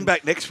 Well done. Ring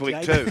back next week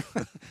David.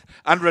 too,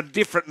 under a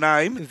different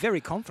name.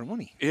 Very confident,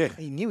 wasn't he? Yeah,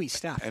 he knew his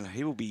stuff. and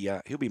he'll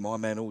be my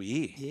man all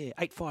year. Yeah,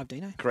 8-5,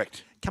 Dino.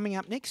 Correct. Coming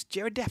up next,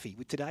 Gerard Daffy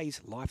with today's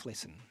life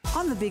lesson.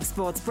 On the Big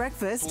Sports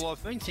Breakfast. Well,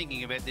 I've been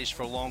thinking about this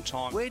for a long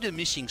time. Where do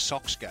missing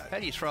socks go? How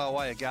do you throw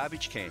away a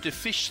garbage can? Do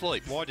fish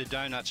sleep? Why do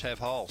donuts have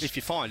holes? If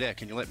you find out,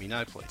 can you let me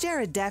know, please?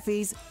 Gerard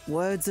Daffy's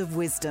Words of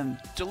Wisdom.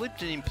 Do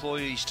Lipton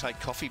employees take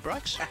coffee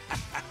breaks?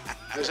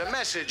 There's a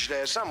message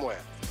there somewhere.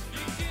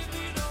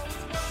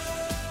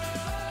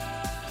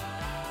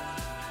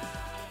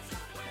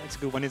 That's a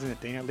good one, isn't it,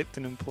 Dino?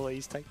 Lipton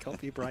employees take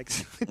coffee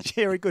breaks.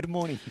 Jerry, good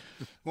morning.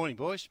 Morning,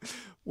 boys.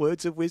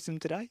 Words of wisdom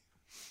today?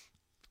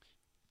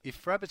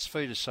 If rabbit's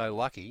feet are so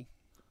lucky,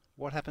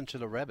 what happened to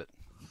the rabbit?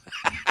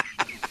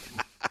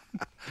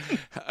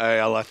 Hey,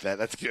 I like that.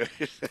 That's good.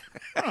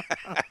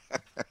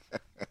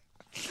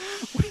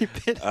 We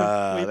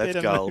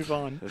better move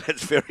on.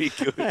 That's very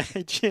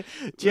good. Gerard,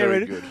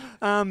 very good.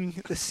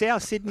 The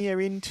South Sydney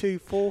are into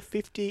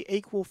 450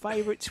 equal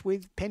favourites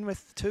with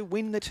Penrith to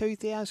win the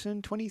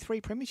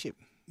 2023 Premiership.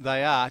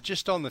 They are.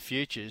 Just on the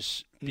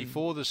futures,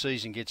 before the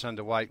season gets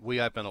underway, we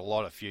open a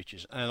lot of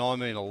futures, and I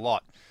mean a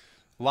lot.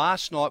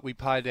 Last night we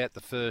paid out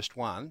the first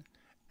one,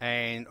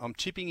 and I'm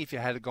tipping if you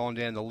had gone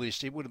down the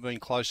list, it would have been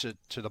closer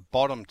to the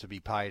bottom to be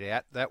paid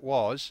out. That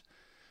was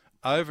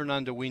over and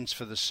under wins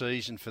for the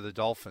season for the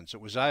Dolphins. It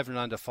was over and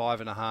under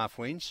 5.5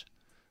 wins.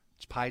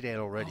 It's paid out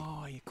already.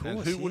 Oh, of course.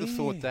 And who would have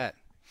thought that?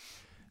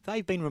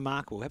 They've been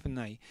remarkable, haven't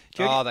they?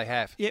 They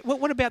have. Yeah.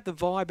 What about the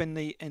vibe and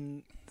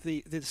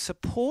the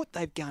support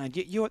they've garnered?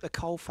 You're at the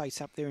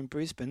coalface up there in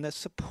Brisbane. The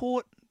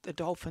support the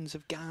Dolphins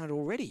have garnered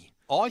already.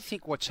 I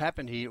think what's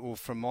happened here, or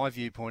from my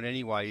viewpoint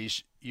anyway,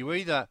 is you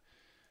either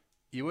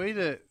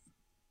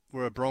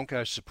were a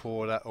Broncos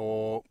supporter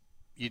or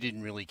you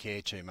didn't really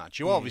care too much.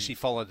 You obviously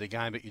followed the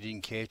game, but you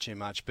didn't care too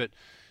much. But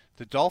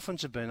the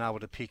Dolphins have been able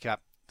to pick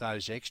up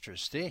those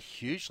extras. They're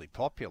hugely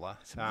popular.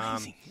 It's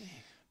amazing.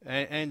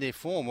 And their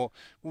form. Well,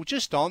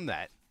 just on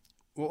that,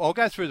 I'll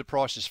go through the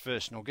prices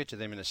first, and I'll get to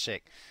them in a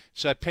sec.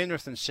 So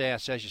Penrith and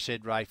South, as you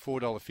said, Ray,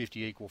 $4.50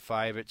 equal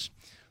favourites.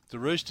 The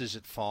Roosters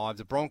at 5,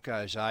 the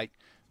Broncos 8,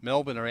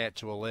 Melbourne are out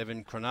to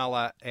 11,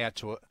 Cronulla out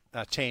to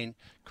 10,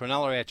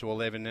 Cronulla out to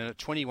 11, and at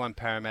 21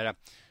 Parramatta,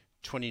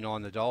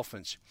 29 the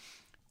Dolphins.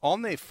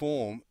 On their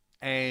form,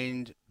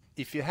 and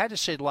if you had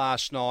said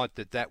last night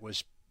that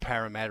was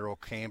Parramatta or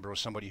Canberra or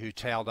somebody who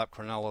towed up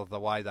Cronulla the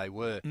way they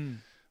were,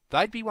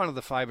 they'd be one of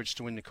the favourites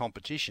to win the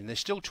competition. They're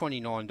still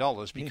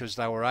 $29 because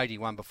they were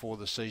 81 before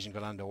the season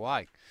got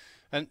underway.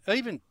 And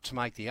even to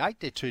make the 8,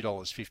 they're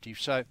 $2.50.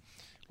 So,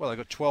 well, they've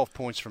got 12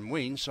 points from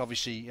wins.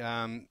 Obviously,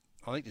 I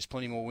think there's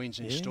plenty more wins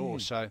in store.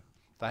 So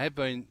they have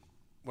been,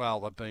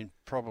 they've been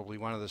probably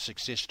one of the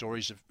success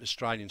stories of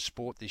Australian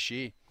sport this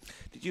year.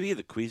 Did you hear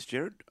the quiz,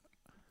 Gerard?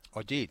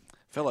 I did.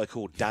 A fellow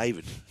called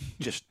David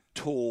just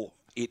tore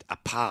it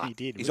apart. He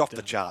did. He's off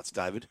the charts,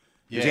 David.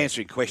 He was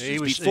answering questions he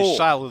was before.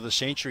 Sale of the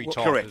century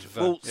type. Correct.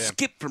 Of,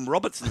 Skip from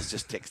Robertson's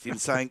just texted in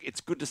saying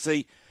it's good to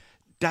see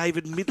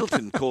David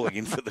Middleton calling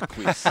in for the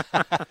quiz.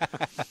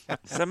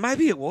 So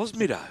maybe it was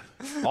Middo.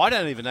 I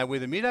don't even know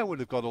whether Middo would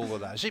have got all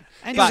of those.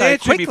 And so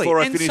quickly, before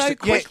I finished the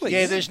quickly.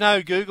 Yeah, there's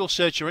no Google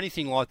search or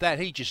anything like that.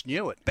 He just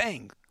knew it.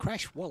 Bang,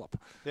 crash, wallop.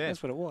 Yeah.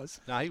 That's what it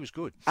was. No, he was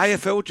good.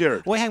 AFL,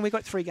 Jared. Well, hang, we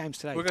got 3 games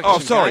today. Oh,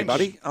 sorry,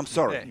 buddy. I'm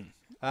sorry.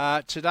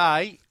 Yeah.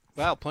 Today,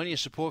 well, plenty of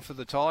support for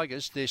the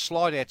Tigers. They're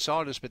slight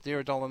outsiders, but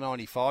they're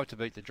 $1.95 to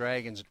beat the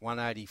Dragons at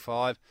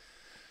 $1.85.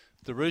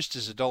 The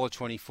Roosters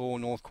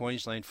 $1.24, North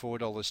Queensland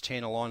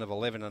 $4.10, a line of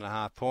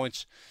 11.5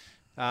 points.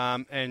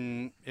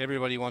 And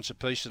everybody wants a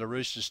piece of the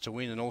Roosters to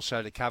win and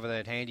also to cover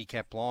that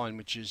handicap line,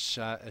 which is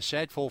a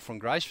sad fall from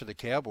grace for the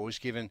Cowboys,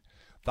 given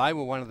they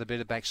were one of the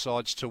better back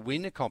sides to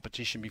win the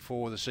competition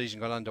before the season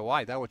got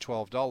underway. They were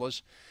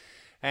 $12.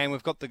 And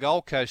we've got the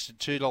Gold Coast at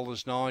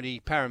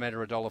 $2.90, Parramatta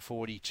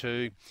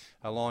 $1.42,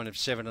 a line of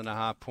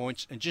 7.5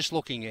 points. And just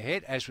looking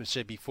ahead, as we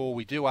said before,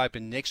 we do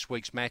open next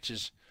week's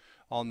matches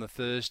on the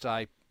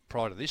Thursday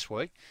prior to this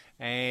week.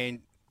 And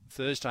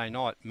Thursday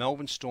night,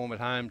 Melbourne Storm at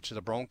home to the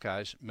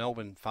Broncos.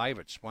 Melbourne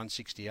favourites,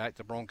 168,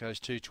 the Broncos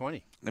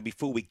 220. Now,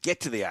 before we get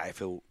to the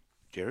AFL,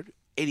 Gerard,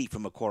 Eddie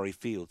from Macquarie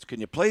Fields, can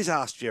you please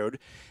ask Gerard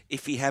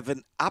if you have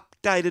an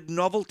updated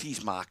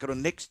novelties market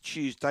on next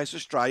Tuesday's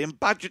Australian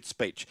budget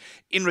speech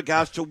in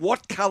regards to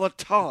what colour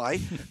tie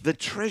the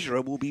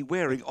Treasurer will be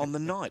wearing on the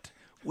night?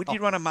 Would you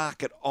run a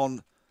market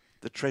on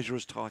the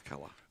Treasurer's tie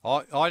colour?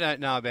 I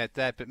don't know about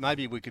that, but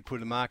maybe we could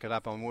put a market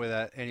up on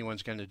whether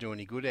anyone's going to do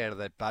any good out of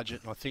that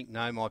budget. And I think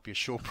no might be a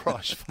sure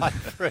price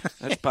favourite.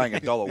 That's paying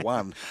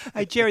 $1.01.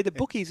 Hey, Jerry, the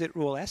bookies at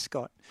Royal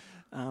Ascot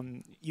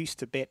used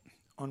to bet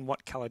on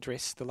what colour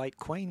dress the late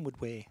Queen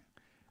would wear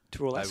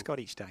to Royal Ascot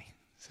each day.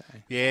 So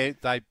yeah,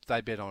 they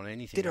bet on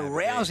anything. Did a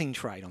rousing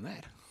trade on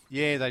that.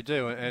 Yeah, they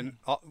do. And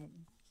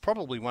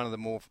probably one of the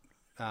more,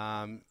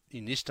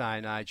 in this day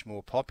and age,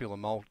 more popular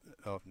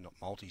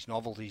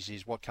novelties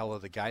is what colour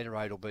the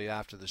Gatorade will be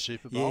after the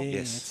Super Bowl. Yeah,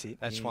 yes. That's it.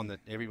 That's one that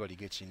everybody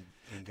gets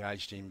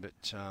engaged in.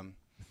 But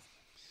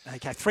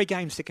okay, 3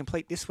 games to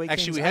complete this week.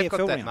 Actually, we have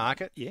got that round.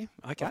 Market. Yeah,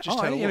 okay.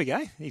 Here we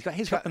go.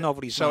 He's got the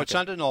novelties So market. it's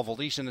under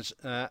novelties, and it's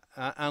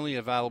only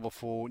available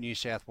for New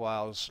South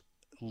Wales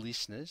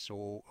listeners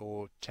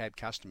or tab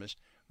customers.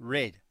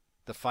 Red,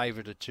 the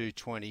favourite at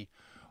 220.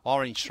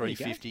 Orange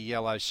 350,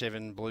 yellow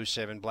 7, blue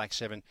 7, black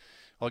 7.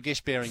 I guess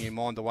bearing in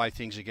mind the way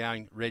things are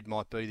going, red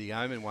might be the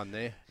omen one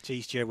there.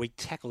 Geez, Jerry, we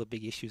tackle the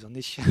big issues on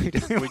this show,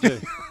 don't we?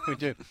 We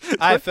do.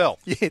 AFL.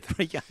 Yeah,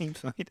 3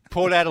 games, mate.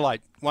 Port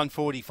Adelaide,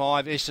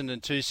 145.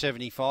 Essendon,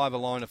 275, a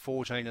line of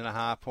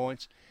 14.5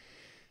 points.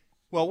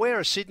 Well, where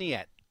is Sydney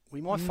at? We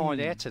might find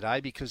out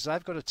today because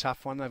they've got a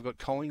tough one. They've got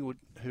Collingwood,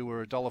 who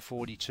are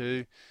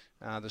 $1.42.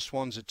 The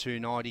Swans at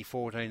 290,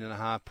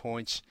 14.5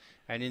 points.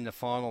 And in the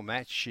final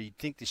match, you'd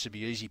think this would be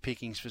easy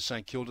pickings for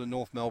St Kilda.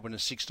 North Melbourne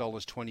is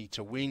 $6.20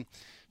 to win.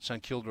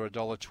 St Kilda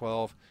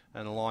 $1.12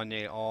 and a line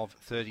there of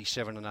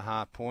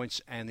 37.5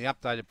 points. And the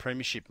updated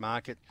premiership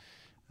market,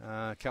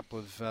 a couple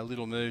of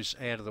little moves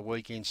out of the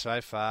weekend so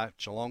far.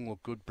 Geelong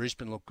look good,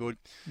 Brisbane look good.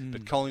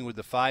 But Collingwood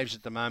the faves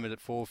at the moment at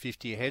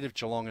 $4.50, ahead of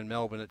Geelong and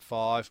Melbourne at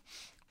 5.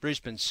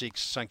 Brisbane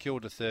 6, St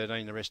Kilda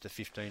 13, the rest are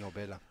 15 or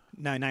better.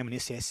 No name on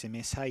this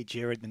SMS. Hey,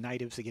 Gerard, the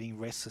natives are getting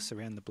restless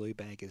around the Blue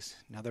Baggers.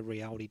 Another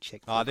reality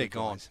check. Oh, they're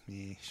gone. Guys.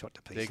 Yeah, shot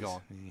to pieces. They're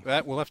gone.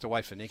 Yeah. We'll have to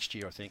wait for next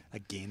year, I think.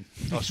 Again.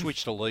 I've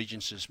switched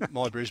allegiances.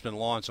 My Brisbane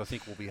Lions, I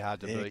think, will be hard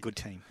to beat. Good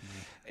team.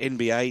 Yeah.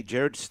 NBA,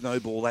 Gerard,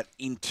 snowball that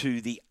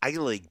into the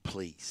A-League,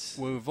 please.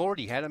 Well, we've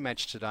already had a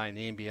match today in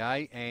the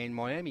NBA, and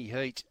Miami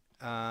Heat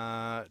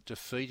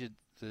defeated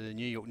the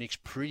New York Knicks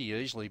pretty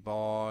easily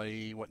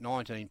by,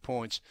 19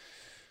 points.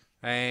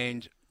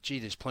 And, gee,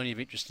 there's plenty of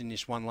interest in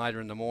this one later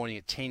in the morning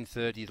at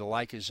 10:30, the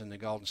Lakers and the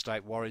Golden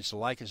State Warriors. The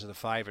Lakers are the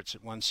favourites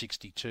at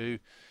 162.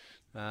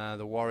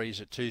 The Warriors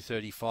at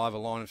 235, a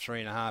line of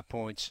 3.5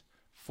 points.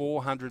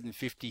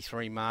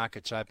 453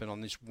 markets open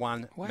on this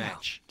one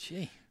match.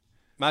 Gee.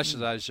 Most of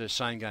those are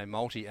same-game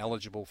multi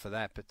eligible for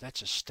that, but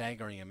that's a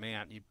staggering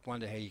amount. You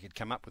wonder how you could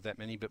come up with that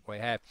many, but we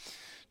have.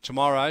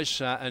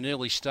 Tomorrow's an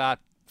early start.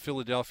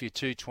 Philadelphia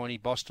 220,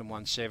 Boston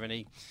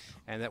 170,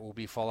 and that will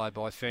be followed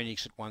by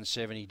Phoenix at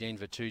 170,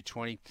 Denver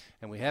 220.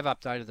 And we have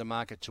updated the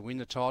market to win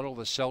the title.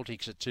 The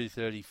Celtics at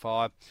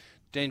 235,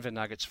 Denver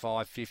Nuggets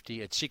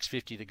 550, at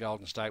 650 the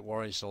Golden State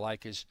Warriors, the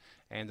Lakers,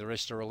 and the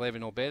rest are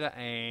 11 or better.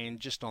 And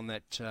just on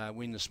that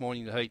win this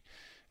morning, the Heat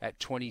at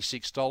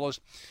 $26.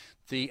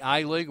 The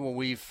A-League, well,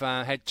 we've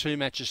had 2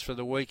 matches for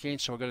the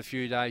weekend, so I've got a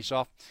few days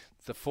off.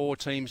 The 4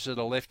 teams that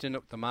are left in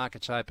it, the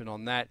market's open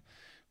on that.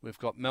 We've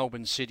got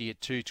Melbourne City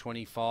at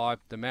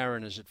 225, the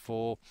Mariners at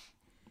 4,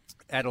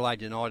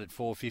 Adelaide United at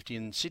 450,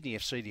 and Sydney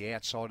FC, the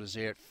outsiders,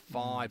 there at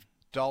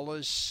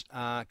 $5.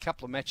 A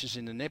couple of matches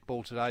in the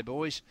netball today,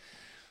 boys.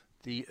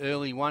 The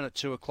early one at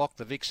 2 o'clock,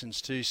 the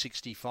Vixens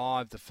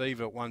 265, the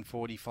Fever at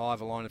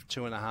 145, a line of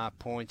 2.5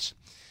 points.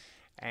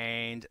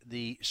 And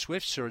the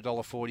Swifts are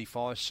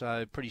 $1.45,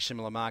 so pretty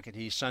similar market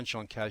here.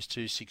 Sunshine Coast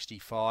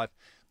 265.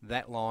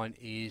 That line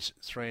is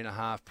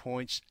 3.5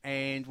 points.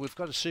 And we've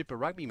got a Super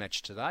Rugby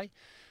match today.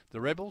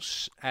 The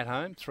Rebels at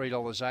home,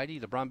 $3.80.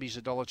 The Brumbies,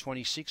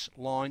 $1.26.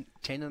 Line,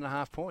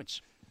 10.5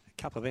 points.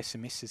 A couple of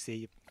SMSs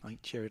there, I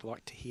think Gerard would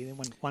like to hear them.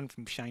 One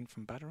from Shane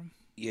from Butterham.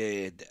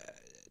 Yeah,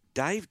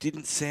 Dave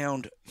didn't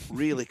sound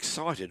real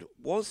excited.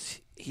 Was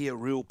he a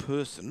real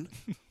person,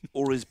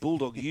 or is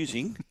Bulldog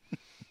using,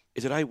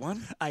 is it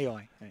A1?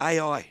 AI.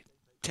 AI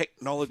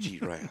technology,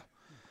 Ray.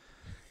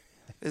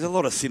 There's a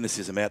lot of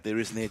cynicism out there,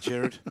 isn't there,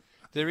 Gerard?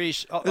 There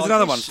is. There's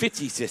another one.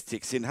 Fitzy says,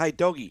 sticks in, hey,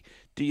 doggy,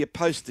 do you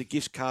post the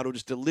gift card or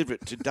just deliver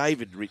it to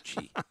David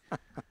Ritchie?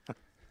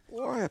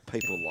 Why are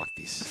people like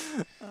this?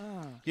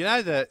 You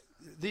know, the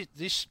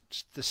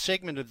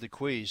segment of the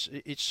quiz,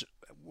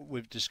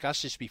 we've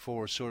discussed this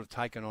before, has sort of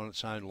taken on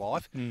its own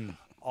life.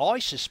 I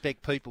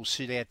suspect people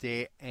sit out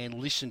there and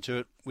listen to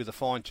it with a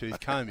fine-tooth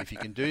comb, if you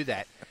can do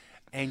that,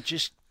 and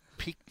just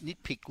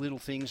nitpick little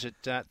things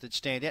that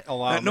stand out.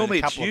 Normally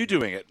it's you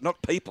doing it,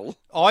 not people.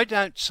 I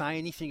don't say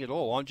anything at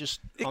all.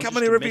 You come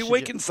in here every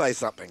week and say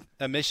something.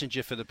 A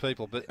messenger for the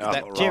people. But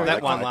Gerard,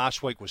 that one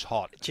last week was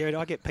hot. Gerard,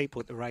 I get people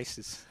at the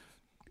races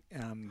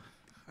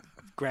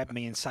grab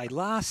me and say,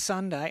 last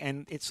Sunday,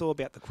 and it's all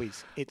about the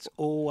quiz. It's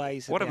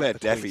always What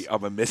about Daffy?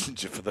 I'm a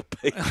messenger for the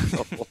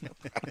people.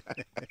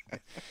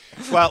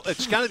 Well,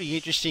 it's going to be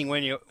interesting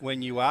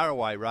when you are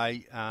away,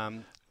 Ray,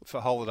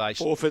 for holidays.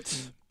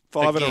 Forfeits.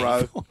 5 in a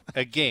row.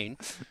 Again.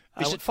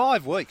 Is it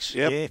 5 weeks?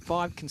 Yep. Yeah,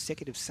 5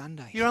 consecutive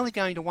Sundays. You're only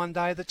going to one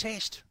day of the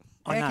test.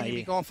 How can you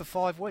be gone for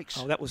 5 weeks?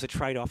 Oh, that was a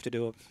trade-off to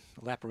do a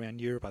lap around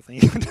Europe, I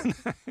think.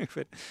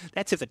 But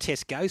that's if the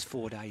test goes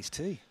 4 days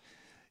too.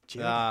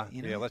 Yeah,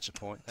 that's a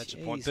point. That's a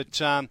point. But,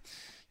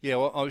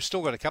 well, I've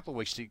still got a couple of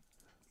weeks to...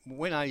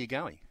 When are you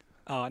going?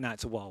 Oh, no,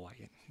 it's a while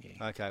away.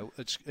 Yeah. Okay,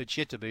 it's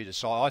yet to be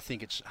decided. I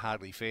think it's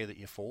hardly fair that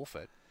you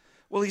forfeit.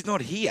 Well, he's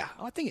not here.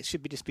 I think it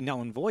should just be null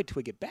and void till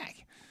we get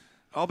back.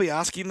 I'll be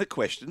asking the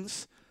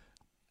questions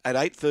at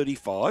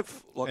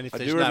 8:35. And if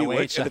there's no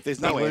answer, and if there's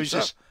no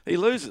answer, he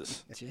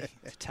loses. It's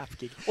a tough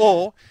gig.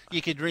 Or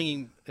you could ring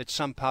him at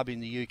some pub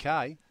in the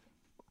UK.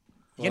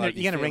 You're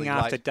going to ring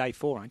after day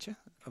 4, aren't you,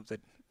 of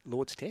the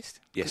Lord's Test?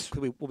 Yes.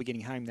 We'll be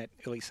getting home that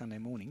early Sunday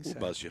morning. We'll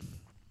buzz you.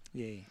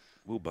 Yeah.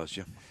 We'll buzz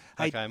you.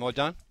 Hey, okay, am I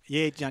done?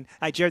 Yeah, John.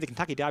 Hey, Gerard, the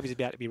Kentucky Derby's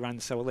about to be run,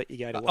 so we'll let you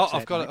go to watch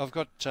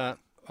that.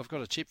 I've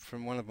got a tip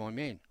from one of my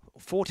men.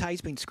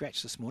 Forte's been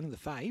scratched this morning, the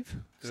fave.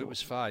 It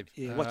was fave.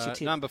 Yeah, what's your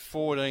tip? Number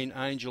 14,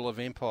 Angel of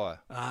Empire.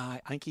 I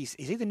think is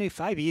he the new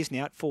fave? He is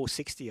now at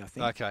 460, I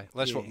think. Okay,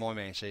 that's what my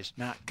man says.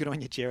 Nah, good on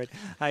you, Gerard.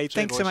 Hey,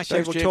 thanks so much,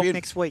 Thanks, Gerard. We'll talk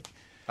next week.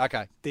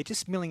 Okay. They're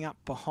just milling up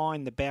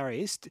behind the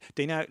barriers.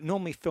 Do you know,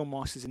 normally Phil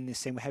Moss is in this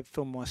scene. We'll have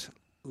Phil Moss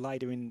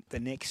later in the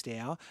next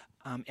hour.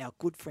 Our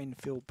good friend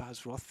Phil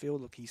Buzz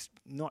Rothfield, look, he's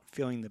not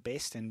feeling the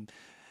best, and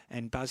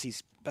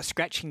Buzzy's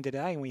scratching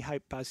today, and we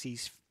hope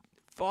Buzzy's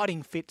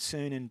fighting fit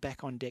soon and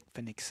back on deck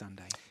for next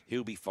Sunday.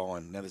 He'll be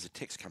fine. Now, there's a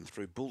text come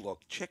through. Bulldog,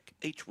 check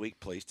each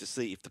week, please, to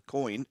see if the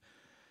coin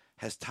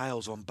has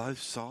tails on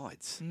both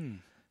sides.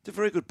 It's a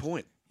very good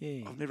point.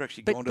 Yeah. I've never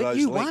actually gone to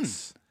those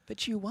links.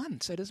 But you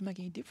won, so it doesn't make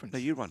any difference. No,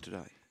 you won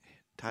today.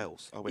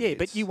 Tails. I went yeah, heads.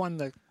 but you won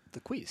the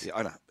quiz. Yeah,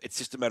 I know. It's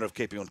just a matter of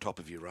keeping on top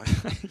of you, right?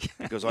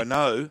 Because I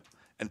know,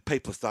 and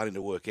people are starting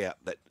to work out,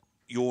 that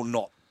you're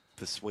not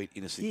the sweet,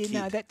 innocent kid.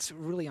 Yeah, no, that's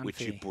really unfair.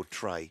 Which you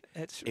portray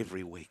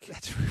every week.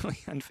 That's really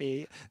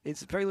unfair.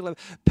 It's very little.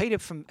 Peter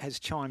has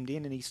chimed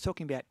in, and he's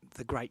talking about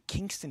the great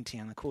Kingston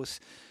town. Of course,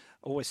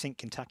 I always think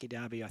Kentucky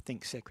Derby, I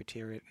think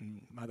Secretariat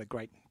and other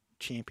great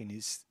champion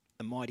is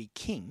the Mighty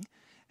King.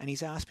 And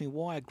he's asked me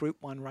why a Group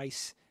 1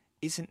 race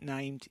isn't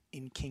named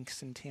in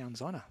Kingston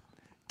Town's honour.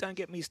 Don't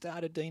get me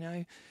started,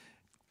 Dino.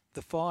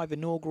 The 5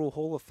 inaugural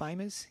Hall of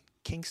Famers,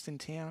 Kingston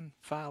Town,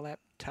 Farlap,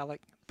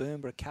 Tulloch,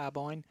 Burnborough,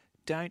 Carbine,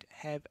 don't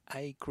have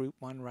a Group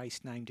 1 race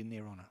named in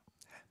their honour.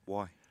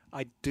 Why?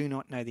 I do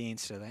not know the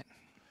answer to that.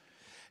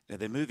 Now,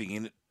 they're moving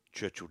in at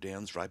Churchill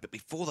Downs Road, but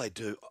before they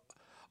do,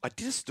 I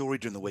did a story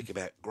during the week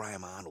about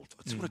Graham Arnold.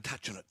 I just want to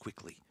touch on it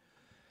quickly.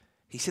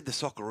 He said the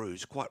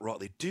Socceroos, quite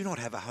rightly, do not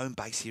have a home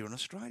base here in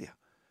Australia.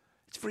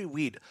 It's very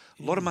weird.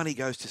 A lot of money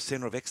goes to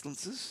Centre of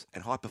Excellences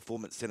and High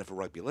Performance Centre for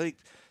Rugby League.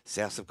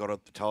 South have got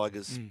it, the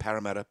Tigers,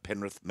 Parramatta,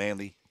 Penrith,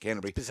 Manly,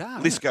 Canterbury.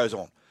 Bizarre. List goes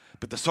on.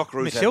 But the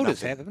Socceroos have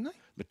nothing. haven't they?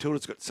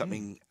 Matilda's got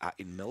something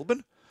in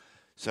Melbourne.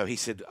 So he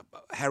said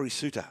Harry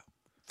Suter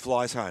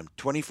flies home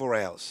 24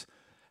 hours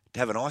to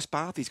have an ice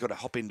bath. He's got to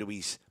hop into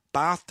his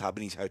bathtub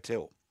in his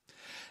hotel.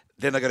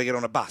 Then they've got to get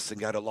on a bus and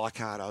go to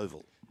Leichhardt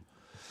Oval.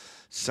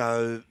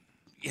 So,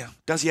 yeah,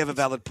 does he have a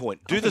valid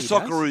point? Do the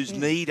Socceroos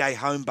need a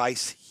home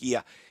base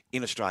here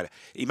in Australia?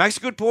 He makes a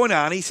good point,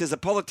 Arnie. He says the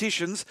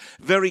politicians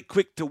very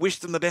quick to wish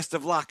them the best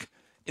of luck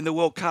in the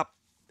World Cup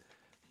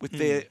with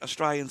their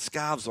Australian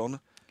scarves on,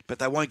 but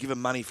they won't give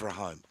them money for a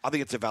home. I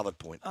think it's a valid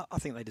point. I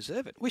think they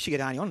deserve it. We should get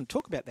Arnie on and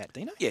talk about that,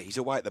 Dino. Yeah, he's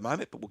away at the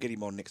moment, but we'll get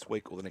him on next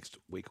week or the next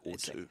week or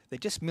two. They're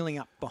just milling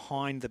up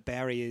behind the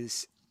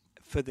barriers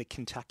for the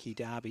Kentucky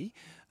Derby.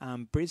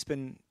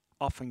 Brisbane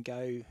often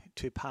go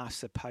to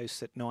pass the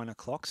post at 9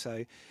 o'clock,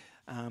 so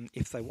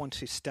if they want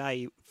to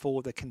stay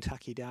for the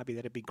Kentucky Derby,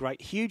 that'd be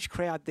great. Huge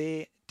crowd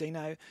there,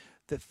 Dino.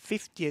 The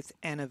 50th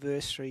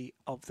anniversary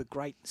of the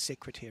great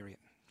Secretariat.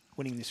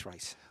 winning this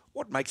race.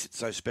 What makes it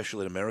so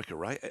special in America,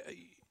 Ray?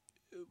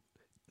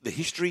 The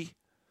history,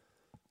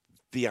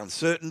 the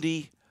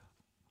uncertainty.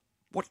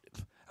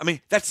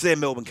 That's their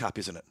Melbourne Cup,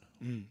 isn't it?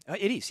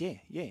 It is, yeah.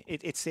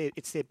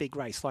 It's their big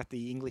race, like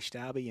the English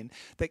Derby and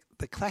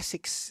the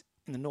classics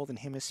in the Northern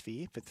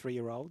Hemisphere for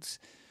 3-year-olds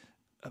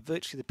are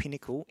virtually the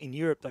pinnacle. In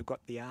Europe, they've got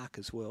the Arc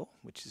as well,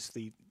 which is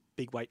the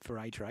big weight for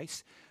age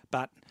race.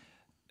 But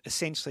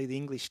essentially, the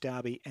English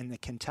Derby and the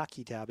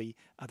Kentucky Derby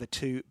are the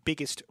two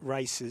biggest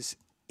races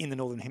in the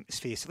Northern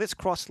Hemisphere. So let's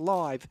cross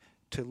live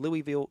to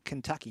Louisville,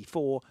 Kentucky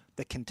for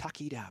the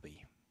Kentucky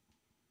Derby.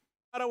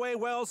 Away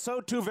well, so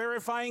too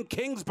verifying.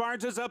 Kings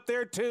Barnes is up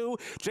there too.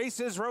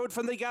 Jace's Road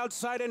from the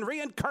outside and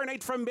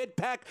Reincarnate from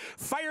mid-pack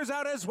fires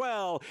out as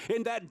well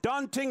in that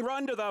daunting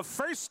run to the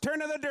first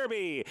turn of the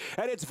Derby.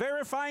 And it's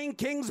verifying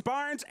Kings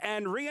Barnes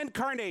and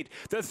Reincarnate,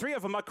 the three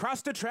of them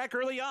across the track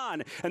early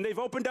on. And they've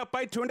opened up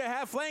by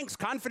 2.5 lengths.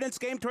 Confidence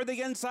Game toward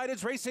the inside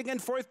is racing in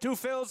fourth. Two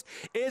Phils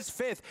is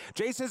fifth.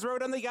 Jace's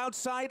Road on the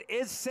outside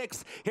is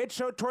sixth. Hit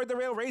Show toward the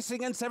rail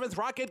racing in seventh.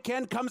 Rocket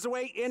Ken comes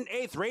away in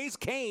eighth. Raise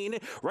Kane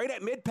right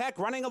at mid-pack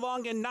running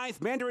along in ninth.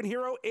 Mandarin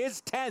Hero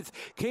is 10th.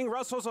 King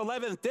Russell's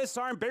 11th.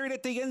 Disarm buried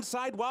at the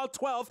inside while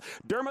 12th.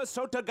 Derma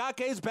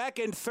Sotagake's back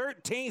in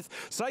 13th.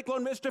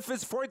 Cyclone Mischief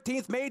is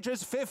 14th. Mage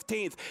is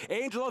 15th.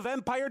 Angel of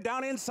Empire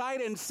down inside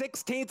in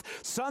 16th.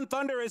 Sun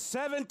Thunder is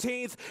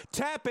 17th.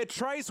 Tap It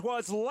Trice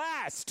was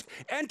last,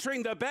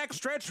 entering the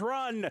backstretch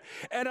run.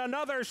 And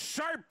another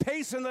sharp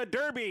pace in the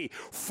Derby.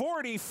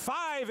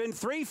 45 and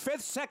 3/5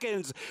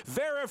 seconds.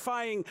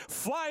 Verifying,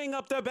 flying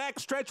up the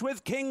backstretch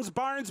with Kings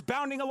Barnes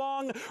bounding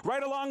along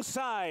right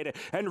alongside.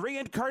 And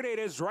Reincarnate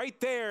is right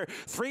there.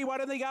 3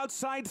 wide on the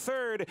outside,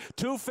 third.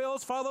 Two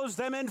Phils follows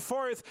them in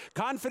fourth.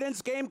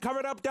 Confidence Game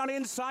covered up down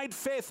inside,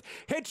 fifth.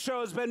 Hit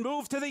Show's been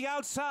moved to the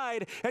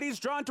outside, and he's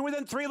drawn to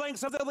within 3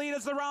 lengths of the lead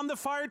as around the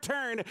far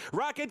turn.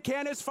 Rocket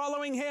Can is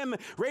following him.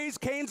 Raise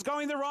Kane's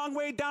going the wrong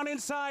way down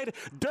inside.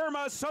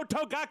 Derma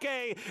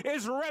Sotogake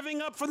is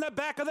revving up from the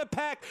back of the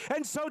pack,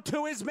 and so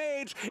too is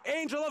Mage.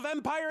 Angel of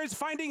Empire is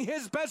finding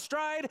his best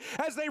stride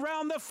as they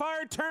round the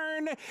far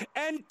turn,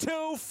 and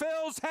Two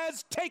Phils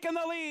has taken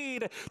the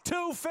lead.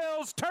 Two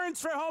Phils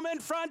turns for home in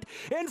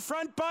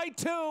front by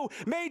 2.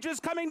 Mage is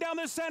coming down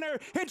the center.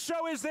 Hit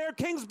Show is there.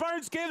 Kings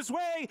Barnes gives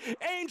way.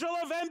 Angel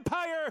of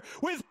Empire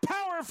with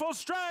powerful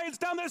strides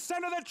down the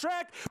center of the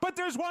track, but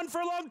there's 1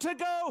 furlong to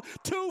go.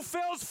 Two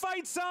Phils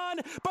fights on,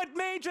 but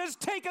Mage has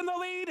taken the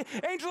lead.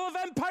 Angel of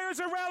Empires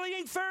are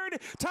rallying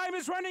third. Time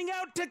is running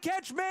out to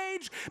catch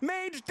Mage.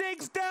 Mage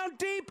digs down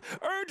deep,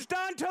 urged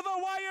onto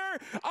the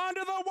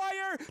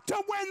wire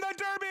to win the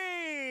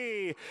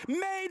Derby.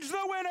 Mage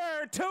the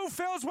winner. Two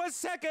Phils was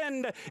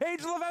second.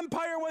 Angel of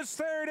Empire was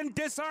third, and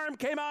Disarm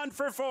came on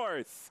for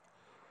fourth.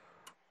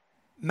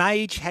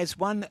 Mage has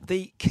won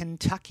the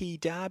Kentucky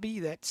Derby.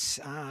 That's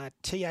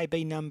TAB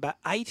number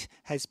 8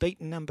 has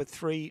beaten number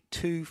 3,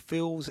 Two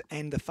Phils,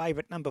 and the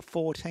favourite number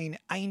 14,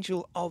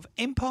 Angel of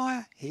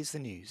Empire. Here's the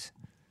news.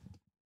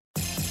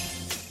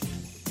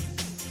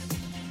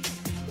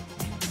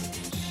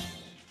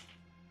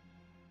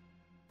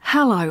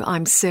 Hello,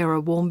 I'm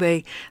Sarah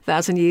Warmby.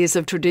 1,000 years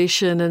of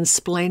tradition and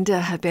splendour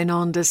have been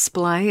on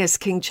display as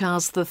King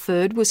Charles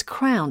III was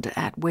crowned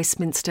at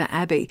Westminster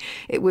Abbey.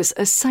 It was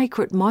a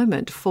sacred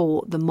moment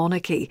for the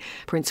monarchy.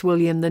 Prince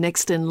William, the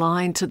next in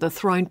line to the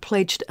throne,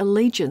 pledged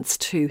allegiance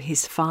to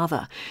his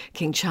father.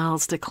 King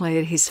Charles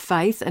declared his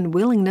faith and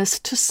willingness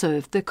to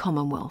serve the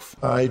Commonwealth.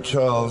 I,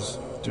 Charles,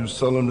 do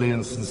solemnly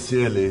and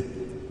sincerely,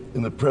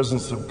 in the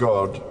presence of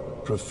God,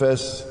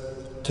 profess,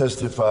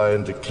 testify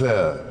and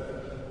declare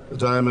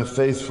that I am a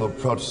faithful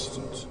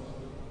Protestant,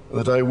 and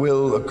that I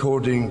will,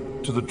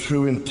 according to the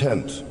true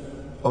intent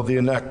of the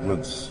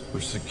enactments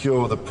which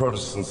secure the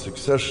Protestant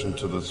succession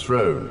to the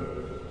throne,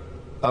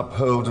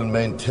 uphold and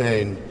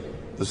maintain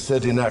the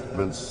said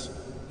enactments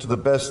to the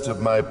best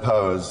of my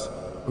powers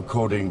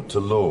according to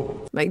law.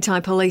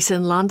 Meantime, police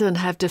in London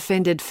have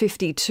defended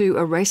 52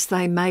 arrests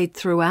they made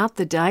throughout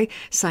the day,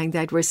 saying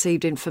they'd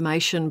received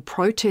information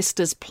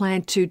protesters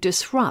planned to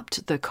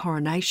disrupt the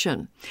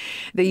coronation.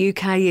 The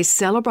UK is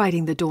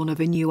celebrating the dawn of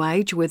a new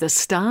age with a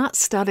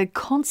star-studded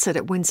concert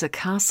at Windsor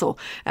Castle.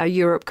 Our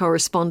Europe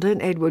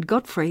correspondent Edward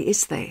Godfrey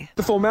is there.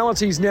 The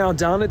formality's now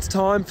done. It's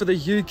time for the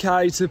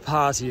UK to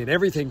party, and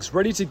everything's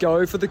ready to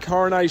go for the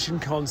coronation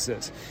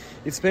concert.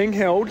 It's being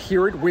held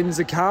here at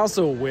Windsor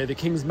Castle, where the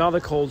King's mother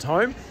called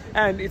home,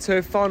 and it's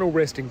her final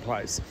resting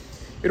place.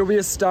 It'll be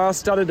a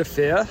star-studded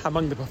affair.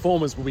 Among the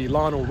performers will be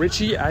Lionel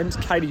Richie and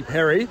Katy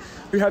Perry,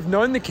 who have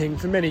known the King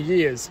for many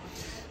years.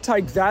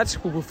 Take That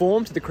will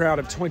perform to the crowd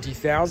of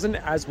 20,000,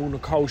 as will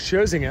Nicole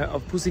Scherzinger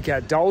of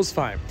Pussycat Dolls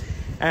fame.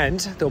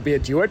 And there'll be a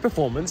duet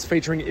performance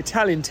featuring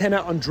Italian tenor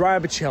Andrea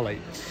Bocelli.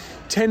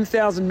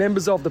 10,000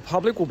 members of the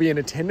public will be in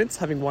attendance,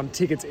 having won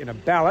tickets in a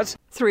ballot.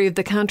 Three of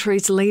the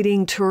country's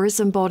leading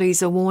tourism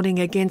bodies are warning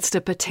against a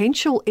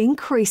potential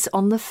increase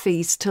on the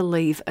fees to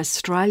leave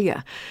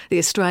Australia. The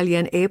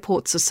Australian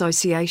Airports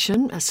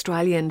Association,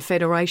 Australian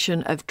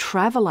Federation of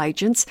Travel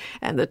Agents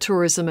and the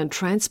Tourism and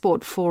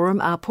Transport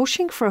Forum are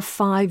pushing for a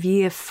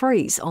 5-year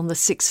freeze on the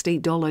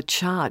 $60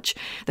 charge.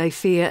 They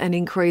fear an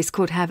increase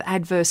could have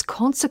adverse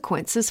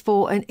consequences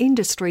for an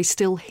industry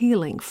still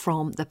healing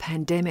from the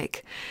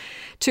pandemic.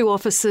 2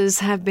 officers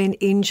have been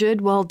injured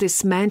while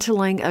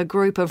dismantling a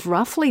group of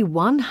roughly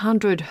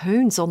 100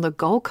 hoons on the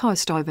Gold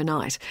Coast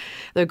overnight.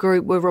 The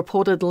group were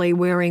reportedly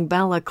wearing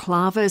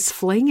balaclavas,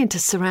 fleeing into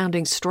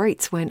surrounding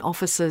streets when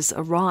officers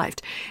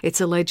arrived. It's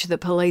alleged that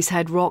police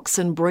had rocks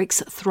and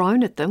bricks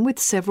thrown at them, with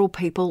several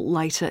people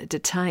later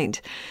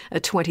detained. A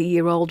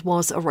 20-year-old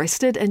was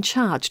arrested and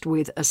charged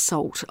with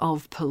assault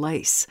of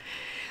police.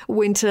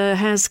 Winter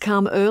has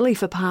come early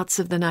for parts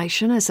of the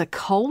nation as a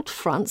cold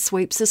front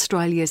sweeps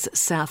Australia's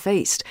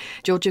southeast.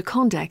 Georgia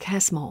Kondak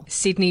has more.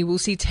 Sydney will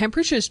see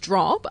temperatures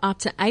drop up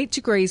to 8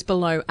 degrees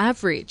below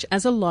average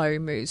as a low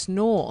moves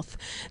north.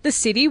 The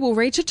city will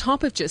reach a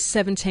top of just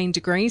 17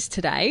 degrees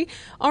today.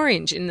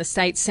 Orange in the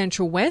state's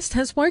central west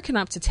has woken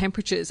up to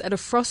temperatures at a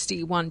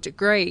frosty 1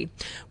 degree,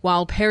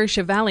 while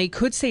Perisher Valley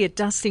could see a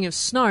dusting of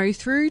snow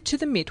through to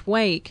the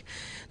midweek.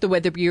 The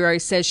Weather Bureau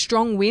says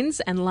strong winds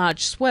and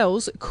large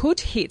swells could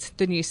hit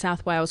the New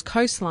South Wales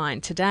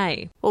coastline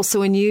today.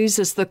 Also in news,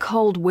 as the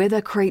cold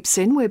weather creeps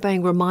in, we're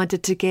being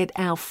reminded to get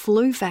our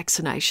flu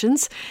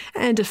vaccinations.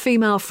 And a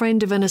female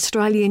friend of an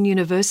Australian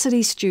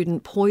university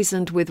student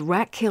poisoned with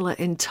rat killer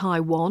in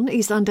Taiwan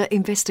is under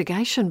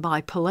investigation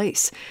by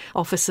police.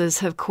 Officers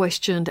have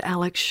questioned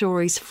Alex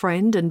Shorey's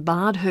friend and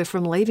barred her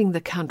from leaving the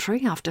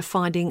country after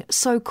finding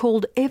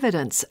so-called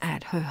evidence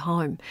at her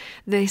home.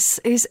 This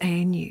is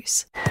Air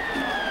News.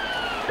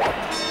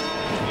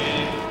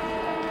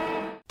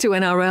 To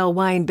NRL,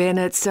 Wayne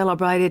Bennett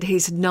celebrated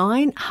his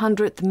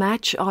 900th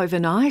match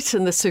overnight,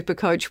 and the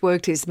Supercoach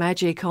worked his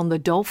magic on the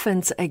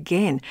Dolphins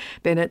again.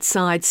 Bennett's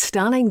side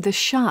stunning the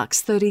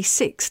Sharks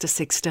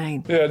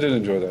 36-16. Yeah, I did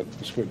enjoy that.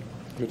 It's good.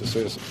 Good to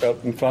see us out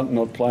in front,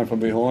 not playing from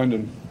behind,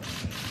 and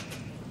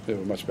yeah,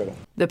 we're much better.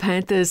 The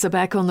Panthers are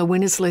back on the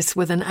winners list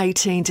with an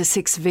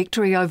 18-6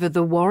 victory over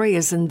the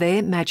Warriors in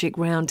their Magic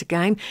Round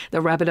game. The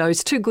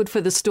Rabbitohs too good for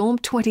the Storm,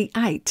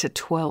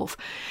 28-12.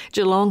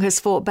 Geelong has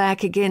fought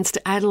back against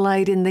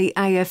Adelaide in the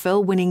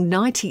AFL, winning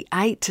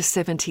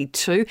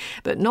 98-72.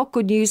 But not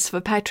good news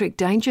for Patrick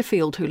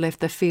Dangerfield, who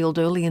left the field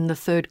early in the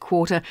third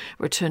quarter,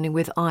 returning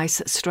with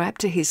ice strapped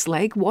to his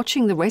leg,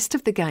 watching the rest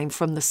of the game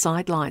from the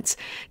sidelines.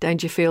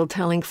 Dangerfield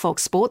telling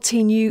Fox Sports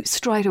he knew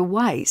straight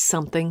away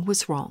something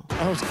was wrong.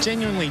 I was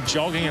genuinely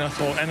jogging and I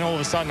thought, and all of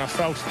a sudden I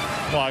felt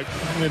like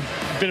a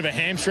bit of a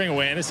hamstring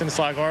awareness, and it's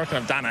like, I reckon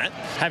I've done it.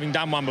 Having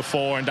done one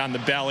before and done the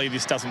belly,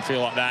 this doesn't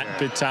feel like that,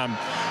 but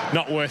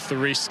not worth the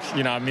risk,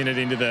 a minute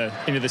into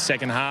the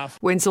second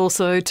half. Wins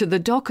also to the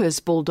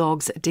Dockers,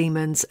 Bulldogs,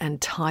 Demons and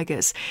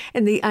Tigers.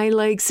 In the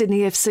A-League,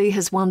 Sydney FC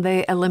has won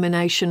their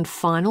elimination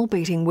final,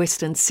 beating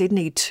Western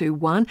Sydney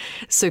 2-1.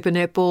 Super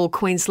Netball,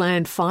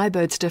 Queensland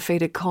Firebirds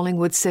defeated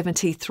Collingwood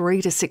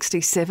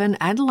 73-67.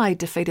 Adelaide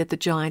defeated the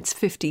Giants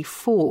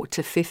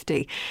 54-50.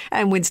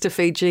 And wins to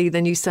Fiji,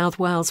 the New South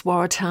Wales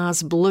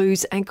Waratahs,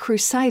 Blues and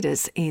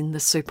Crusaders in the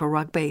Super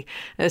Rugby.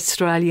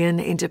 Australian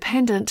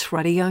Independent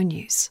Radio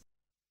News.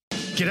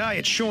 G'day,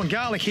 it's Sean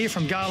Garlick here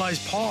from Garlo's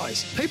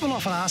Pies. People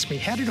often ask me,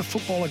 how did a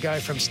footballer go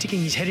from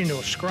sticking his head into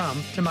a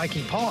scrum to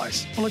making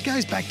pies? Well, it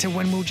goes back to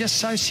when we were just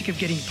so sick of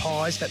getting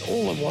pies that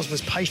all it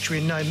was pastry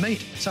and no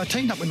meat. So I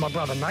teamed up with my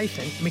brother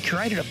Nathan and we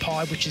created a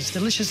pie which is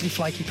deliciously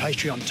flaky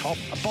pastry on top,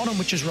 a bottom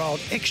which is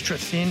rolled extra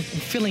thin and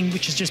filling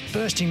which is just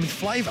bursting with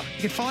flavour.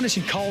 You can find us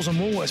in Coles and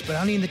Woolworths, but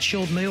only in the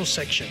chilled meals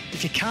section.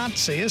 If you can't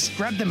see us,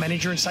 grab the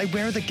manager and say,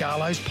 where are the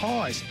Garlo's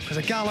Pies? Because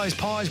at Garlo's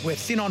Pies, we're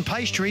thin on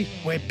pastry,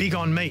 we're big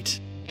on meat.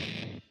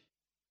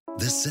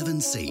 The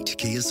 7-seat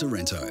Kia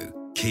Sorento,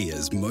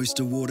 Kia's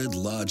most awarded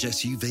large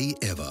SUV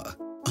ever.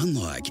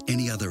 Unlike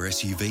any other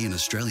SUV in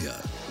Australia,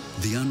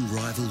 the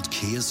unrivaled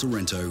Kia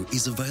Sorento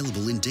is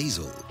available in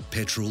diesel,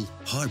 petrol,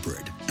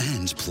 hybrid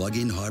and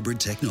plug-in hybrid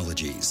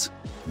technologies.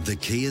 The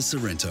Kia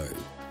Sorento,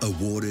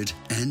 awarded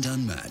and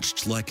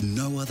unmatched like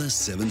no other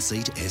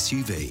 7-seat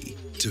SUV.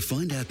 To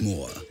find out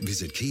more,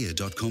 visit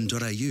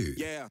kia.com.au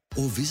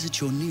or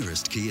visit your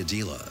nearest Kia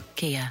dealer.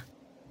 Kia,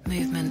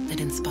 movement that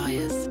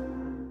inspires.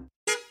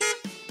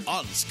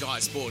 On Sky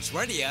Sports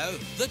Radio,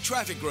 the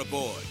Traffic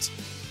Report.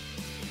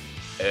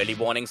 Early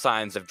warning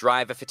signs of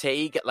driver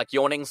fatigue, like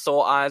yawning,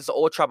 sore eyes,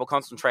 or trouble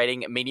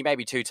concentrating, mean you may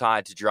be too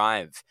tired to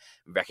drive.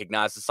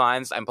 Recognise the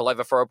signs and pull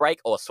over for a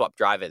break or swap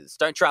drivers.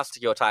 Don't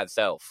trust your tired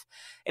self.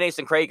 In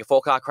Eastern Creek, a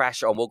 4-car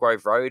crash on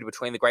Woolgrove Road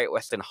between the Great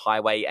Western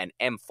Highway and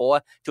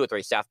M4. 2 or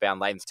 3 southbound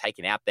lanes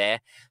taken out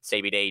there.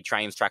 CBD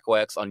trains track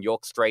works on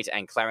York Street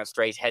and Clarence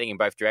Street, heading in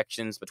both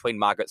directions between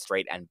Margaret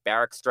Street and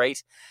Barrack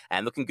Street.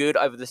 And looking good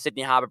over the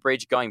Sydney Harbour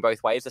Bridge, going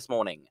both ways this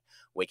morning.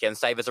 Weekend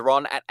savers are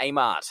on at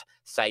Amart.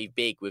 Save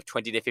big with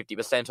 20 to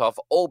 50% off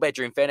all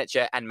bedroom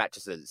furniture and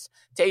mattresses.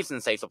 T's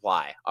and C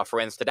supply. Offer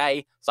ends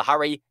today, so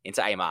hurry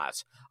into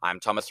Amart. I'm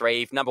Thomas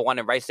Reeve, number 1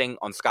 in racing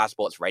on Sky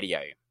Sports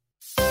Radio.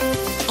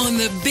 On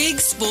the Big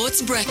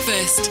Sports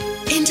Breakfast,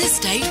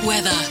 interstate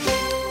weather.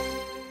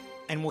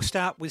 And we'll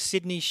start with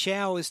Sydney.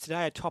 Showers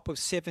today, a top of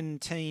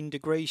 17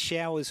 degrees.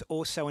 Showers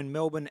also in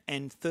Melbourne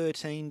and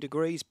 13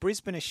 degrees.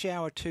 Brisbane, a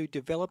shower or two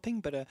developing,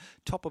 but a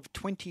top of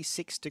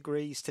 26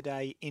 degrees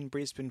today in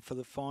Brisbane for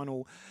the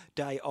final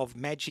day of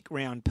Magic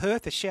Round.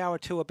 Perth, a shower or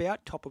two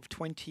about, top of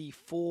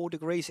 24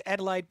 degrees.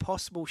 Adelaide,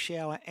 possible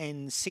shower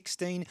and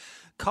 16.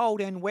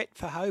 Cold and wet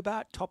for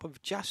Hobart, top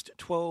of just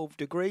 12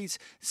 degrees.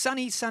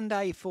 Sunny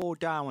Sunday for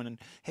Darwin, and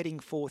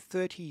heading for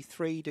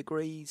 33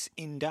 degrees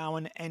in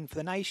Darwin. And for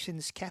the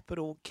nation's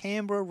capital,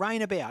 Canberra,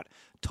 rain about,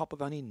 top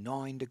of only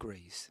 9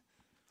 degrees.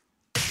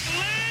 He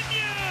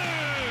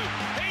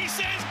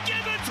says,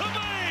 give it to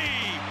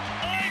me!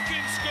 I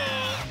can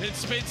score! And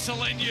Spencer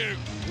Leniu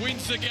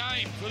wins the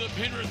game for the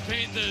Penrith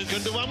Panthers.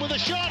 Gundogan with a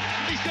shot.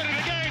 He's done it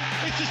again.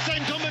 It's the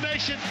same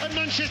combination at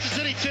Manchester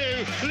City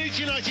 2, Leeds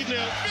United 0.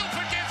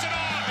 Milford gets it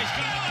on.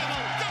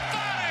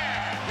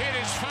 Daffy! It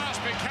is fast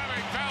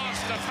becoming Val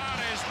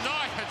Stefane's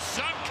night at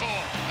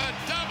Suncorp. A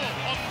double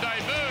on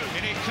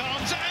debut. And it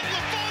comes, and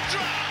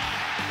Lafondra,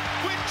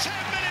 with 10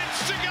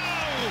 minutes to go,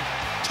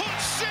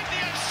 puts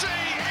Sydney FC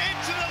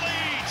into the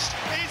lead.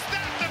 Is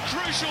that the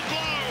crucial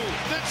blow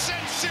that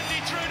sends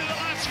Sydney through to the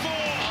last 4?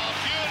 Oh,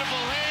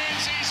 beautiful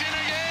hands. He's in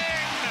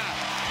again.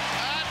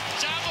 A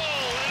double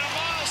in a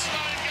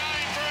milestone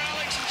game for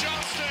Alex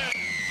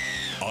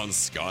Johnston. On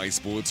Sky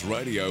Sports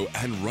Radio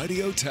and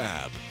Radio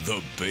Tab,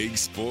 the Big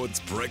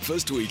Sports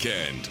Breakfast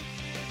Weekend.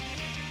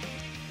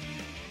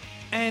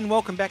 And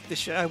welcome back to the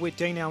show with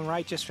Dino and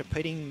Ray. Just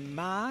repeating,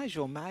 Mage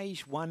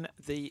won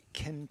the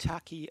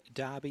Kentucky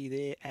Derby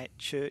there at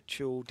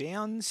Churchill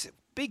Downs.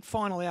 Big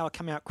final hour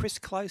coming out. Chris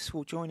Close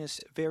will join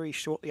us very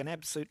shortly, an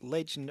absolute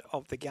legend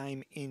of the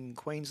game in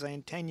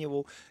Queensland. Tanya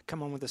will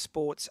come on with a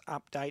sports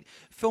update.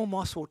 Phil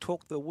Moss will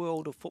talk the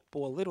world of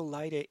football a little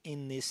later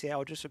in this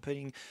hour. Just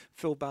repeating,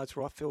 Phil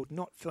Buzz-Rothfield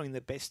not feeling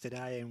the best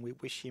today, and we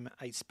wish him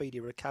a speedy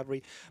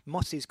recovery.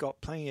 Mossy's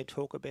got plenty to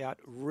talk about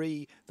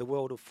the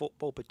world of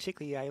football,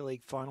 particularly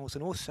A-League finals,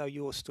 and also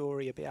your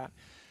story about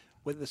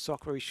whether the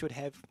Socceroos should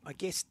have, I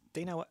guess,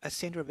 Dino, a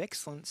centre of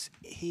excellence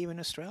here in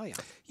Australia.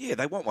 Yeah,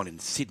 they want one in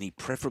Sydney,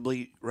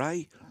 preferably,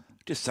 Ray.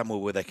 Just somewhere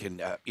where they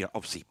can,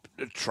 obviously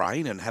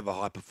train and have a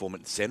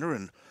high-performance centre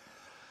and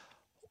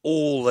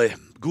all the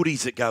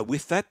goodies that go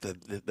with that,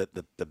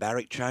 the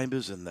barrack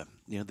chambers and the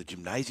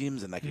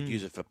gymnasiums, and they could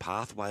use it for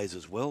pathways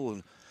as well.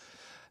 And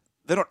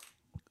they're not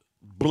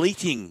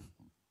bleating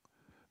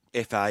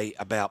FA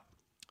about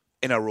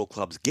NRL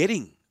clubs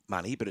getting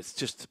money, but it's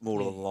just more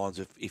along the lines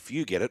of, if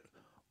you get it,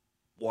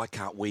 why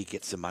can't we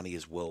get some money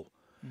as well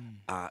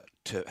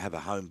to have a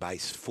home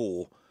base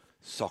for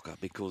soccer?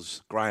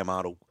 Because Graham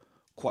Arnold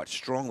quite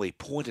strongly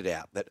pointed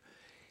out that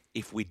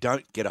if we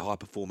don't get a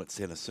high-performance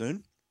centre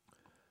soon,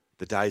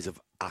 the days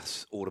of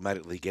us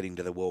automatically getting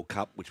to the World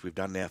Cup, which we've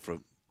done now for,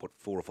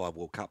 4 or 5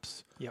 World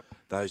Cups,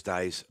 those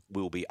days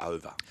will be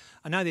over.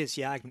 I know there's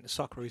the argument that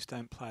Socceroos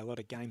don't play a lot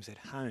of games at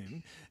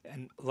home,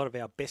 and a lot of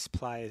our best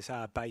players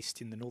are based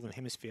in the Northern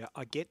Hemisphere.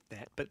 I get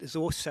that, but there's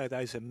also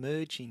those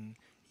emerging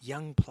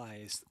young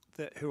players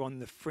who are on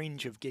the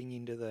fringe of getting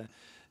into the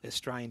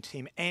Australian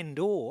team and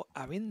or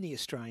are in the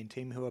Australian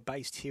team who are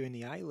based here in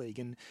the A-League.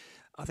 And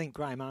I think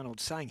Graham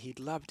Arnold's saying he'd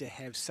love to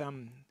have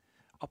some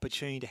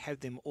opportunity to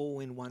have them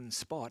all in one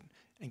spot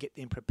and get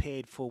them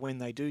prepared for when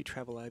they do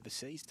travel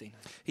overseas, Dino.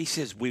 He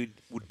says we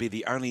would be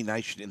the only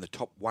nation in the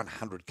top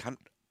 100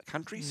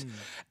 countries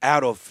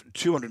out of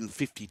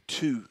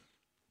 252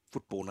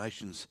 football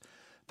nations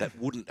that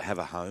wouldn't have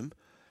a home.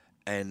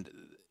 And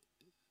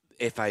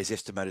FA has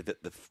estimated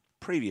that the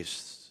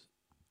previous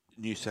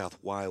New South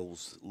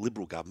Wales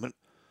Liberal government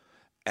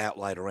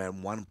outlaid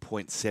around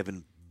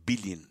 $1.7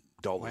 billion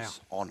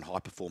on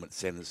high-performance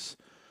centres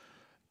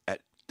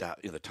at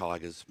the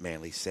Tigers,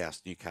 Manly,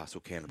 South,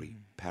 Newcastle, Canterbury,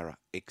 Para,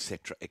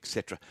 etc.,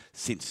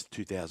 since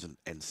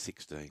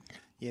 2016.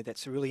 Yeah,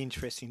 that's a really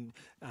interesting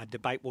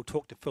debate. We'll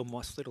talk to Phil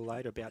Moss a little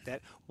later about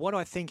that. What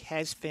I think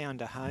has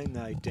found a home,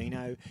 though,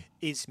 Dino,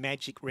 is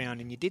Magic Round.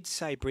 And you did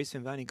say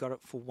Brisbane have only got it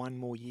for one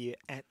more year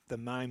at the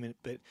moment,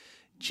 but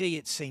gee,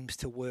 it seems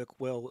to work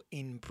well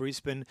in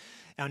Brisbane.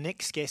 Our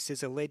next guest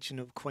is a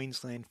legend of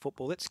Queensland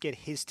football. Let's get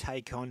his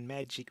take on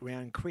Magic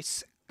Round.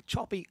 Chris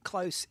Choppy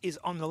Close is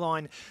on the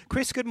line.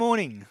 Chris, good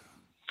morning.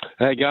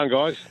 How you going,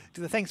 guys?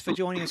 Thanks for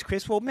joining us,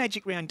 Chris. Well,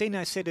 Magic Round,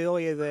 Dino said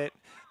earlier that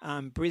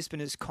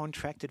Brisbane is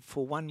contracted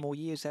for one more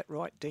year. Is that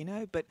right,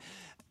 Dino? But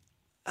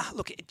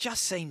look, it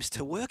just seems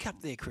to work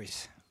up there,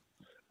 Chris.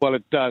 Well,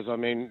 it does. I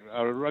mean,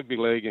 rugby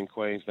league in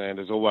Queensland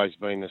has always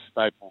been a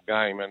staple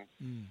game, and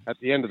at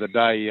the end of the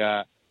day,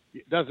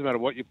 it doesn't matter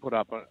what you put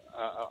up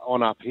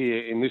on up here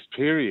in this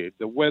period.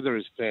 The weather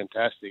is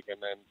fantastic,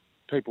 and then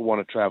people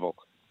want to travel.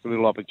 It's a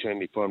little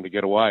opportunity for them to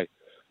get away.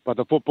 But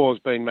the football's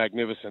been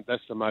magnificent.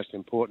 That's the most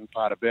important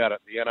part about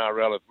it. The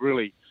NRL have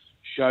really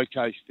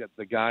showcased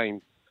the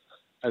game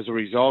as a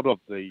result of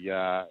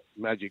the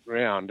Magic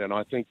Round, and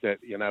I think that,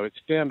 it's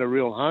found a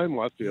real home,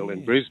 I feel,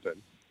 in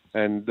Brisbane.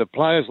 And the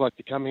players like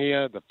to come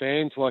here, the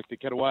fans like to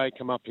get away,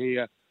 come up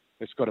here.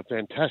 It's got a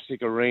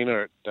fantastic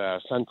arena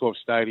at Suncorp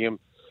Stadium,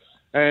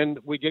 and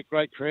we get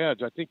great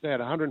crowds. I think they had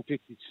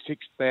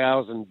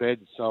 156,000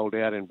 beds sold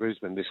out in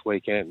Brisbane this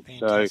weekend.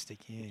 Fantastic,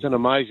 so it's an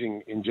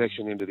amazing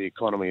injection into the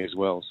economy as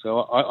well.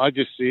 So I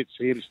just see it's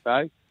here to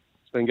stay.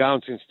 It's been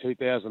going since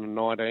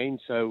 2019,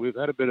 so we've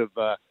had a bit of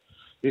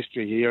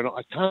history here, and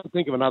I can't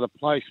think of another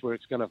place where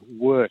it's going to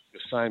work the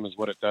same as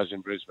what it does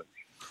in Brisbane.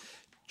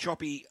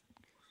 Choppy,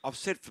 I've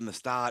said from the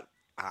start,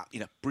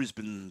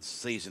 Brisbane's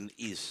season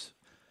is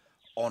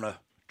on a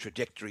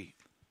trajectory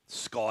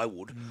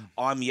skyward.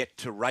 I'm yet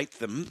to rate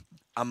them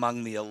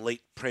among the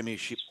elite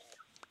premiership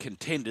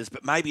contenders,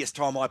 but maybe it's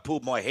time I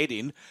pulled my head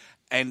in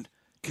and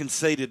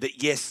conceded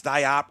that, yes,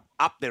 they are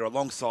up there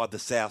alongside the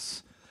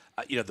Souths,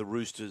 the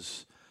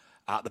Roosters,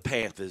 the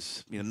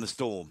Panthers, and the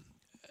Storm.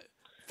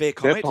 Fair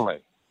comment?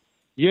 Definitely.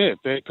 Yeah,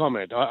 fair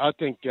comment. I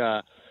think...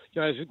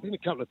 there's been a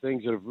couple of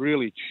things that have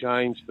really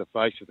changed the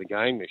face of the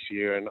game this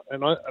year. And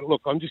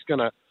I'm just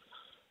going to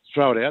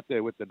throw it out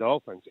there with the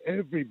Dolphins.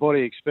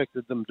 Everybody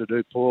expected them to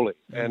do poorly.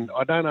 And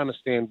I don't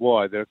understand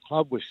why. They're a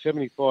club with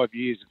 75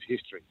 years of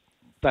history.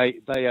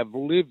 They have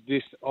lived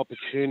this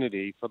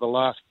opportunity for the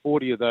last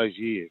 40 of those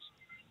years,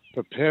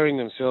 preparing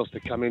themselves to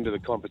come into the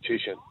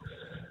competition.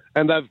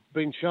 And they've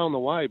been shown the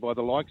way by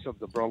the likes of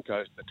the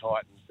Broncos, the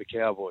Titans, the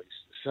Cowboys.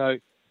 So,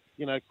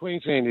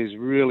 Queensland is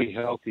really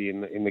healthy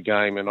in the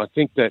game, and I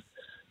think that,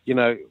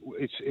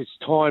 it's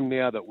time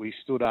now that we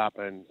stood up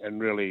and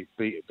really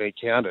be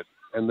counted.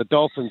 And the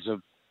Dolphins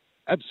have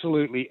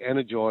absolutely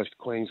energised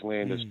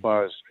Queensland as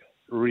far as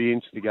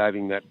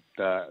reinstigating that,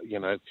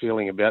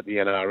 feeling about the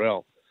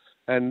NRL.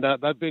 And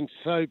they've been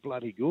so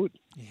bloody good.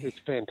 Yeah. It's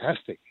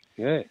fantastic.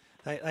 Yeah.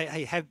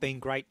 They have been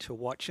great to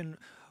watch. And,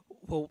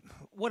 well,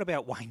 what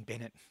about Wayne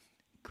Bennett?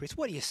 Chris,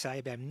 what do you say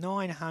about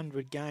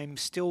 900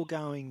 games, still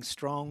going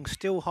strong,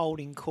 still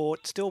holding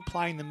court, still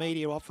playing the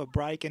media off a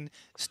break and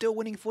still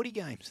winning footy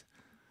games?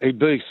 He'd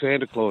be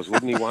Santa Claus,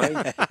 wouldn't he, Wayne?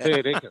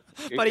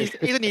 But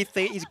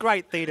he's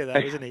great theatre, though,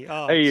 isn't he?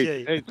 Oh,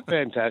 He's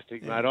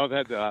fantastic, mate. I've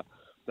had the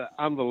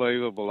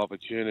unbelievable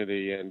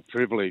opportunity and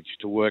privilege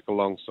to work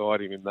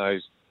alongside him in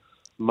those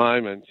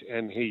moments,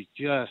 and he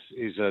just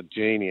is a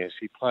genius.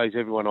 He plays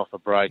everyone off a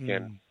break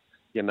and...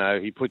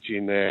 he puts you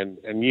in there and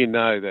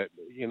that,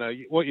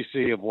 what you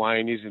see of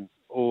Wayne isn't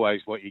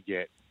always what you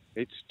get.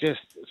 It's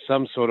just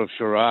some sort of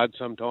charade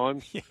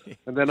sometimes.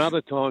 And then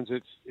other times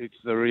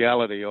it's the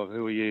reality of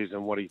who he is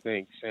and what he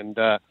thinks. And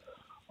I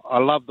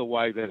love the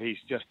way that he's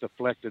just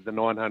deflected the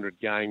 900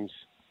 games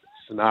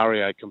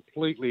scenario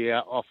completely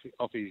out off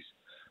his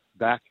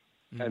back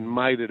and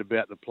made it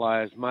about the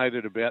players, made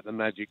it about the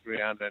Magic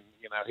Round, and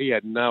he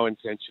had no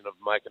intention of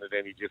making it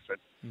any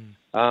different.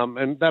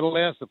 And that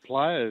allows the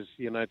players,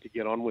 to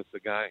get on with the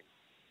game.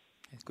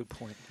 That's a good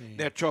point.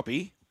 Yeah. Now,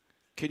 Choppy,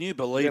 can you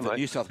believe that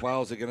New South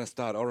Wales are going to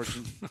start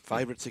Origin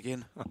favourites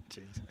again? Oh,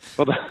 jeez.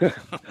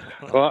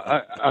 Well,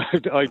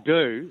 I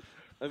do,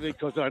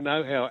 because I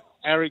know how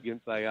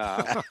arrogant they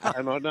are,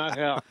 and I know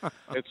how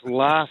it's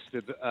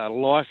lasted a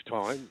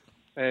lifetime.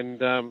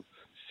 And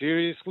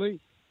seriously,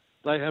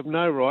 they have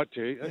no right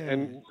to,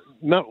 and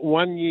not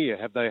 1 year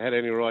have they had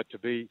any right to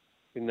be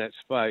in that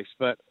space.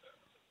 But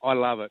I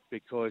love it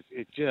because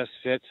it just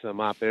sets them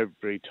up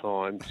every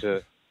time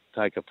to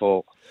take a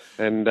fall.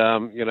 And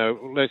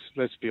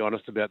let's be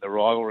honest about the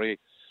rivalry.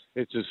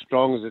 It's as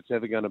strong as it's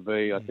ever going to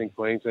be. I think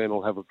Queensland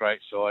will have a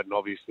great side, and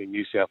obviously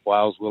New South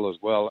Wales will as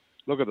well.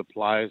 Look at the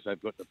players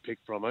they've got to pick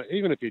from.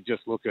 Even if you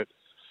just look at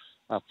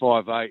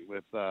 5'8"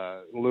 with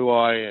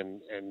Luai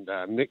and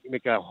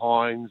Nico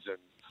Hines and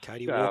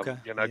Cody Walker.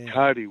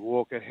 Cody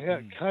Walker.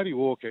 Cody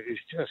Walker is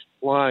just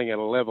flying at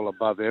a level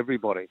above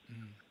everybody.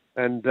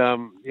 And,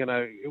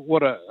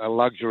 what a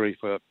luxury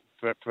for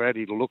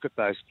Eddie to look at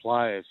those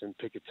players and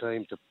pick a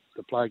team to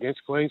play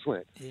against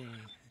Queensland. Yeah.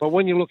 But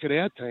when you look at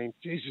our team,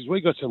 Jesus, we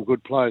got some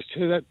good players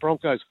too. That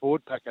Broncos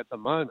forward pack at the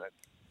moment,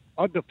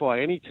 I'd defy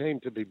any team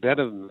to be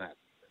better than that.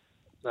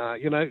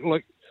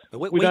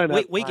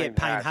 We get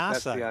Payne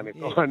Haas, though.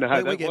 I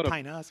know. We get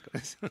Payne Haas.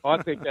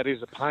 I think that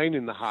is a pain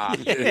in the heart,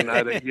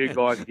 that you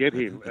guys get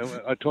him.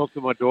 I talked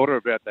to my daughter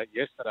about that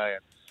yesterday,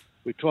 and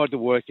we tried to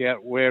work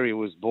out where he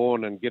was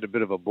born and get a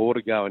bit of a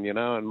border going,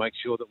 and make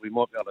sure that we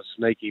might be able to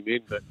sneak him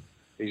in. But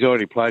he's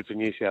already played for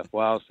New South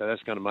Wales, so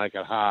that's going to make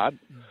it hard.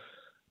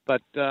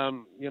 But,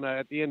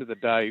 at the end of the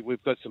day,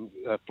 we've got some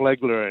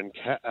Flegler and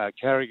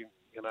Carrigan.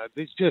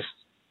 They're just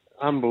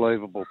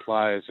unbelievable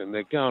players, and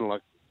they're going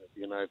like,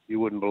 you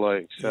wouldn't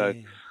believe. So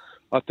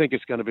I think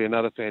it's going to be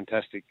another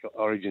fantastic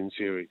Origin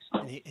series.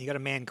 And you got a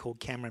man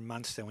called Cameron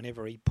Munster.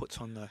 Whenever he puts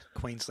on the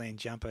Queensland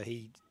jumper,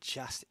 he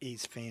just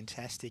is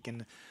fantastic.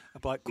 And a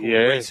bloke called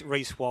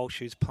Reece Walsh,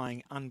 who's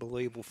playing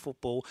unbelievable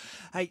football.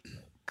 Hey,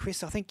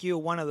 Chris, I think you're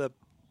one of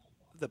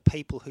the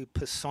people who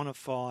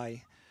personify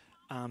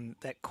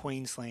that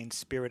Queensland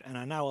spirit, and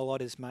I know a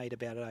lot is made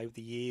about it over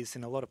the years,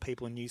 and a lot of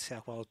people in New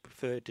South Wales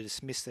prefer to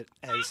dismiss it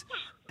as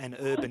an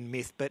urban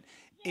myth, but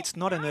it's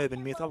not an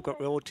urban myth. I've got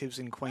relatives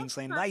in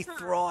Queensland. They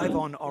thrive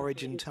on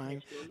Origin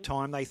time.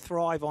 They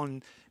thrive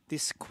on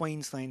this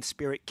Queensland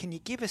spirit. Can you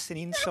give us an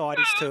insight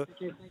as to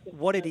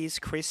what it is,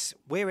 Chris,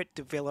 where it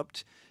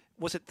developed?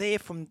 Was it there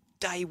from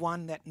day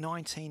one, that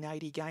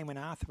 1980 game when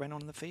Arthur ran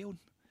on the field?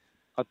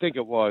 I think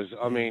it was.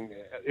 I mean,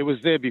 it was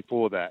there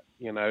before that.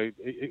 You know,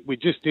 we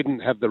just didn't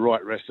have the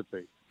right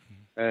recipe.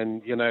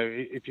 And, you know,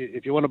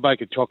 if you want to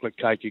bake a chocolate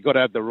cake, you've got to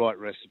have the right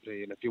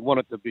recipe. And if you want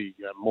it to be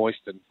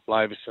moist and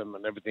flavoursome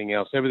and everything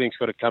else, everything's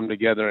got to come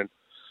together.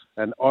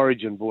 And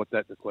Origin brought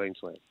that to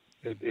Queensland.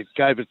 It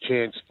gave a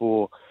chance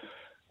for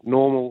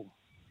normal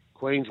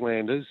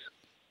Queenslanders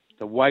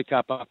to wake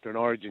up after an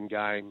Origin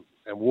game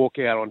and walk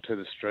out onto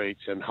the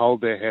streets and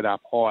hold their head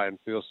up high and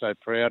feel so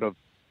proud of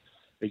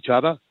each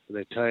other,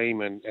 their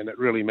team, and it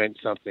really meant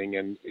something.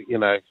 And, you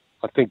know,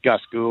 I think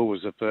Gus Gould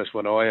was the first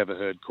one I ever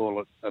heard call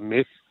it a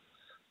myth.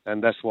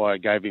 And that's why I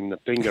gave him the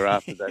finger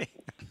after that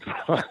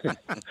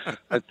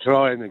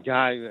try in the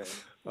game.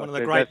 One of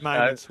the great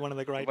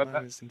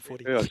moments in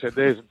footy. I said,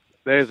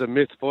 there's a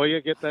myth for you.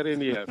 Get that in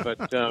here.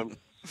 But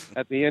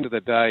at the end of the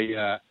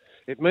day,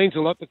 it means a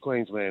lot to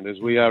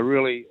Queenslanders. We are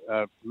really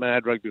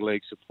mad rugby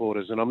league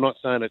supporters. And I'm not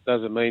saying it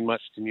doesn't mean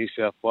much to New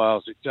South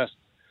Wales. It just,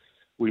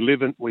 we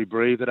live and we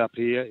breathe it up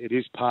here. It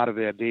is part of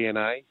our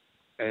DNA.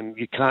 And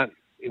you can't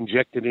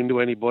inject it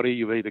into anybody.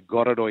 You've either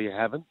got it or you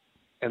haven't.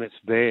 And it's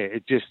there.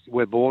 It just,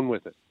 we're born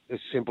with it.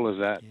 As simple as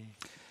that. Yeah.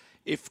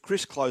 If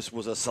Chris Close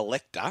was a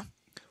selector,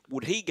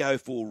 would he go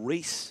for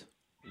Reece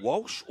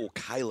Walsh or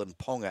Kalen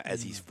Ponga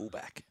as his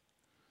fullback?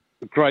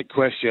 Great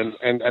question.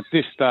 And at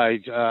this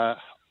stage, I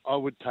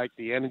would take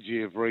the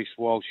energy of Reece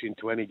Walsh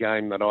into any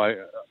game that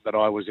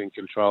I was in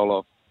control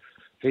of.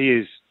 He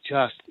is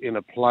just in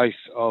a place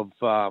of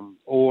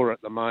awe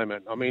at the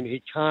moment. I mean,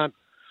 he can't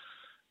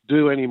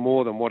do any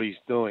more than what he's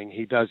doing.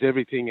 He does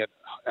everything at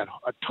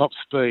top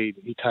speed.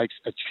 He takes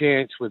a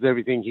chance with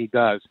everything he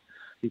does.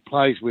 He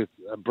plays with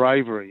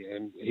bravery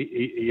and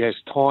he has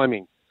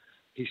timing.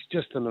 He's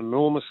just an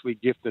enormously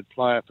gifted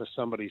player for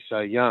somebody so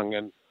young.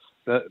 And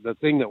the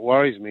thing that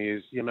worries me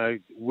is, you know,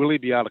 will he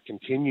be able to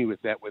continue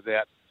with that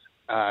without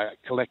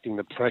collecting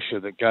the pressure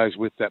that goes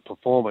with that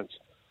performance?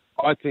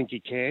 I think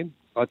he can.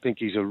 I think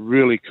he's a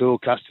really cool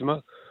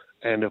customer.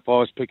 And if I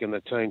was picking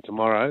the team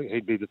tomorrow,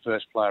 he'd be the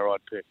first player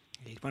I'd pick.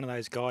 He's one of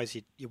those guys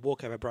you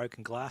walk over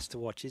broken glass to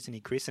watch, isn't he,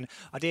 Chris? And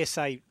I dare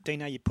say,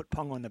 Dino, you'd put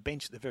Ponga on the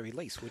bench at the very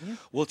least, wouldn't you?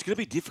 Well, it's going to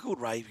be difficult,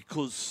 Ray,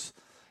 because,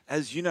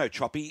 as you know,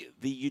 Choppy,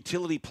 the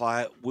utility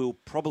player will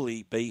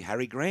probably be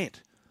Harry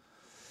Grant.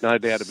 No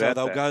doubt about that.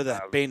 So they'll go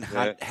the Ben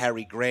Hunt,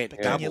 Harry Grant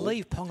But double. can you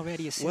leave Ponga out of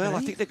your 17? Well,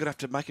 I think they're going to have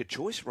to make a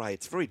choice, Ray.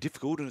 It's very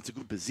difficult and it's a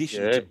good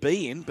position to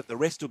be in, but the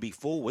rest will be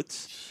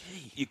forwards.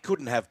 Gee. You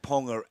couldn't have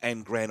Ponga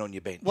and Grant on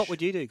your bench. What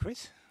would you do,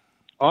 Chris?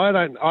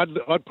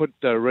 I'd put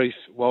Reece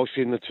Walsh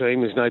in the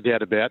team. There's no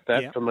doubt about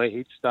that. Yeah. For me,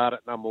 he'd start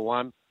at number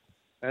one.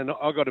 And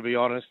I've got to be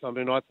honest. I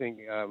mean, I think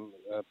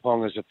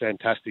Ponga's a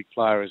fantastic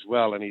player as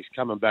well, and he's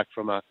coming back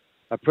from a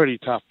pretty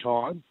tough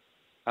time.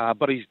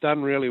 But he's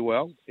done really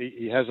well.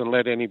 He hasn't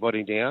let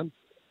anybody down.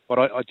 But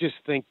I just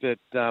think that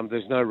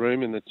there's no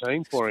room in the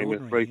team for him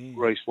if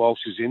Reece Walsh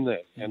is in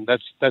there. And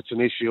that's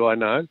an issue, I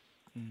know.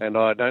 And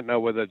I don't know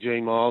whether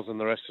Gene Miles and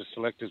the rest of the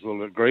selectors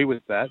will agree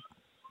with that.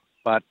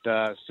 But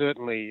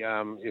certainly,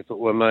 if it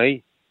were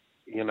me,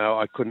 you know,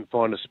 I couldn't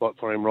find a spot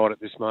for him right at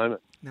this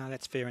moment. No,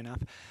 that's fair enough.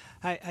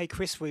 Hey,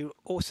 Chris, we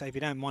also, if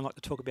you don't mind, like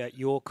to talk about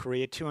your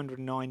career.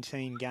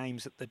 219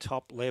 games at the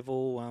top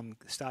level.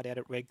 Start out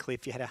at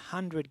Redcliffe. You had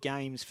 100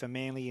 games for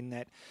Manly in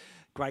that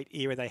great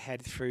era they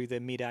had through the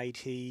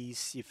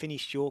mid-80s. You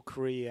finished your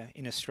career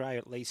in Australia,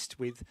 at least,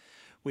 with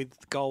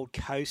Gold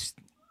Coast.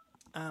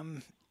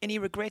 Any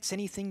regrets?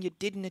 Anything you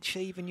didn't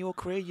achieve in your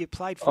career? You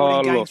played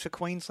 14 games for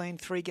Queensland,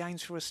 3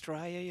 games for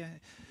Australia.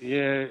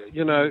 Yeah,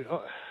 you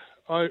know,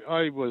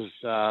 I was...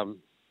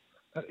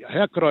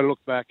 how could I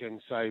look back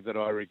and say that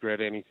I regret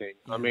anything?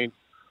 I mean,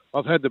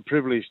 I've had the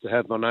privilege to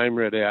have my name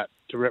read out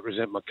to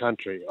represent my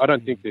country. I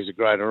don't think there's a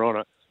greater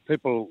honour.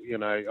 People, you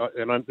know,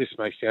 and this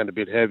may sound a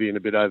bit heavy and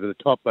a bit over the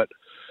top, but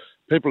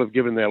people have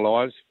given their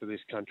lives for this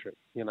country.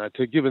 You know,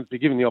 to be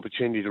given the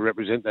opportunity to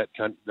represent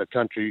the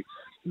country,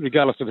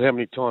 regardless of how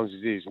many times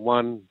it is,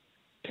 1,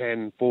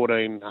 10,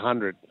 14,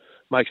 100,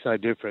 makes no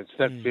difference.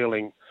 That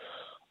feeling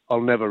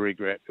I'll never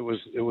regret. It was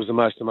the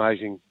most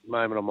amazing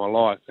moment of my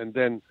life. And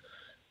then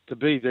to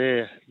be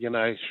there, you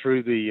know,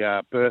 through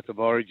the birth of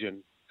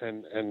Origin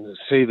and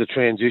see the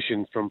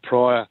transition from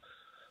prior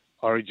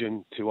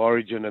Origin to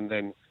Origin and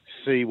then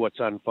see what's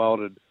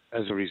unfolded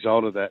as a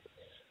result of that.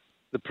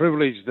 The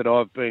privilege that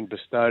I've been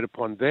bestowed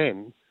upon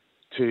then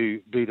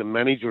to be the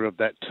manager of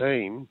that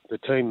team, the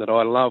team that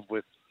I love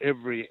with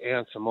every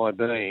ounce of my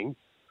being,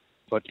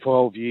 for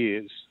 12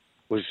 years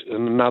was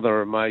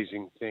another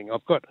amazing thing.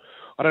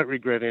 I don't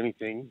regret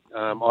anything.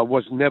 I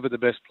was never the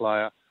best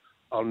player.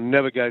 I'll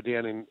never go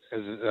down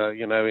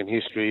in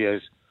history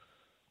as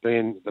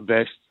being the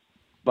best,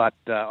 but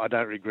I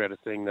don't regret a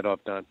thing that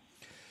I've done.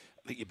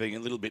 I think you're being a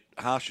little bit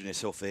harsh on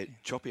yourself there,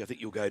 Choppy. I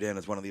think you'll go down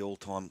as one of the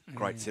all-time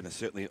great centres,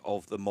 certainly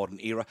of the modern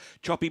era.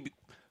 Choppy,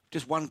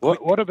 just one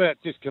quick... What about,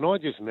 can I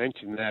just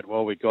mention that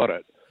while we got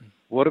it?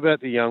 What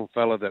about the young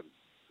fella that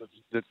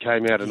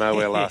came out of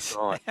nowhere last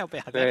night? How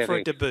about that for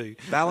a debut?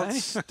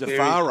 Balance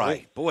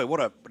Defare. Boy, what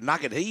a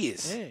nugget he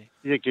is. Yeah.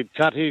 You could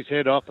cut his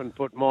head off and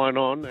put mine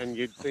on, and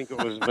you'd think it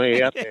was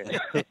me out there,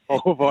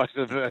 or vice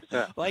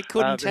versa. They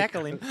couldn't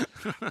tackle him.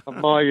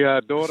 My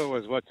daughter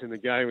was watching the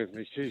game with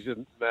me. She's a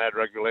mad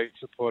rugby league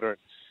supporter.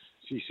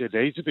 She said,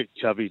 "He's a bit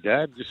chubby,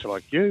 Dad, just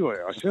like you."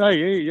 I said,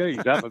 "Hey, yeah,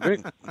 he's up a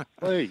bit,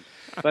 please."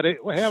 But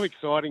how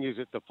exciting is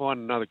it to find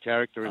another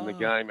character in the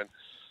game? And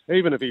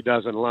even if he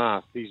doesn't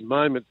last, his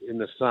moment in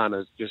the sun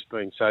has just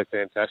been so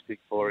fantastic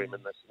for him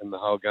in the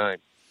whole game.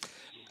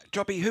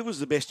 Choppy, who was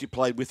the best you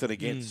played with and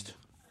against?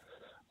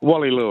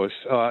 Wally Lewis.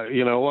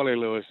 Wally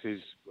Lewis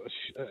is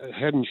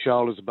head and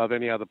shoulders above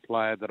any other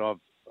player that I've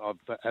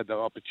had the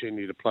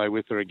opportunity to play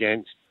with or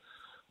against.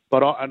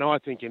 But I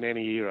think in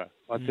any era,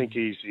 I think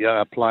he's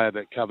a player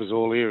that covers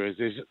all eras.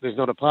 There's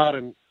not a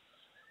part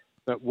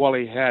that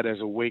Wally had as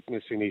a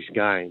weakness in his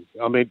game.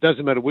 I mean, it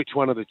doesn't matter which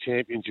one of the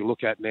champions you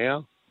look at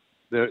now.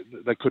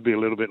 They could be a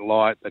little bit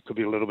light. They could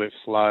be a little bit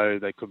slow.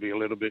 They could be a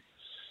little bit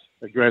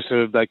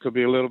aggressive. They could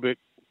be a little bit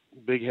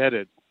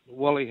big-headed.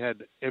 Wally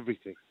had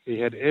everything. He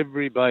had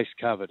every base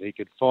covered. He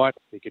could fight.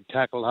 He could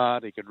tackle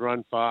hard. He could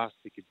run fast.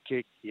 He could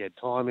kick. He had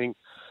timing.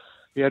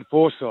 He had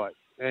foresight.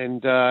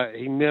 And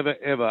he never,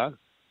 ever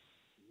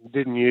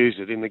didn't use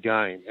it in the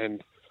game.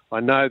 And I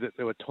know that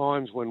there were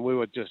times when we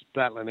were just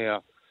battling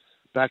our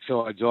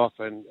backsides off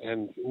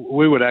and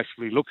we would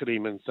actually look at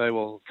him and say,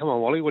 well, come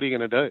on, Wally, what are you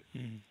going to do?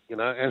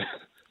 And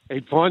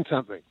he'd find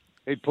something.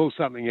 He'd pull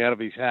something out of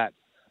his hat.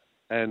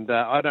 And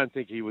I don't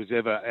think he was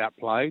ever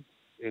outplayed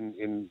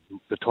in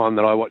the time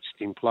that I watched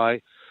him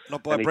play.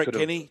 Not by Brett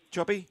Kenny,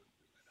 Choppy?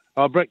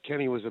 Oh, Brett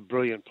Kenny was a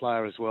brilliant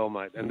player as well,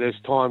 mate. And there's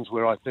times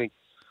where I think,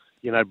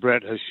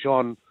 Brett has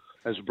shone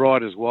as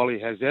bright as Wally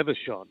has ever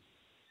shone.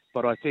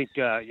 But I think,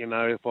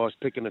 if I was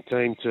picking a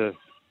team to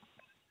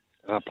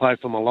play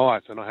for my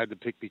life and I had to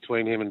pick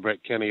between him and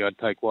Brett Kenny, I'd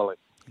take Wally.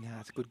 No,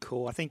 it's a good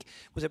call. I think,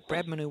 was it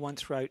Bradman who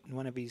once wrote in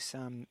one of his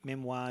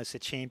memoirs, the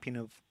champion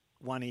of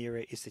one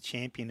era is the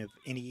champion of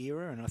any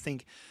era? And I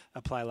think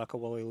a player like a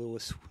Wally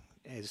Lewis,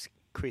 as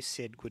Chris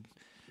said, could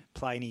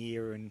play any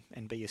era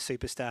and be a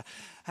superstar.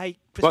 Hey,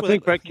 Chris, I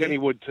think Brett Kenny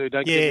would too.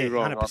 Don't get me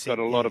wrong. 100%, I've got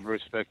a lot of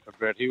respect for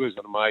Brett. He was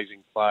an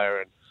amazing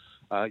player.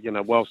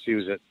 And, whilst he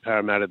was at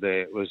Parramatta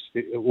there,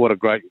 what a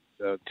great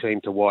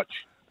team to watch.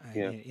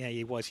 Yeah,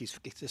 he was. He's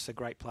just a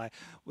great player.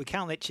 We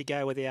can't let you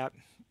go without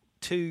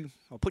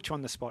I'll put you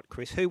on the spot,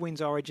 Chris. Who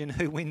wins Origin?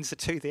 Who wins the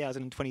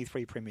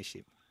 2023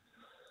 Premiership?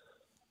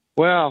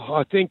 Well,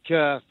 I think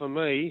for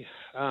me,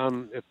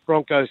 if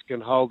Broncos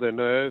can hold their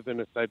nerve and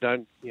if they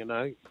don't,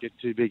 get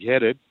too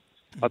big-headed,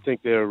 I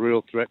think they're a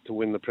real threat to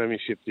win the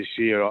Premiership this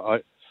year.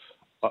 I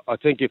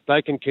think if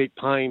they can keep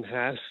Payne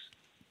Haas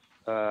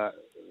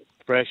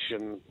fresh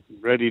and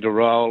ready to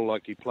roll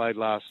like he played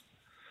last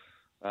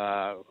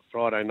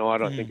Friday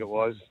night, I think it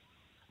was,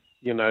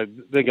 they're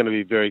going to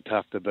be very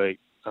tough to beat.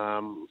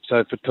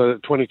 So for the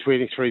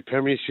 2023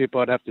 Premiership,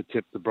 I'd have to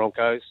tip the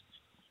Broncos.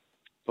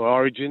 For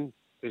Origin,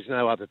 there's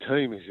no other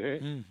team, is there?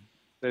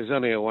 There's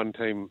only a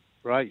one-team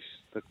race,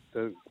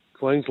 the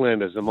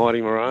Queenslanders, the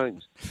Mighty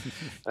Maroons.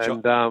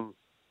 And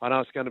I know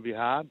it's going to be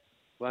hard,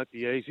 won't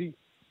be easy,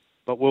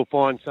 but we'll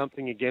find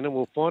something again and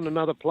we'll find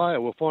another player.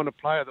 We'll find a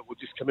player that will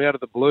just come out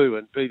of the blue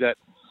and be that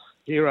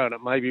hero, and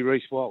it may be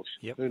Reece Walsh.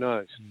 Who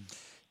knows?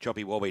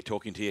 Choppy, while we're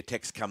talking to you,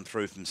 text come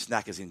through from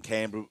Snackers in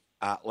Canberra.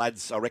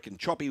 Lads, I reckon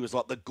Choppy was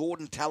like the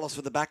Gordon Tallis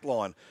for the back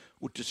line.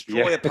 Would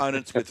destroy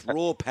opponents with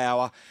raw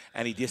power,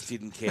 and he just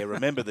didn't care.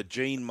 Remember the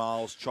Gene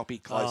Miles Choppy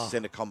close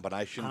centre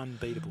combination?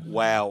 Unbeatable.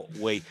 Wow,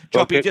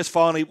 Choppy, just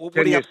finally...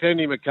 Send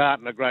him a cart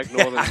and a Great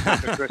Northern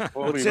Chris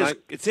for me, mate.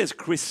 It says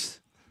Chris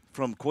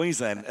from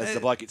Queensland as the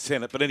bloke at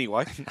Senate, but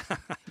anyway.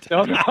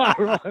 Don't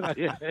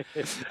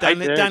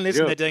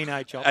listen to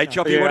Dino, Choppy. Hey,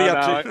 Choppy, what are you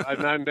up to? I've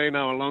known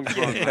Dino a long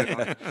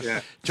time.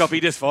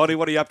 Choppy, just finally,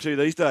 what are you up to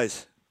these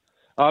days?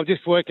 I'm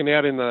just working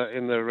out in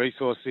the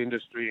resource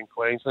industry in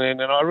Queensland,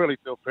 and I really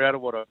feel proud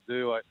of what I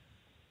do.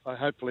 I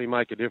hopefully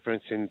make a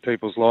difference in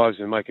people's lives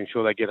and making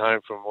sure they get home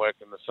from work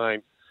in the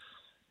same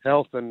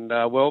health and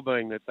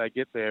well-being that they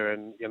get there.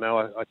 And,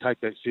 I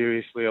take that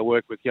seriously. I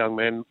work with young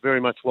men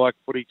very much like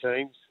footy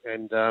teams,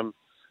 and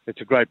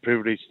it's a great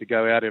privilege to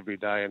go out every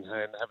day and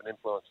have an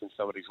influence in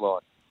somebody's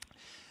life.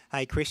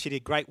 Hey, Chris, you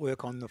did great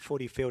work on the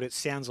footy field. It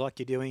sounds like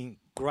you're doing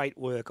great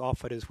work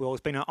off it as well. It's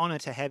been an honour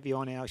to have you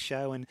on our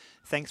show, and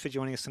thanks for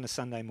joining us on a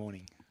Sunday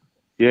morning.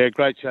 Yeah,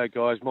 great show,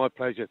 guys. My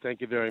pleasure.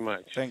 Thank you very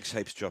much. Thanks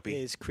heaps, Choppy.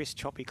 There's Chris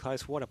Choppy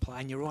Close. What a play.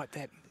 And you're right,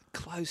 that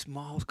close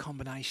Miles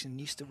combination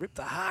used to rip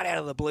the heart out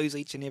of the Blues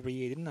each and every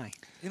year, didn't they?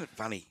 Isn't it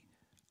funny?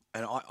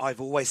 And I've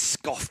always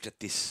scoffed at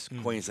this.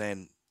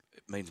 Queensland,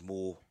 it means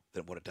more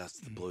than what it does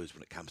to the Blues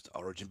when it comes to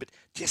Origin. But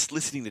just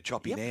listening to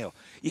Choppy now,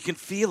 you can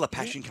feel the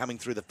passion coming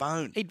through the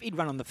phone. He'd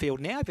run on the field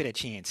now, a better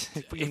chance.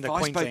 If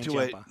I spoke to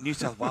a New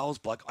South Wales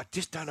bloke, I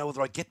just don't know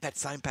whether I get that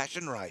same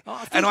passion, Ray.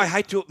 I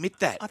hate to admit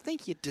that. I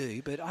think you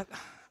do, but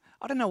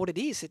I don't know what it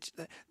is.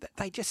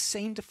 They just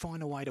seem to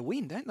find a way to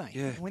win, don't they?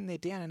 Yeah. When they're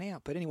down and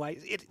out. But anyway,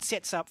 it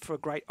sets up for a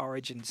great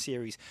Origin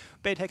series.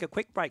 Better take a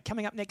quick break.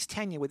 Coming up next,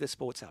 Tanya with a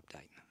sports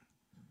update.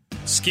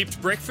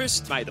 Skipped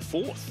breakfast? May the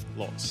 4th,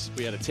 lots.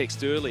 We had a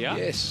text earlier.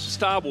 Yes.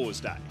 Star Wars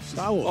Day.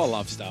 Star Wars. I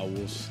love Star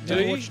Wars.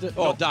 Do you? Watched it?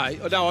 Oh, day.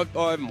 Oh, no,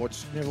 I haven't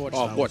watched. Never watched.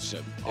 I've watched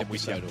it.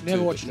 Episode or two.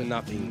 Never watched it.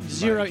 Nothing.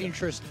 Zero major.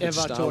 interest It's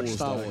ever to watch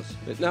Star Day. Wars.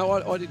 But no,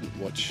 I didn't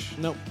watch.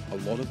 No, a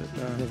lot of it.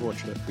 No, never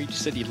watched it. We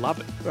just said you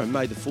love it. No,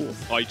 May the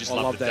 4th. Oh, you just I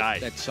love the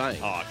that, day. that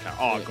saying. Oh, okay.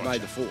 Oh, yeah, gotcha. May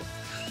the 4th.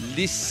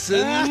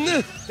 Listen.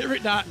 Just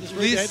read the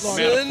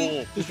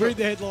headline. Just read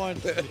the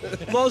headline.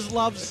 Loz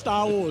loves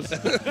Star Wars.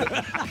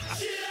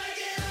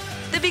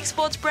 The Big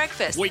Sports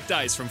Breakfast.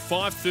 Weekdays from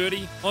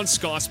 5:30 on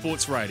Sky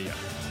Sports Radio.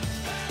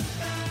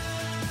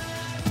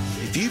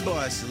 If you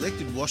buy a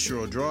selected washer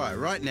or dryer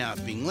right now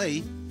at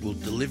Bingley, we'll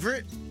deliver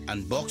it,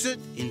 unbox it,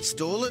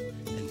 install it,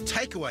 and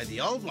take away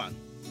the old one.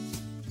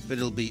 But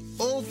it'll be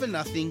all for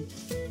nothing.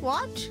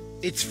 What?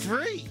 It's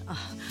free.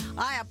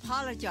 I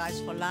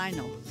apologise for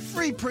Lionel.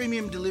 Free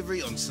premium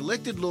delivery on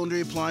selected laundry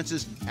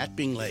appliances at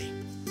Bingley.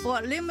 For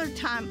a limited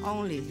time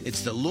only.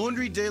 It's the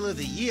Laundry Deal of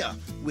the Year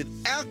with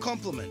our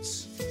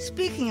compliments.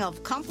 Speaking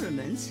of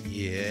compliments,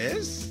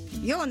 Yes?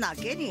 you're not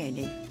getting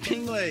any.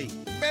 Bingley,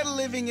 better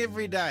living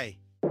every day.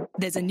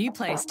 There's a new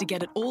place to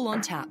get it all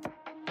on tap.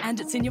 And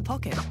it's in your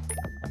pocket.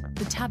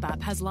 The Tab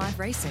app has live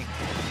racing.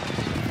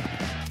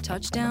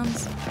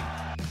 Touchdowns.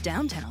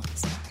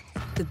 Downtowns.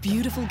 The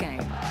beautiful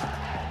game.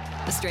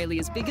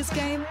 Australia's biggest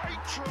game.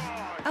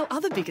 Our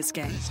other biggest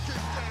game.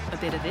 A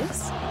bit of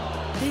this.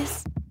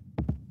 This.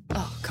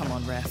 Oh, come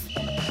on, ref.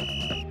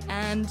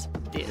 And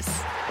this.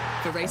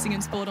 For racing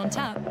and sport on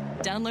tap,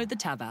 download the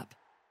Tab app.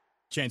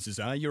 Chances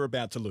are you're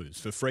about to lose.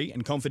 For free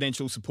and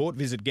confidential support,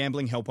 visit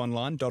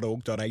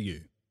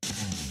gamblinghelponline.org.au.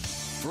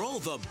 For all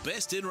the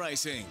best in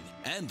racing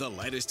and the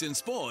latest in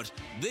sport,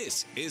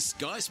 this is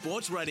Sky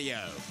Sports Radio.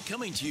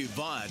 Coming to you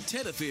via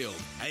Tenterfield,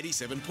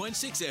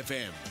 87.6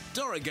 FM,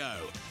 Dorrigo,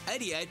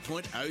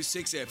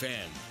 88.06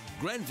 FM,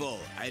 Grenville,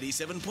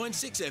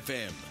 87.6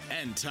 FM,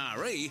 and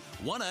Taree,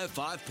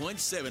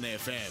 105.7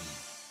 FM.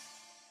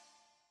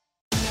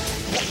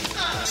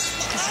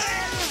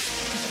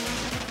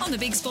 On the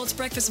Big Sports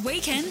Breakfast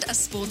weekend, a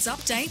sports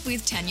update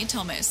with Tanya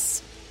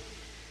Thomas.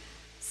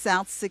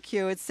 South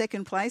secured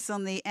second place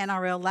on the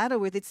NRL ladder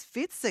with its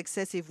fifth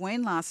successive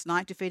win last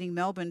night, defeating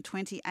Melbourne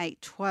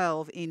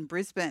 28-12 in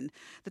Brisbane.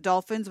 The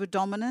Dolphins were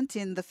dominant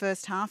in the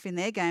first half in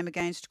their game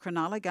against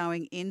Cronulla,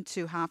 going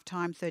into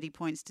half-time 30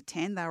 points to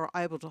 10. They were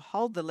able to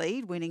hold the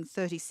lead, winning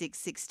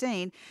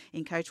 36-16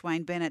 in Coach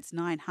Wayne Bennett's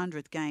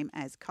 900th game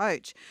as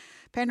coach.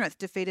 Penrith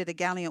defeated a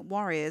Gallant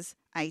Warriors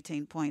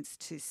 18 points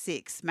to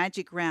 6.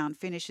 Magic round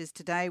finishes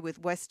today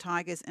with West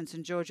Tigers and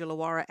St George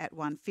Illawarra at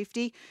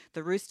 1:50.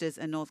 The Roosters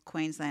and North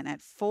Queensland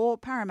at 4.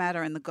 Parramatta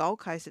and the Gold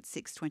Coast at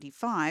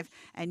 6:25.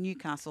 And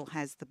Newcastle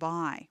has the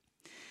bye.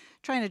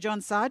 Trainer John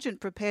Sargent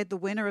prepared the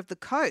winner of the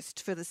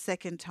Coast for the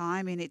second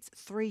time in its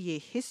 3-year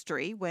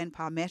history when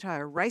Palmetto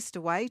raced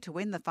away to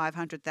win the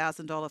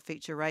 $500,000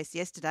 feature race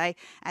yesterday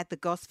at the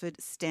Gosford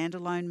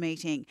standalone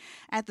meeting.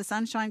 At the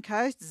Sunshine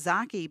Coast,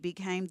 Zaki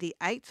became the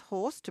 8th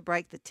horse to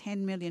break the $10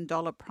 million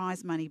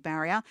prize money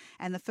barrier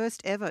and the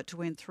first ever to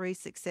win 3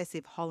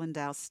 successive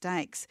Hollandale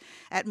Stakes.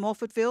 At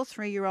Morfordville,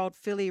 3-year-old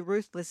filly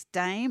Ruthless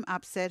Dame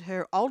upset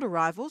her older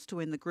rivals to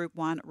win the Group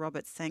 1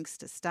 Robert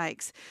Sangster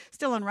Stakes.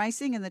 Still on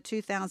racing in the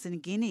 2000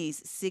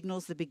 Guineas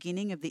signals the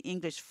beginning of the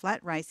English flat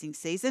racing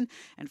season,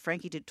 and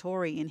Frankie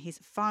Dettori in his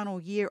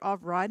final year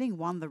of riding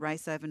won the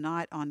race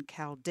overnight on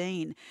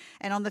Caldine.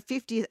 And on the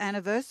 50th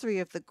anniversary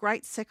of the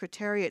Great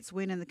Secretariat's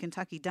win in the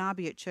Kentucky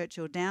Derby at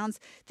Churchill Downs,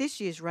 this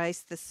year's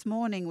race this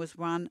morning was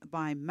run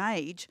by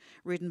Mage,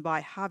 ridden by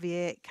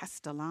Javier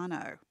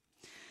Castellano.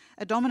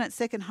 A dominant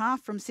second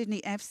half from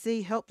Sydney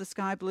FC helped the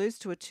Sky Blues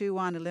to a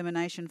 2-1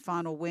 elimination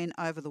final win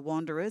over the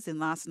Wanderers in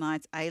last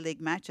night's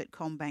A-League match at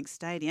Combank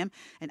Stadium.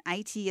 An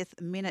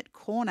 80th minute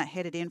corner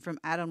headed in from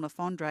Adam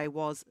Lafondre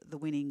was the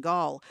winning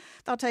goal.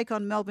 They'll take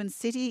on Melbourne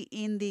City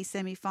in the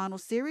semi-final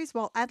series,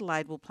 while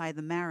Adelaide will play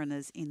the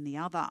Mariners in the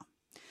other.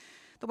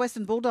 The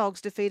Western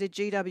Bulldogs defeated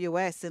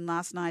GWS in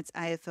last night's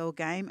AFL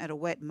game at a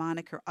wet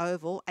Manuka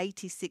Oval,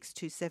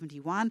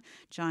 86-71.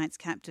 Giants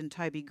captain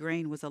Toby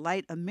Green was a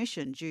late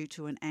omission due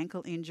to an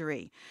ankle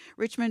injury.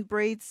 Richmond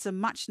breathed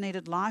some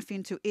much-needed life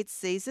into its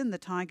season, the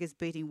Tigers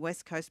beating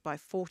West Coast by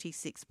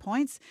 46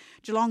 points.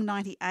 Geelong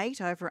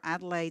 98 over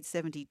Adelaide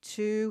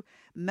 72.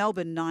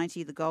 Melbourne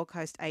 90, the Gold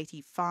Coast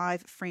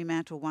 85.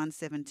 Fremantle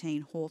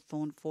 117,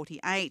 Hawthorn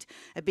 48.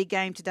 A big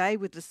game today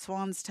with the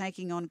Swans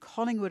taking on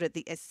Collingwood at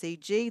the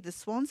SCG. The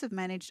Swans Swans have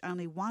managed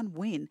only one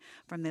win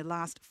from their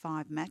last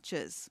 5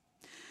 matches.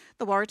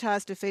 The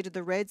Waratahs defeated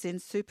the Reds in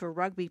Super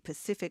Rugby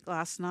Pacific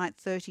last night,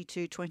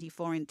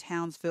 32-24 in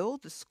Townsville.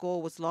 The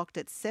score was locked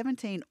at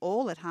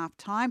 17-all at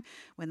half-time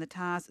when the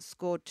Tars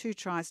scored 2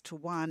 tries to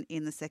 1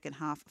 in the second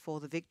half for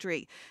the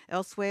victory.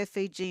 Elsewhere,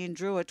 Fiji and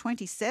Drua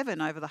 27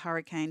 over the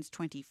Hurricanes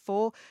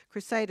 24,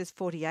 Crusaders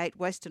 48,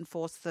 Western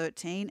Force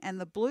 13, and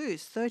the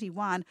Blues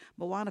 31,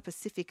 Moana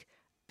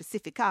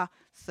Pacifica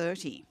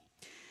 30.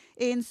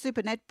 In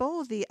Super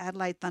Netball, the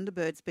Adelaide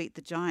Thunderbirds beat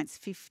the Giants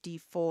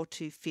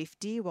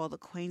 54-50, while the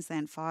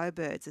Queensland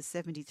Firebirds a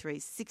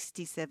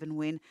 73-67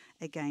 win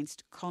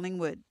against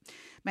Collingwood.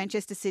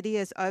 Manchester City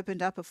has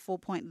opened up a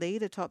 4-point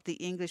lead atop the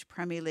English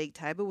Premier League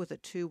table with a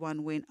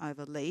 2-1 win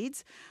over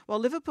Leeds, while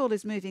Liverpool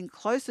is moving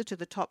closer to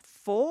the top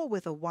 4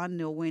 with a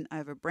 1-0 win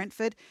over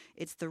Brentford.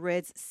 It's the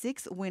Reds'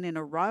 6th win in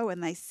a row,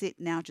 and they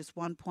sit now just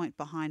 1 point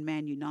behind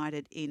Man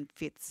United in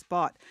 5th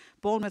spot.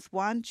 Bournemouth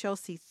 1,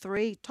 Chelsea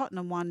 3,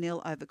 Tottenham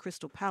 1-0 over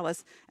Crystal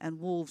Palace, and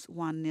Wolves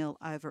 1-0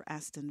 over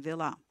Aston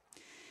Villa.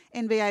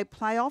 NBA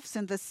playoffs,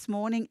 and this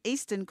morning,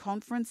 Eastern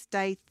Conference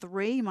Day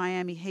 3,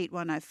 Miami Heat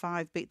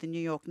 105 beat the New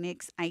York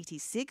Knicks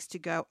 86 to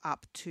go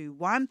up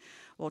 2-1.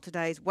 While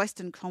today's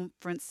Western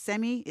Conference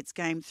semi, it's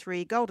Game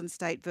 3, Golden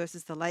State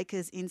versus the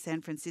Lakers in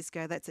San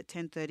Francisco. That's at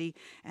 10:30,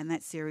 and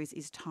that series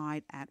is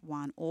tied at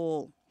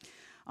 1-1.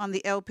 On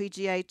the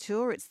LPGA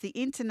Tour, it's the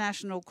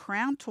International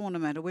Crown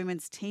Tournament, a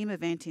women's team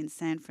event in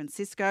San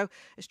Francisco.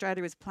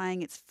 Australia is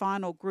playing its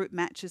final group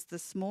matches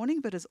this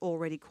morning, but has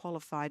already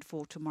qualified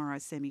for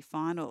tomorrow's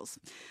semi-finals.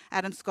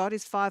 Adam Scott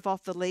is 5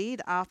 off the lead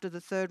after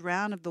the third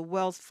round of the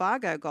Wells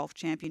Fargo Golf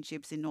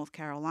Championships in North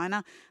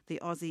Carolina. The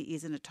Aussie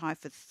is in a tie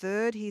for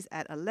third. He's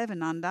at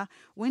 11 under.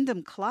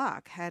 Wyndham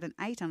Clark had an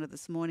 8 under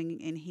this morning,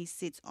 and he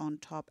sits on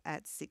top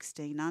at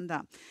 16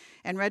 under.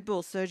 And Red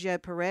Bull Sergio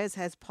Perez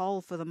has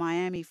pole for the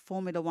Miami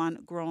Formula One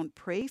Grand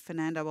Prix.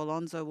 Fernando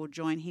Alonso will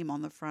join him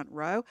on the front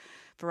row.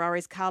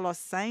 Ferrari's Carlos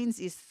Sainz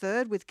is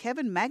third, with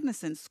Kevin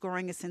Magnussen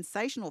scoring a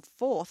sensational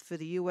 4th for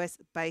the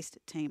US-based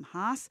team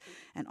Haas.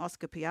 And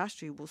Oscar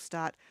Piastri will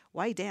start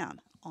way down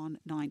on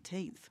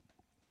 19th.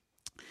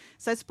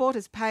 So sport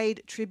has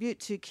paid tribute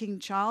to King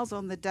Charles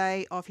on the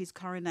day of his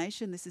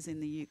coronation. This is in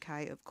the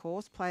UK, of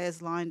course.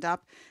 Players lined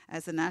up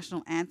as the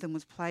national anthem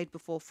was played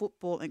before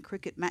football and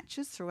cricket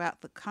matches throughout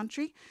the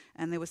country.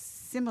 And there were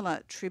similar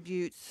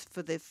tributes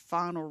for the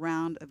final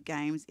round of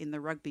games in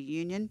the rugby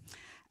union.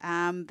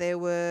 There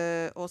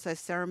were also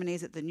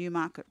ceremonies at the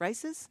Newmarket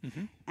races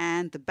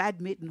and the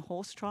badminton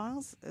horse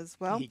trials as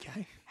well. There you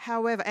go.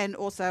 However, and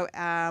also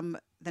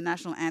the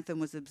national anthem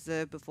was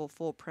observed before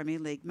 4 Premier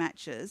League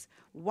matches.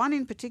 One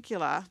in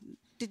particular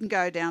didn't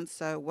go down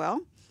so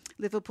well.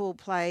 Liverpool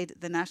played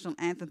the national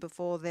anthem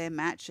before their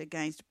match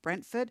against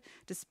Brentford,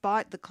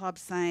 despite the club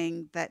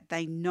saying that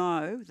they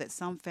know that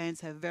some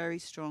fans have very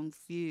strong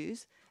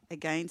views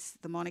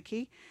against the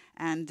monarchy.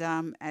 And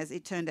as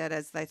it turned out,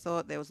 as they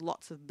thought, there was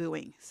lots of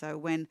booing. So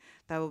when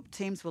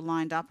teams were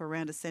lined up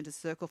around a centre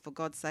circle for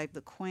God Save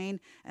the Queen,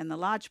 and the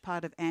large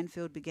part of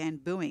Anfield began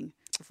booing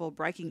before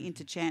breaking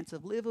into chants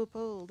of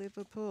Liverpool,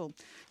 Liverpool.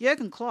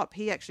 Jurgen Klopp,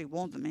 he actually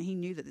warned them, and he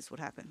knew that this would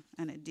happen,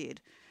 and it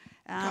did.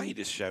 Can't you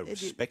just show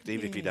respect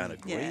even if you don't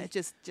agree? Yeah,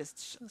 just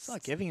it's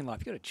like everything in life.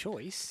 You've got a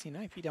choice. You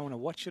know, if you don't want to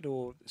watch it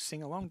or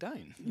sing along,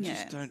 don't.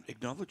 Just don't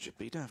acknowledge it,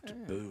 but you don't have to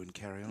boo and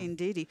carry on.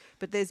 Indeedy.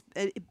 But there's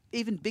an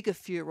even bigger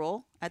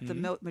furore at the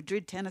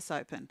Madrid Tennis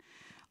Open.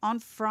 On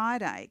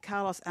Friday,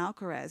 Carlos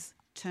Alcaraz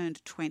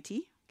turned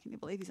 20. Can you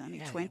believe he's only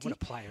 20? What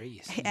a player he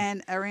is.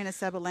 And Arina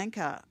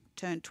Sabalenka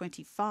turned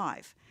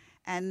 25.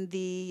 And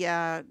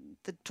the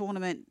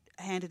tournament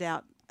handed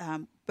out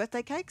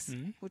birthday cakes,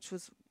 which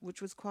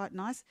was quite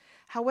nice.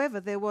 However,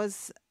 there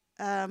was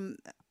a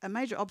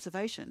major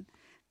observation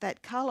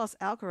that Carlos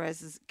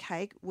Alcaraz's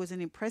cake was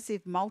an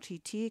impressive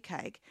multi-tier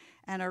cake,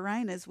 and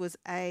Arena's was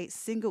a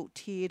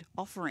single-tiered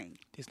offering.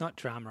 There's not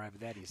drama over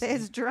that, is there?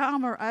 There's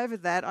drama over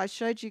that. I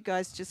showed you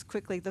guys just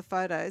quickly the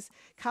photos.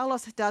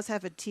 Carlos does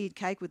have a tiered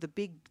cake with a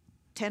big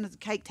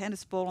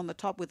tennis ball on the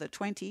top with a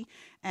 20,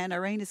 and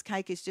Arena's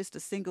cake is just a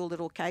single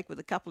little cake with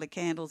a couple of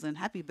candles and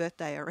happy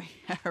birthday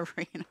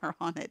Arena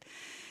on it.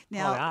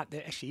 Now,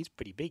 that actually is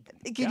pretty big.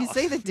 Can you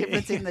see the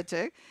difference in the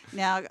two?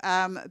 Now,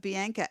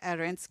 Bianca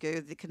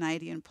Arenscu, the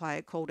Canadian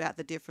player, called out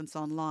the difference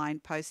online,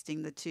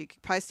 posting that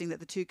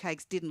the two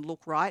cakes didn't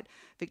look right.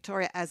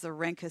 Victoria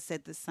Azarenka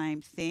said the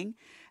same thing,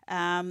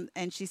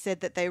 and she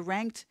said that they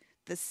ranked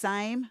the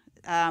same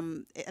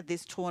at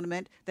this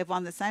tournament. They've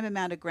won the same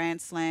amount of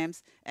Grand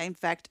Slams. In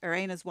fact,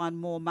 Arena's won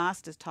more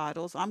Masters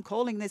titles. I'm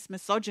calling this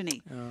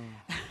misogyny.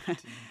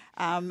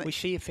 Was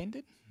she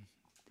offended?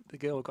 The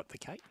girl who got the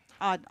cake?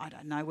 I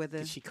don't know whether...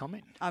 Did she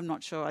comment? I'm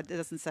not sure. It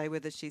doesn't say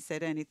whether she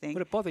said anything.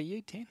 Would it bother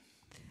you, Tan?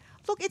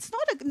 Look, it's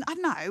not I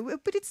know,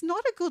 but it's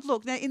not a good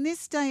look. Now, in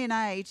this day and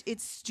age,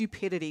 it's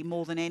stupidity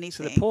more than anything.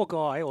 So the poor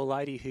guy or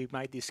lady who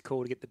made this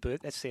call to get the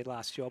berth, that's their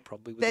last job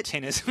probably, with the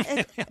tennis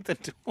out the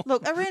door.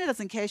 Look, Arena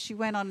doesn't care. She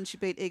went on and she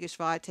beat Iga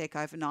Swiatek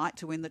overnight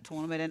to win the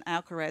tournament, and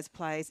Alcaraz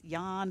plays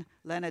Jan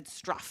Leonard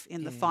Struff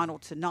in the final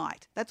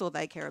tonight. That's all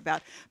they care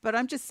about. But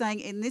I'm just saying,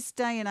 in this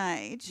day and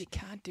age, you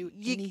can't do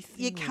anything.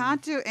 You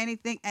can't do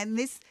anything, and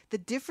the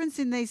difference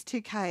in these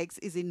two cakes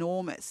is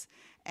enormous.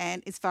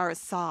 And as far as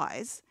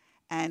size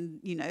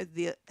and, you know,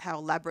 how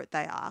elaborate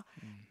they are,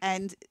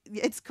 and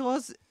it's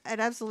caused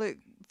an absolute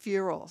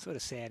furore. Sort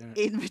of sad, isn't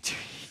it? In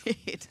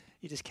Madrid.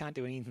 You just can't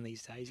do anything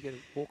these days. You've got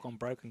to walk on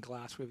broken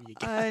glass wherever you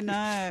go. I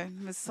know.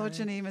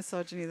 Misogyny,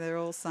 they're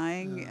all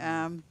saying.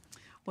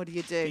 What do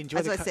you do?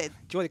 As I said.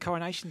 Enjoy the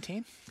coronation,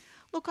 Tam?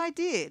 Look, I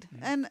did.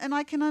 And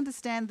I can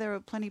understand there are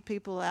plenty of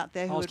people out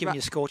there who I was giving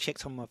you score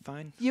checks on my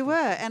phone. You were.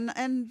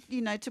 And,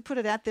 you know, to put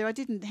it out there, I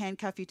didn't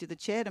handcuff you to the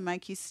chair to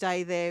make you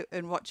stay there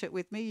and watch it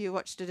with me. You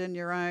watched it in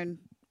your own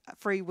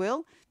free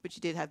will, but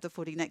you did have the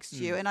footy next to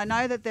you. And I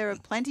know that there are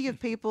plenty of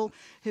people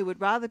who would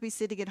rather be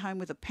sitting at home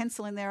with a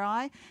pencil in their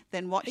eye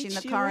than watching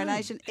the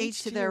coronation.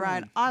 Each to their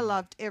own. I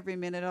loved every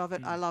minute of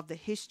it. I loved the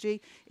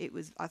history.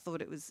 I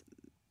thought it was...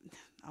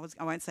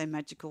 I won't say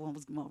magical.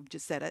 I've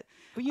just said it.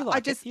 Well, you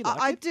like it.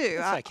 I do.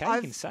 It's okay.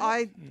 You can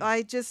say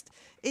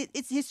it.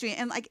 It's history,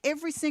 and like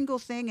every single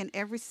thing and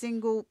every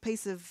single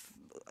piece of,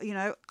 you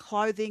know,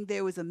 clothing,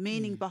 there was a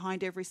meaning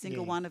behind every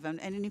single one of them.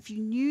 And if you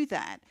knew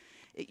that,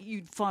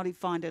 you'd finally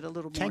find it a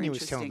little more interesting. Tanya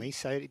was telling me,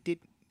 so it did.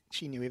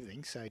 She knew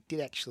everything, so it did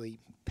actually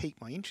pique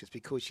my interest,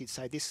 because she'd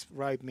say this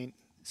robe meant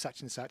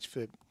such and such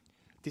for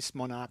this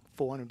monarch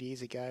 400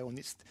 years ago, and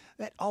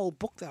that old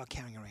book they were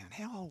carrying around.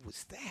 How old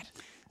was that?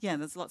 Yeah,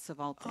 there's lots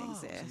of old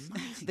things there.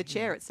 The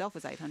chair itself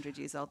was 800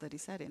 years old that he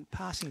sat in.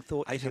 Passing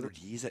thought. 800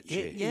 years, that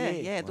chair?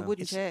 Yeah, the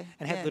wooden chair.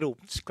 And had little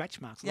scratch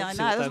marks. Yeah, I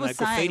know. That's what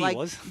I'm saying.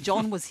 Like,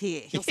 John was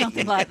here, or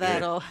something like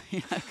that. Or,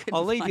 you know,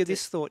 I'll leave you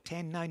this thought,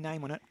 Tan. No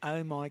name on it.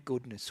 Oh, my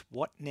goodness.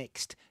 What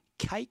next?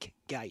 Cake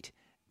Gate.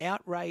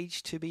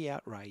 Outraged to be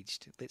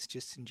outraged. Let's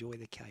just enjoy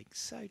the cake.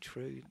 So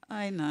true.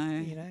 I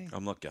know. You know.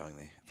 I'm not going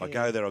there. If I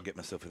go there, I'll get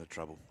myself into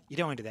trouble. You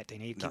don't want to do that,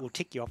 Dino. It will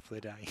tick you off for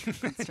the day.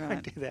 That's right.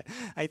 Don't do that.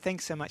 Hey,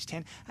 thanks so much,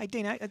 Tan. Hey,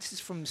 Dino, this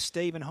is from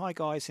Stephen. Hi,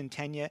 guys, and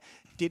Tanya.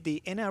 Did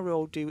the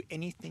NRL do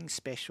anything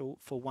special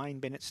for Wayne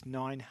Bennett's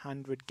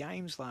 900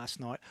 games last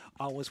night?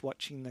 I was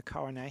watching the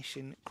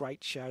coronation.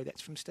 Great show.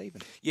 That's from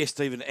Stephen. Yes,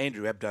 Stephen.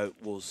 Andrew Abdo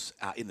was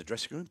in the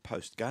dressing room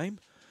post-game.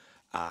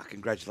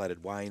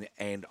 Congratulated Wayne,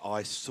 and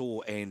I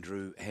saw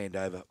Andrew hand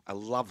over a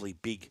lovely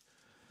big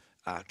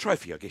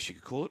trophy, I guess you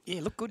could call it. Yeah,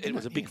 looked good. It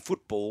was a big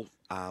football,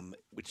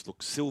 which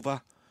looked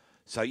silver.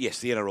 So, yes,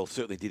 the NRL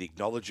certainly did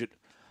acknowledge it.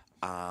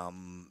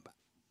 And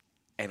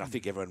I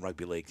think everyone in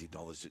rugby leagues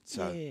acknowledged it.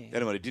 So, the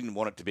only one who didn't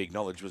want it to be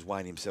acknowledged was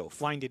Wayne himself.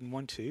 Wayne didn't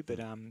want to, but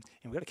and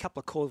we've got a couple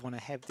of callers want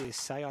to have their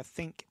say. I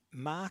think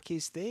Mark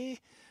is there.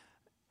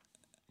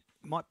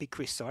 Might be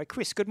Chris, sorry.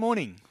 Chris, good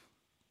morning.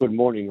 Good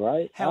morning,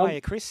 Ray. How are you,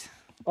 Chris?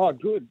 Oh,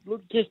 good.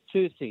 Look, just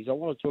two things. I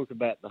want to talk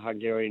about the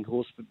Hungarian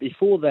horse, but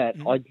before that,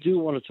 I do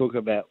want to talk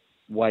about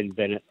Wayne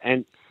Bennett.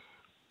 And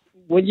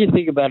when you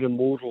think about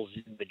immortals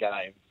in the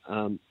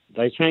game,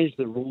 they changed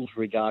the rules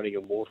regarding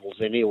immortals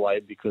anyway,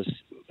 because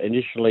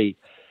initially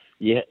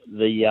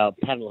the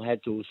panel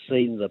had to have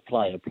seen the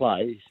player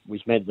play,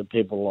 which meant that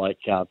people like,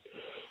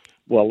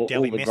 all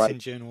Delhi the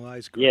Messenger and all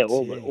those groups. Yeah,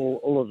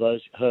 all of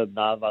those, Herb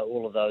Narvo,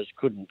 all of those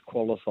couldn't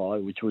qualify,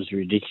 which was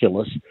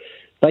ridiculous.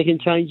 They can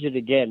change it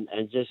again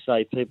and just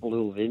say people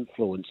who have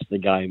influenced the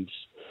games.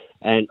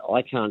 And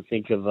I can't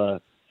think of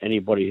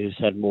anybody who's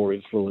had more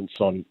influence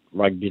on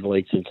rugby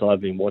league since I've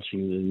been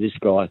watching than this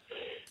guy.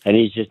 And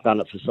he's just done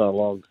it for so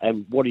long.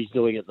 And what he's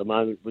doing at the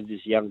moment with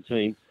this young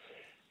team,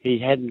 he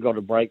hadn't got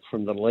a break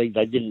from the league.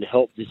 They didn't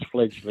help this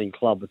fledgling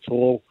club at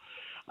all.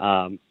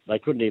 They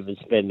couldn't even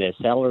spend their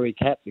salary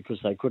cap because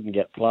they couldn't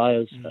get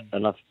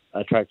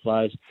attract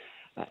players.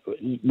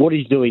 What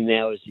he's doing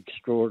now is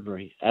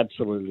extraordinary,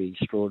 absolutely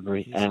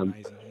extraordinary.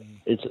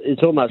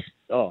 It's almost,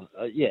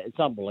 it's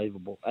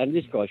unbelievable. And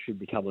this guy should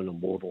become an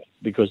immortal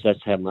because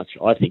that's how much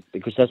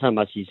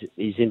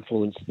he's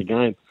influenced the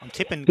game. I'm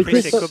tipping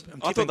Chris.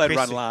 I thought they'd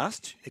run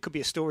last. There could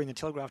be a story in the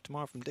Telegraph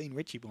tomorrow from Dean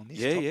Ritchie on this.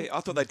 Yeah.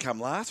 I thought they'd come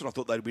last, and I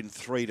thought they'd win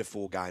 3 to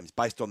 4 games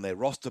based on their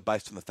roster,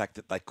 based on the fact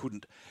that they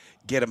couldn't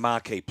get a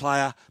marquee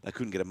player, they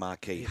couldn't get a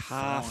marquee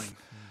half.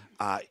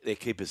 Their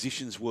key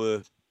positions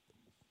were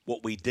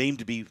what we deemed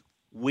to be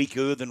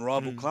weaker than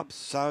rival clubs.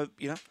 So,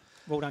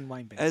 well done,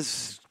 Wayne Bennett.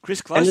 As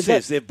Chris Close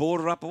says, they've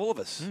bordered up all of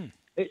us.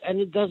 And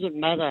it doesn't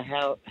matter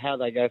how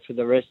they go for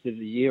the rest of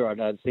the year, I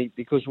don't think,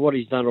 because what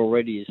he's done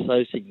already is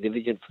so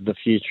significant for the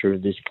future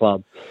of this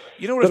club.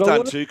 You know what it's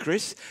done too,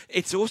 Chris?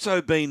 It's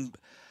also been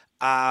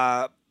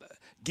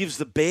gives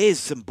the Bears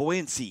some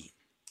buoyancy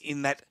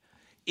in that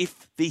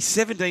if the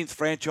 17th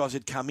franchise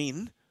had come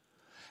in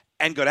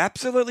and got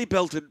absolutely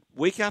belted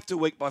week after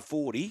week by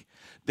 40,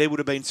 there would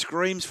have been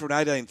screams for an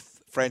 18th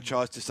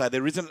franchise to say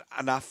there isn't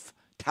enough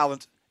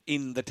talent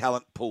in the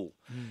talent pool.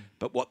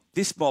 But what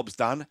this mob's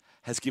done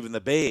has given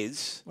the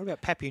Bears. What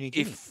about Papua New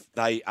Guinea? If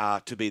they are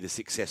to be the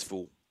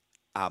successful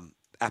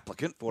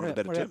applicant, for want of a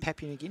better term. What about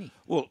Papua New Guinea?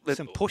 Well,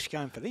 some push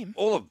going for them.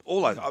 All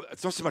those.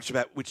 It's not so much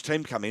about which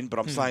team come in, but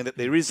I'm saying that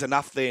there is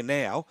enough there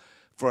now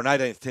for an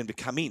 18th team to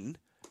come in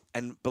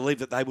and believe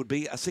that they would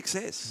be a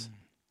success.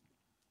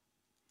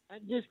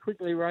 And just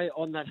quickly, Ray,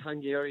 on that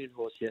Hungarian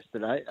horse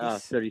yesterday,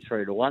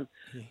 33-1,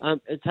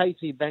 it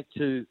takes me back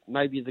to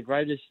maybe the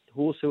greatest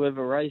horse who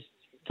ever raced,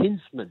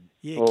 Kinsman.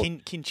 Yeah,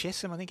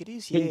 Kinchesum, I think it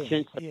is.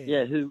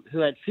 Yeah, who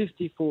had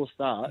 54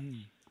 starts,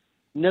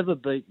 never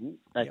beaten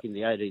back in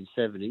the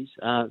 1870s,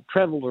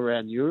 travelled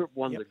around Europe,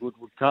 won the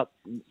Goodwood Cup,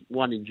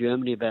 won in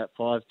Germany about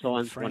 5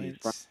 times, won in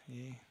France.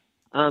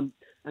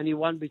 And he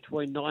won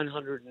between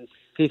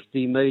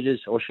 950 metres,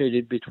 or she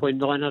did, between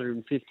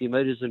 950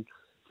 metres and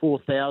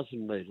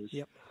 4,000 metres.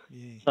 Yep.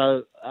 Yeah.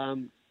 So, I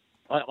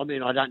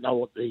mean, I don't know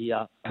what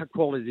the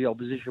quality of the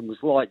opposition was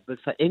like,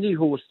 but for any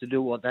horse to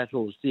do what that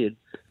horse did,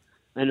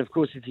 and of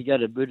course, if you go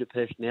to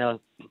Budapest now,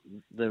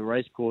 the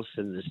racecourse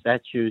and the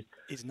statue,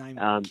 his name,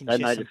 they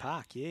made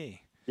Park.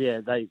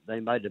 Yeah, they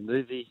made a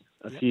movie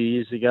a few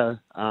years ago.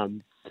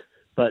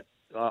 But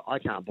I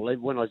can't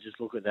believe when I just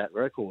look at that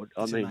record.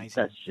 It's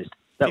amazing.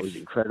 That was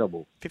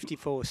incredible.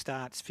 54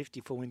 starts,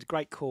 54 wins.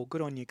 Great call.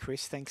 Good on you,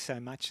 Chris. Thanks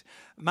so much.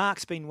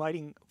 Mark's been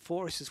waiting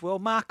for us as well.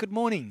 Mark, good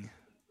morning.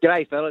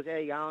 G'day, fellas. How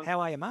you going? How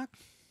are you, Mark?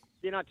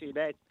 Yeah, not too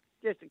bad.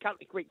 Just a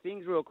couple of quick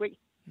things real quick.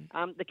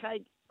 The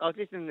cake, I was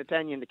listening to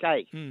Tanya and the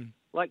cake.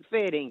 Like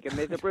fair income,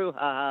 there's a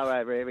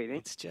brouhaha over everything.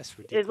 It's just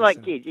ridiculous. It's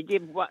like kids. You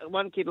give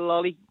one kid a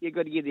lolly, you've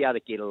got to give the other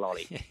kid a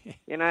lolly.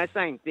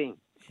 Same thing.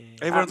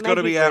 Everyone's got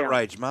to be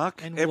outraged,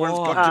 Mark. Everyone's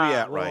got to be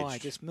outraged. Why?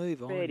 Just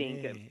move on.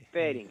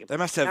 Fair income. They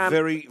must have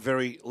very,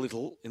 very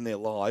little in their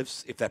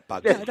lives if that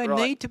bugs them. They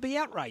need to be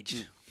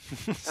outraged.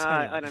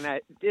 I don't know.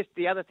 Just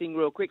the other thing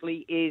real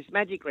quickly is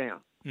Magic Round.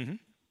 Mm-hmm.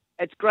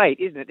 It's great,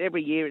 isn't it?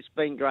 Every year it's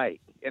been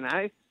great,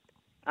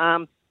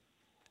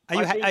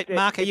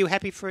 Mark, are you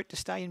happy for it to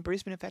stay in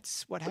Brisbane if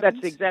that's what happens?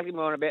 That's exactly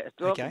what I'm about to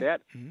talk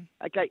about. Mm-hmm.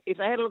 Okay, if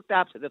they had looked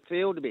after the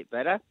field a bit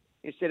better,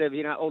 instead of,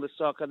 all the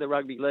soccer, the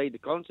rugby league, the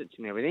concerts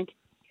and everything,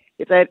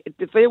 if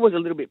the field was a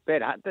little bit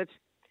better,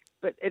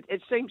 but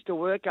it seems to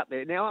work up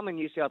there. Now, I'm a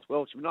New South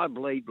Welshman, I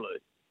bleed blue.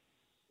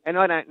 And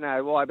I don't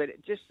know why, but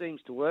it just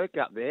seems to work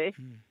up there.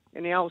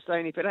 And the old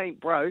saying, if it ain't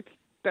broke,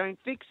 don't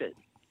fix it.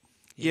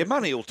 Yeah,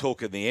 money will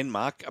talk in the end,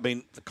 Mark. I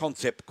mean, the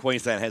concept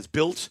Queensland has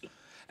built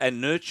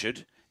and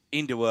nurtured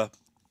into a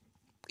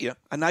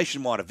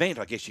nationwide event,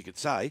 I guess you could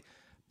say.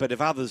 But if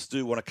others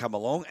do want to come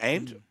along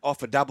and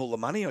offer double the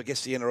money, I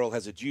guess the NRL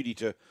has a duty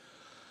to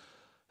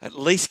at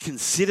least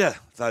consider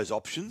those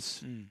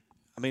options.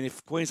 I mean,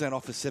 if Queensland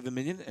offers $7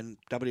 million and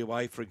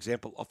WA, for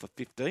example, offer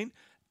 15,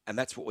 and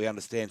that's what we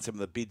understand some of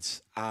the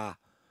bids are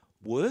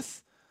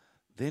worth,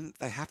 then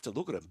they have to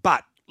look at them.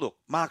 But look,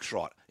 Mark's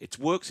right. It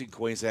works in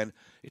Queensland.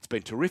 It's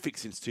been terrific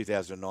since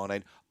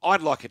 2019.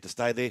 I'd like it to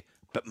stay there,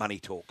 but money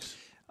talks.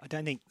 I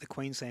don't think the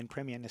Queensland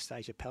Premier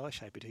Anastasia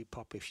Palaszczuk would be too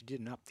popular if she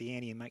didn't up the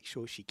ante and make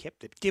sure she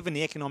kept it, given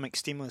the economic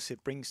stimulus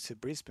it brings to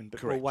Brisbane.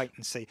 But We'll wait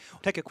and see.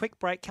 We'll take a quick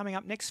break. Coming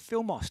up next,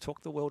 Phil Moss,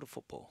 talk the world of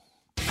football.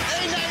 Enable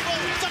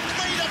the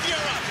Queen of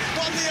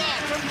Europe on the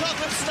arc from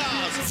Gotham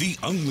Stars. The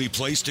only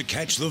place to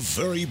catch the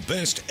very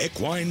best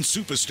equine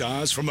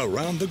superstars from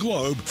around the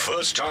globe,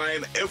 first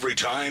time, every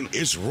time,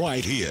 is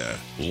right here.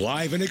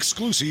 Live and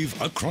exclusive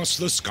across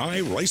the Sky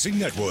Racing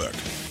Network.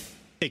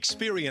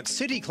 Experience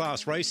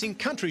city-class racing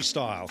country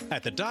style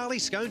at the Darley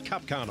Scone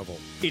Cup Carnival.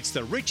 It's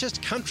the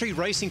richest country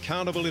racing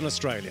carnival in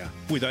Australia,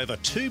 with over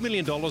 $2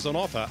 million on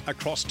offer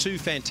across 2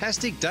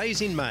 fantastic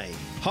days in May,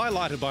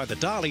 highlighted by the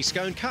Darley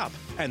Scone Cup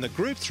and the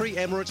Group 3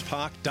 Emirates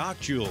Park Dark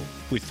Duel.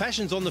 With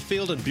Fashions on the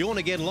Field and Bjorn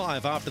Again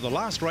live after the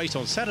last race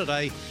on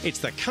Saturday, it's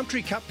the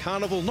Country Cup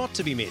Carnival not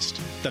to be missed.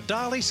 The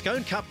Darley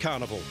Scone Cup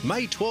Carnival,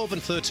 May 12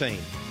 and 13.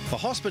 For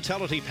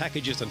hospitality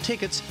packages and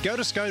tickets, go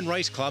to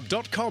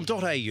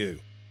sconeraceclub.com.au.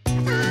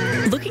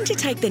 Looking to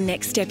take the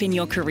next step in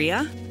your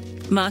career?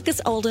 Marcus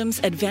Oldham's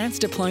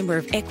Advanced Diploma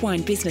of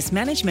Equine Business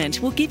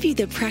Management will give you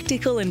the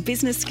practical and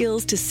business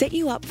skills to set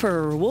you up for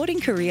a rewarding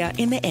career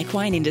in the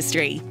equine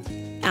industry.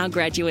 Our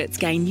graduates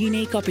gain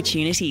unique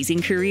opportunities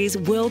in careers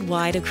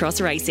worldwide across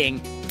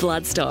racing,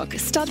 bloodstock,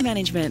 stud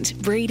management,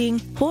 breeding,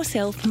 horse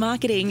health,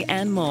 marketing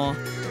and more.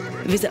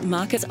 Visit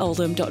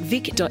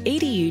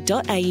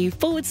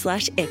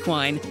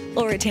marcusoldham.vic.edu.au/equine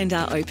or attend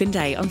our open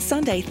day on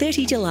Sunday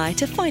 30 July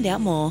to find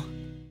out more.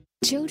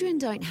 Children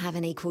don't have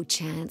an equal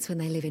chance when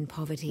they live in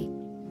poverty.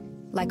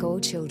 Like all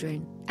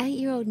children,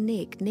 8-year-old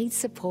Nick needs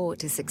support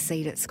to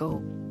succeed at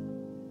school.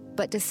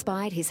 But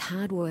despite his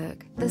hard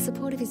work, the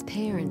support of his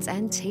parents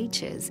and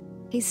teachers,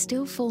 he's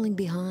still falling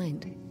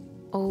behind,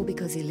 all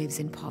because he lives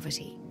in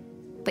poverty.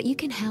 But you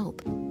can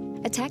help.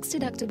 A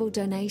tax-deductible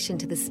donation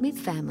to the Smith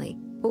family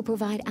will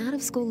provide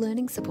out-of-school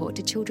learning support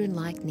to children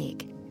like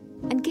Nick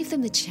and give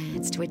them the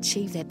chance to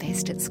achieve their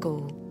best at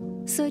school.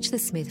 Search the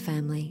Smith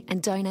family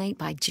and donate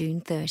by June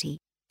 30.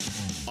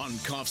 On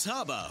Coffs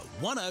Harbour,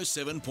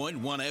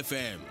 107.1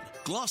 FM.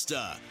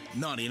 Gloucester,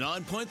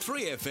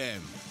 99.3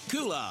 FM.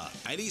 Coolah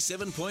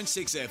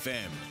 87.6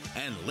 FM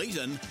and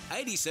Leeton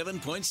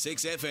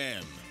 87.6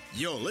 FM.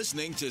 You're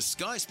listening to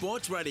Sky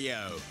Sports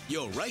Radio,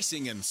 your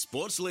racing and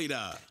sports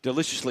leader.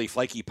 Deliciously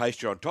flaky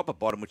pastry on top of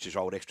bottom, which is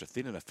rolled extra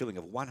thin, and a filling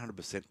of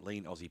 100%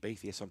 lean Aussie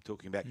beef. Yes, I'm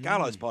talking about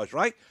Garlo's pies,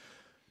 right?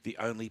 The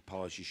only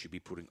pies you should be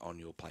putting on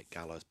your plate.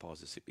 Garlo's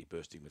pies are simply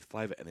bursting with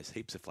flavour, and there's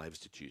heaps of flavours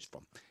to choose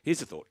from. Here's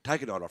the thought.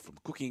 Take a night off from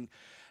cooking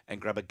and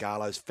grab a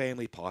Garlo's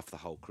family pie for the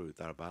whole crew.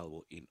 They're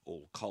available in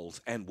all Coles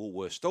and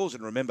Woolworths stores.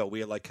 And remember,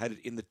 we are located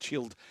in the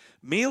chilled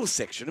meals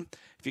section.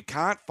 If you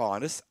can't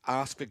find us,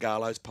 ask for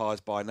Garlo's pies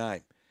by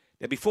name.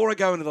 Now, before I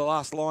go into the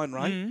last line,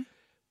 Ray,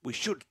 we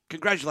should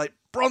congratulate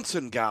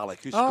Bronson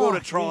Garlick, who scored a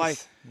try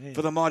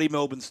for the mighty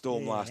Melbourne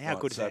Storm last night.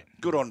 Good so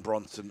good on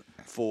Bronson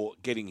for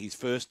getting his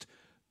first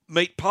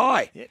meat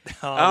pie. Yeah.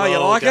 Oh, you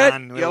like it?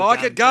 You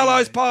like it?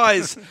 Garlo's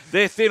pies.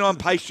 They're thin on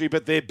pastry,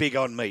 but they're big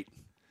on meat.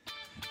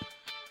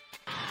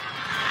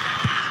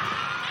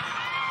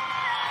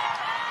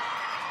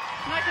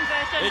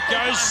 It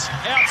goes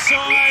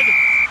outside.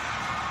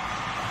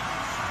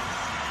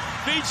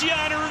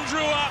 Fijiana and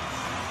Drua,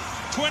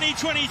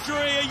 2023,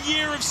 a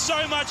year of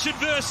so much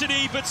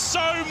adversity, but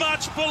so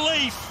much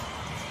belief.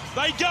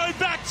 They go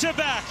back to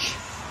back.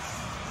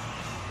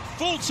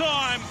 Full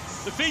time,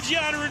 the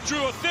Fijiana and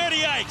Drua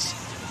 38,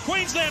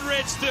 Queensland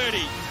Reds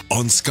 30.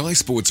 On Sky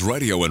Sports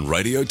Radio and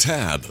Radio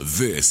Tab,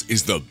 this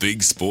is the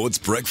Big Sports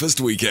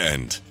Breakfast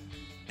Weekend.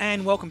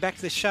 And welcome back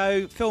to the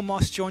show. Phil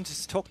Moss joins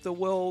us to talk the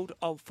world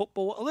of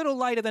football a little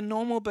later than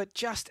normal, but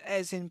just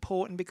as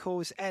important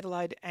because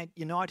Adelaide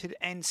United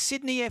and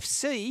Sydney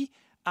FC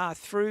are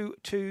through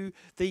to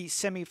the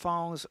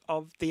semi-finals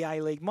of the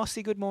A-League.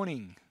 Mossy, good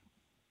morning.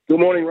 Good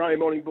morning, Ray.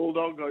 Morning,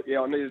 Bulldog. I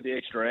needed the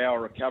extra hour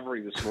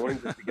recovery this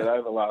morning just to get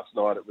over last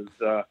night. It was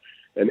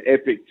an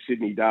epic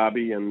Sydney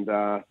derby and,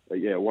 a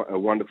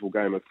wonderful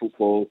game of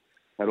football.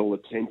 Had all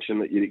the tension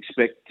that you'd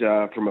expect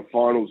from a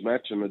finals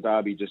match, and the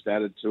derby just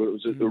added to it. It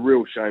was a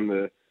real shame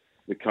the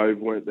Cove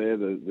weren't there.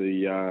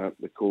 The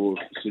core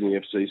Sydney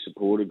FC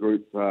supporter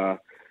group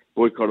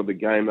boycotted the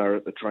game. They were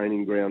at the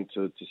training ground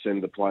to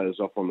send the players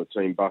off on the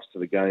team bus to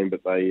the game,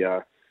 but they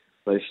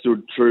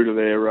stood true to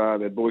their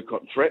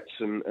boycott threats,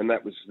 and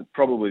that was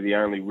probably the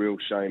only real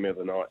shame of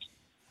the night.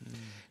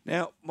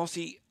 Now,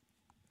 Mossy,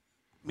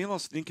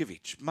 Milos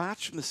Ninkovic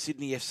marched from the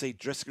Sydney FC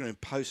dressing room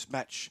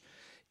post-match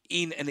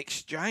in an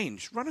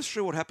exchange. Run us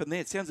through what happened there.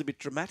 It sounds a bit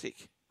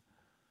dramatic.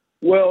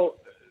 Well,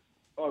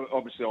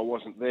 obviously I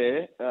wasn't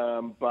there,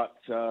 but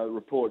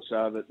reports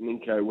are that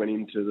Ninko went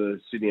into the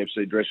Sydney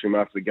FC dressing room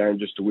after the game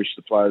just to wish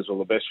the players all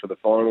the best for the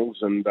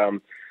finals, and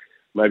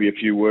maybe a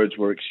few words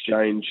were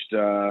exchanged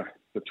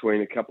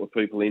between a couple of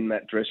people in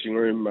that dressing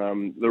room.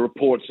 The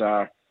reports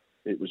are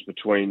it was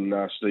between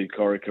Steve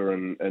Corica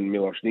and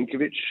Milos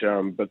Ninkovic,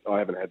 but I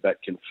haven't had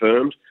that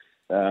confirmed.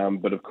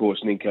 But of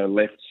course, Ninko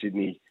left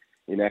Sydney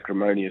in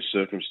acrimonious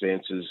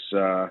circumstances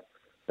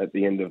at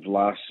the end of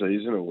last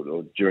season,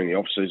 or during the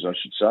off-season, I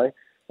should say.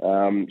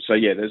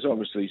 There's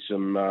obviously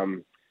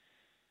some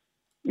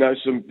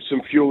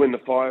fuel in the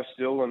fire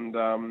still, and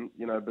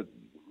but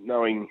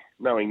knowing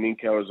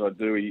Ninko as I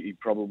do, he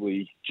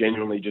probably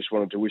genuinely just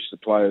wanted to wish the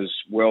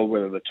players well,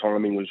 whether the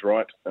timing was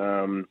right.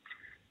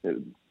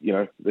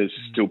 There's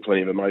still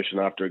plenty of emotion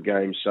after a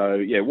game,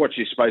 so watch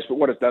your space. But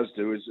what it does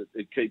do is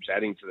it keeps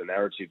adding to the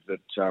narrative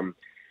that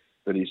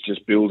he's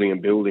just building and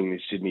building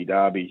this Sydney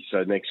derby.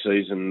 So next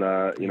season,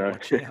 mark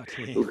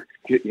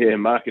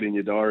it in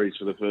your diaries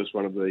for the first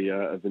one of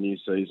the new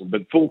season.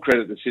 But full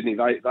credit to Sydney;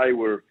 they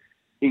were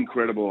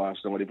incredible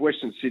last night. If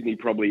Western Sydney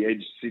probably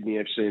edged Sydney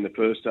FC in the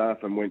first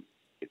half and went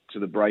to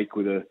the break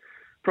with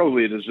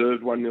probably a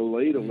deserved 1-0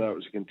 lead, although it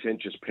was a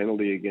contentious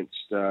penalty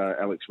against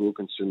Alex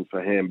Wilkinson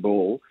for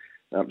handball,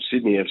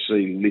 Sydney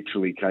FC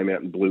literally came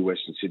out and blew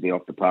Western Sydney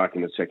off the park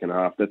in the second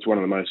half. That's one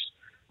of the most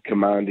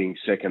commanding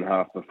second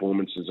half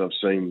performances I've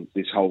seen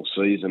this whole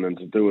season, and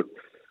to do it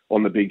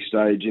on the big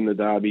stage in the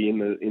derby in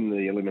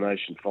the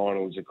elimination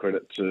final is a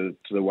credit to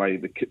the way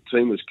the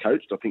team was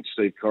coached. I think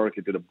Steve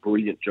Corica did a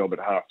brilliant job at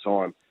half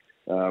time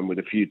with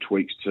a few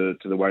tweaks to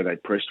the way they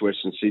pressed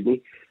Western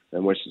Sydney,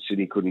 and Western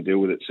Sydney couldn't deal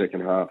with it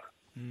second half.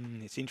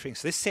 It's interesting.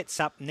 So this sets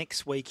up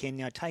next weekend.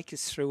 Now, take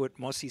us through it,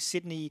 Mossy.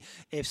 Sydney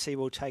FC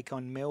will take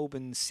on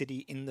Melbourne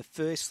City in the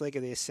first leg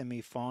of their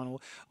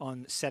semi-final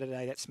on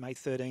Saturday. That's May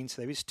 13.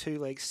 So there is 2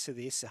 legs to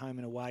this, home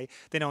and away.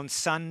 Then on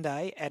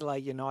Sunday,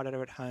 Adelaide United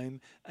are at home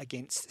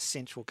against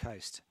Central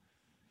Coast.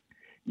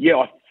 Yeah,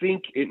 I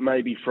think it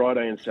may be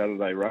Friday and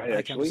Saturday, Ray,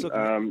 actually.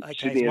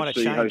 Sydney might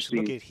FC have changed.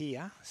 Look at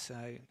here. So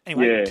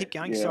anyway, keep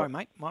going. Yeah. Sorry,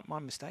 mate. My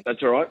mistake.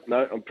 That's all right.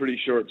 No, I'm pretty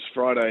sure it's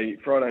Friday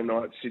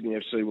night. Sydney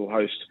FC will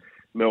host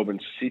Melbourne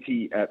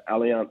City at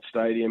Allianz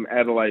Stadium.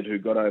 Adelaide, who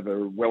got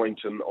over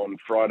Wellington on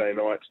Friday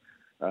night,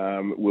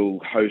 will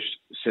host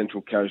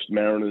Central Coast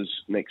Mariners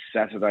next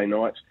Saturday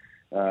night.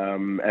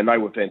 And they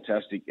were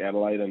fantastic,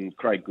 Adelaide, and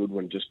Craig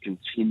Goodwin just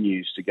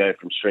continues to go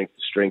from strength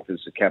to strength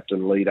as the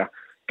captain leader,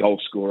 goal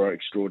scorer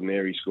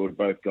extraordinaire. He scored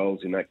both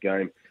goals in that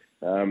game.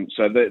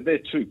 So they're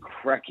 2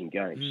 cracking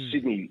games.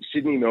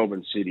 Sydney,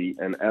 Melbourne City,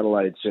 and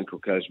Adelaide Central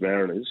Coast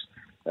Mariners.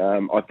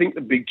 I think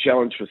the big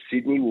challenge for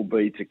Sydney will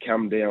be to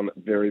come down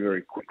very,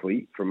 very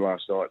quickly from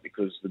last night,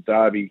 because the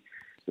derby,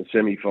 the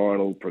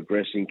semi-final,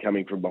 progressing,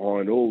 coming from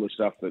behind, all the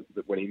stuff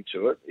that went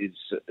into it is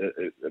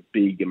a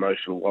big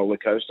emotional roller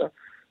coaster.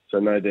 So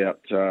no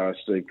doubt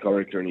Steve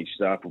Corica and his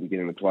staff will be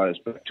getting the players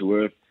back to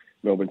earth.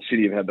 Melbourne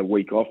City have had the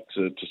week off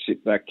to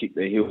sit back, kick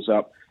their heels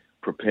up,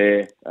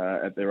 prepare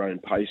at their own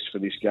pace for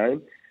this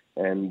game,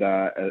 and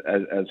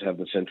as have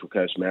the Central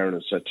Coast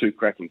Mariners. So 2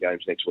 cracking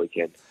games next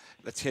weekend.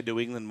 Let's head to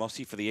England,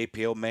 Mossy, for the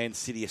EPL. Man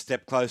City a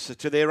step closer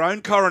to their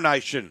own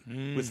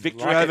coronation with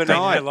victory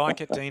overnight. I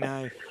like it,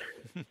 Dino.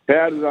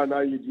 How did I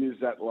know you'd use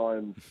that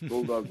line,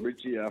 Bulldog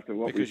Richie, after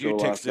what we saw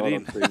last night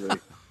on TV?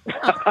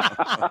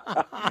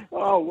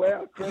 Oh,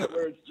 wow, credit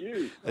where it's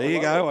due. There you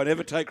go. I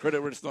never take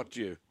credit where it's not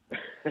due.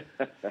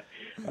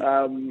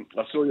 I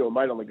saw your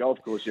mate on the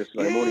golf course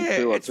yesterday morning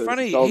too. It's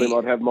funny. Told him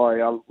I'd have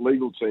my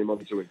legal team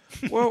onto him.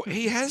 Well,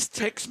 he has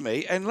texted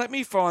me, and let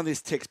me find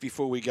this text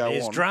before we go on.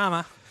 There's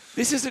drama.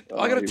 This is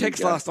I got a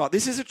text last night.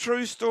 This is a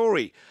true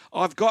story.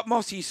 I've got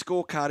Mossy's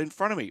scorecard in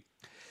front of me.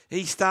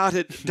 He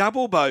started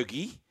double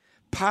bogey,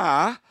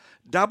 par,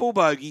 double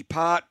bogey,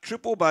 par,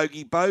 triple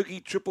bogey,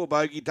 triple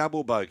bogey,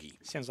 double bogey.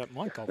 Sounds like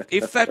my golf.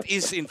 If that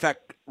is, in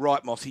fact,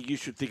 right, Mossy, you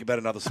should think about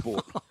another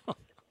sport.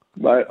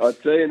 Mate, I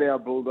tell you now,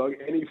 Bulldog,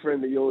 any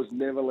friend of yours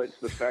never lets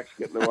the facts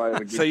get in the way of a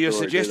good So you're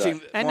story,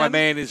 suggesting my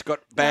man has got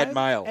bad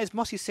mail? As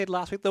Mossy said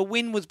last week, the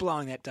wind was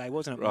blowing that day,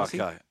 wasn't it,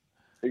 Mossy? Okay.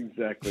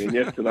 Exactly. And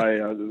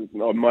yesterday,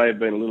 I may have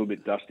been a little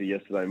bit dusty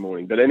yesterday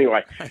morning. But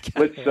anyway, let's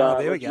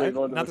move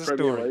on to the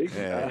Premier League.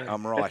 Yeah,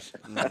 I'm right.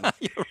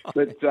 You're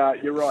right.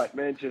 But you're right.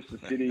 Manchester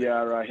City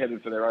are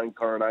headed for their own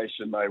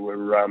coronation. They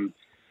were,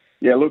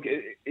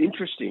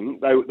 interesting.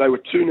 They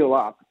were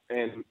 2-0 up,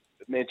 and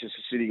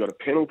Manchester City got a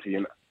penalty,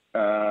 and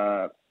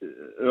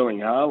Erling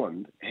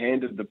Haaland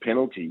handed the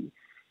penalty,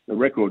 the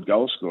record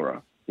goal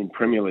scorer in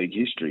Premier League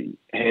history,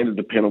 handed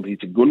the penalty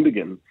to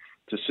Gundogan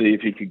to see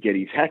if he could get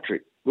his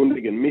hat-trick.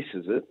 Gundogan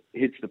misses it,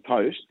 hits the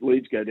post,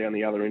 Leeds go down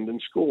the other end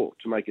and score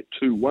to make it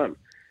 2-1.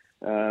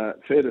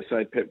 Fair to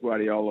say Pep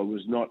Guardiola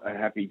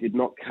did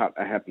not cut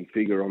a happy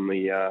figure on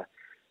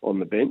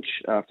the bench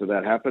after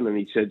that happened, and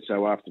he said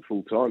so after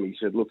full time. He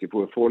said, look, if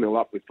we're 4-0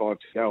 up with 5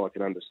 to go, I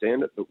can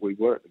understand it, but we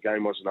weren't. The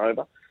game wasn't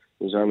over.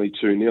 It was only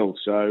 2-0.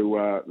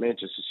 So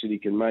Manchester City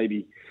can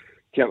maybe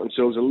count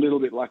themselves a little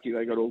bit lucky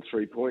they got all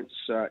 3 points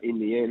in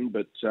the end,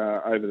 but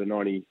over the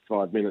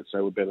 95 minutes they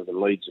were better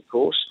than Leeds, of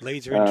course.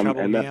 Leeds are in trouble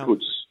and that now.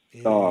 puts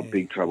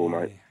big trouble,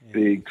 mate. Yeah.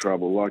 Big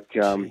trouble. Like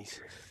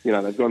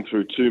they've gone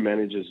through 2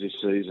 managers this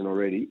season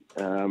already,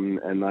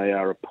 and they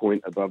are a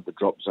point above the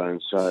drop zone.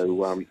 So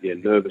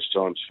nervous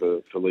times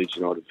for Leeds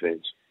United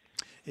fans.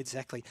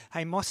 Exactly.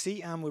 Hey,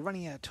 Mossy, we're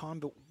running out of time,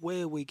 but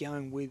where are we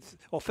going with...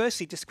 Well,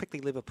 firstly, just quickly,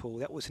 Liverpool.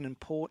 That was an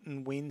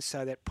important win,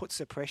 so that puts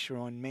the pressure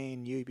on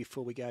Man U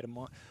before we go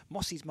to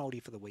Mossy's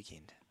multi for the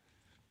weekend.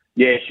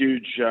 Yeah,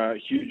 huge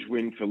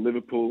win for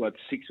Liverpool. That's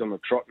 6 on the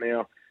trot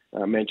now.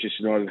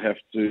 Manchester United have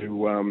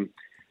to...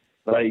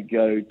 they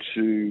go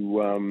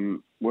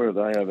to... where are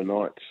they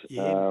overnight?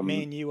 Yeah,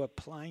 Man U are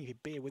playing. If you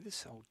bear with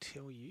us, I'll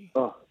tell you.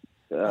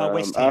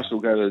 West Ham. Arsenal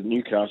go to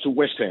Newcastle.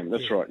 West Ham,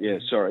 that's right. Yeah,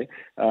 sorry.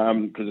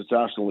 Because it's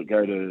Arsenal that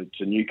go to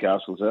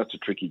Newcastle, so that's a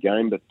tricky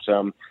game. But,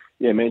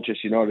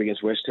 Manchester United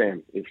against West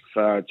Ham. If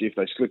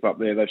they slip up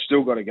there, they've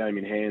still got a game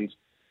in hand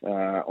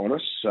on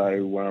us.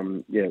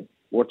 So,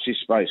 watch this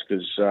space,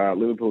 because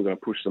Liverpool are going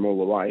to push them all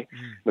the way.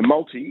 The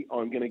multi,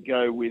 I'm going to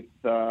go with,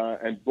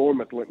 and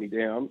Bournemouth let me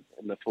down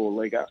in the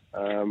 4-legger,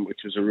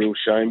 which was a real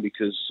shame,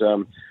 because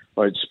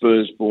I had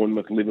Spurs,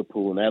 Bournemouth,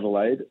 Liverpool and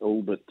Adelaide,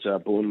 all but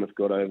Bournemouth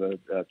got over,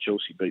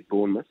 Chelsea beat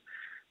Bournemouth.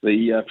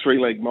 The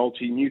 3-leg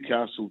multi,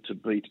 Newcastle to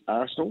beat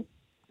Arsenal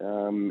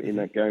in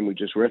that game we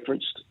just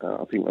referenced.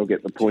 I think they'll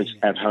get the points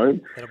at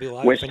home. That'll be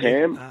like West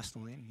Ham.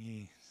 Arsenal then,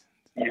 yeah.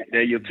 Yeah,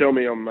 you'll tell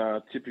me I'm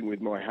tipping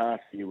with my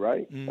heart here,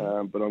 Ray,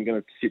 but I'm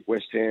going to tip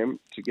West Ham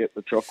to get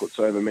the chocolates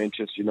over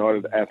Manchester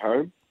United at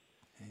home.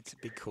 It's a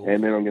big call.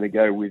 And then I'm going to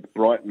go with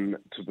Brighton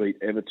to beat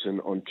Everton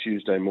on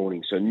Tuesday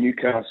morning. So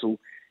Newcastle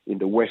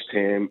into West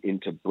Ham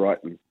into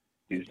Brighton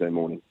Tuesday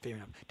morning. Fair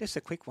enough. Just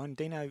a quick one.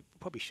 Dino,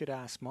 probably should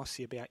ask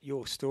Mossy about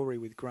your story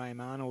with Graham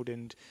Arnold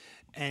and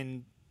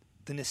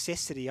the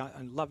necessity, I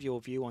love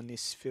your view on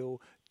this, Phil,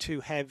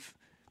 to have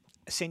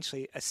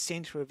essentially a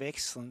centre of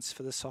excellence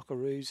for the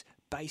Socceroos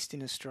based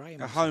in Australia.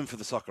 A home for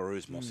the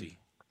Socceroos, Mossy.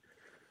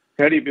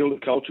 How do you build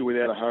a culture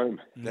without a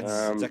home?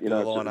 That's exactly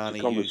the line it's Arnie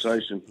a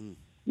conversation. used.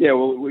 Yeah,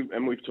 well,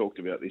 we've talked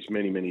about this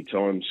many, many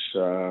times.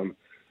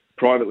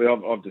 Privately,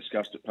 I've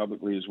discussed it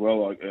publicly as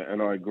well,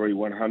 and I agree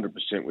 100%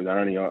 with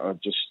Arnie.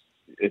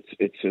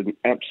 It's an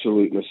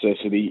absolute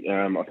necessity.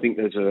 I think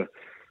there's a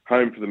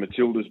home for the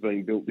Matildas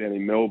being built down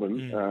in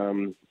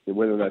Melbourne.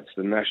 Whether that's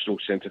the National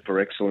Centre for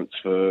Excellence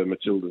for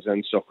Matildas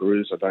and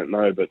Socceroos, I don't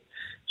know, but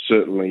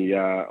certainly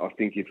I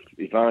think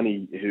if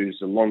Arnie, who's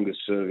the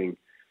longest-serving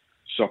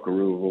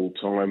Socceroo of all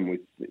time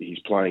with his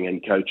playing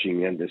and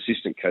coaching and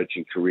assistant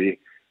coaching career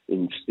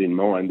in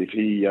mind, if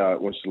he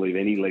wants to leave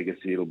any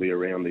legacy, it'll be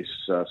around this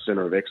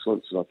centre of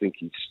excellence, and I think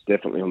he's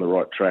definitely on the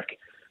right track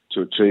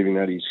to achieving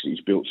that.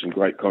 He's built some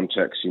great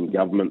contacts in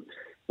government,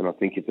 and I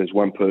think if there's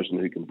one person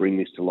who can bring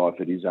this to life,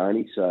 it is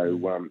Arnie. So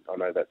I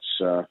know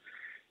that's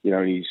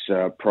his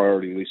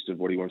priority list of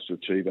what he wants to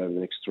achieve over the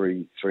next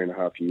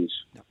 3.5 years.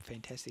 No,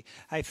 fantastic.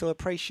 Hey, Phil,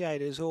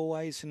 appreciate it as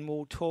always, and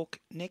we'll talk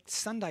next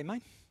Sunday,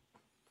 mate.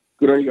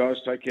 Good on you guys.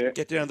 Take care.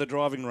 Get down to the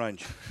driving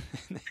range.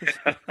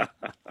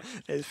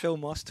 There's Phil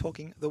Moss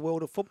talking the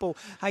world of football.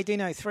 Hey,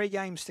 Dino, 3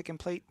 games to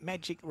complete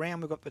Magic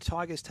Round. We've got the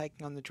Tigers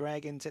taking on the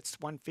Dragons. That's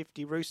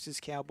 1:50.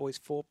 Roosters, Cowboys,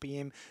 4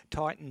 p.m.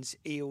 Titans,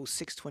 Eels,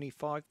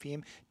 6:25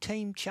 p.m.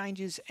 Team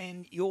changes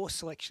and your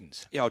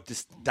selections. Yeah, I'll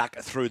just duck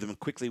through them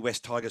quickly.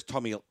 West Tigers,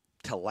 Tommy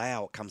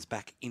Talau comes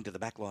back into the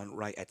backline.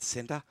 Ray at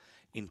centre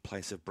in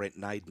place of Brent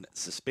Naden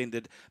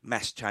suspended.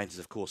 Mass changes,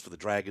 of course, for the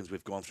Dragons.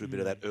 We've gone through a bit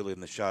of that earlier in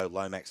the show.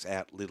 Lomax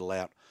out, Little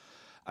out,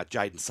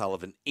 Jaden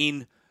Sullivan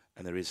in,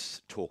 and there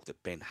is talk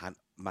that Ben Hunt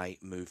may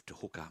move to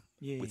hooker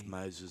with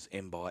Moses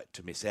Mbai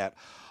to miss out.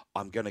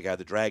 I'm going to go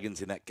the Dragons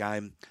in that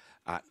game.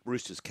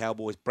 Roosters,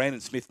 Cowboys.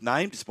 Brandon Smith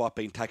named despite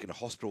being taken to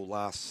hospital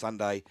last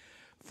Sunday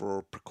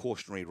for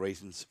precautionary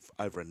reasons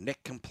over a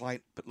neck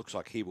complaint, but looks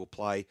like he will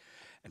play.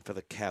 And for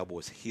the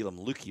Cowboys, Helam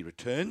Lukey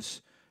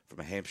returns from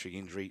a hamstring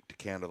injury to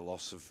counter the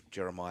loss of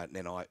Jeremiah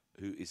Nenai,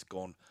 who is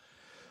gone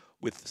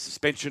with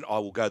suspension. I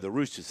will go the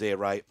Roosters there,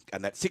 Ray,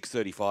 and that's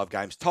 6:35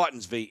 games.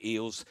 Titans v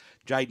Eels.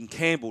 Jaden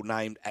Campbell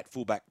named at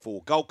fullback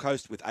for Gold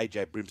Coast with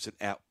AJ Brimson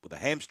out with a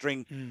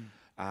hamstring.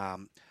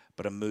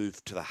 But a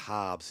move to the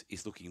halves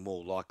is looking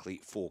more likely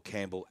for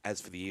Campbell.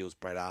 As for the Eels,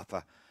 Brad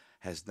Arthur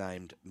has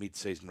named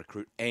mid-season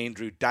recruit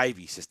Andrew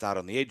Davies to start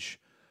on the edge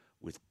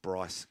with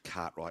Bryce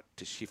Cartwright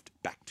to shift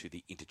back to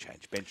the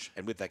interchange bench.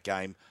 And with that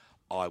game,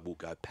 I will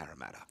go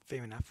Parramatta.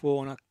 Fair enough. Well,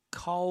 on a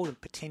cold and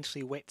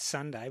potentially wet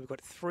Sunday, we've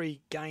got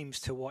 3 games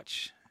to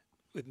watch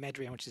with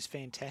Madrian, which is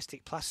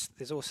fantastic. Plus,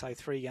 there's also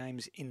 3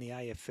 games in the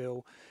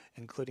AFL,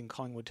 including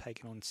Collingwood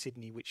taking on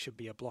Sydney, which should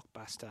be a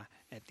blockbuster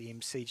at the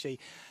MCG.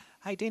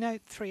 Hey, Dino,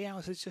 3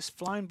 hours has just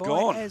flown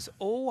by, as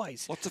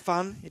always. Lots of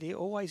fun. It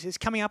always is.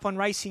 Coming up on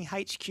Racing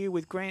HQ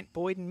with Grant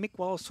Boyden, Mick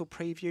Wallace will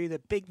preview the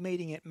big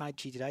meeting at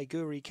Mudgee today,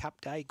 Guru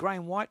Cup Day.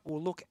 Graham White will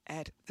look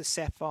at the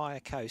Sapphire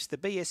Coast. The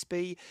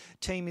BSB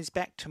team is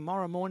back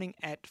tomorrow morning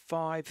at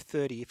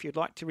 5:30. If you'd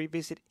like to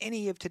revisit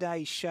any of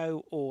today's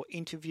show or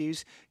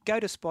interviews, go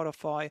to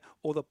Spotify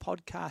or the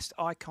podcast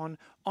icon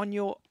on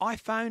your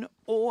iPhone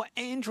or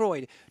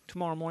Android.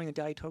 Tomorrow morning,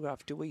 the Day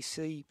Telegraph, do we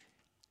see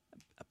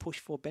a push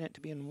for Bennett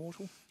to be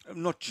immortal?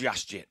 Not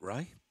just yet,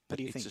 Ray. What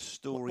do you it's think? It's a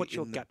story What's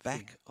your in gut the back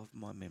feeling? of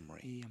my memory.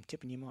 Yeah, I'm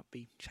tipping you might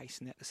be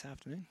chasing that this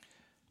afternoon.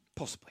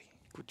 Possibly.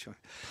 Good choice.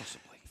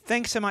 Possibly.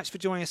 Thanks so much for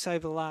joining us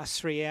over the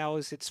last 3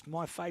 hours. It's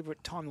my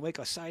favourite time of the week.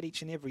 I say it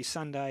each and every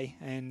Sunday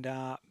and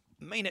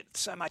mean it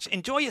so much.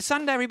 Enjoy your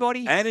Sunday,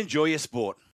 everybody. And enjoy your sport.